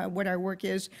doing, what our work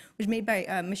is, was made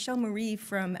by Michelle Marie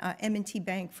from M&T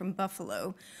Bank from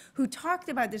Buffalo, who talked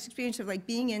about this experience of like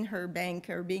being in her bank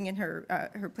or being in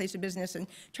her place of business and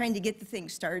trying to get the thing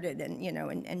started and, you know,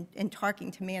 and talking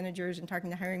to managers and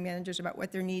talking to hiring managers about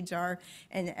what their needs are.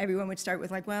 And everyone would start with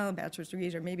like, well, a bachelor's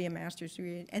degree or maybe a master's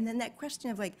degree. And then that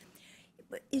question of like,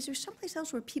 is there someplace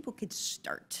else where people could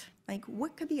start? Like,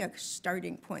 what could be a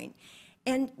starting point?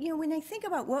 And, you know, when I think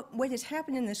about what has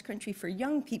happened in this country for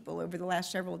young people over the last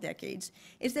several decades,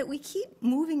 is that we keep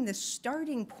moving the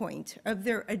starting point of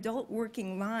their adult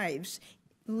working lives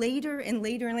later and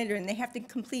later and later, and they have to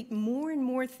complete more and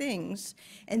more things,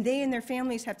 and they and their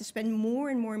families have to spend more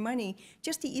and more money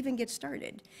just to even get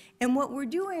started. And what we're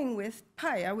doing with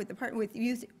PAYA, with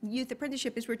youth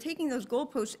apprenticeship, is we're taking those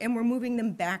goalposts and we're moving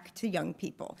them back to young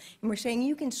people. And we're saying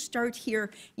you can start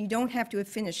here, you don't have to have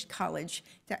finished college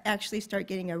to actually start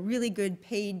getting a really good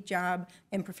paid job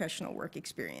and professional work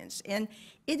experience. And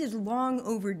it is long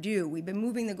overdue. We've been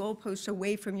moving the goalposts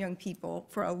away from young people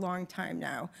for a long time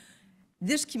now.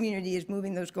 This community is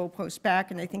moving those goalposts back,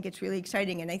 and I think it's really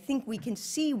exciting. And I think we can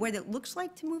see what it looks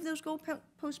like to move those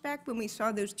goalposts back when we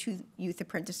saw those 2 youth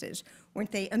apprentices.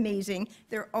 Weren't they amazing?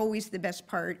 They're always the best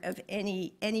part of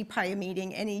any PAYA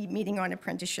meeting, any meeting on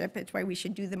apprenticeship. It's why we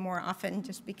should do them more often,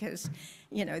 just because,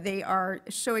 you know, they are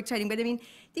so exciting. But I mean,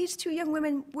 these 2 young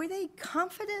women, were they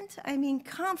confident? I mean,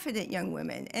 confident young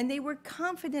women, and they were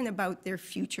confident about their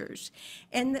futures.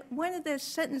 And one of the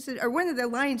sentences, or one of the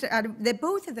lines that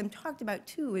both of them talked about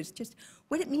too, is just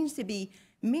what it means to be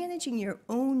managing your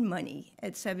own money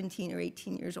at 17 or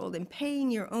 18 years old and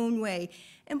paying your own way.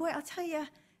 And boy, I'll tell you,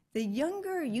 the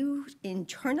younger you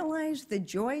internalize the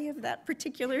joy of that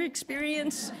particular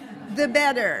experience, the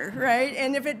better, right?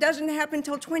 And if it doesn't happen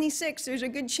until 26, there's a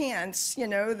good chance, you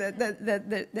know,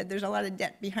 that there's a lot of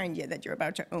debt behind you that you're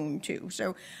about to own too.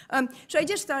 So, so I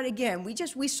just thought, again,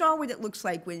 we saw what it looks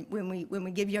like when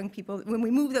we give young people, when we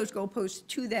move those goalposts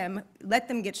to them, let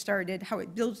them get started, how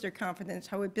it builds their confidence,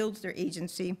 how it builds their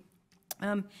agency.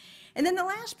 And then the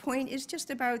last point is just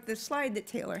about the slide that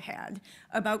Taylor had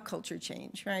about culture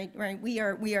change, right? We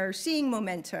are seeing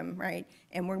momentum, right?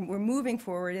 And we're moving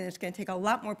forward, and it's going to take a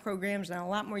lot more programs and a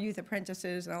lot more youth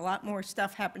apprentices and a lot more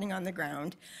stuff happening on the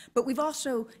ground. But we've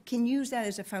also can use that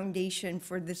as a foundation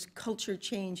for this culture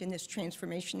change and this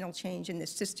transformational change and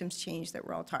this systems change that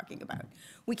we're all talking about.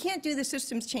 We can't do the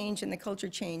systems change and the culture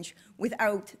change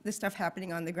without the stuff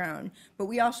happening on the ground, but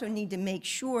we also need to make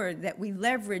sure that we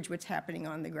leverage what's happening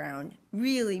on the ground,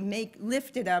 really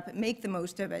lift it up, make the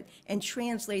most of it, and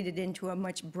translate it into a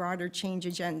much broader change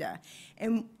agenda.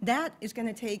 And that is going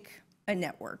to take a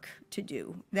network to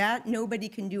do. That nobody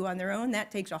can do on their own.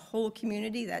 That takes a whole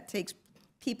community. That takes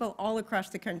people all across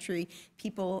the country,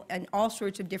 people at all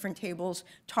sorts of different tables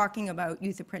talking about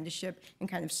youth apprenticeship and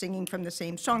kind of singing from the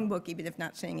same songbook, even if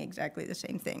not saying exactly the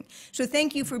same thing. So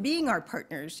thank you for being our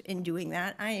partners in doing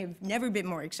that. I have never been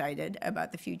more excited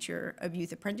about the future of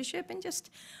youth apprenticeship and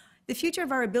just the future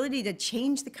of our ability to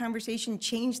change the conversation,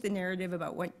 change the narrative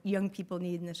about what young people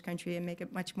need in this country and make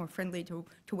it much more friendly to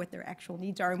what their actual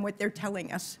needs are and what they're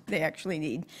telling us they actually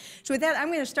need. So with that, I'm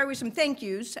going to start with some thank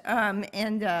yous and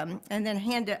then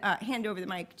hand over the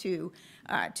mic to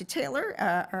Taylor,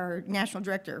 our National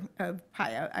Director of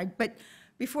PAYA. But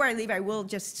before I leave, I will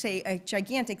just say a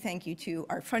gigantic thank you to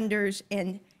our funders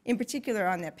and in particular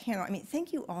on that panel. I mean,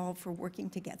 thank you all for working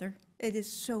together. It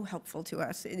is so helpful to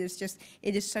us. It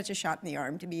is such a shot in the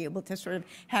arm to be able to sort of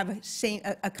have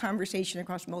a conversation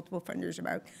across multiple funders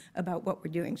about what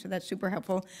we're doing. So that's super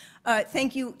helpful.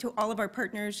 Thank you to all of our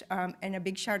partners, and a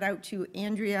big shout out to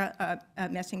Andrea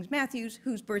Messings-Matthews,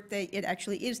 whose birthday it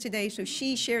actually is today. So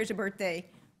she shares a birthday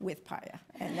with PAYA,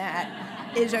 and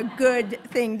that is a good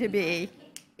thing to be.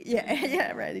 Yeah,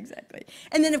 yeah, right, exactly.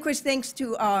 And then, of course, thanks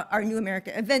to our New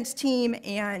America Events team,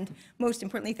 and most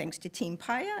importantly, thanks to Team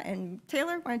PAYA. And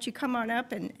Taylor, why don't you come on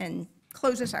up and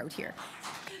close us out here?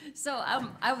 So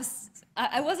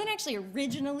I wasn't actually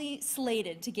originally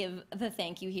slated to give the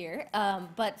thank you here,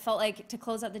 but felt like to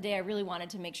close out the day, I really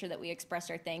wanted to make sure that we expressed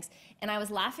our thanks. And I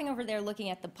was laughing over there looking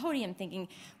at the podium thinking,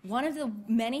 one of the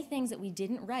many things that we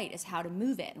didn't write is how to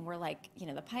move it. And we're like, you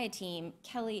know, the PAYA team,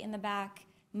 Kelly in the back,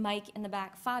 Mike in the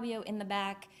back, Fabio in the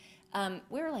back.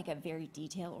 We're like a very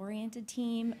detail-oriented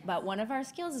team, but one of our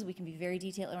skills is we can be very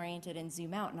detail-oriented and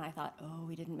zoom out, and I thought, oh,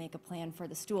 we didn't make a plan for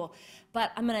the stool.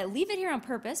 But I'm gonna leave it here on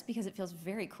purpose because it feels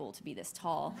very cool to be this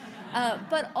tall,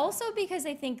 but also because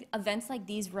I think events like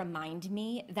these remind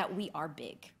me that we are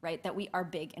big, right? That we are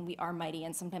big and we are mighty,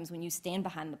 and sometimes when you stand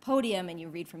behind the podium and you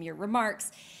read from your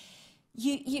remarks,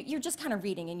 you're just kind of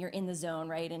reading and you're in the zone,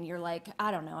 right? And you're like,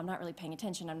 I don't know, I'm not really paying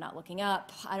attention, I'm not looking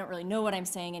up, I don't really know what I'm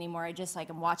saying anymore, I just like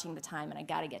I'm watching the time and I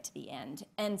gotta get to the end.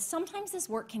 And sometimes this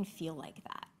work can feel like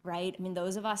that, right? I mean,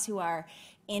 those of us who are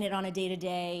in it on a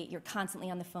day-to-day, you're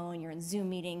constantly on the phone, you're in Zoom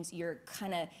meetings, you're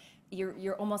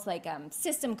almost like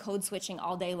system code switching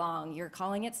all day long. You're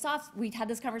calling it soft, we had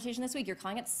this conversation this week, you're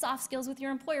calling it soft skills with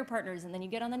your employer partners, and then you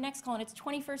get on the next call and it's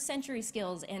 21st century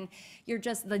skills, and you're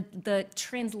just, the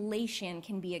translation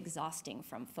can be exhausting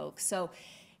from folks. So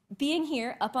being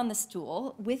here up on the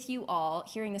stool with you all,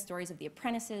 hearing the stories of the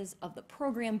apprentices, of the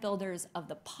program builders, of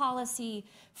the policy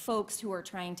folks who are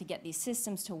trying to get these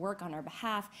systems to work on our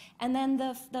behalf, and then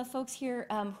the folks here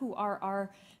who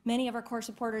are many of our core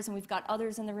supporters, and we've got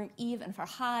others in the room, Eve and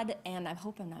Farhad, and I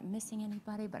hope I'm not missing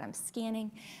anybody, but I'm scanning.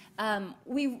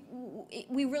 We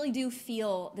really do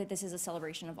feel that this is a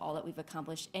celebration of all that we've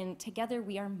accomplished, and together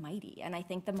we are mighty. And I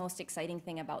think the most exciting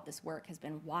thing about this work has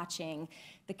been watching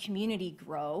the community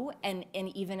grow, and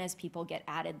even as people get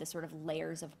added, the sort of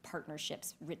layers of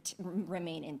partnerships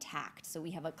remain intact. So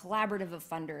we have a collaborative of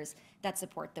funders that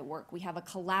support the work. We have a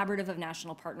collaborative of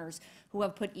national partners who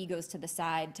have put egos to the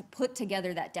side to put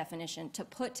together that definition, to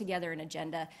put together an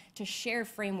agenda, to share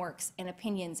frameworks and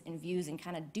opinions and views and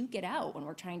kind of duke it out when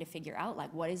we're trying to figure out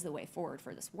like what is the way forward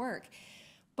for this work.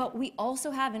 But we also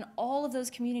have in all of those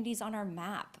communities on our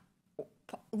map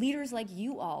leaders like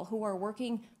you all who are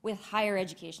working with higher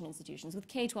education institutions, with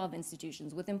K-12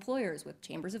 institutions, with employers, with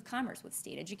chambers of commerce, with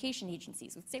state education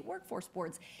agencies, with state workforce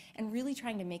boards, and really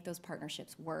trying to make those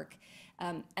partnerships work.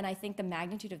 And I think the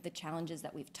magnitude of the challenges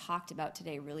that we've talked about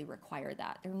today really require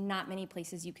that. There are not many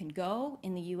places you can go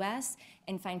in the US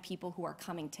and find people who are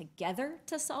coming together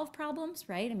to solve problems,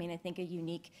 right? I mean, I think a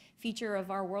unique feature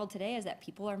of our world today is that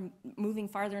people are moving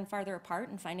farther and farther apart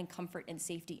and finding comfort and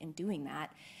safety in doing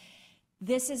that.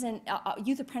 This isn't,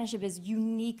 youth apprenticeship is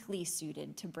uniquely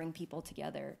suited to bring people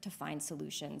together to find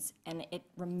solutions, and it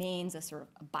remains a sort of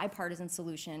a bipartisan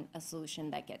solution, a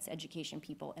solution that gets education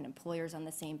people and employers on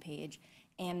the same page,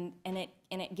 And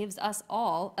it gives us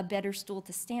all a better stool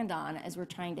to stand on as we're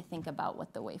trying to think about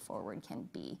what the way forward can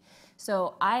be.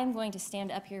 So I'm going to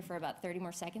stand up here for about 30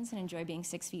 more seconds and enjoy being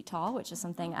 6 feet tall, which is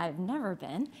something I've never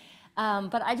been.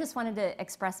 But I just wanted to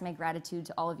express my gratitude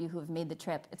to all of you who have made the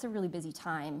trip. It's a really busy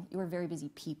time. You are very busy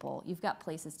people. You've got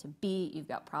places to be. You've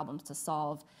got problems to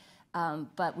solve.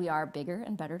 But we are bigger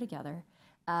and better together.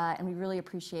 And we really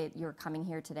appreciate your coming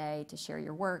here today to share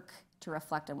your work, to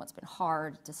reflect on what's been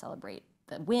hard, to celebrate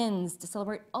the wins, to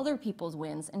celebrate other people's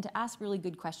wins, and to ask really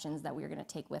good questions that we're going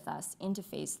to take with us into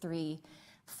phase 3,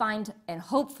 find and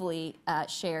hopefully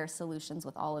share solutions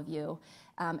with all of you.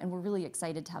 And we're really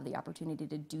excited to have the opportunity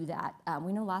to do that.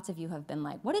 We know lots of you have been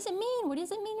like, what does it mean? What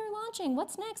does it mean you're launching?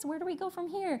 What's next? Where do we go from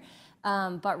here?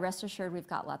 But rest assured, we've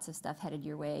got lots of stuff headed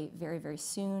your way very, very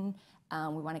soon.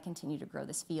 We want to continue to grow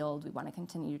this field. We want to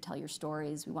continue to tell your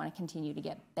stories. We want to continue to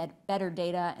get better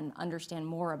data and understand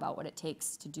more about what it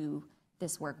takes to do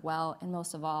this work well. And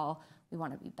most of all, we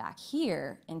want to be back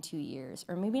here in 2 years,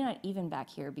 or maybe not even back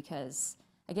here, because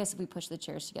I guess if we push the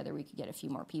chairs together, we could get a few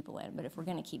more people in. But if we're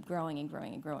going to keep growing and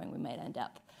growing and growing, we might end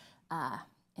up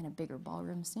in a bigger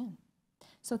ballroom soon.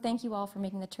 So thank you all for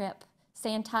making the trip.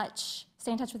 Stay in touch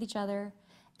with each other,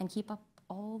 and keep up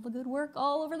all the good work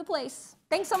all over the place.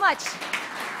 Thanks so much.